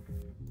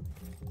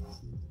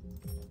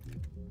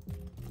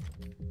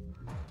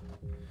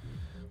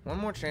 One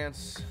more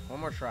chance, 1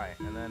 more try,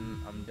 and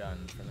then I'm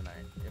done for the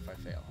night if I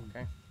fail,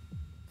 okay?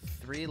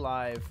 3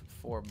 live,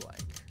 4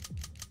 blank.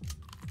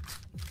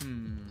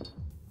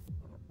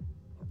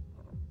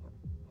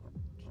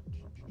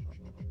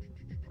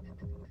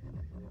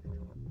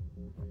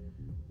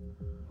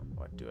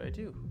 What do I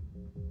do?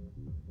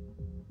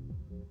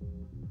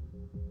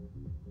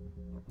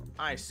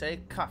 I say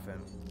cuff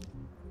him.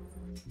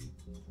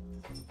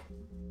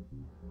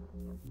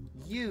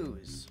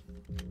 Use.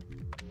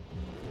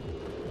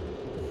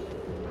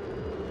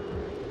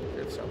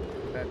 If so,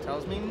 that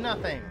tells me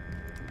nothing.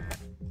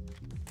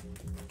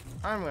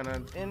 I'm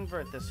gonna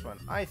invert this one.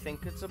 I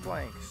think it's a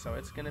blank, so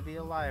it's gonna be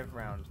a live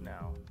round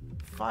now.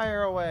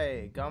 Fire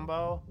away,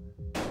 Gumbo.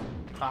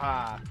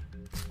 Haha.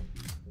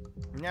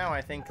 Now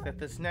I think that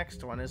this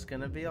next one is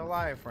gonna be a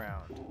live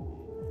round.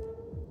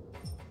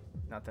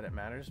 Not that it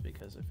matters,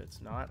 because if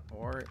it's not,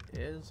 or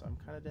is, I'm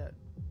kind of dead.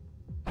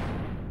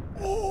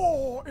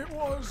 Oh, it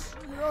was,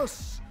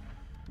 yes.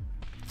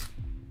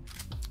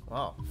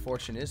 Well,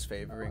 fortune is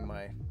favoring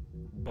my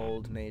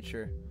bold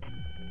nature.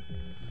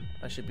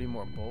 I should be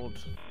more bold.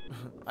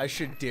 I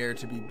should dare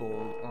to be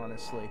bold,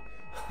 honestly.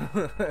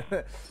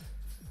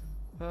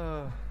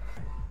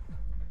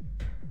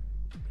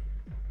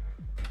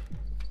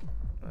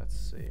 Let's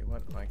see,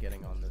 what am I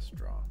getting on this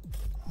draw?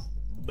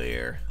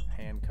 Bear,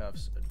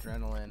 handcuffs,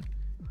 adrenaline,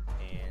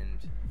 and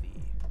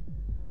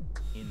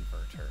the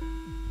inverter.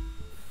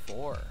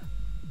 4.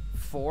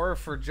 4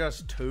 for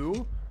just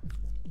 2?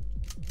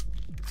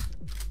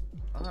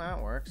 Oh,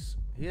 that works.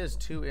 He has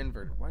 2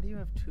 inverters. Why do you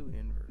have 2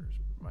 inverters,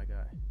 my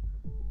guy?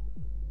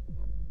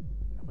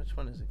 Which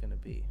one is it going to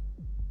be?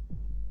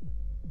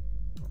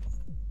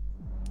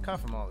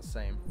 Cuff them all the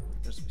same,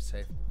 just to be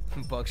safe.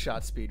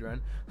 Buckshot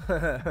speedrun.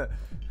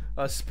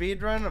 A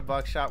speedrun of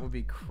Buckshot would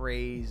be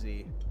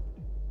crazy.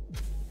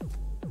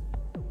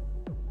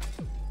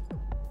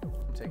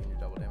 I'm taking your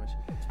double damage.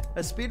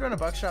 A speedrun of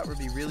Buckshot would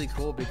be really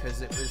cool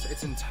because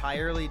it's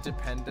entirely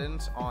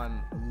dependent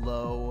on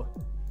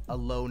a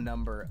low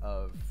number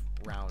of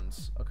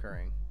rounds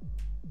occurring.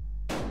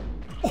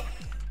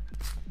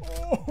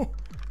 Oh,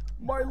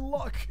 my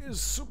luck is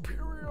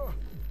superior.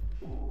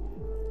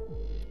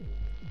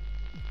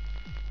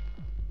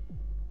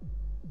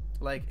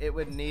 Like, it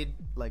would need,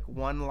 like,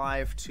 1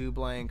 live, 2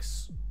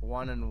 blanks,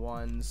 1 and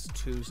 1s,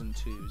 2s and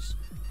 2s.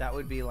 That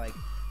would be, like,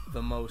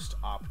 the most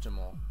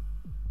optimal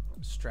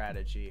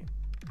strategy.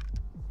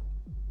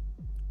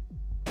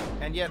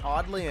 And yet,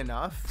 oddly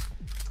enough,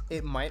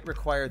 it might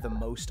require the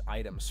most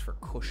items for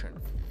cushion,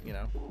 you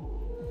know?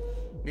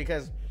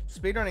 Because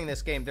speedrunning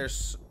this game,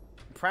 there's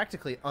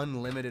practically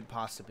unlimited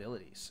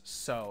possibilities.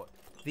 So,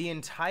 the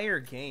entire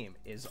game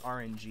is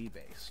RNG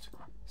based.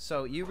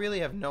 So you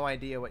really have no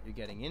idea what you're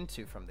getting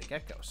into from the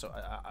get-go. So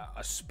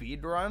a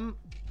speed run,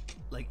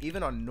 like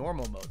even on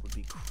normal mode, would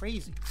be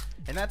crazy.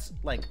 And that's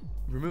like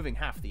removing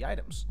half the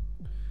items.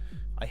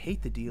 I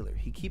hate the dealer.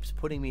 He keeps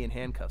putting me in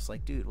handcuffs.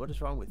 Like, dude, what is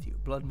wrong with you?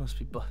 Blood must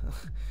be blood.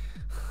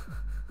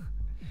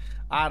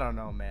 I don't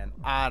know, man.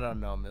 I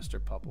don't know,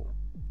 Mr. Pupple.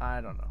 I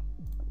don't know.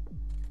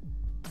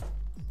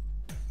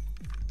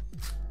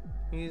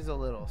 He's a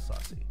little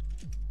sussy.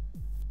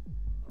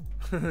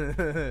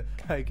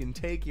 I can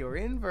take your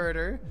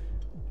inverter.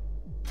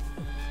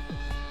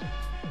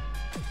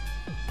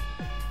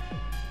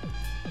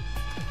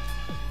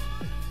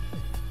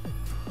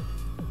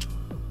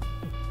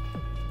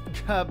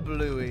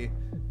 Kablooey.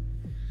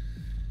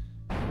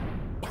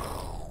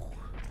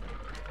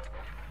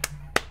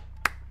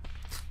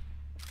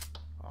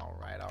 All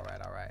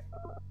right.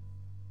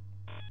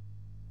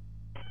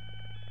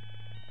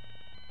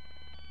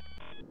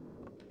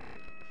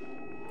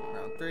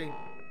 Round 3.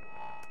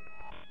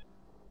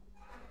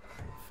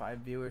 5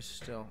 viewers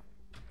still.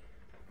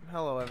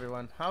 Hello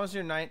everyone. How's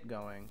your night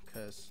going?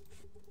 Cause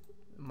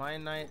my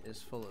night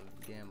is full of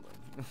gambling.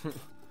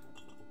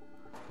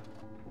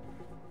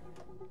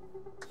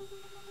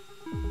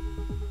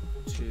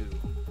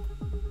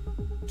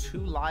 2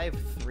 live,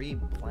 3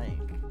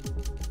 blank.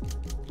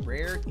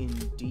 Rare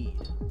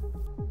indeed.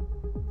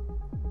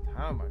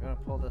 How am I gonna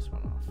pull this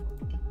one off?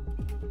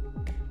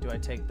 Do I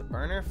take the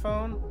burner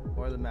phone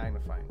or the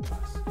magnifying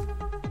glass?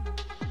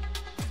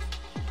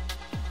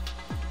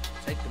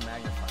 Take the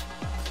magnifying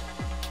glass.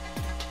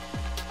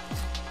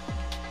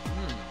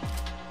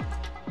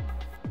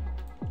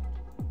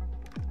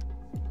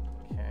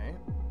 Okay.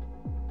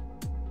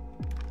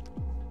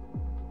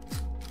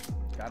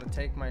 Gotta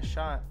take my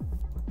shot.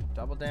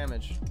 Double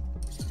damage.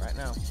 Right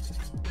now.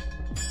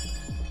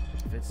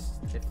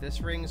 If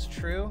this rings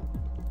true.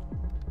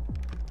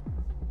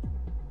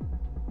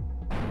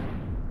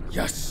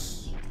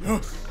 Yes!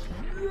 Yes!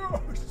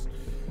 Yes!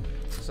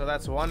 So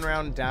that's 1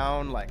 round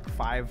down, like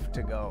 5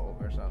 to go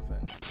or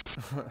something.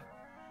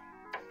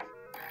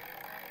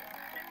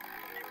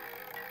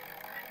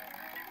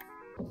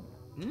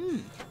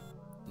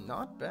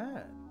 Not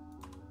bad.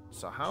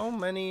 So how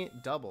many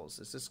doubles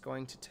is this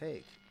going to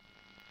take?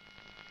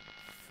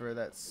 For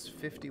that's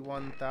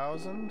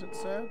 51,000 it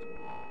said?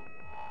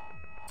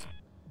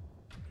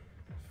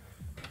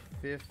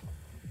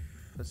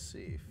 Let's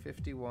see,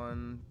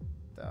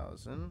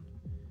 51,000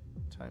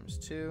 times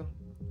 2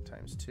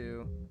 times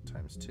 2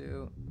 times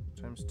 2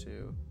 times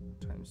 2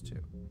 times 2.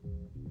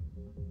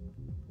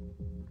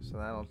 So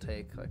that'll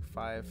take like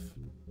 5.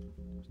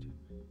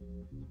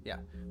 Yeah,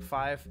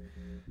 5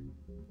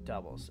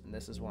 doubles, and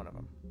this is one of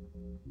them.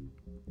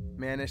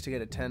 Managed to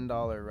get a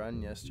 $10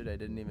 run yesterday.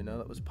 Didn't even know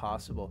that was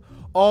possible.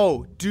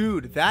 Oh,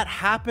 dude, that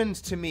happened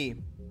to me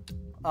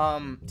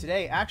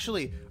today.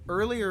 Actually,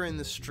 earlier in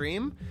the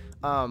stream,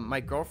 my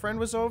girlfriend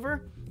was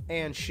over,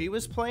 and she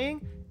was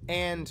playing,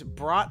 and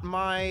brought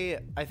my,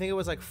 I think it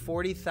was like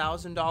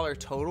 $40,000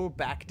 total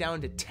back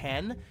down to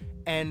 10,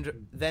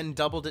 and then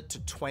doubled it to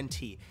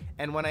 20.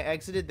 And when I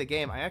exited the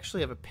game, I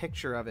actually have a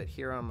picture of it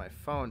here on my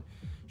phone.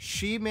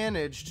 She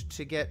managed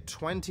to get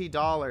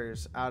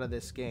 $20 out of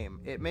this game.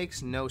 It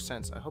makes no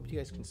sense. I hope you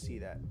guys can see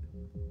that.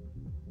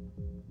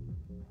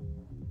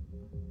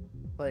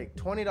 Like,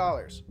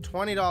 $20.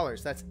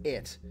 $20, that's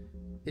it.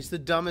 It's the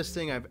dumbest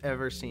thing I've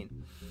ever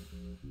seen.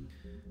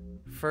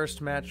 First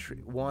match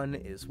 1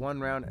 is 1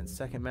 round, and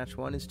second match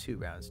 1 is 2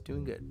 rounds.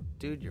 Doing good.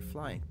 Dude, you're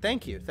flying.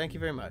 Thank you. Thank you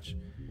very much.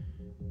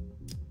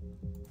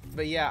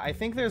 But yeah, I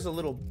think there's a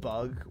little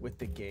bug with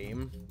the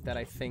game that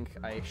I think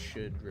I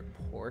should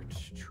report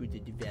to the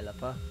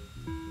developer,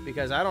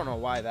 because I don't know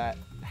why that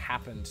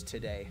happened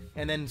today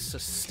and then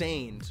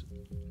sustained.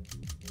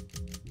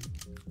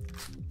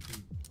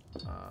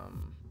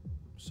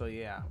 So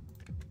yeah,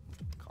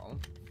 call him.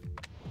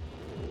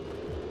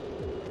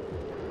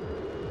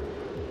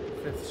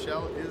 5th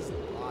shell is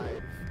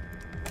live.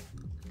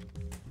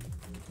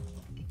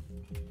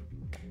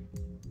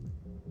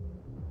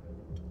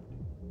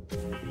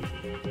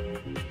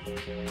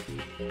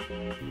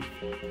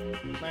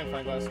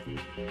 Magnifying glass.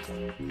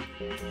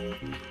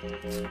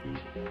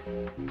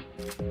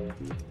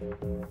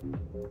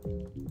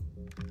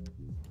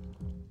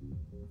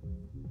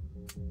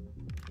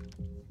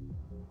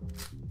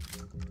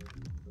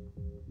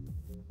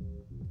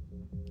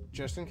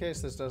 Just in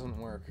case this doesn't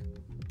work.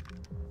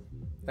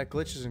 That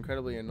glitch is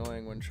incredibly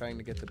annoying when trying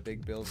to get the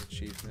Big Bills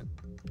achievement.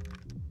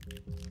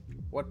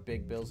 What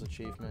Big Bills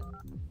achievement?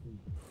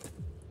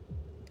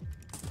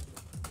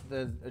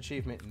 The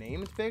achievement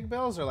named Big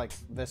Bills, or like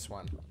this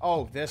one?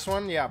 Oh, this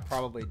one? Yeah,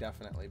 probably,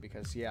 definitely,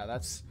 because yeah,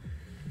 that's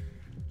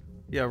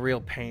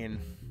real pain.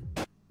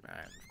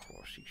 Alright, of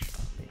course he shot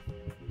me.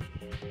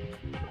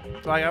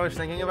 So, like, I was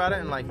thinking about it,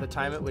 and like the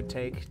time it would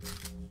take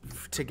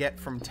to get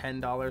from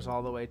 $10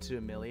 all the way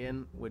to $1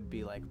 million would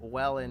be like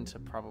well into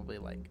probably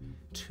like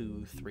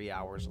 2-3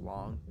 hours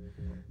long.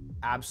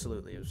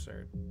 Absolutely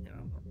absurd, you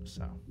know.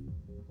 So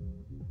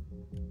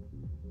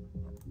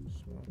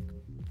smoke.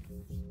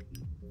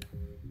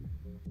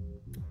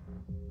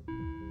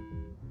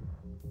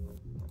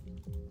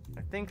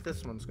 I think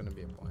this one's gonna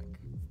be a blank.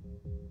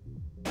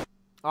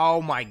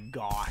 Oh my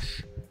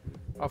gosh.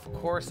 Of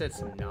course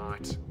it's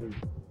not.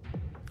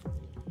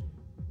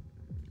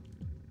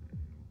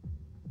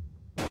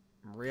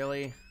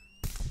 Really?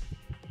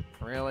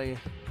 Really?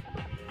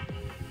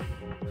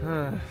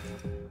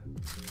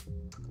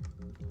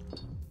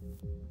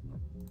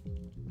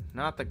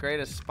 Not the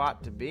greatest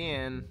spot to be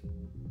in.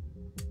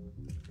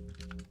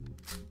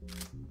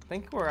 I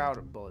think we're out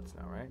of bullets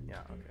now, right? Yeah,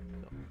 okay,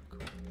 cool.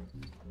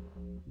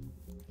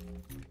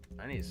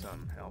 I need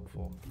something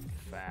helpful.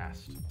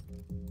 Fast.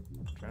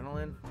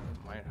 Adrenaline?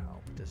 Might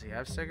help. Does he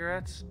have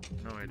cigarettes?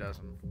 No, he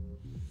doesn't.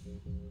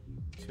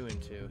 2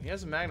 and 2. He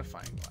has a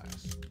magnifying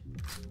glass.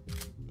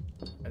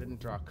 I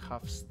didn't draw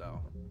cuffs, though.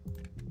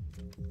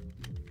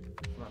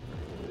 Not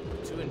very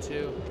good. 2 and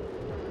 2.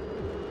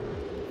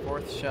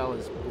 Fourth shell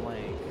is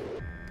blank.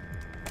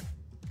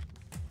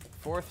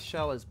 Fourth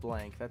shell is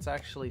blank. That's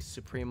actually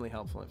supremely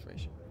helpful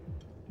information.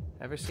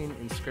 Ever seen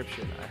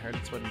Inscription? I heard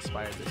it's what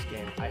inspired this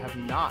game. I have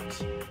not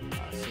seen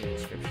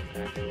Inscription,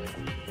 actually.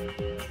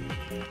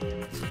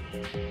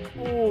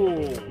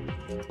 Oh!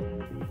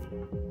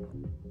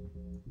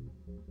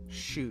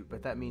 Shoot,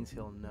 but that means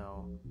he'll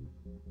know.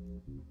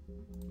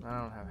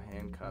 I don't have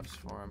handcuffs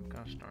for him.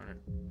 Gosh darn it.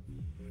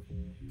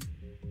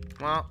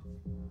 Well,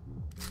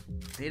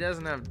 he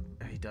doesn't have...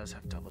 He does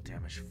have double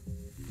damage.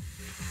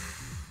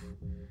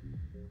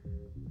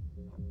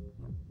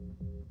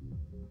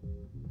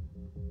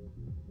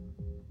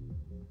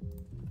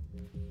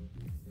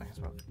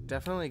 Well,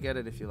 definitely get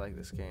it if you like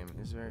this game.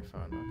 It's very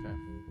fun. Okay.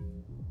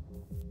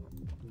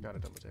 Gotta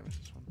double damage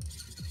this one.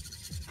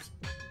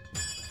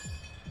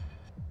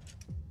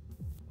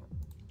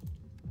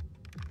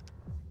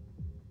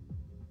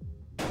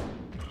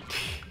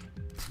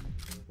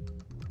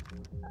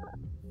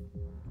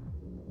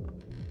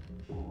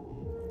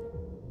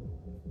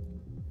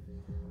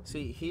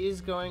 See,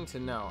 he's going to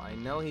know. I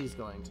know he's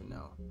going to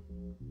know.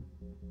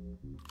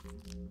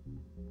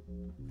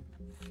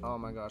 Oh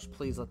my gosh,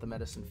 please let the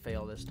medicine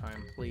fail this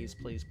time. Please,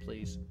 please,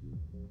 please.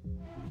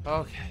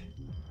 Okay.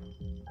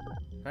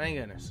 Thank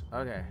goodness.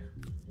 Okay.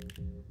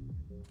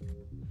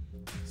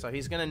 So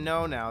he's gonna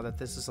know now that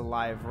this is a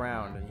live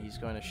round, and he's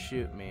going to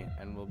shoot me,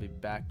 and we'll be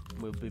back.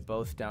 We'll be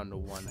both down to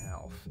 1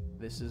 health.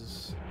 This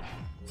is,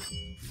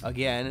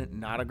 again,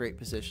 not a great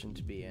position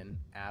to be in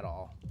at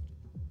all.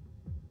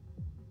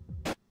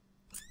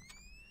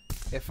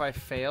 If I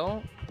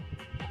fail,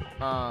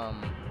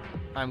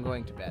 I'm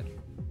going to bed.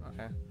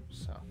 Okay?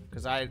 So,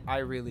 because I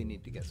really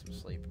need to get some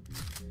sleep.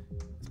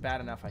 It's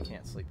bad enough I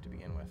can't sleep to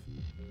begin with.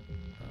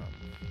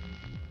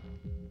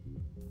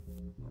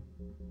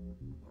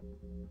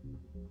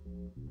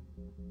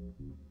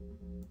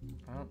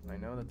 Well, I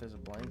know that there's a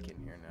blank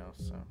in here now,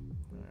 so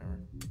whatever.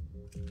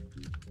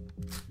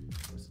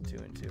 It's a 2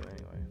 and 2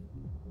 anyway.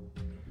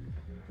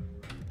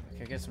 I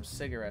could get some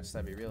cigarettes,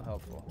 that'd be real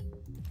helpful.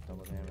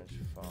 Double damage,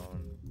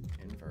 phone,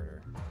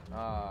 inverter.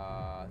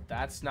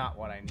 That's not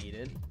what I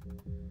needed.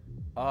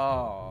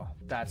 Oh,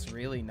 that's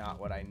really not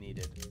what I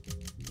needed.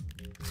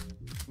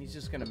 He's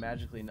just gonna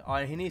magically... Oh,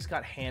 and he's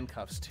got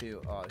handcuffs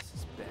too. Oh, this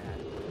is bad.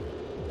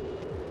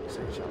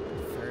 Second shell,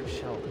 third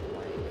shell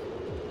blank.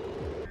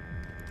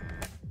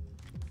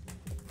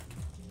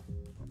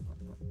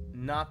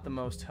 Not the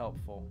most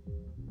helpful.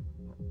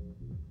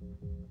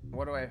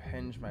 What do I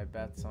hinge my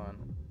bets on?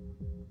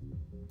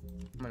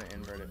 I'm gonna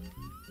invert it.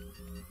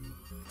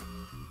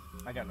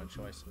 I got no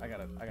choice. I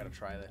gotta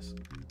try this.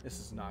 This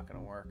is not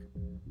gonna work.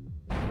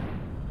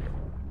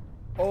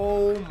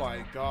 Oh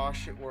my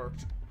gosh, it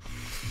worked.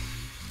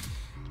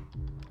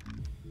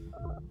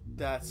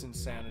 That's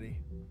insanity.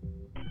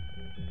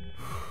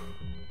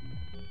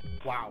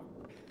 Wow.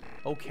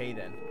 Okay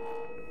then.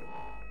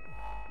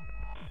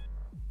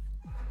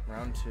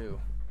 Round 2.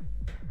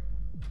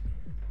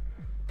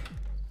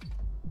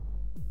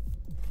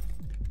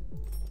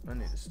 I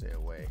need to stay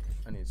awake.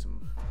 I need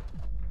some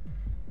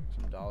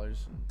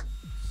dollars and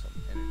some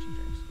energy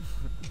drinks.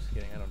 Just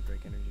kidding, I don't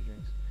drink energy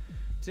drinks.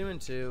 2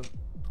 and 2.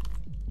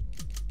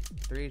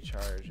 3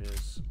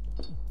 charges.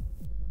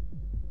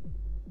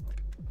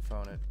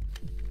 phone it.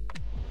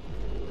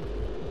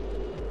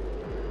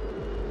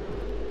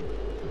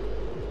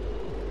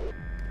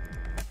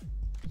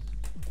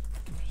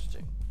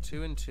 Interesting.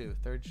 2 and 2.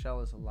 Third shell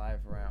is a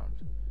live round.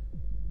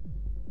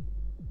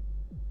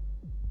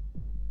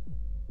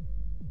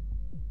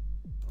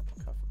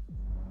 Cuff him.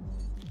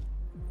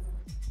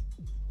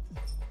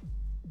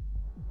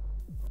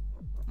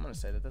 I'm gonna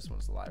say that this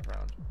one's a live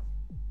round.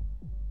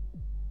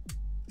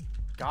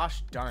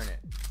 Gosh darn it.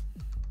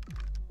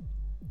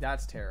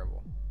 That's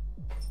terrible.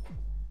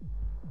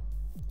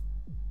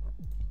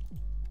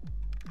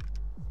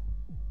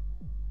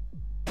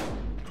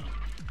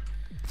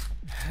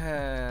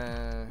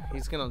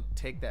 He's gonna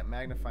take that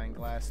magnifying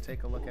glass,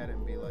 take a look at it,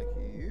 and be like,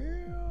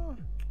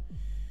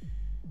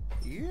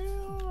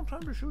 yeah,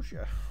 time to shoot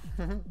you.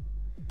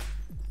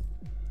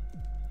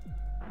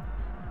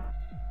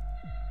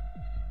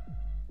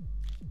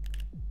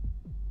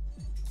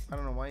 I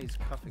don't know why he's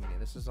cuffing me.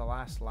 This is the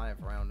last live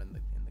round in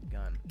the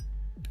gun.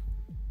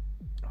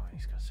 Oh,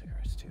 he's got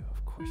cigarettes too.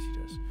 Of course he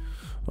does.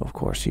 Of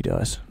course he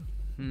does.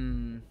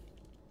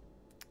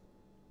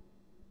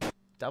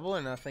 Double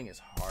or nothing is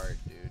hard,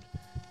 dude.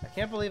 I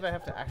can't believe I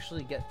have to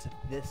actually get to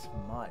this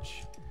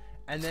much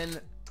and then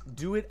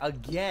do it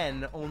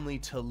again only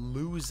to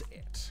lose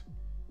it.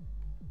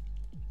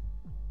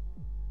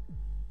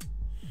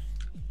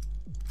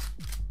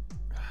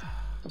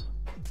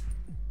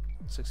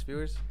 Six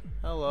viewers?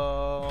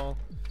 Hello.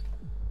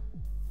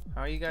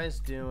 How are you guys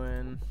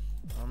doing?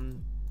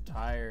 I'm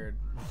tired.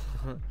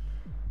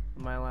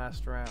 My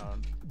last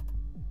round.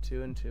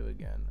 2 and 2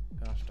 again.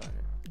 Gosh darn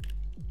it.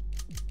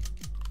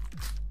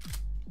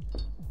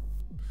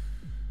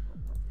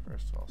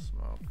 First of all,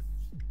 smoke.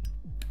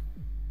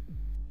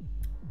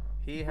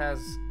 He has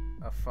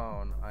a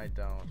phone. I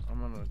don't. I'm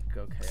gonna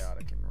go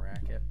chaotic and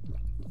rack it.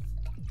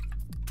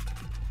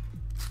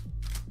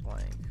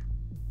 Blank.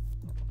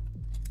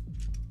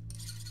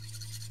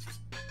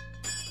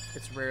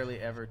 It's rarely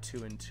ever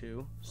 2 and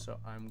 2, so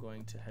I'm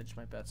going to hedge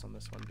my bets on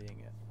this one being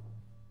it.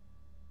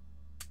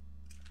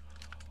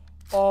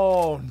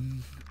 Oh,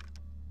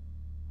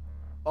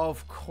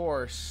 of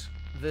course,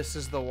 this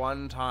is the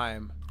one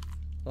time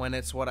when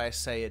it's what I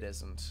say it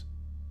isn't.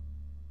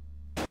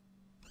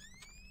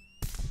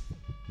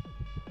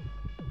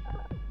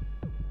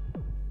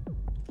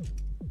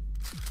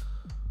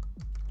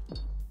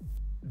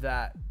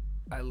 That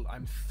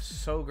I'm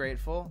so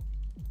grateful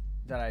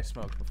that I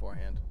smoked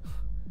beforehand.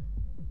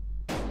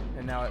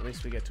 And now at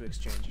least we get to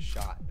exchange a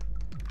shot.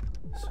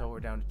 So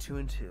we're down to 2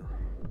 and 2.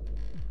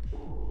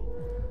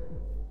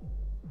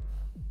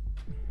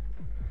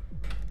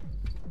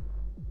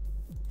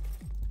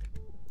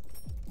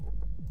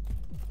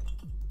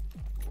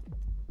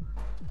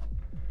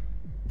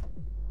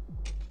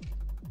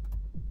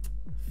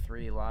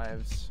 Three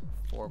lives,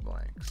 4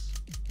 blanks.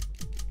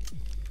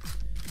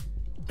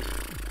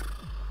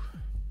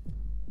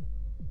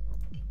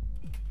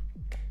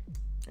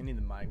 I need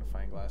the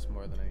magnifying glass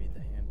more than I need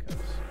the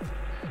handcuffs.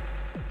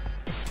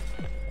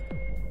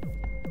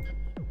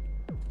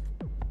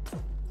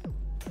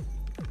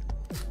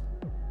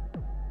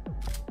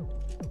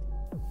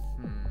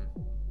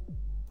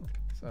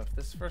 So if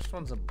this first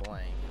one's a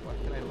blank, what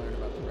can I learn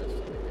about the rest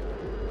of the gun?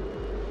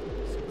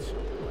 Seems so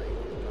blank,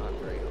 not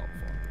very helpful.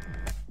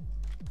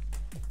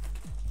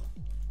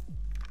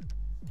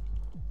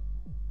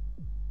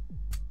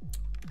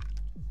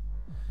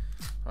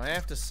 I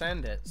have to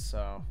send it,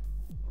 so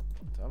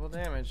double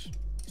damage.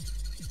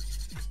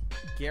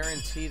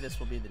 Guarantee this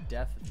will be the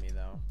death of me,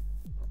 though.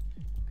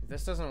 If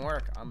this doesn't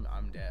work, I'm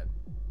dead.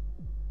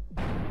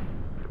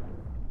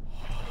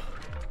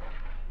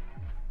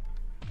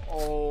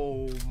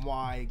 Oh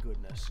my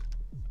goodness.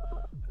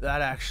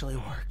 That actually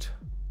worked.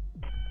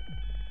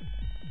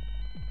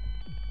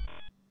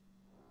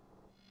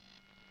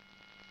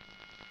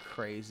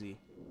 Crazy.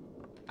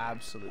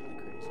 Absolutely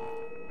crazy.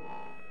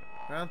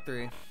 Round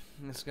 3.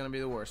 This is gonna be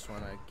the worst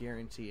one, I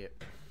guarantee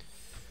it.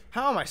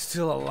 How am I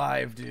still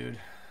alive, dude?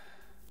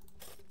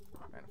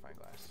 Magnifying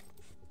glass.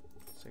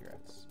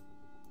 Cigarettes.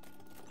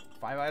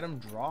 5-item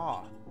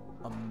draw.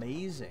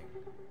 Amazing.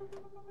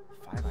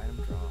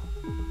 5-item draw.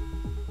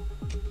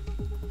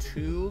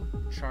 2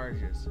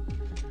 charges.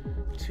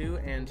 2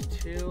 and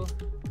 2.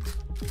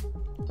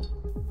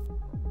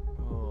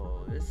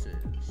 Oh, this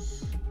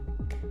is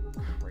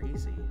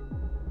crazy.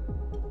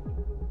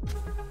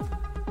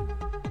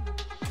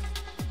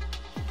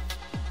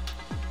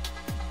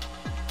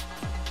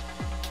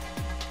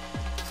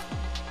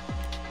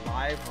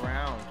 Live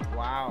round.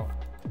 Wow.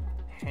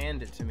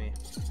 Hand it to me.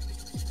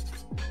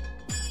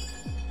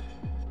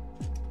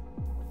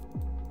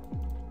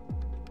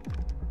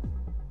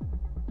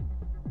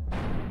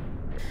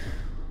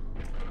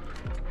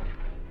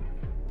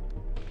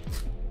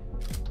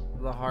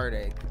 The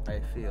heartache I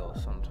feel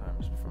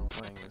sometimes from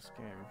playing this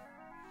game.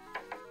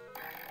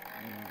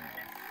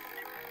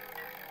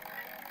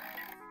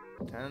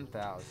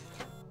 10,000.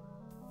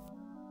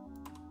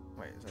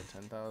 Wait, is that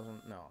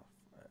 10,000? No,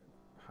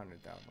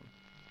 100,000.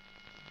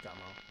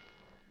 Dumbo.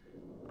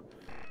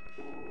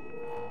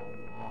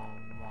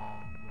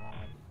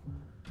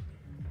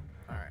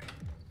 All right.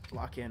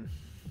 lock in.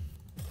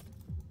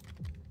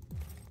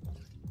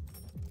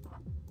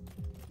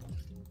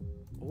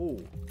 Oh,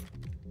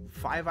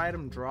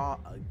 5-item draw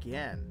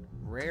again.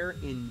 Rare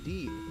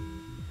indeed.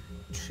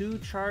 2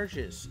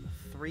 charges,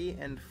 3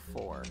 and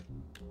 4.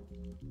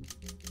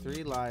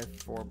 3 live,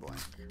 4 blank.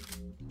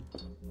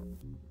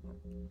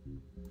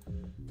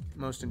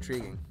 Most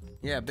intriguing.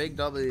 Yeah, big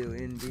W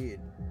indeed.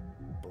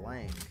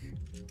 Blank.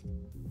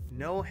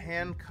 No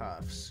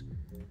handcuffs.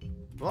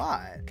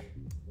 But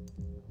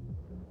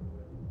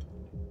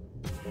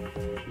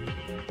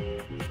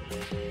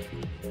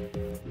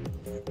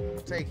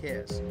I'll take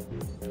his.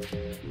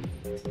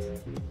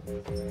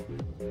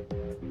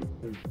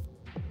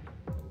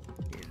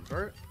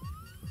 Invert.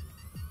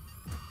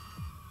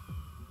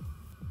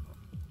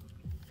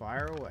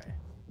 Fire away.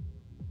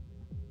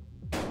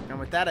 And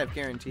with that, I've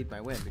guaranteed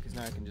my win, because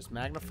now I can just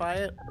magnify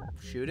it,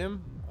 shoot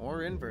him,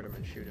 or invert him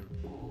and shoot him.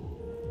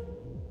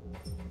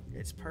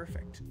 It's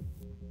perfect.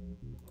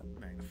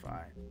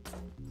 Magnify.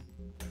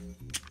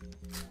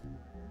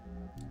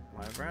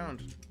 Live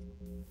round.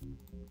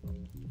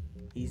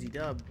 Easy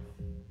dub.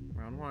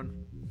 Round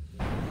 1.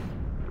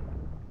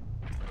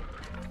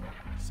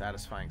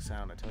 Satisfying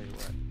sound, I tell you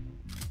what.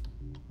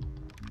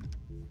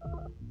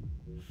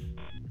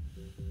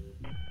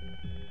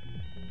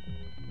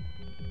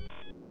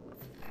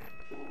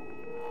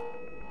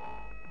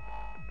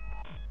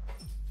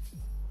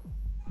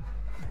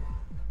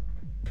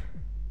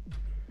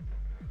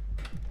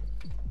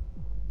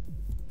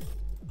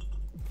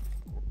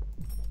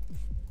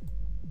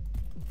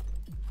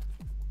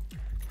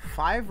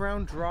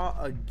 Five-round draw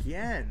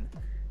again.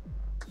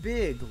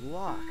 Big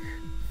luck.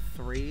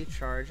 3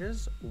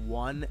 charges,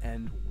 1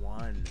 and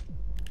 1.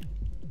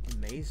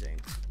 Amazing.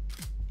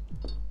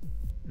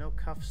 No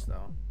cuffs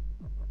though.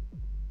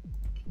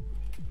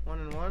 1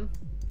 and 1.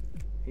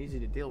 Easy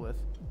to deal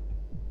with.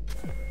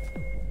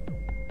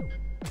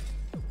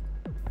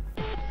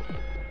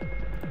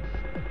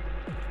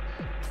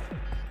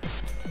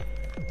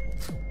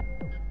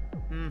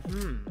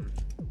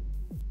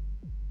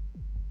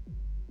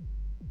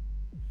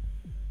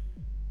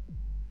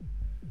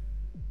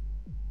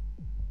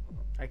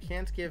 I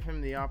can't give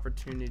him the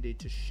opportunity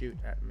to shoot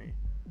at me.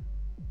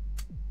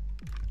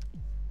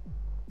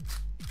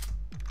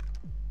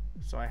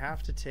 So I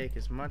have to take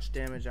as much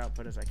damage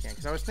output as I can.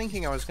 Because I was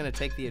thinking I was going to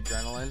take the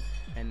adrenaline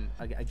and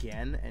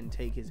again and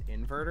take his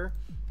inverter.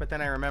 But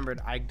then I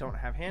remembered I don't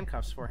have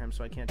handcuffs for him,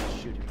 so I can't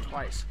just shoot him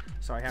twice.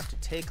 So I have to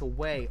take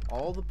away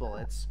all the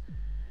bullets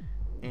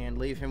and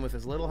leave him with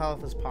as little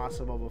health as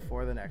possible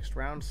before the next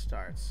round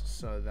starts,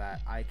 so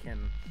that I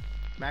can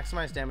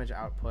maximize damage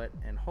output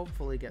and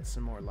hopefully get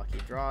some more lucky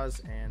draws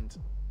and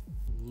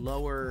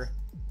lower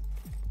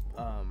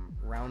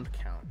round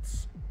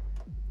counts.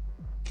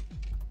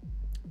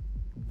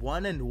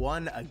 1 and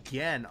 1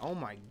 again. Oh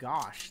my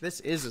gosh, this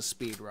is a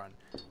speed run.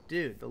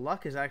 Dude, the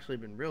luck has actually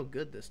been real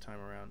good this time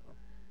around.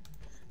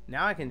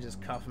 Now I can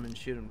just cuff him and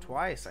shoot him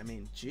twice. I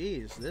mean,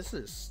 geez, this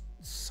is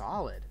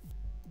solid.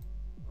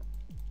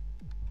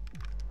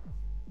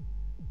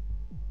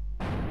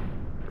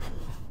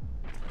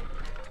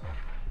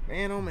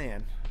 Man, oh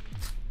man.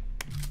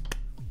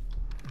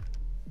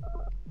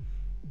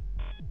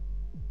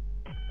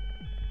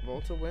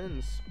 Volta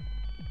wins.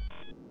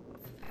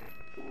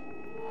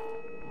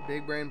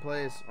 Big brain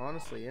plays,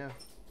 honestly, yeah.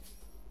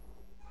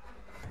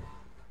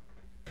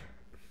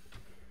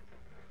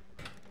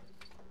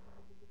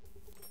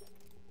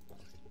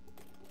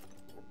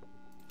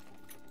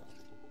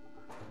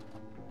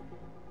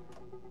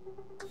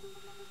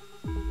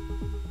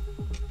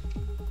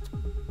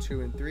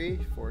 Two and 3,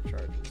 4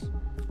 charges.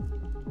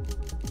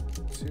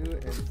 2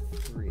 and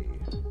 3.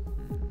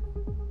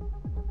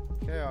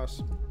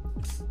 Chaos.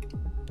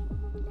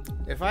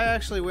 If I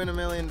actually win $1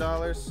 million,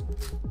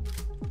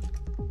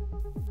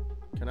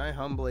 can I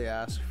humbly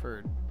ask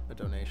for a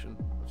donation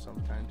of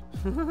some kind?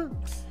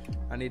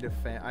 I need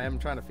I am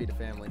trying to feed a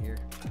family here.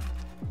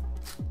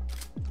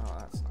 Oh,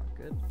 that's not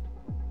good.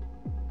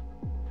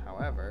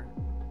 However,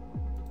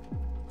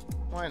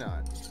 why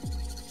not?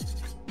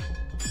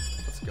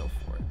 Let's go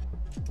for it.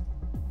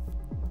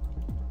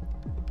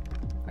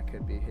 I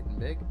could be hitting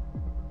big.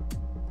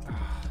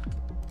 Ah,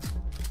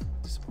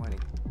 disappointing.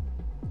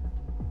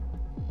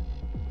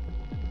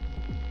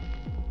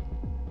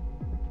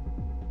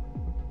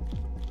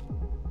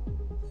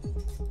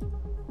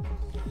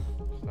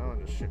 Someone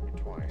just shit me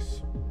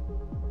twice.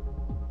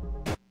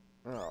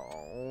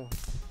 Oh.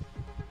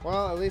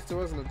 Well, at least it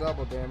wasn't a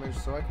double damage,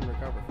 so I can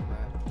recover from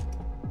that.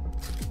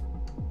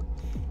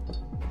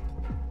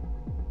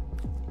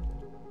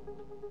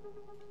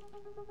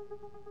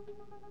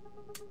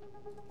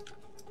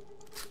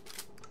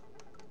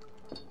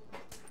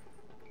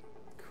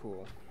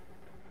 Cool.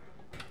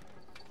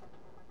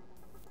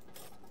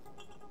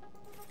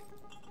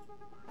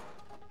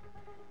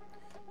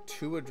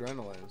 Two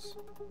adrenalines.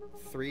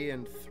 3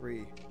 and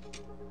 3.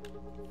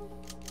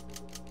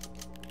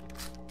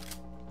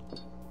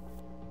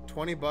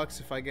 20 bucks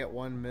if I get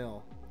 1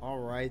 mil.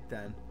 Alright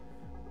then.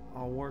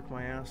 I'll work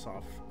my ass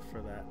off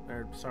for that.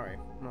 Or, sorry,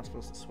 I'm not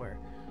supposed to swear.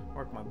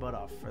 Work my butt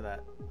off for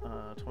that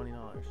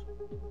 $20.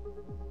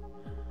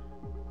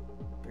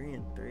 3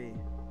 and 3.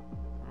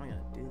 How am I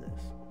gonna do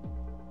this?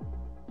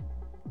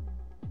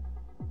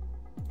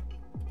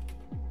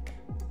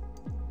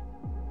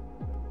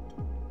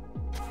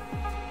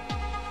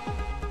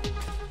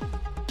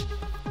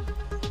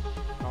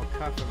 I'll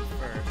cuff him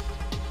first.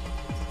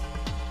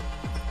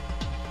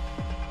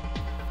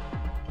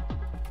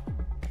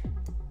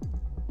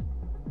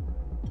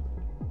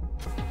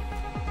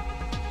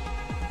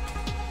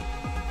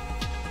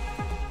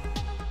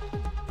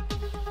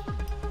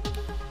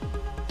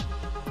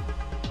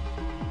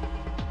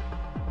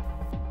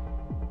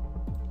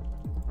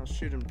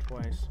 Shoot him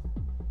twice.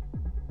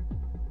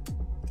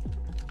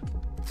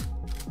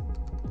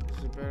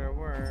 This better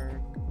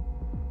work.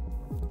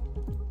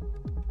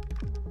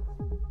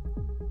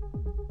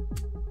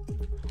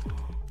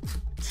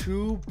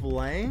 Two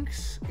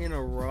blanks in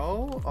a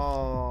row?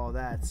 Oh,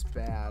 that's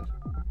bad.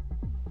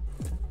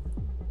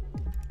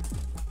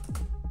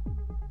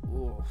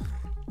 Oof.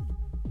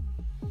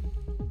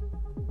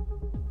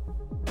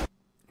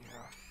 Yeah.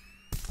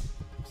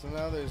 So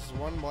now there's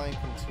 1 blank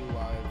and 2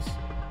 lives.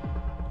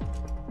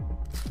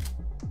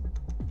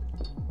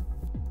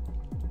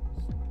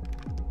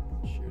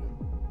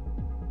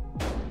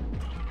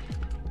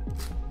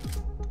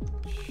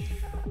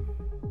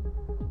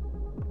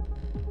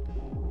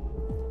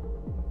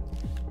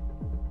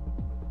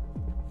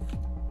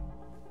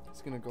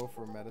 Gonna go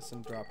for a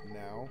medicine drop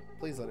now.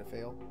 Please let it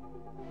fail.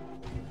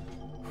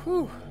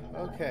 Whew.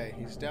 Okay,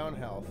 he's down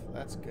health.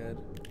 That's good.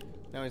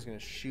 Now he's gonna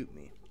shoot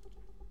me.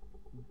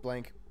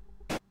 Blank.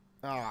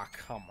 Ah, oh,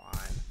 come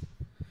on.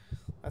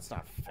 That's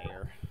not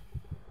fair.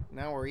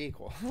 Now we're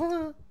equal.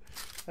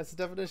 That's the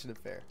definition of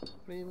fair.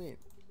 What do you mean?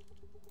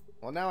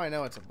 Well, now I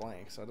know it's a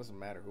blank, so it doesn't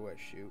matter who I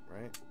shoot,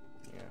 right?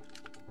 Yeah.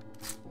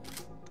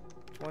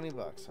 20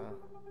 bucks, huh?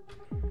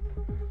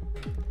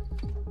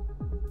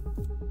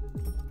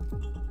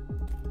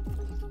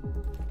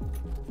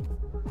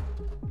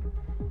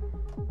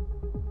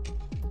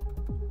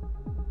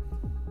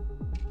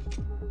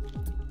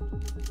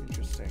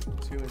 Interesting.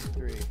 2 and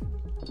 3.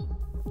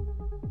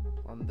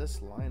 On this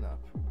lineup.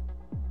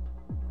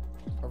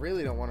 I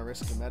really don't want to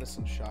risk the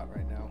medicine shot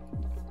right now.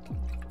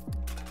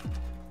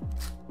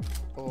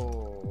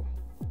 Oh.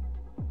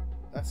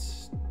 That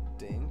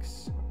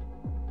stinks.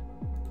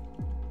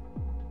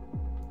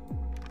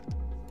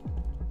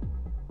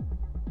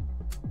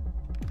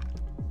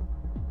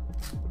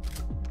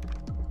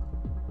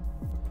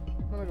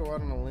 I'm gonna go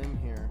out on a limb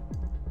here.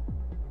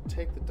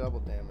 Take the double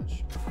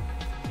damage.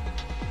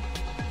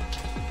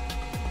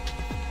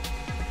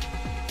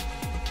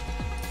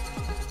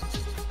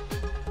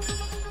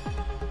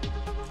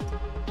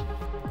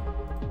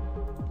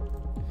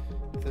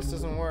 If this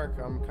doesn't work,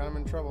 I'm kind of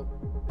in trouble.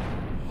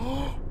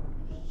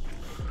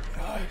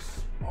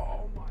 Nice.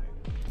 Oh my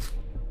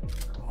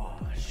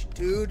gosh,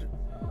 dude.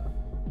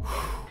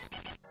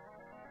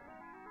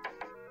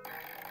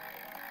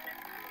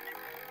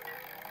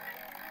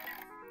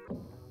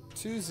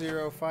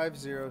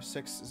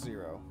 205060.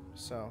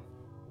 So,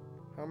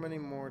 how many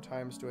more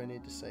times do I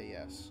need to say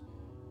yes?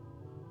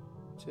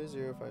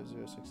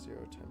 205060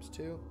 times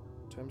 2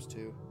 times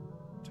 2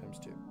 times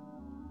 2.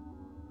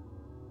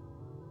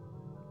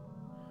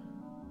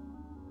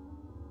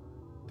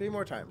 Three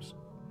more times.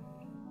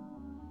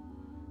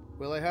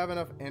 Will I have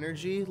enough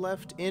energy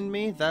left in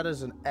me? That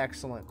is an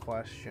excellent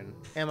question.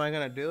 Am I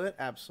gonna do it?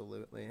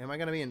 Absolutely. Am I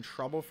gonna be in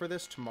trouble for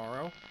this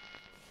tomorrow?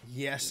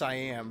 Yes, I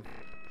am.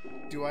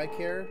 Do I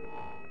care?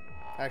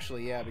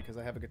 Actually, yeah, because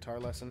I have a guitar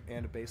lesson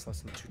and a bass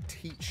lesson to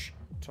teach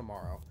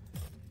tomorrow.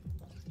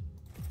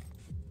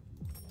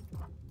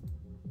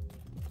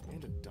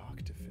 And a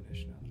doc to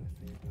finish now that I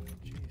think about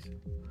it. Jeez.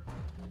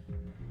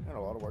 I got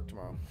a lot of work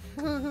tomorrow.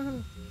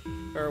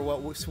 Or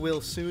what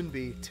will soon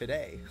be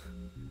today.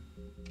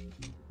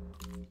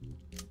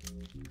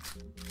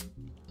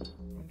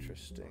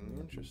 Interesting,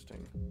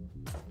 interesting.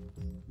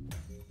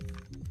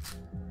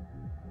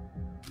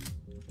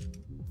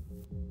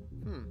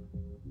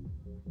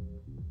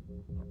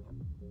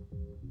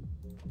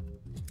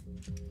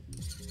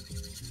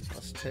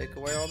 Let's take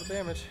away all the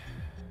damage.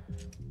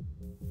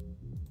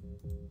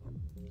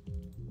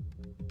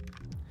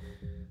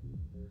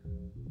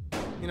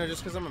 You know,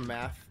 just because I'm a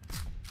math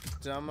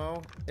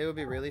dumbo, it would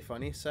be really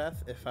funny,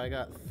 Seth, if I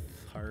got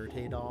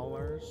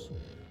 $30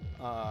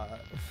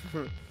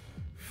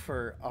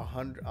 for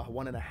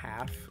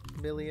 1.5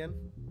 million.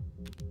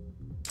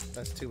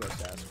 That's too much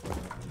to ask for.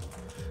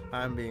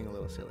 I'm being a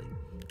little silly.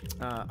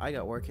 I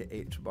got work at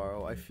 8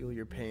 tomorrow. I feel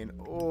your pain.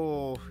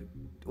 Oh,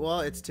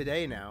 well, it's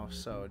today now,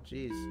 so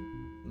geez,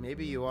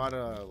 maybe you ought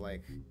to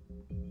like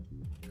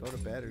go to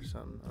bed or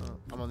something.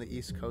 I'm on the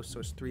East Coast, so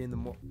it's 3 in the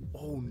morning.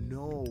 Oh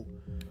no.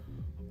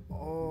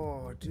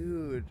 Oh,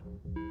 dude.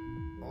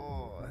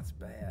 Oh, that's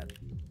bad.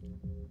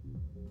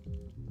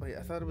 Wait,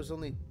 I thought it was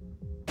only...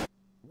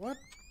 What?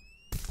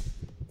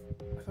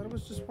 I thought it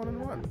was just 1 and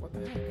 1. What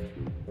the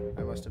heck?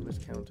 I must have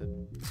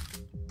miscounted.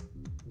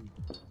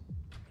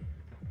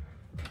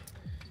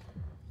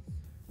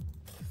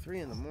 3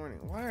 in the morning.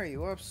 Why are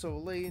you up so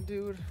late,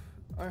 dude?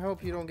 I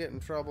hope you don't get in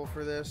trouble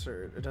for this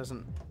or it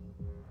doesn't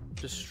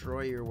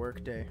destroy your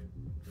workday.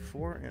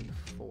 4 and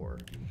 4.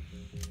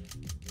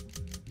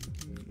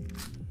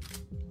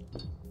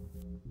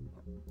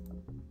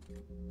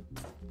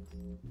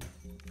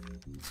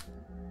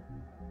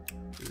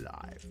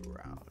 Live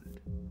round.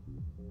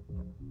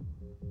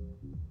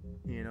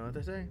 You know what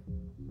they say?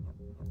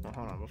 Well,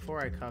 hold on.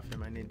 Before I cuff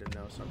him, I need to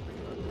know something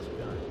about this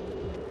gun.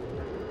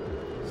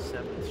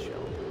 7th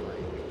shell. Like,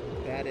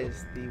 that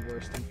is the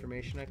worst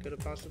information I could have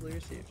possibly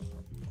received.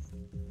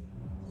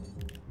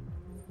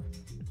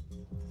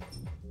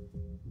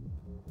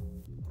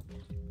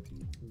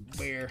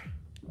 Where?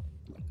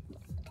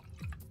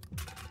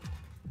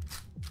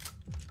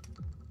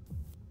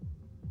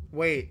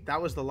 Wait,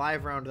 that was the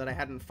live round that I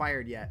hadn't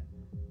fired yet.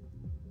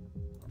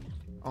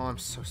 Oh, I'm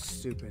so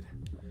stupid.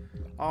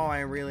 Oh, I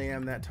really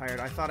am that tired.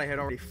 I thought I had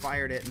already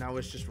fired it and I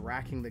was just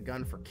racking the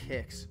gun for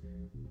kicks.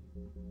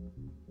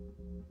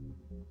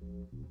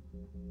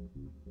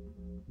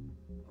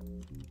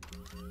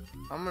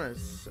 I'm gonna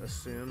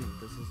assume that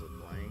this is a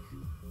blank.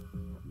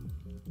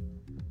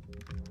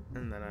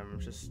 And that I'm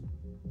just...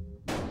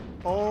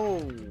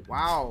 Oh,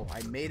 wow.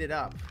 I made it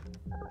up.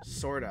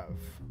 Sort of.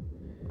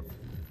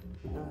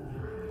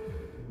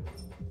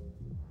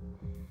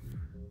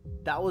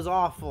 That was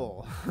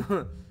awful.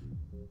 I'm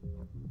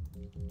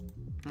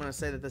gonna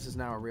say that this is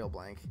now a real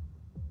blank.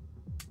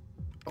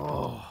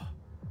 Oh.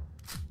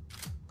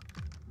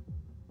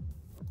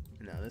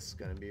 No, this is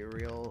gonna be a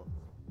real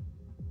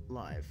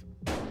live.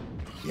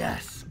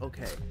 Yes!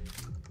 Okay.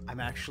 I'm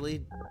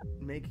actually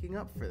making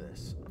up for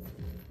this.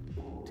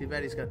 Too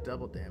bad he's got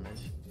double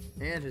damage.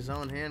 And his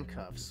own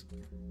handcuffs.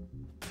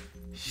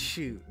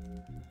 Shoot.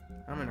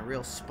 I'm in a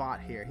real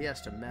spot here. He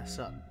has to mess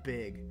up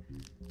big.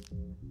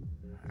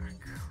 Ah,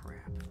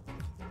 crap.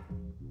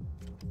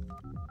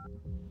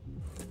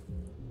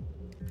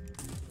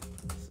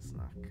 This is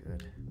not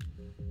good.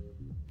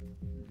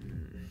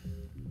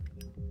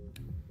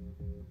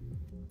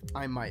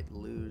 I might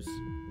lose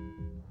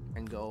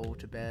and go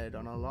to bed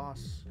on a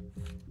loss.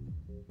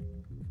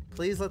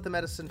 Please let the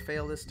medicine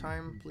fail this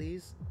time,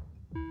 please.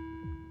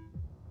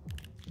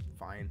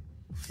 Fine.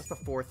 That's the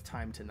 4th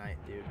time tonight,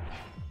 dude.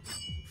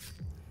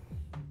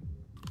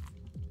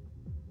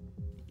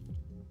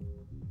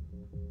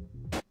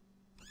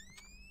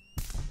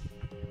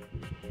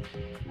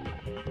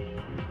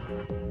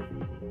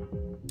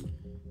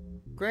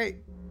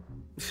 Great.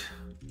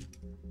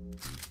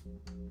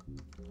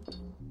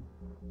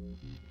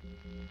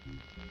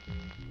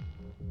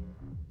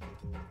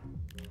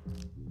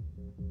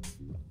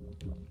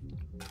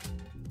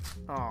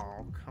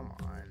 Oh, come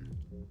on.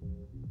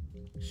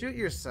 Shoot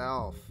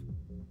yourself.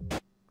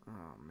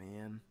 Oh,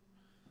 man.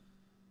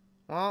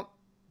 Well,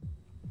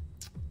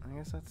 I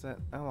guess that's it.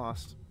 I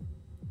lost.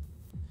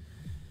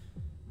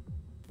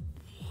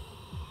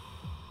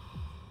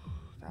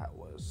 That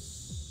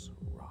was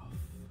rough.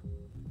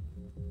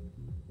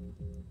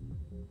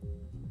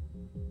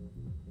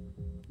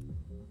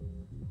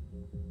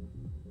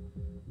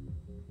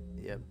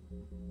 Yep.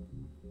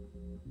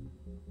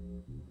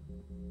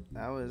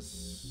 That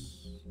was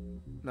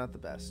not the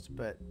best,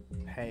 but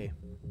hey.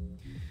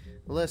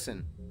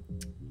 Listen,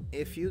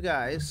 if you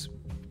guys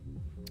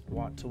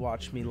want to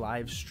watch me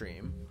live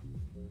stream,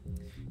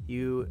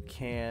 you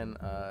can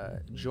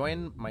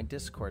join my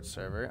Discord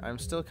server. I'm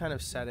still kind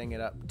of setting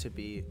it up to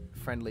be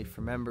friendly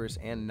for members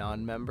and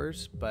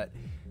non-members, but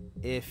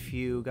if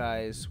you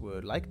guys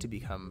would like to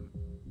become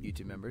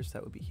YouTube members,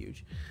 that would be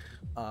huge.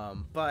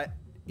 But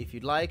if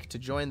you'd like to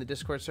join the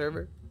Discord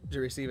server to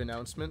receive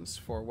announcements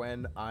for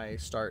when I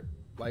start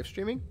live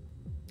streaming,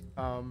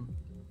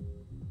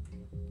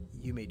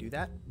 you may do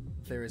that.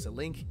 There is a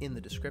link in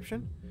the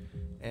description.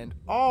 And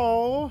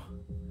oh,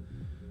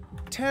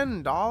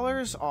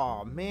 $10.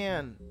 Oh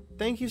man,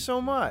 thank you so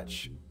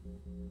much.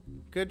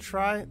 Good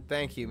try.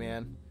 Thank you,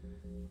 man.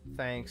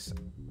 Thanks.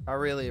 I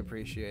really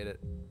appreciate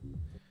it.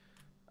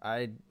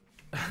 I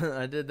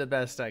did the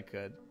best I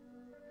could.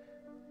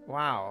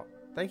 Wow.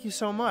 Thank you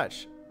so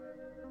much.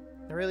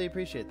 I really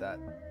appreciate that.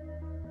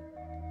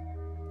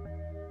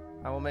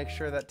 I will make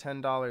sure that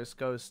 $10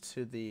 goes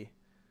to the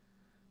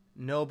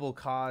noble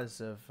cause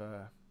of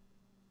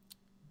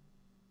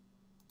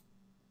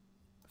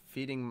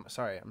feeding...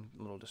 Sorry, I'm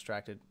a little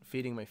distracted.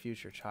 Feeding my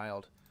future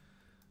child.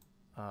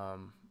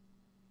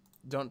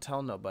 Don't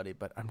tell nobody,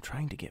 but I'm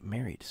trying to get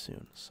married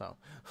soon. So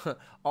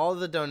all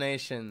the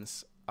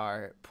donations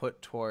are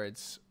put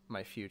towards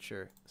my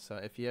future. So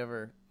if you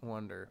ever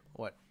wonder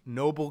what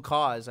noble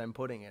cause I'm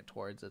putting it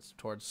towards, it's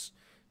towards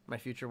my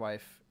future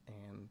wife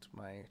and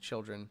my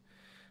children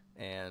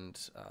and,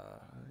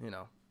 you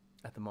know,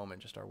 at the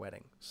moment, just our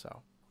wedding.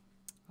 So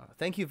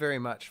thank you very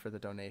much for the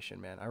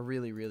donation, man. I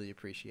really, really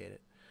appreciate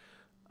it.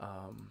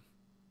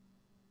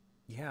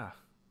 Yeah.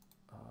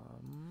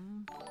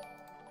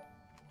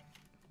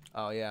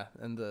 Oh, yeah,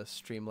 and the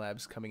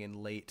Streamlabs coming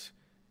in late.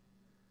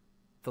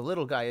 The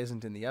little guy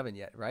isn't in the oven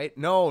yet, right?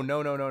 No,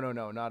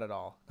 not at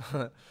all.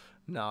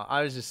 No,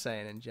 I was just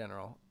saying in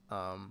general.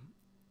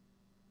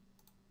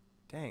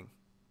 Dang.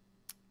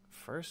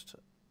 first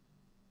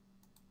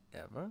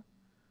ever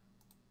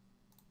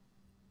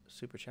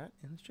super chat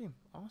in the stream.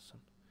 Awesome.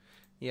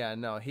 Yeah,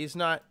 no, he's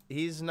not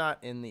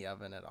in the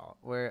oven at all.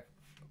 We're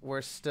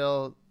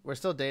still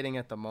dating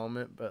at the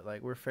moment, but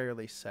like we're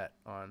fairly set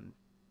on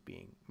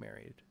being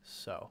married.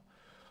 So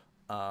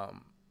right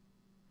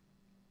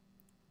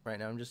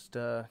now I'm just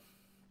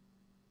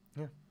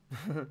yeah.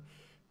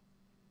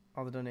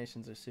 All the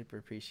donations are super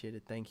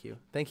appreciated. Thank you.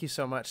 Thank you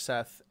so much,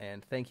 Seth,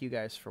 and thank you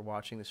guys for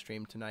watching the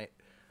stream tonight.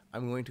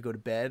 I'm going to go to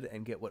bed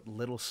and get what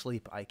little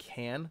sleep I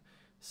can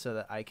so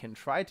that I can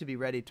try to be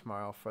ready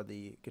tomorrow for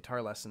the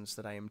guitar lessons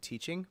that I am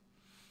teaching.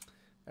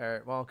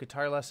 Well,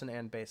 guitar lesson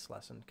and bass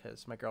lesson,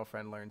 because my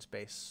girlfriend learns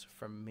bass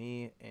from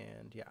me,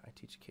 and yeah, I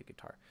teach a kid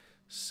guitar.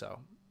 So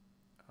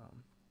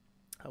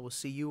I will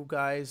see you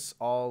guys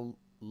all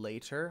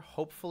later.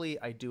 Hopefully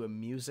I do a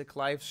music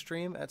live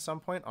stream at some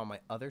point on my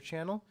other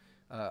channel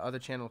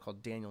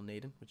called Daniel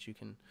Naden, which you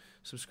can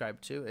subscribe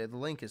to. The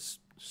link is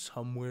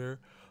somewhere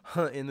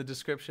in the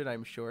description,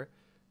 I'm sure.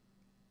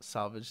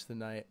 Salvage the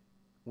night,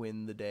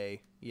 win the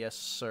day. Yes,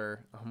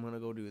 sir. I'm gonna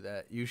go do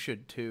that. You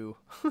should too.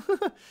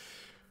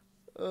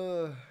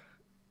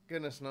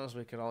 Goodness knows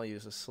we can all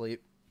use a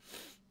sleep.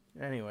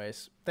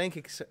 Anyways,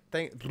 thanks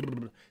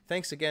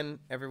again,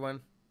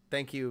 everyone.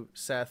 Thank you,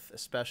 Seth,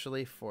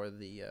 especially for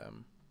the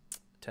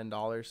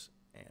 $10.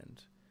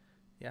 And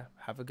yeah,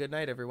 have a good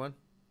night, everyone.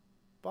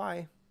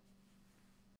 Bye.